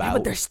that's about.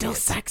 But they're still it.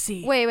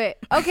 sexy. Wait.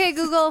 Okay,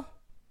 Google.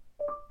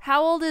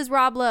 How old is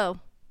Rob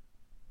Lowe?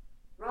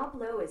 Rob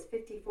Lowe is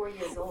 54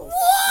 years old.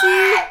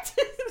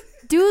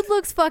 Dude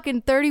looks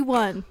fucking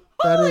 31,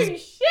 That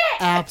is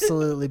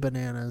absolutely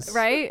bananas.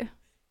 right?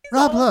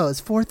 Rob Lowe is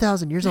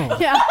 4,000 years old.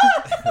 Yeah.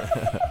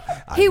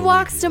 I He believe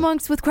walks you.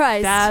 amongst with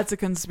Christ. That's a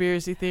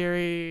conspiracy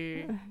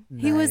theory.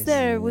 He was Nice.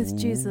 there with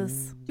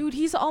Jesus. Dude,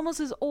 he's almost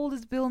as old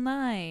as Bill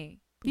Nye.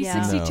 He's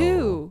Yeah.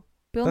 62.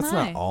 Bill That's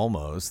Nye. not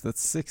almost.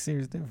 That's 6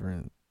 years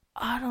different.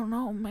 I don't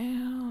know,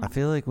 man. I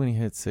feel like when you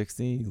hit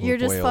 60, you You're look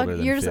just way fuck- older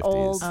than you're just 50s.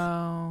 old.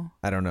 Oh,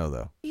 I don't know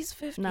though. he's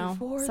 54.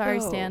 No, sorry,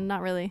 though. Stan,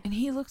 not really. And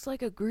he looks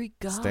like a Greek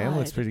god. Stan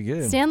looks pretty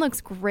good. Stan looks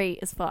great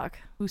as fuck.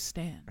 Who's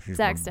Stan? He's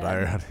Zach's my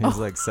dad. bad. He's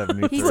like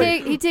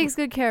 73. He takes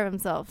good care of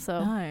himself.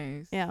 So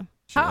Nice. yeah.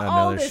 How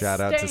Another old is shout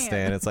out to Stan?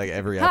 Stan. It's like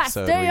every Hi,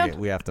 episode Stan.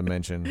 we have to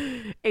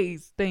mention. Hey,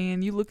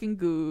 Stan, you looking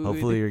good.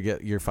 Hopefully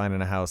you're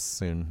finding a house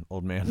soon,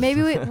 old man.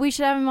 Maybe we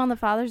should have him on the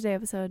Father's Day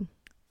episode.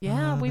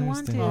 Yeah, we Father's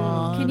want Day. to.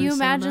 Aw, Can that'd you be so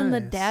imagine the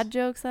nice. dad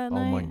jokes that Oh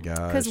night? my gosh.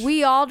 Because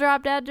we all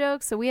drop dad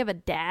jokes, so we have a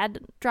dad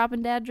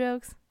dropping dad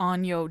jokes.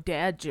 On your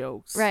dad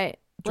jokes. Right.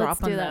 Let's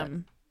Dropping do that.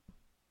 them.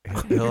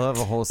 He'll have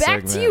a whole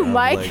Back to segment you, of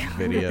Mike. like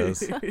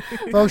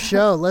videos. Faux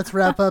show. Let's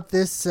wrap up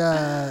this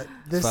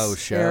Faux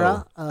show.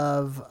 era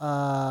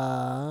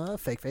of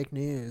fake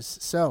news.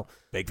 So,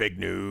 Fake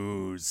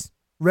news.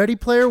 Ready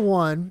Player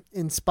One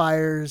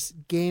inspires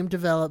game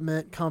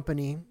development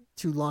company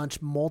to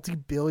launch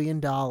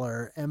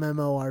multi-billion-dollar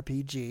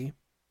MMORPG.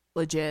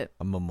 Legit.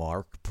 A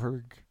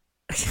Mamarkperg.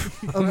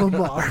 A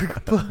remark.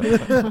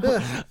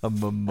 A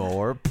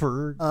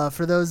Mamarkperg.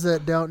 For those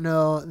that don't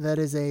know, that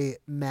is a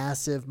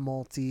massive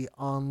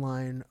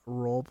multi-online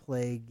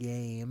role-play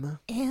game.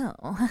 Ew.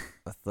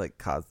 That's like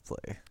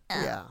cosplay.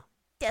 Yeah.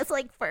 Just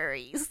like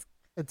furries.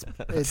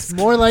 It's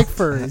more like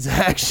furries,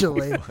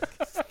 actually.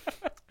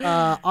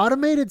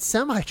 Automated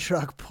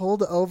semi-truck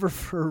pulled over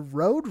for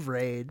road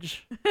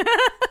rage.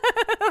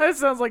 That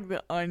sounds like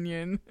the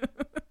Onion.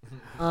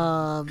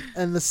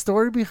 And the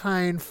story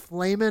behind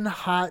Flamin'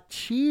 Hot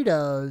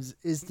Cheetos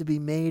is to be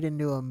made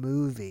into a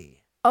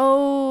movie.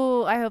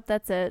 Oh, I hope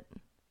that's it.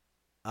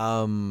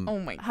 Oh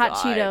my Hot god.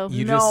 Cheeto.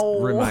 You No.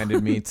 just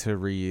reminded me to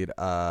read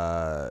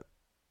R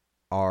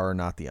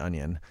Not the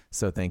Onion.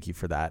 So thank you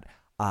for that.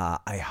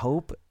 I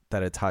hope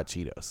that it's Hot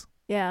Cheetos.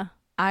 Yeah.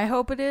 I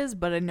hope it is,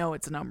 but I know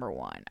it's number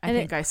one. I And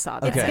think I saw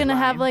that. It's Okay. gonna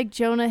have headline. like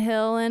Jonah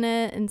Hill in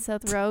it and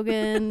Seth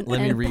Rogen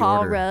Let me and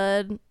Paul reorder.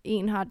 Rudd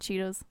eating hot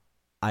Cheetos.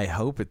 I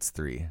hope it's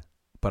 3,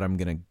 but I'm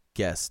gonna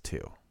guess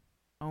 2.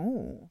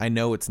 Oh. I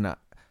know it's not.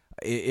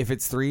 If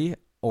it's 3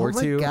 or Oh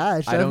my 2,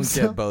 gosh, I I'm don't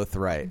so- get both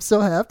I'm right.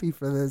 so happy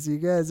for this. You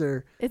guys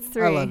are... It's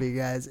 3. I love you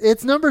guys.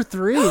 It's number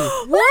 3.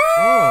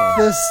 Oh.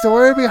 The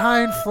story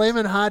behind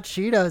Flamin' Hot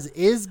Cheetos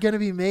is going to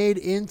be made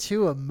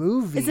into a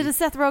movie. Is it a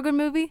Seth Rogen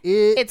movie?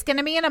 It's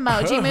gonna be an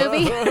emoji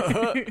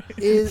movie.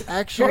 Is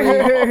actually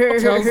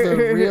tells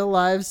the real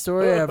life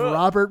story of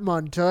Robert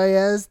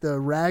Montoya's, the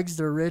rags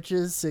to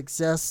riches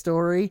success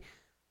story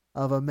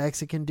of a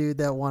Mexican dude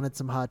that wanted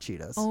some hot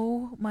Cheetos.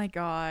 Oh my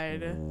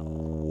god.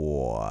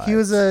 What? He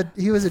was a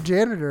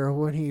janitor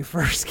when he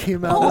first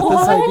came out with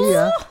this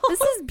idea,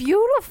 This is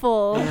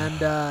beautiful. and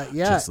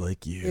yeah, just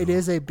like you. it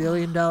is a $1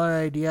 billion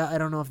idea. I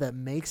don't know if that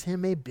makes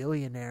him a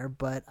billionaire,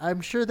 but I'm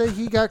sure that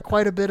he got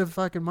quite a bit of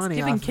fucking money.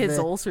 Giving off kids of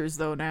it. ulcers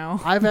though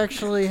now. I've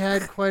actually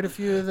had quite a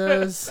few of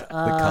those. The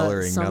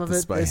coloring, some not of the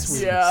it spice. this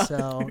week. Yeah.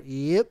 So,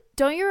 yep.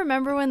 Don't you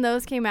remember when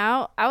those came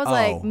out? I was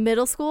like Oh.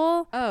 middle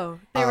school, Oh,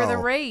 they were the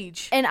Oh.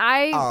 rage. and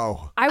I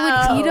Ow.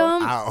 would eat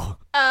them, Ow.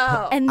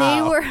 Oh. and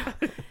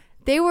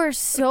they were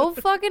so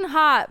fucking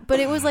hot. But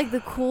it was like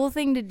the cool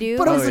thing to do.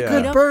 But it was Oh, a yeah.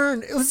 good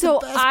burn. It was So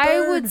the best I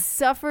burn. would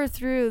suffer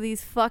through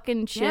these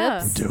fucking Yeah.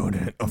 chips. Doing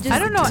it. Just I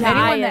don't know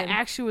anyone that dying.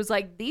 actually was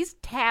like, these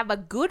have a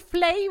good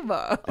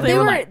flavor. They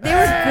were like,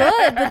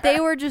 good, but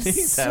they were just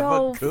These have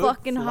so a good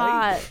fucking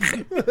hot.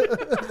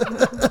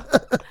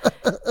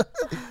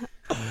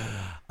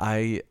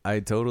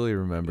 I totally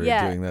remember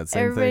Yeah, doing that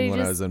same everybody thing when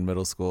I just- was in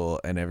middle school,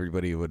 and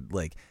everybody would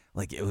like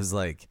it was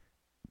like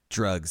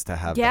drugs to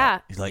have Yeah.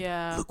 that. You're like,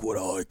 Yeah. look what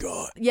I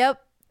got.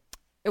 Yep,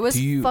 it was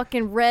Do you?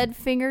 fucking red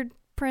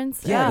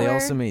fingerprints. Yeah, they everywhere.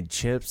 also made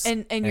chips.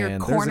 and your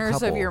there's a corners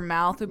of couple. your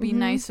mouth would be Mhm.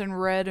 nice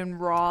and red and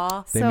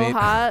raw. They so made-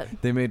 hot.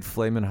 They made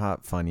Flamin'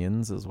 Hot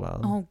Funyuns as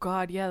well. Oh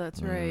god, yeah,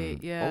 that's right.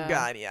 Yeah. Oh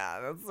God, yeah,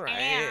 that's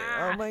right.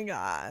 Oh my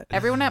God.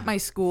 Everyone at my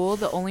school,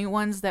 the only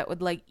ones that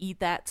would like eat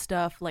that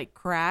stuff like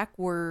crack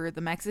were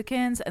the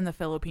Mexicans and the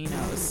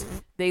Filipinos.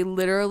 They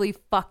literally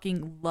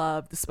fucking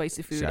love the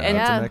spicy food. Shout and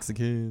out Yeah. to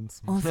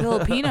Mexicans. well,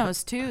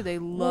 Filipinos too. They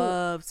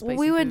love spicy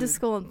we went to food.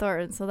 school in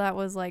Thornton, so that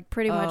was like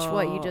pretty much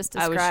what you Oh, just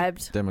I was-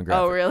 described. Demographic.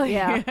 Oh, really?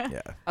 Yeah.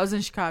 Yeah. I was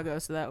in Chicago,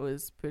 so that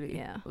was pretty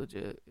Yeah.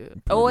 legit. Yeah.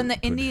 Oh, and the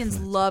pretty Indians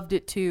much. loved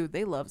it too.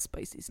 They love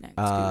spicy snacks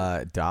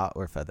too. Dot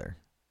or feather?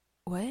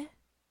 What?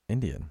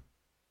 Indian.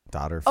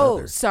 Dot or feather?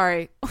 Oh,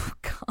 sorry. Oh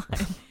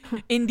God.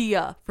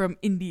 India, from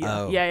India.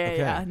 Oh, yeah.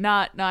 okay.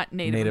 Not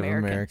Native Native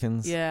American.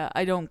 Americans? Yeah,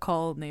 I don't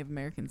call Native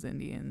Americans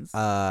Indians.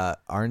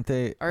 Aren't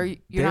they? You're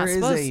there not is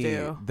supposed a-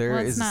 to. there well,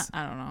 it's is- not.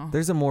 I don't know.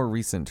 There's a more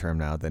recent term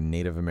now than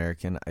Native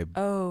American. I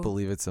Oh,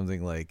 believe it's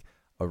something like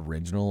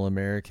original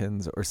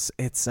Americans, or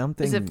it's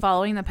something. Is it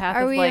following the path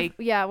Are of we? like?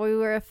 Yeah, we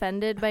were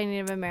offended by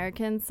Native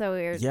Americans, so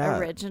we're Yeah.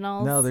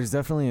 originals. No, there's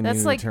definitely a That's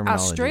new like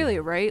terminology.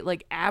 Australia, right?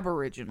 Like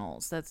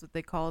Aboriginals. That's what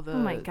they call the. Oh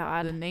my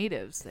God. The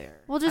natives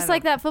there. Well, just I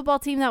like don't- that football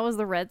team that was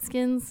the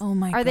Redskins. Oh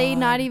my God. Are they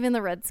not even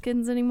the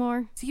Redskins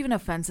anymore? It's even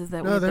offensive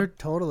that No, we they're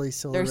totally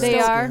still. They're the They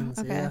are? Redskins,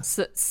 Okay. Yeah.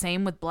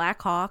 same with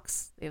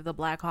Blackhawks. They have the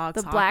Blackhawks.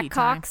 The hockey team.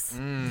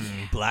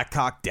 Blackhawks.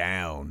 Blackhawk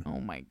down. Oh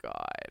my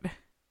God.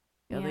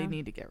 Yeah, Yeah. they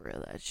need to get rid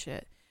of that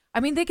shit. I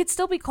mean, they could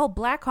still be called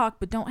Blackhawk,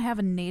 but don't have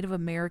a Native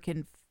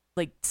American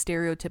like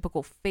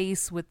stereotypical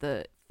face with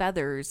the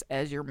feathers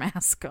as your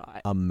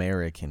mascot.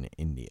 American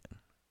Indian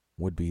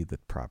would be the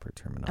proper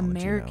terminology. now.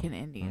 American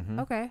Indian. Mhm.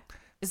 Okay.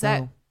 Is So,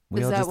 that we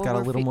is all that just what got a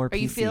we're little more Are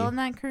you PC. feeling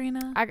that,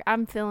 Karina?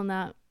 I'm feeling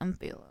that. I'm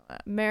feeling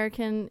that.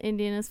 American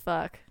Indian as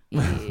fuck.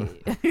 Yeah.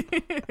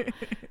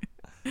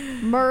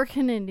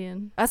 American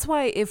Indian. That's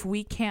why if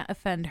we can't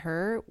offend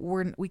her,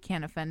 we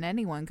can't offend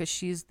anyone because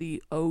she's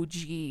the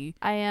OG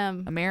I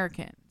am.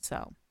 American.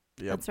 So,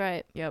 That's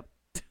right. yep.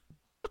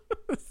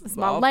 It's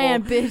my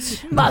land,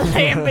 bitch. My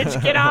land,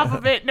 bitch. Get off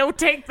of it. No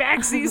take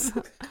backsies.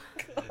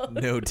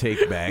 No take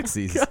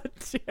backsies. God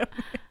damn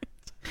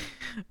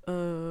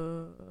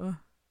it.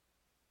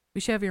 We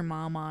should have your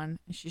mom on,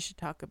 and she should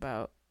talk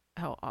about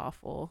how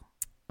awful.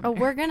 Oh,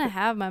 we're gonna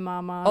have my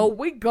mom on. Oh,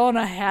 we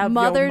gonna have your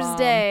Mother's mom.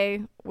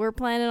 Day. We're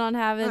planning on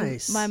having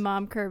Nice. my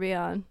mom Kirby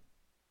on.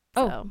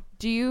 Oh, So.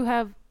 do you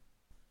have?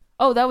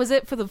 Oh, that was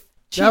it for the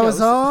Cheetos. That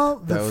was all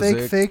the That was fake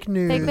it. fake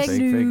news. Fake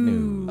Fake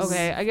news.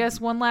 Okay, I guess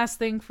one last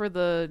thing for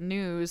the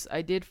news.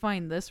 I did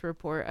find this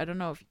report. I don't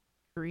know if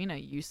Karina,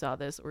 you saw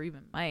this, or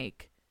even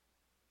Mike.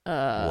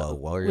 While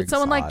you're Would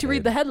someone like to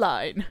read the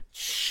headline?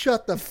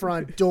 Shut the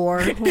front door.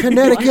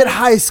 Connecticut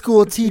high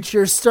school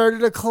teacher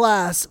started a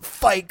class,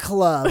 Fight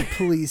Club,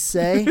 police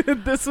say.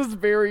 This was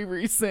very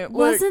recent. Look.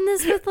 Wasn't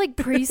this with like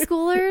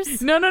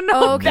preschoolers? No.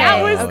 Okay,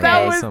 That was okay.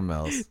 that was. something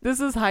else. This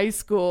is high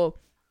school,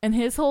 and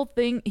his whole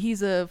thing.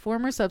 He's a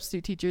former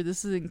substitute teacher.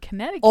 This is in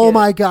Connecticut. Oh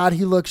my God,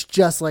 he looks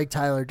just like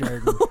Tyler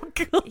Durden.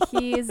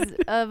 He's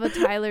of a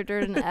Tyler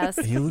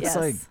Durden-esque. He looks yes.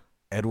 like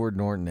Edward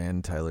Norton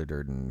and Tyler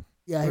Durden.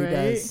 Yeah, he Right?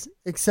 does.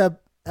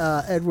 Except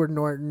Edward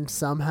Norton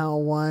somehow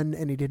won,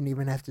 and he didn't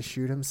even have to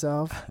shoot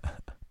himself.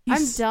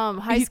 I'm dumb.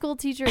 High school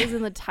teacher is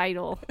in the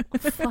title.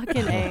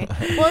 Fucking A.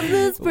 What's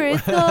this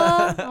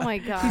preschool? Oh my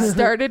He god.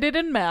 started it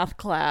in math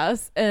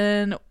class,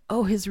 and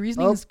his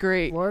reasoning Oh, is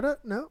great. Florida?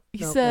 No.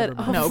 He Nope, said,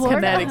 never mind. no, Florida?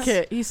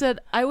 Connecticut. He said,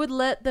 I would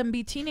let them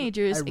be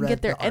teenagers I and read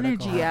get their the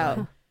article. energy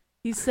out.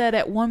 He said,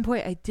 at one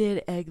point, I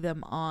did egg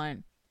them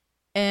on.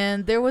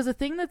 And there was a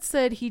thing that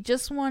said he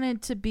just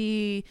wanted to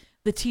be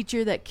the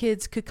teacher that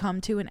kids could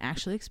come to and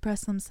actually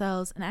express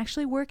themselves and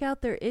actually work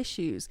out their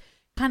issues.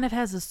 Kind of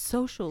has a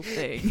social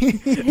thing. He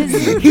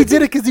did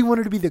it because he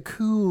wanted to be the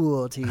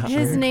cool teacher.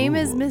 His name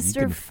is Cool. You Mr.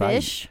 can fight.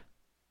 Fish.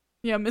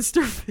 Yeah,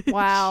 Mr. Fish.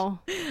 Wow.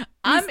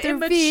 I'm Mr.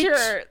 immature.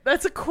 Fish.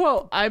 That's a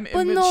quote. I'm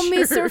But immature. no,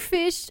 Mr.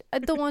 Fish, I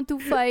don't want to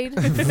fight.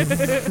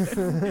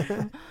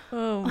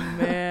 Oh,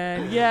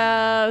 man.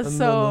 Yeah,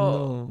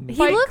 so... He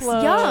Fight looks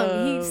Club.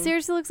 young. He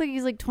seriously looks like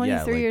he's like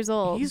 23 like, years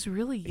old. He's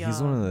really young.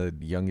 He's one of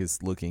the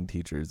youngest looking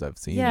teachers I've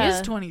seen. Yeah. He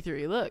is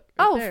 23. Look. right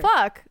oh, there.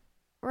 fuck.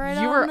 Right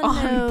You on were the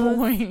on nose.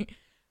 point.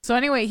 So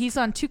anyway, he's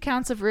on 2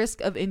 counts of risk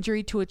of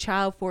injury to a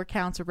child, 4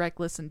 counts of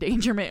reckless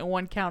endangerment, and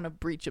 1 count of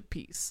breach of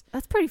peace.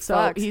 That's pretty So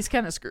fucked. he's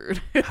kind of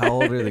screwed. How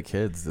old are the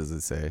kids? Does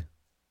it say?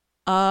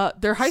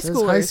 They're high Says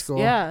schoolers. high school.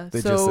 Yeah. It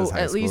just So says high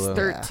at least school,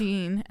 though.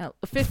 13,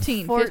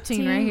 15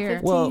 14, right here.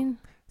 15. Well,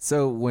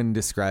 so when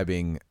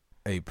describing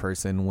a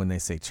person, when they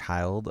say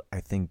child,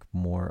 I think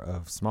more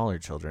of smaller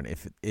children.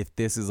 If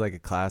this is like a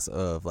class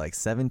of like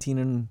 17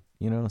 and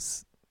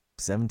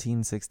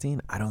 17,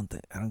 16, I don't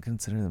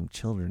consider them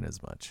children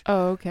as much.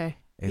 Oh, okay.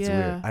 It's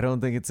Yeah. weird. I don't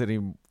think it's any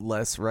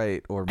less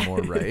right or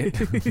more right.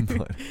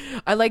 But,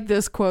 I like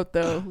this quote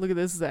though. Look at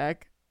this,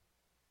 Zach.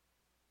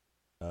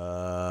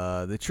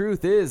 the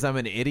truth is, I'm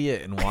an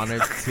idiot and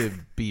wanted to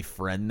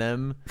befriend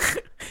them.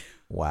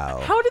 Wow.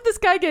 How did this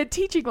guy get a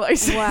teaching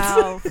license?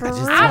 Wow. For just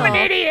real. I'm an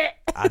idiot.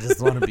 I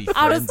just want to be friends.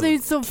 I just need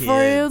with some kids.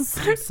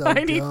 friends. I'm so I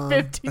need dumb.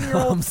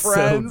 15-year-old I'm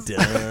friends. so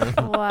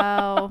dumb.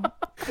 Wow.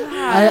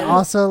 I God.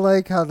 also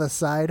like how the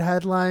side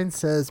headline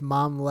says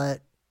mom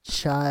let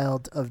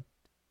child of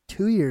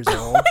 2 years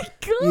old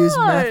use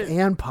meth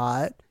and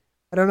pot.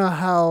 I don't know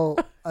how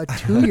a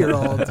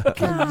 2-year-old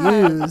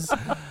can use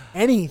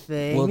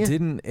anything. Well,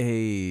 didn't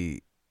a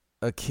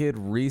kid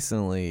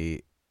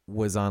recently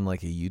was on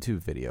like a YouTube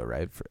video,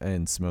 right?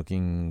 And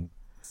smoking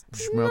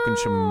some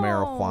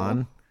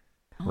marijuana,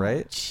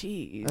 right?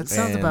 Jeez. That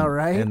sounds about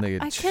right. And the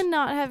I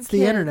cannot have It's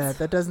kids. the internet.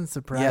 That doesn't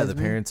surprise yeah, the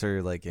me. parents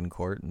are like in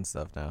court and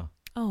stuff now.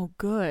 Oh,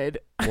 good.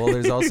 Well,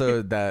 there's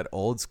also that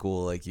old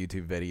school like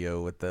YouTube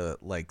video with the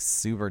like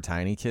super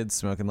tiny kids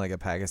smoking like a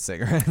pack of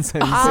cigarettes.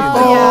 Have you seen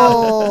that?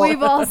 Oh, yeah.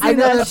 We've all seen I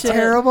know that that's shit.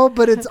 terrible,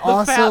 but it's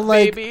also fat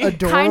like baby.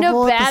 adorable Kind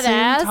of at the same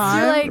badass. time.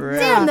 You're like, Right.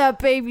 damn, that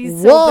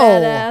baby's so Whoa.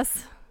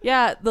 badass.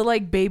 Yeah, the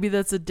like baby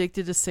that's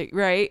addicted to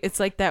right? It's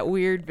like that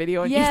weird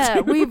video on Yeah,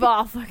 YouTube. we've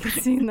all fucking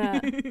seen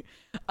that.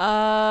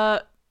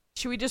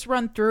 should we just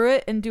run through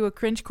it and do a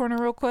cringe corner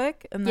real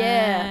quick? And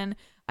then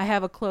I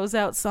have a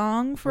closeout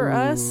song for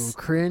us.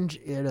 Cringe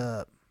it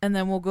up. And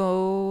then we'll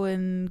go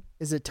and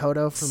Is it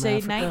Toto from say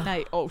Africa?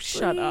 night-night. Oh,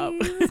 shut up.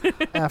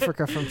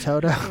 Africa from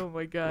Toto. Oh,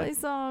 my God. Play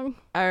song.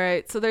 All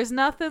right. So there's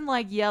nothing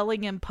like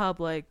yelling in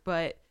public,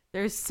 but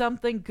there's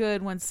something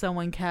good when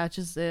someone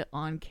catches it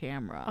on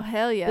camera. Oh,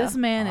 hell yeah. This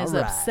man is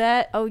All right.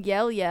 upset Oh,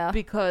 yell yeah.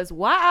 because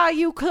why are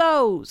you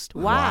closed?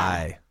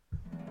 Why?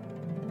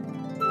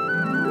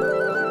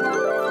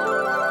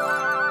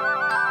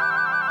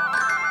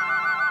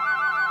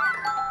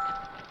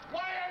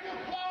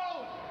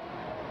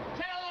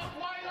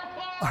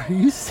 Are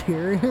you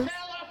serious?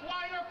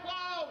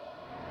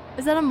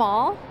 Is that a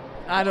mall?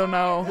 I don't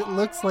know. It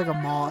looks like a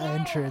mall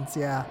entrance,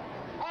 yeah.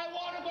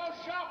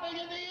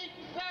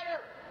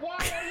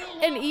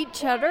 And eat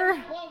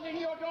cheddar?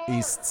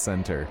 East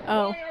Center.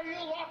 Oh.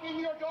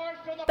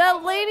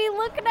 That lady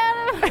looking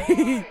at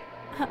him.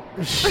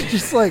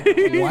 Just like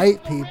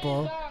white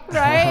people.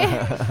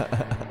 Right?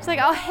 She's like,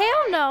 oh,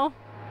 hell no.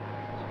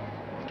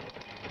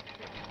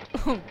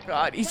 Oh,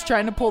 God. He's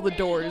trying to pull the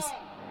doors.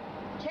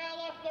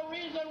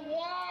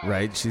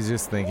 Right? She's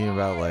just thinking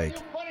about, like,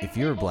 if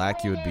you were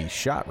black, you would be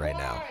shot right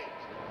now.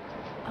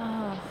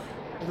 Oh.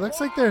 It looks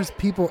like there's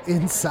people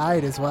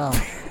inside as well.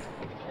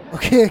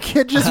 Okay, a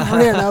kid just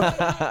ran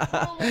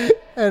up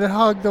and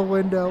hugged the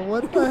window.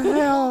 What the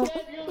hell?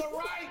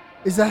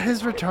 Is that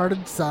his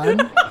retarded son?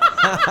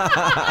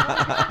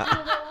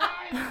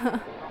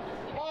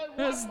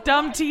 Those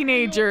dumb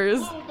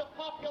teenagers.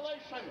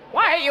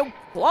 Why are you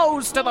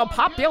close to the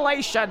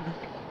population?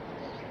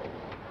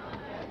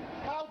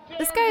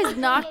 This guy is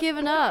not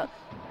giving up.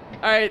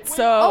 All right,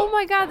 so Oh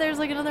my God, there's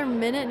like another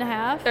minute and a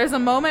half. there's a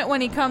moment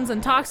when he comes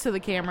and talks to the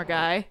camera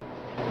guy.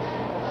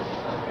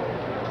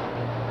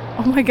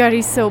 Oh my God,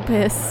 he's so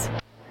pissed.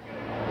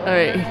 All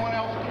right.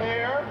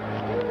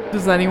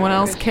 Does anyone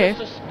else care? It's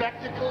just a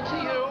spectacle to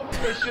you.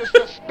 It's just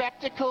a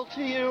spectacle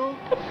to you.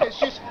 It's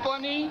just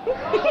funny.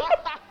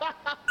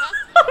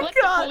 Let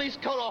the police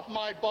cut off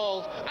my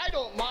balls. I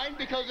don't mind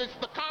because it's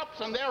the cops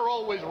and they're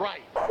always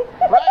right.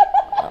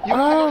 Right? You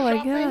Oh wanna my go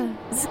shopping?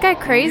 God. Is this guy You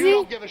crazy?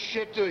 don't give a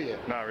shit, do you?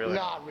 Not really.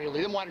 Not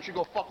really. Then why don't you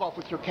go fuck off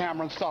with your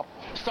camera and stop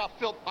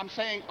film? I'm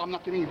saying I'm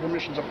not giving you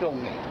permission to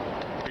film me.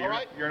 All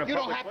right? You're in a you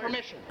don't public have place.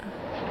 permission.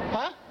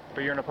 Huh?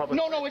 But you're in a public.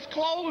 No, it's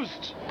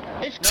closed.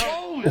 It's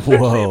closed. It's actually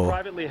Whoa. a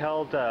privately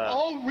held.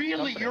 Oh,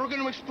 really? company. You're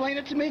going to explain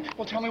it to me?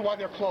 Well, tell me why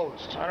they're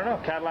closed. I don't know.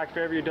 Cadillac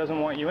Fairview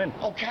doesn't want you in.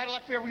 Oh,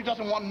 Cadillac Fairview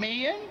doesn't want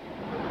me in?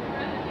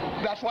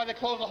 That's why they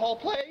closed the whole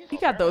place? He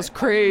got those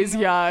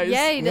crazy eyes.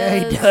 Yeah, he Yeah,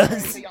 does. he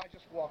does. See, I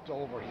just walked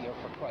over here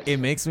for Christ's It sake.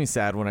 makes me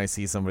sad when I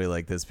see somebody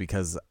like this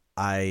because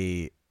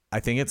I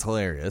think it's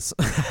hilarious.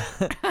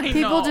 I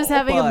People know. just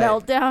having a but-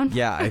 meltdown.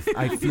 Yeah,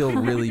 I feel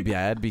really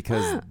bad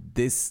because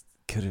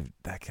could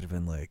have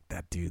been like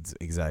that dude's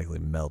exactly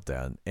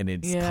meltdown, and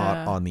it's caught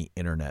Yeah. on the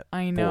internet.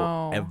 I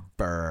know.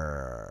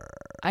 Forever.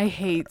 I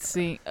hate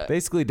seeing.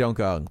 Basically, don't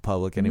go out in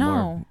public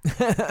anymore.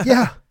 No.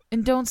 Yeah.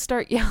 And don't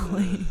start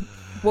yelling.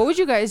 What would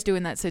you guys do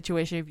in that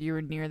situation if you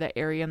were near that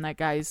area and that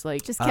guy's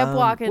like? Just kept Um,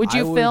 walking. would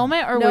you I would- film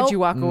it or would Nope. you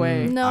walk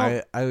away?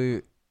 No.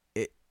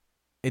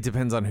 It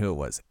depends on who it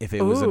was. If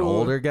it was an Ooh.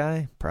 older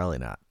guy, probably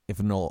not. If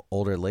an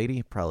older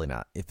lady, probably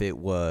not. If it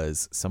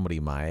was somebody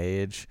my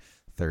age,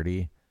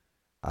 30,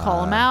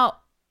 Call him out.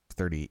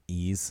 30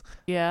 E's,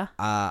 Yeah.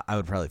 I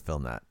would probably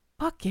film that.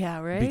 Fuck yeah,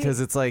 right? Because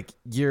it's like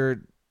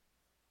you're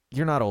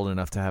not old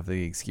enough to have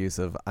the excuse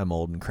of I'm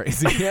old and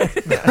crazy.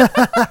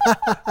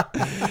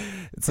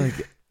 It's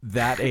like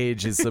that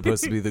age is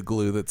supposed to be the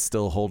glue that's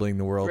still holding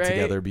the world Right?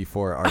 together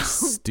before our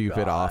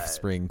stupid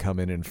offspring come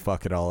in and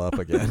fuck it all up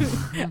again.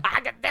 I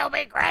can still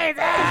be crazy.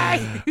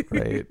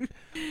 Right?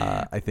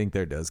 I think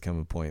there does come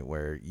a point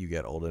where you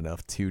get old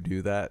enough to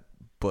do that,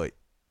 but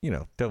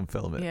don't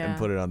film it Yeah. and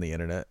put it on the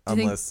internet Do you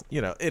think- unless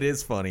it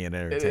is funny and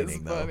It is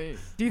entertaining though. funny.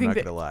 Do you I'm think not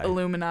the gonna lie.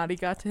 Illuminati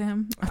got to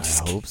him? I'm I just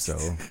hope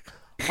kidding. so.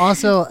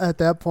 Also, at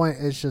that point,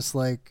 it's just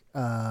like,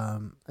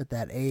 at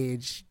that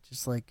age,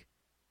 just like,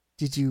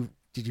 did you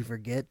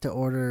forget to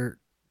order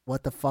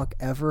what the fuck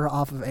ever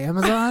off of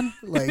Amazon?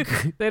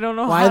 Like, They don't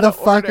know why how the to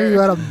fuck order. are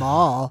you at a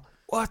mall?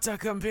 What's a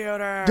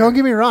computer? Don't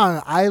get me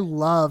wrong. I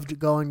loved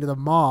going to the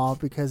mall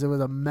because it was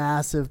a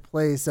massive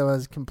place that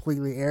was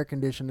completely air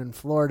conditioned in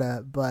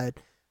Florida. But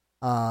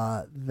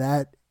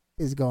that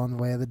is going the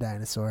way of the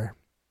dinosaur.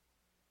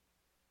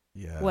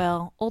 Yeah.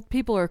 Well, old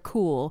people are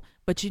cool,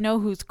 but you know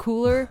who's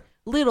cooler?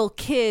 Little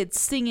kids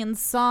singing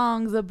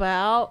songs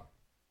about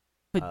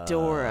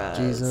fedoras.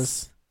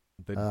 Jesus.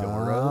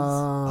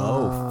 Fedoras?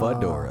 Oh,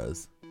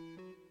 fedoras.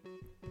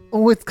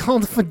 Oh, it's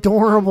called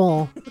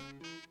Fedorable.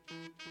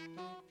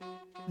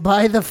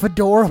 By the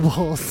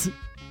Fedorables.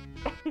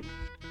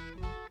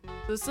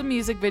 This is a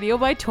music video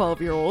by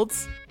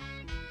 12-year-olds.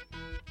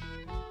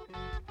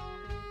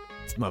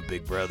 It's my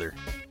big brother.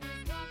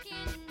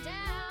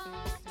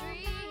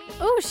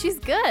 Oh, she's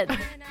good.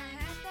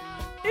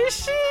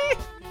 Is she?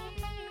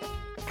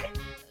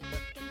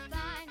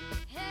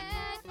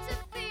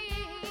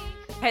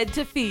 Head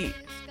to feet.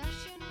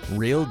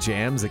 Real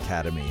Jams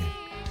Academy.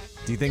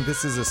 Do you think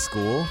this is a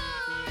school?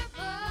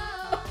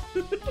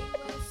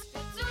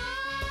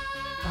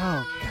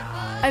 Oh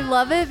God. I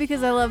love it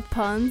because I love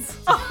puns.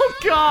 Oh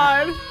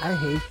God. I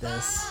hate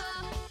this.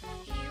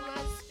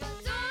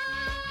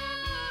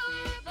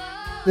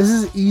 This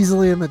is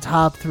easily in the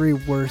top 3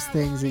 worst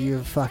things that you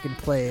have fucking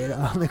played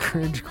on the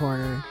Cringe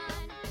Corner.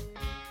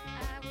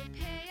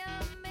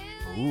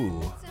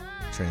 Ooh,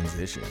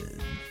 transition.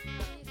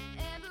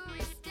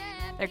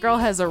 That girl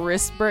has a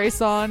wrist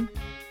brace on.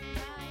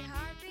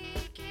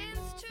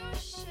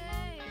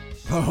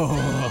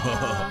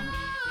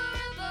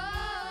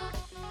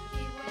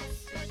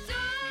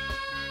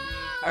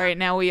 All right,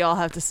 now we all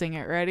have to sing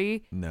it.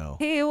 Ready? No.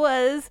 He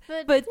was,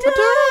 but yeah.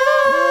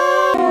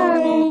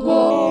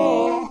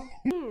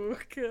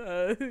 I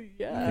think we just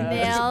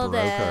Nailed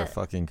broke our it.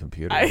 fucking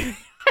computer. I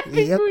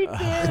think Yep. we did.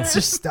 Let's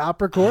just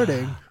stop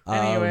recording.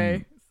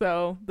 Anyway,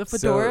 so the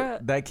fedora.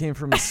 So that came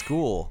from a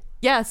school.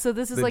 Yeah, so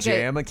this is The like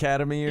Jam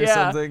Academy or Yeah.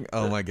 something?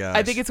 Oh my gosh.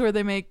 I think it's where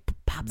they make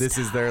pop This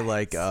is their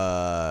like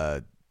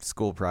stars.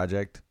 school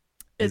project.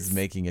 Is It's-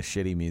 making a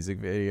shitty music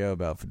video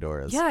about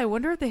fedoras. Yeah, I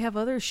wonder if they have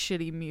other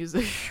shitty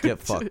music. Get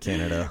fucked,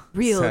 Canada.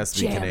 Real This has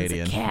to be Jams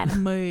Canadian.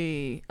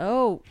 Academy.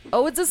 Oh,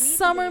 it's a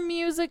summer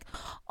music.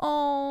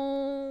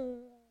 Oh,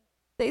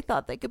 they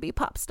thought they could be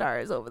pop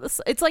stars over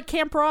the. It's like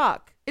Camp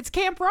Rock. It's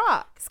Camp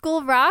Rock, School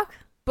of Rock?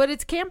 but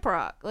it's Camp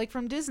Rock, like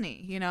from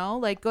Disney. You know,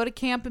 like go to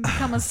camp and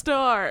become a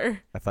star.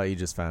 I thought you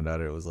just found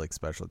out it was like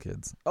Special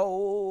Kids.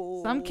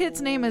 Oh. Some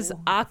kid's name is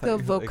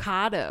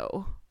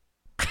Acavocado.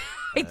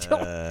 I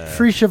don't.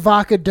 Free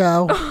Shavaka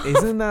dough.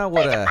 Isn't that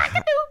what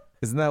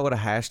a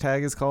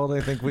hashtag is called?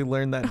 I think we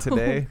learned that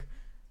today.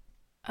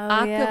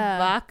 Oh,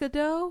 yeah.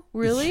 Acavocado?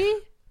 Really?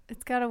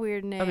 It's got a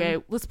weird name. Okay,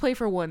 let's play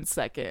for 1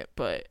 second,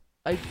 but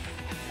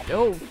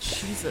oh,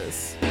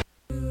 Jesus.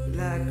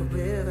 Like a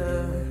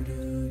river,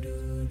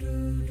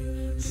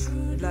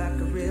 like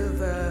a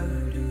river,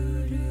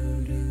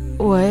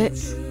 What?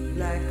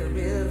 like a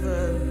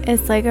river.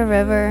 It's like a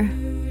river.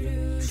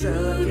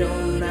 Suck your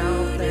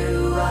mouth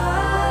and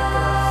ride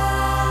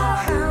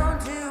like a. How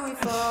do we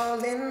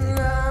fall in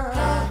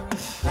love?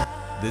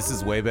 This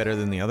is way better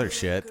than the other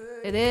shit.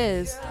 It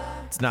is.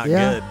 It's not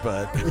Yeah. good,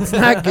 but It's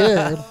not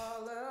good.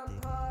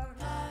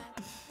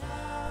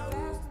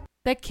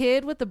 That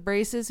kid with the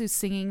braces who's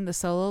singing the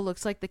solo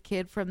looks like the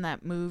kid from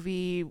that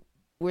movie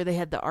where they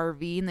had the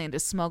RV and they had to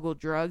smuggle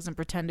drugs and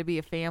pretend to be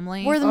a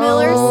family. We're the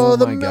Millers. Oh,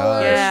 the my Millers.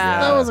 gosh,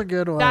 Yeah. That was a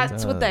good one.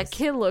 That's what that does.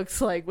 kid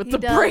looks like with He the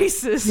does.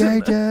 braces. Yeah,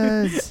 he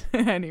does.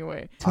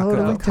 Anyway,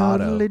 Totally,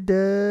 Avocado. totally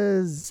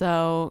does.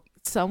 so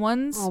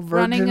someone's All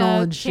running virginal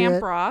a and camp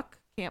shit. rock,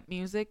 camp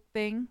music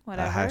thing, a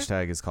whatever.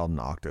 hashtag is called an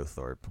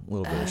Octothorpe. A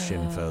little bit of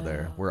shinfo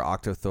there. We're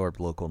Octothorpe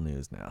local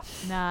news now.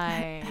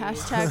 Nice.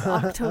 Hashtag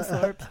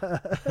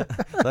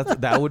Octothorpe.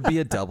 That would be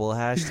a double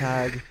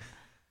hashtag.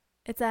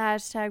 It's a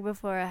hashtag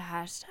before a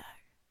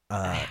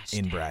hashtag.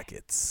 In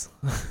brackets.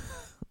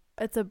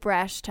 It's a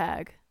brash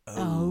tag.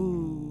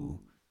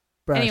 Oh.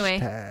 Brash Anyway,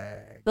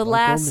 tag. The Local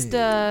last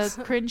news.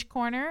 cringe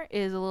corner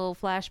is a little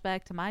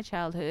flashback to my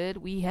childhood.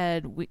 We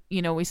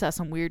saw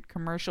some weird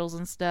commercials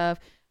and stuff.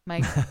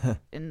 Mike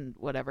and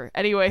whatever.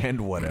 Anyway,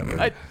 And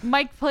whatever.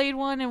 Mike played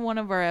one in one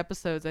of our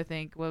episodes. I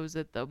think. What was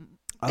it?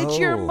 It's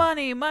your Oh.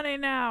 money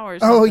now, or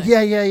something. Oh,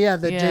 yeah.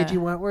 The Yeah. JG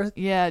Wentworth.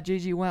 Yeah,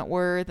 Gigi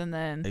Wentworth, and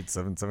then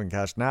 877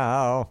 cash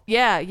now.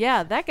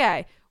 yeah, that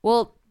guy.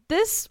 Well,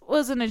 this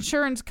was an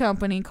insurance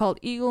company called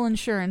Eagle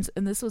Insurance,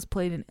 and this was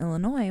played in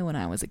Illinois when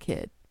I was a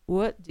kid.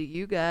 What do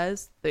you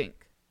guys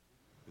think?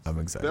 I'm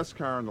excited. Best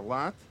car on the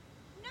lot.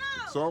 No,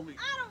 it's all, I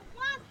don't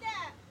want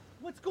that.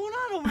 What's going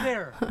on over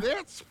there?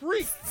 that's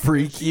free.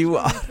 Freak you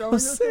out. Selling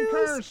us some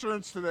car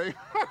insurance today.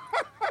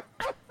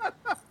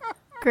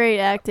 Great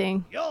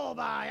acting. You'll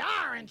buy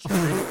our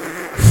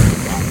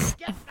insurance.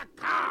 Get the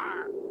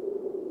car.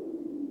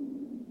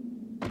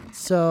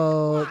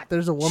 So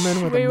there's a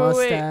woman with Wait, a wait,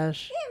 wait.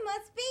 mustache. It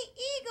must be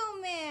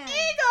Eagle Man.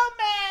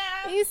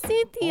 You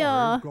see,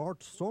 Theo.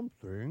 got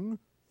something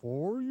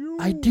for you.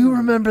 I do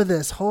remember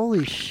this.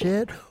 Holy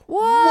shit.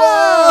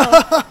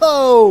 Whoa!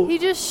 Whoa! He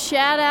just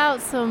shat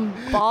out some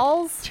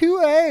balls.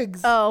 2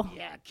 eggs. Oh.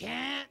 You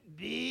can't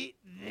beat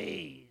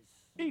these.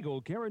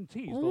 Eagle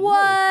guarantees the What? lowest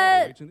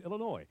auto rates in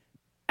Illinois.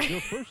 Your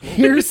first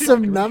Here's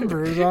some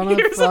numbers on a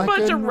Here's a fucking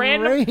bunch of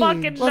random range.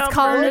 fucking Let's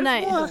call him numbers.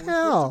 tonight. What the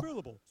hell?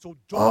 available, so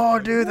Oh,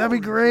 dude, that'd be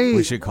great.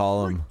 We should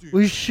call him.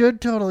 We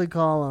should totally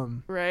call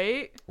him.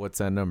 Right? What's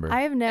that number?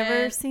 I have never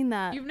And seen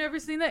that. You've never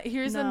seen that?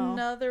 Here's No.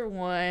 another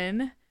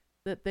one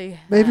that they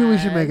had. Maybe we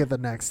should make it the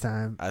next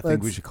time. I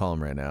think we Let's- should call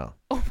him right now.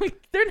 Oh my,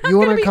 they're not You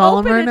going wanna to be call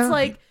 'em open. right It's now?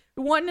 like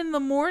 1 in the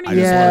morning. I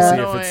just Yeah. want to see in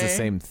if it's the Illinois.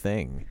 same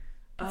thing.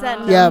 Is that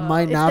Yeah, it num-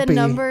 might if not the be.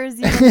 numbers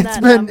even it's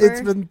that been number?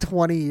 it's been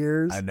 20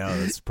 years. I know,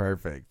 that's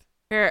perfect.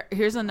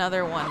 Here's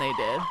another one they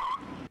did.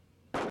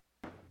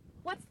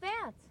 What's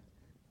that?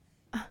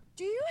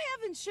 Do you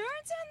have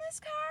insurance on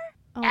this car?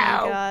 Oh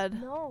my god.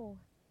 No.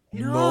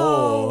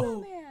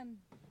 No. Man.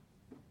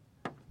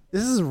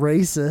 This is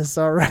racist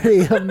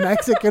already. A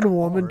Mexican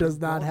woman does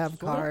not have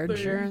car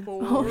insurance.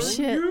 Oh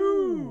shit.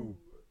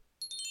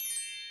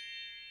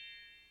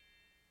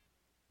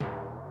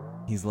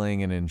 He's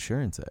laying an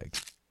insurance egg.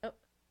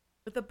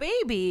 With a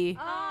baby.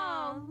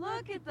 Oh,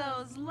 look at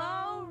those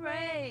low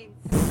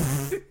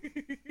rates.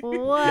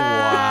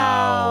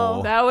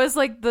 Wow. That was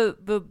like the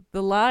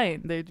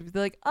line. They'd be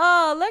like,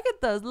 oh, look at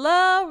those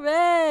low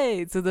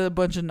rates. So then a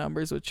bunch of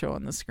numbers would show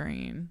on the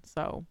screen.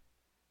 So.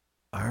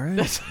 All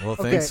right. Well,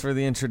 Okay. thanks for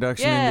the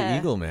introduction into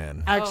Eagle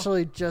Man.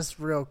 Actually, just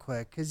real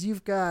quick, because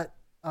you've got.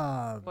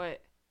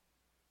 What?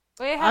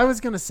 Wait, I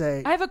was gonna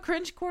say. I have a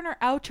cringe corner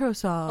outro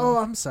song. Oh,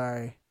 I'm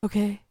sorry.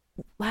 Okay.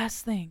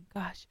 Last thing.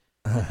 Gosh.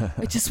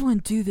 I just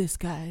want to do this,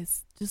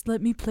 guys. Just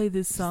let me play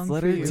this song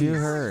let for her you. do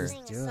her.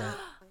 Sing a song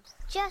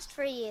just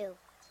for you.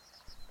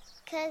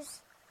 'Cause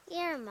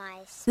you're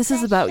my This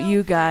is about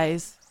you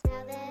guys.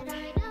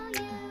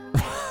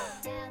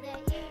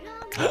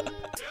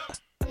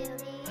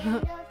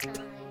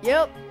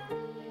 Yep.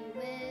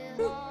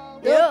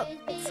 Yep.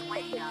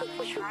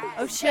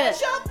 Oh shit.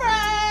 Special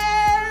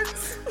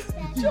friends.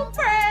 Special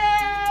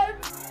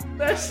friends.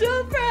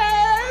 Special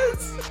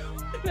friends.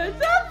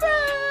 Special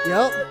friends.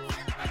 Yep.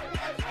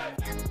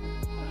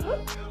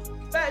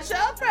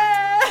 Special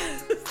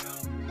friends.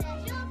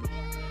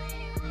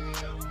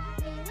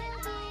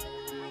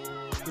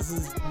 This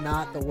is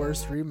not the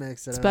worst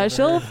remix that I've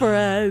Special ever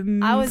heard.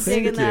 friends. I was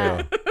Thank digging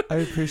that. you. I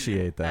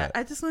appreciate that.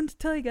 I just wanted to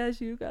tell you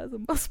guys are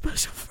my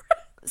special friends.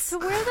 So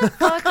where the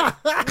fuck?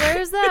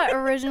 Where's that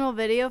original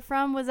video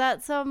from? Was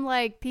that some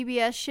like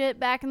PBS shit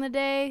back in the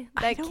day?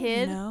 That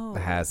kid? No.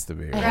 It has to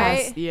be. It Right?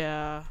 Right?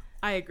 yeah,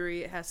 I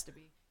agree. It has to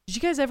be. Did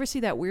you guys ever see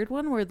that weird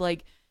one where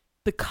like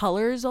the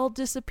colors all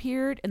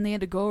disappeared and they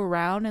had to go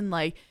around and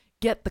like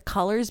get the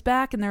colors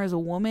back? And there was a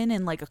woman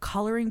in like a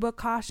coloring book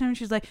costume.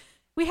 She's like,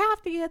 "We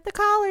have to get the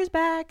colors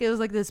back." It was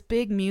like this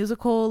big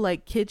musical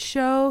like kids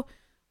show.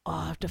 Oh,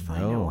 I'll have to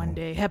find it one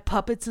day. It had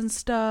puppets and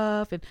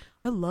stuff, and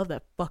I love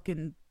that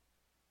fucking.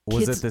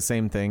 Was kids- it the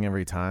same thing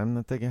every time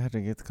that they had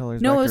to get the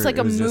colors No, back? it was or like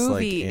a just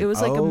movie. in- It was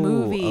like a Oh,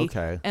 movie.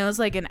 Okay. And it was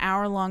like an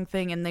hour-long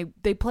thing, and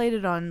they played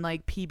it on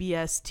like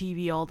PBS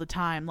TV all the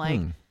time. Like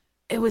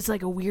it was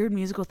like a weird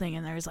musical thing,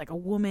 and there was like a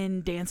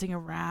woman dancing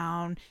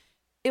around.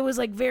 It was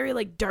like very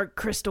like Dark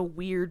Crystal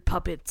weird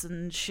puppets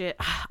and shit.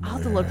 I'll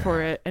have to look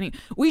for it.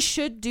 We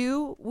should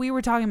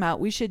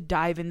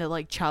dive into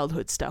like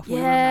childhood stuff. We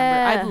remember.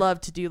 Yeah. I'd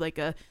love to do like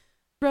a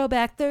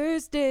Throwback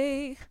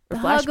Thursday or The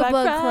Flashback Hug-a-Bug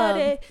Club.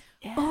 Friday.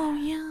 Yeah. Oh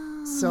yeah.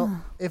 So,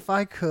 if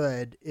I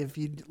could, if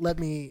you'd let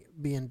me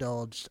be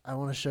indulged, I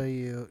want to show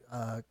you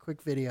a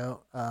quick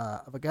video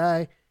of a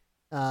guy.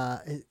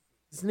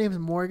 His name is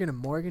Morgan &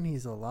 Morgan.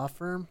 He's a law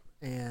firm,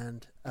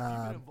 and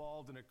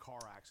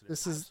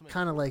this is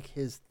kind of like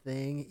his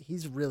thing.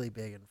 He's really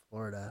big in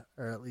Florida,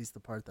 or at least the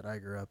part that I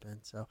grew up in.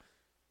 So,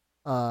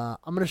 I'm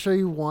going to show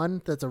you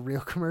one that's a real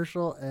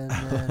commercial, and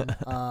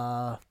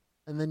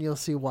then you'll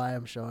see why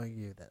I'm showing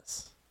you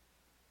this.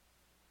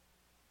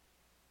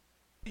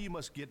 You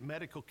must get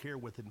medical care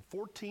within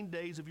 14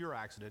 days of your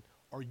accident,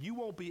 or you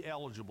won't be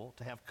eligible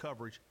to have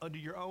coverage under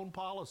your own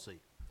policy.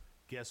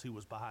 Guess who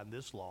was behind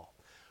this law?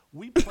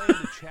 We plan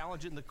to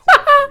challenge it in the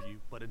court for you,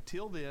 but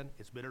until then,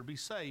 it's better to be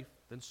safe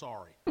than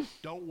sorry.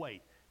 Don't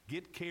wait.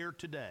 Get care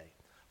today.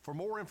 For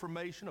more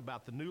information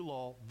about the new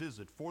law,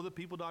 visit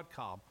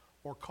forthepeople.com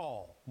or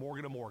call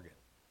Morgan & Morgan.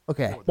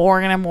 Okay.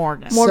 Morgan &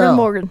 Morgan. So-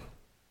 Morgan.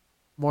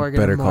 Morgan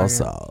Better & call Morgan.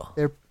 Saul.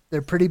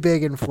 They're pretty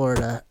big in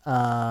Florida,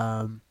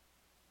 and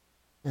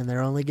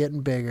they're only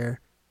getting bigger.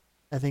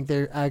 I think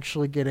they're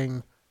actually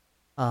getting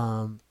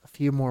a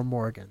few more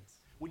Morgans.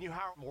 When you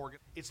hire Morgan,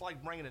 it's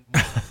like bringing in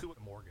Morgan to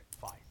a Morgan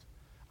fight.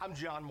 I'm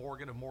John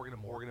Morgan of Morgan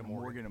 & Morgan &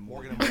 Morgan &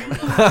 Morgan & Morgan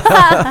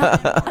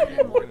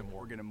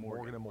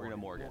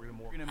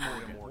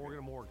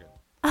 & Morgan.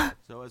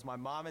 So as my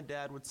mom and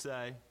dad would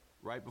say,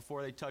 right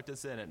before they tucked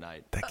us in at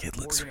night. That kid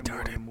looks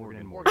retarded.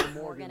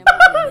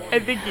 I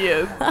think he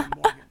is.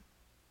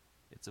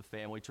 It's a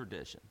family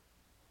tradition.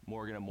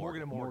 Morgan &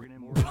 Morgan Morgan.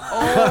 & Morgan.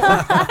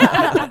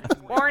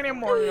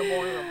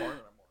 Morgan.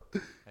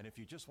 And if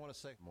you just want to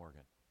say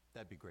Morgan,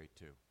 that'd be great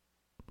too.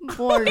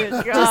 Morgan.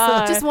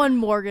 God. just one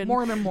Morgan.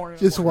 Morgan.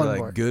 Just one Like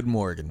more. good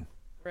Morgan.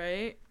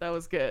 Right? That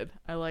was good.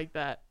 I like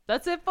that.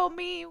 That's it for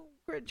me,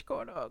 Cringe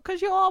Corner.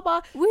 Because you're all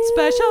my Woo.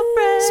 special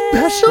friends.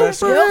 Special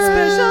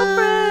Special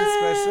friends.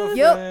 Special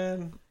Yup.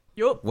 friend.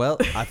 Yup. Well,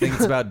 I think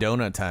it's about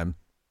donut time.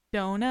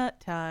 Donut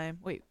time.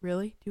 Wait,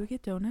 really? Do we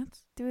get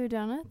donuts? Do we do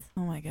donuts?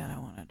 Oh my God, I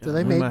want a donut. Do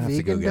they We make might have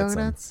to go vegan get some.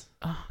 donuts?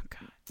 Oh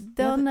God.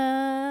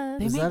 Donuts.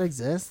 They Does make that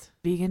exist?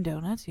 vegan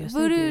donuts? Yes, they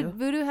Voodoo do.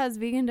 Voodoo has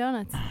vegan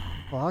donuts.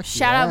 Fuck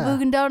Shout yeah. out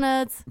Vegan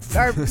Donuts.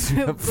 Or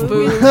Vegan.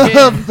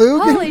 Vegan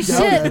Holy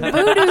shit, donuts.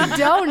 Voodoo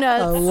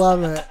Donuts. I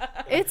love it.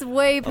 It's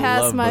way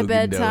past love my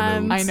Vegan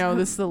bedtime. donuts. I know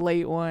this is a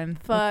late one.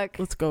 Fuck.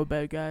 Let's go to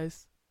bed,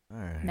 guys. All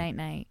right. Night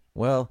night.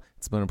 Well,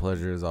 it's been a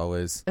pleasure as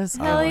always. It's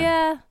Hell fun.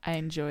 yeah. I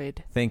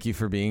enjoyed. Thank you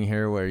for being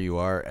here where you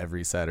are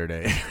every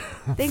Saturday.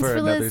 Thanks for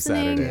another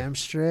listening. Saturday. Damn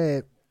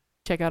straight.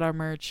 Check out our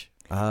merch.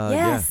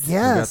 Yes. We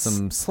got Yes.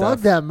 some Plug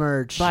stuff. that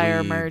merch. Buy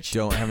our We merch.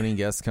 don't have any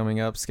guests coming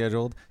up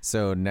scheduled,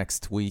 so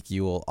next week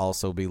you will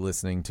also be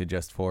listening to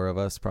just 4 of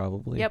us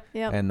probably. Yep.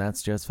 And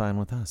that's just fine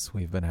with us.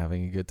 We've been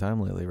having a good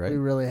time lately, right? We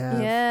really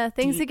have. Yeah.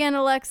 Thanks again,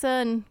 Alexa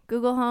and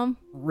Google Home.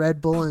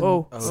 Red Bull and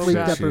Oh, sleep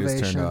shit, she was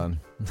deprivation. turned on.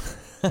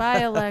 Bye,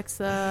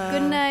 Alexa.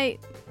 Good night.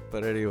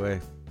 But anyway,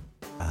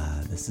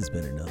 this has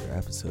been another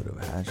episode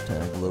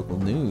of #Local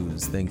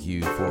News. Thank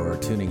you for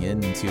tuning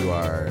in to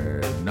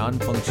our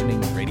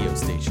non-functioning radio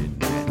station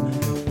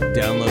and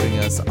downloading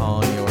us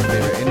on your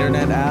favorite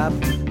internet app.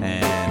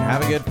 And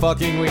have a good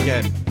fucking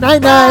weekend.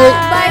 Night night.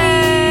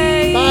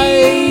 Bye.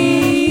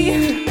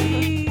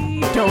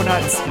 Bye.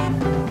 Donuts.